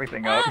fucking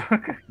everything up.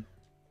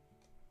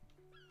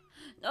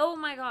 Oh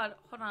my god,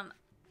 hold on.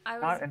 I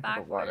was Not into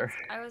backwards. the water.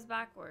 I was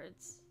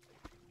backwards.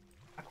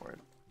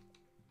 Backwards.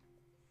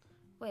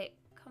 Wait,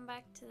 come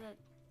back.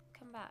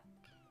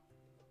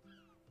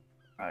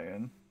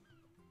 Ryan.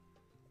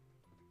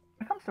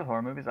 When it comes to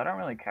horror movies, I don't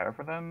really care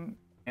for them,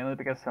 mainly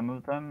because some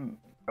of them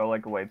go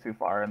like way too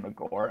far in the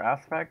gore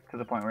aspect to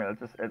the point where it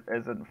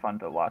isn't fun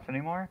to watch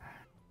anymore.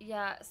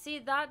 Yeah, see,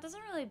 that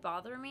doesn't really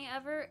bother me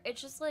ever.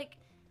 It's just like,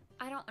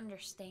 I don't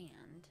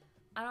understand.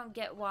 I don't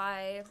get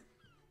why,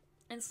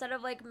 instead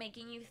of like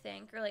making you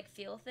think or like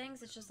feel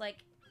things, it's just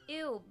like,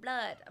 ew,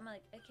 blood. I'm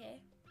like,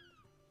 okay.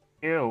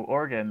 Ew,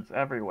 organs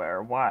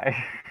everywhere. Why?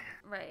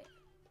 Right.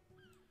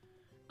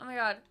 Oh my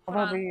god.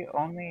 Although the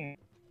only...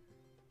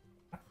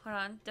 Hold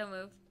on, don't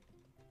move.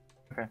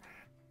 Okay.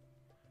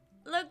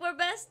 Look, we're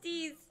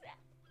besties!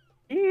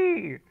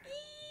 Eee!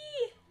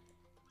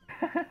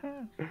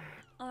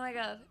 Oh my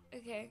god,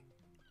 okay.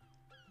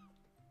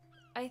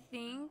 I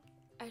think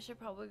I should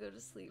probably go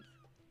to sleep.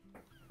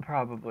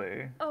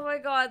 Probably. Oh my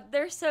god,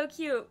 they're so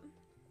cute.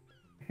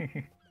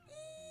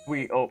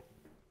 Oh.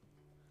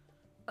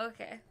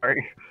 Okay.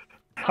 Sorry.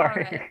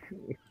 Alright.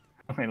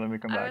 Wait, let me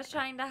come back. I was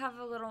trying to have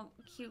a little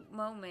cute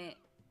moment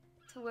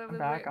to where I'm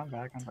back.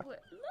 Look!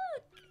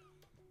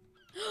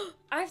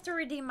 I have to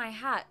redeem my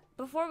hat.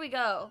 Before we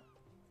go,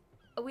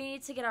 we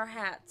need to get our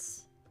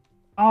hats.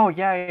 Oh,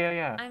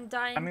 yeah. I'm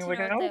dying to know we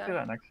can what always they do are.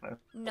 that next time.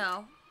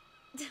 No.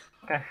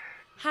 Okay.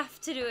 Have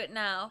to do it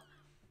now.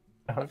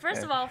 Okay.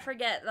 First of all,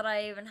 forget that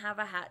I even have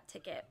a hat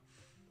ticket.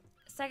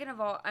 Second of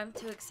all, I'm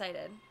too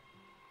excited.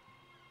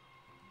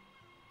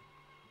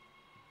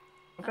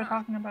 What's I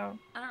talking about?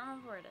 I don't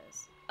remember where it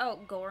is. Oh,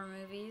 gore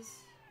movies.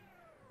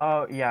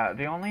 Oh, yeah.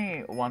 The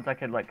only ones I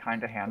could, like,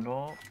 kind of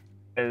handle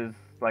is,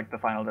 like, the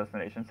Final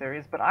Destination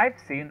series. But I've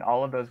seen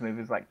all of those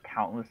movies, like,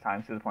 countless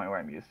times to the point where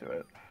I'm used to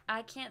it.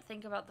 I can't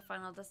think about the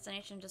Final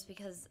Destination just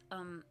because,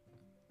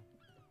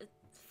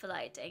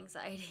 flight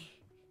anxiety.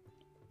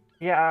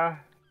 Yeah.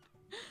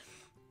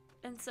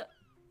 And so,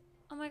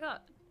 oh my god,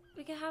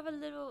 we could have a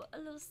little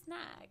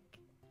snack.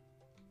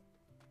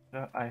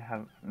 I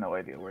have no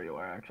idea where you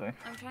are, actually.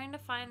 I'm trying to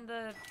find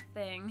the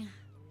thing.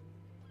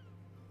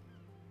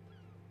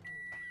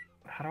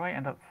 How do I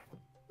end up...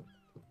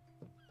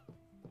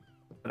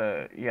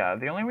 yeah,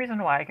 the only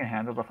reason why I can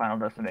handle the Final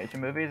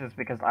Destination movies is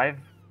because I've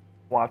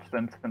watched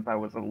them since I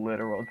was a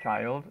literal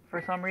child,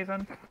 for some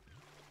reason.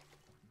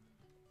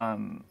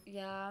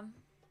 Yeah.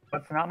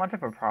 It's not much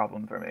of a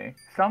problem for me.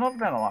 Some of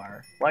them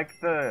are. Like,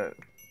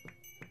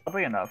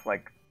 oddly enough,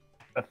 like,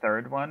 the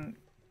third one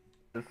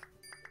is...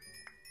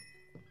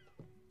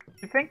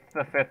 You think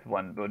the fifth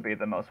one would be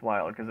the most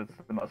wild because it's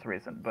the most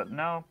recent, but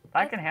no,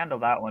 I can handle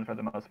that one for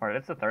the most part.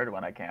 It's the third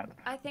one I can't.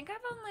 I think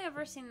I've only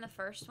ever seen the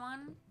first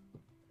one,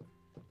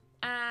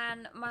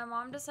 and my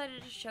mom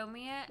decided to show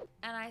me it,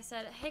 and I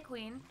said, "Hey,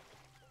 Queen,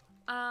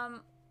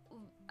 I'm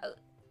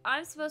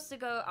supposed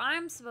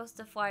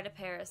to fly to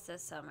Paris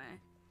this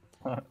summer,"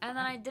 and then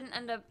I didn't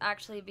end up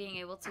actually being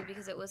able to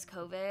because it was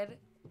COVID.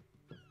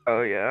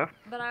 Oh yeah.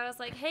 But I was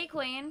like, "Hey,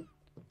 Queen.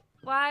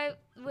 Why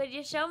would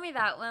you show me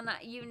that when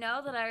you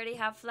know that I already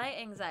have flight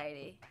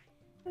anxiety?"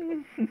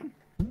 And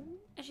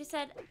she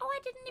said, "Oh, I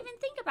didn't even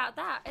think about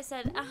that." I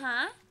said,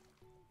 "Uh-huh.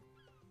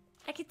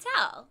 I could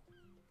tell."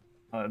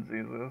 Oh,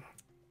 Jesus.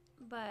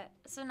 But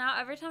so now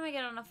every time I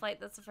get on a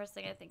flight, that's the first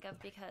thing I think of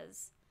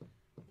because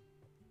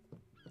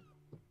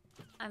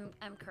I'm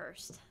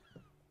cursed.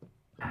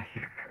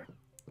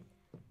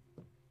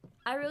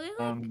 I really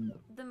like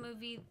the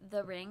movie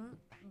The Ring,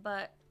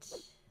 but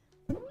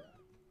oh,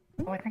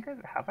 I think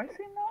have I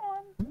seen that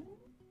one?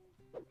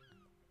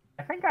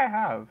 I think I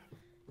have.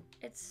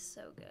 it's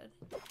so good.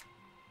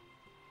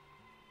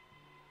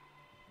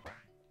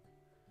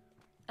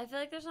 I feel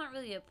like there's not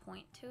really a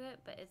point to it,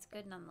 but it's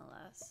good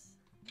nonetheless.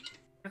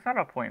 There's not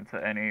a point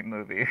to any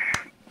movie.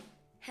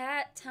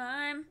 Hat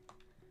time.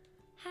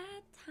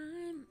 Hat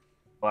time.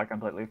 Well, I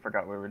completely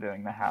forgot we were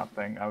doing the hat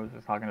thing. I was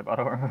just talking about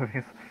horror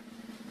movies.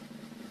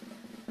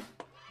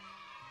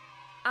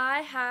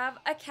 I have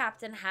a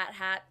Captain Hat.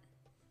 Hat.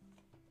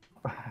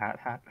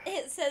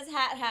 It says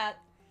hat.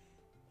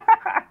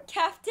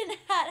 Captain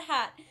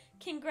Hat.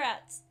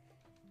 Congrats.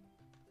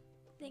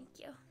 Thank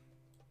you.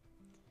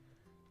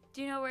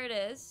 Do you know where it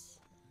is?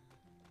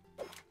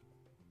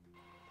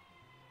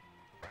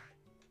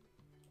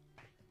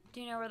 Do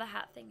you know where the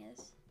hat thing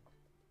is?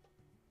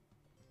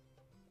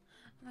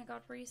 Oh my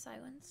god, were you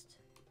silenced?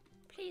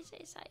 Please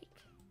say psych.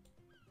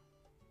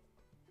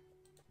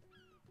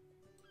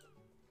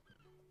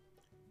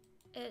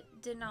 It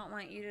did not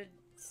want you to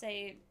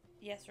say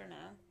yes or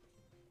no.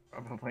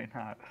 Probably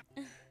not.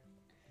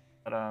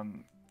 But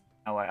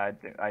no, I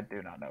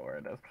do not know where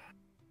it is.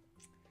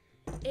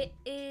 It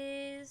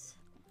is.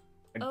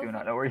 I do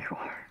not know where you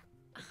are.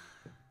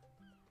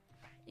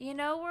 You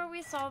know where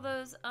we saw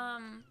those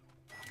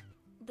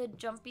the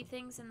jumpy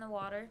things in the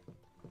water?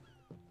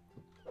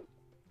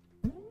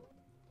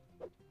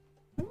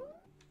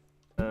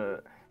 Oh,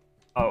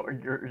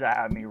 you're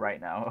at me right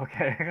now.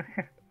 Okay.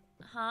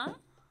 Huh?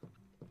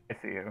 I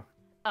see you.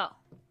 Oh.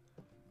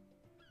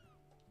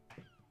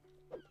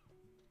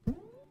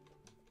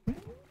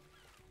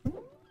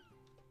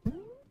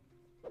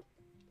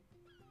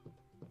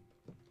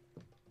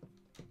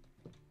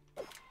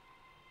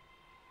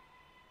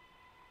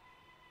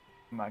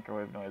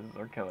 Microwave noises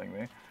are killing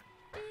me.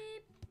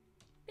 Beep,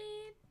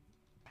 beep,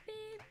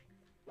 beep.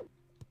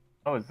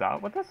 Oh, is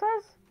that what this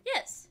is?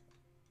 Yes.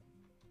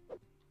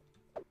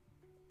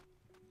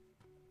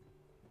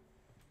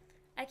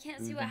 I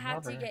can't see what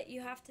hats you get.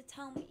 You have to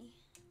tell me.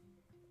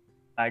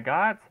 I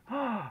got.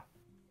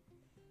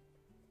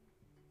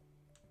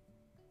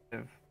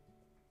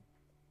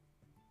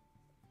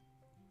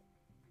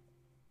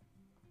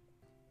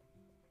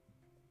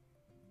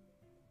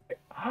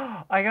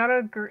 I got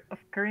a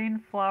green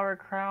flower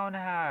crown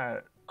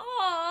hat.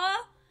 Aww.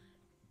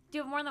 Do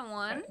you have more than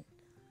one?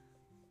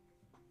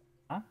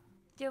 Huh?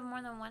 Do you have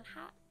more than one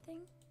hat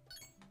thing?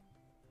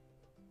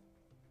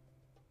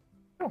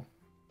 Oh.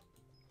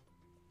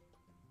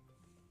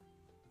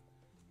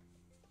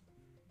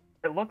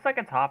 It looks like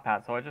a top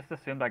hat, so I just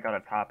assumed I got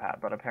a top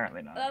hat, but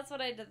apparently not. That's what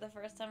I did the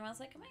first time. I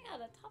was like, oh my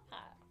god, a top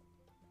hat.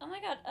 Oh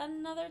my god,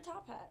 another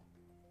top hat.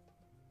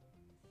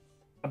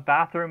 A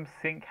bathroom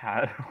sink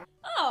hat.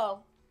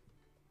 Oh.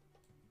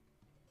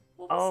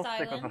 We'll be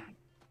styling.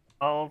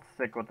 I'll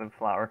stick with the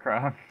flower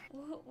crown.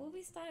 We'll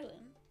be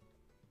styling.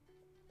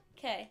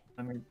 Okay.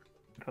 Let me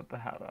put the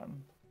hat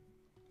on.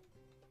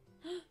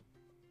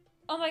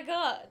 Oh my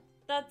god,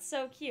 that's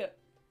so cute.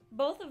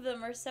 Both of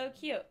them are so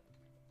cute.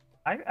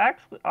 I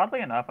actually,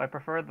 oddly enough, I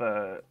prefer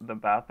the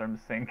bathroom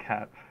sink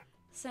hat.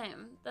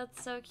 Same.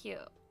 That's so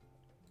cute.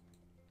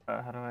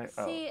 How do I?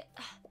 See,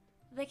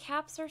 the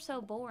caps are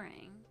so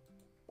boring.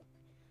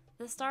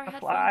 The star The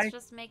headphones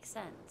just make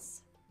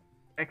sense.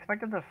 I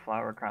expected the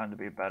flower crown to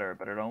be better,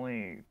 but it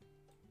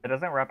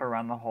doesn't wrap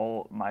around the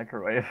whole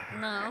microwave.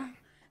 No.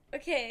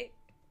 Okay.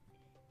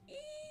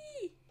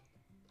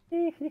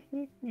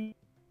 The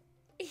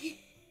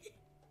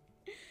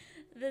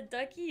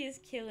ducky is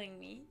killing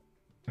me.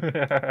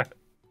 Okay.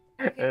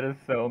 It is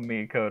so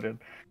me coded.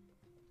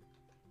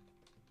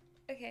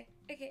 Okay.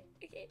 Okay.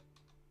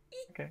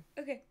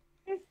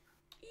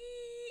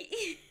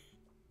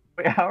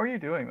 Wait, how are you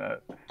doing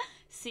that?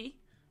 C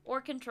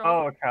or control.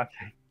 Oh,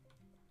 crouching.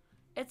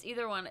 It's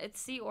either one. It's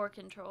C or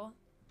control.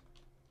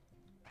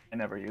 I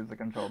never use the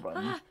control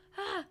button.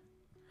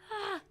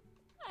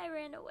 I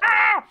ran away.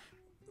 Ah!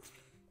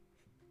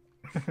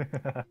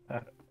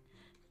 That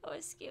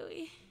was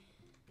scary.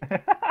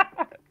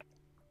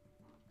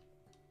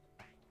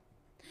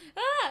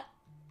 Ah!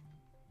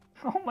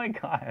 Oh my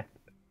god.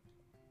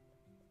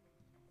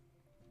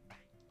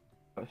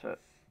 Oh shit.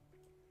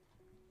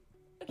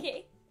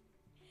 Okay.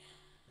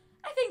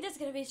 I think that's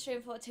gonna be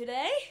stream for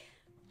today.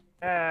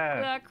 Yeah.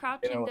 We are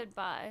crouching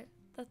goodbye.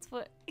 That's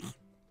what.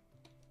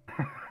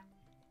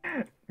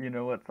 You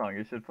know what song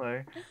you should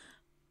play?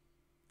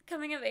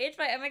 Coming of Age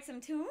by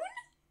MXM2?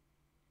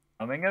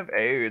 Coming of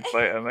Age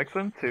by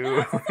MXM2.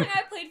 That's the song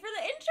I played for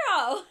the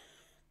intro.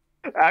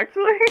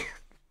 Actually?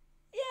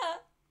 Yeah.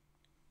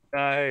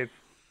 Nice.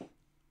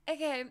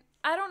 Okay,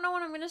 I don't know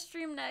when I'm gonna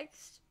stream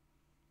next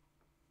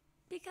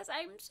because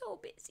I'm so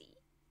busy.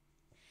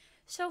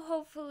 So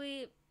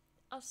hopefully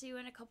I'll see you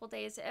in a couple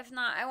days. If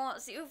not, I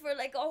won't see you for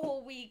like a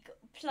whole week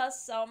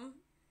plus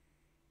some.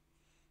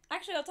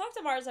 Actually, I'll talk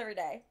to Mars every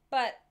day,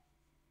 but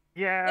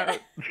Yeah.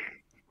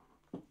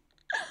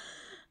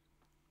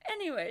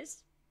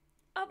 Anyways,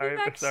 I'll be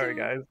back Sorry, soon.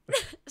 guys.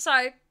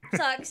 Sorry,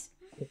 sucks.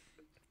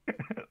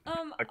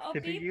 Sucks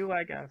to be you,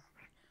 I guess.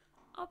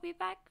 I'll be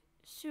back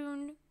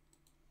soon,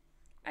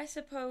 I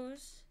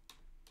suppose.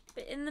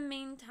 But in the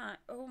meantime,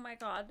 oh my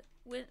god,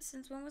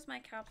 since when was my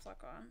caps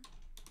lock on?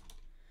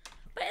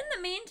 But in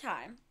the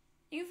meantime,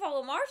 you can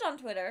follow Mars on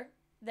Twitter,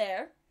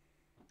 there.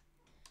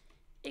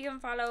 You can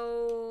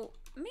follow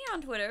me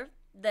on Twitter,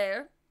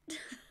 there.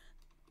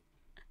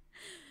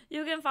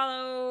 You can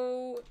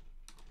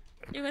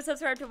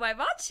subscribe to my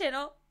VOD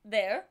channel,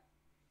 there.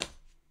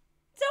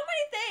 So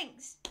many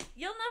things.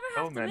 You'll never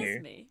have to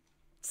miss me.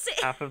 See?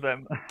 Half of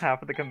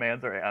the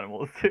commands are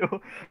animals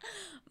too.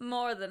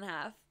 More than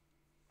half.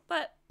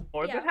 But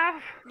More than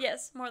half?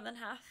 Yes, more than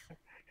half.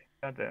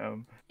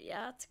 Goddamn.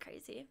 Yeah, it's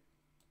crazy.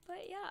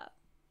 But yeah.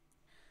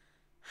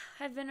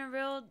 I've been a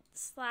real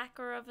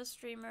slacker of a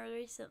streamer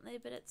recently,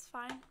 but it's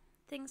fine.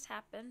 Things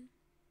happen.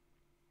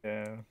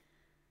 Yeah.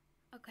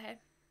 Okay.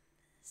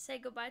 Say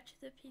goodbye to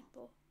the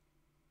people.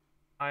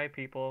 Hi,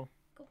 people.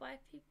 Goodbye,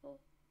 people.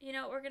 You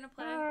know what we're gonna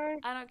play? Bye.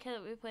 I don't care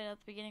that we played at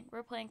the beginning.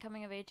 We're playing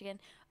Coming of Age again.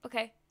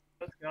 Okay.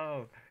 Let's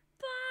go.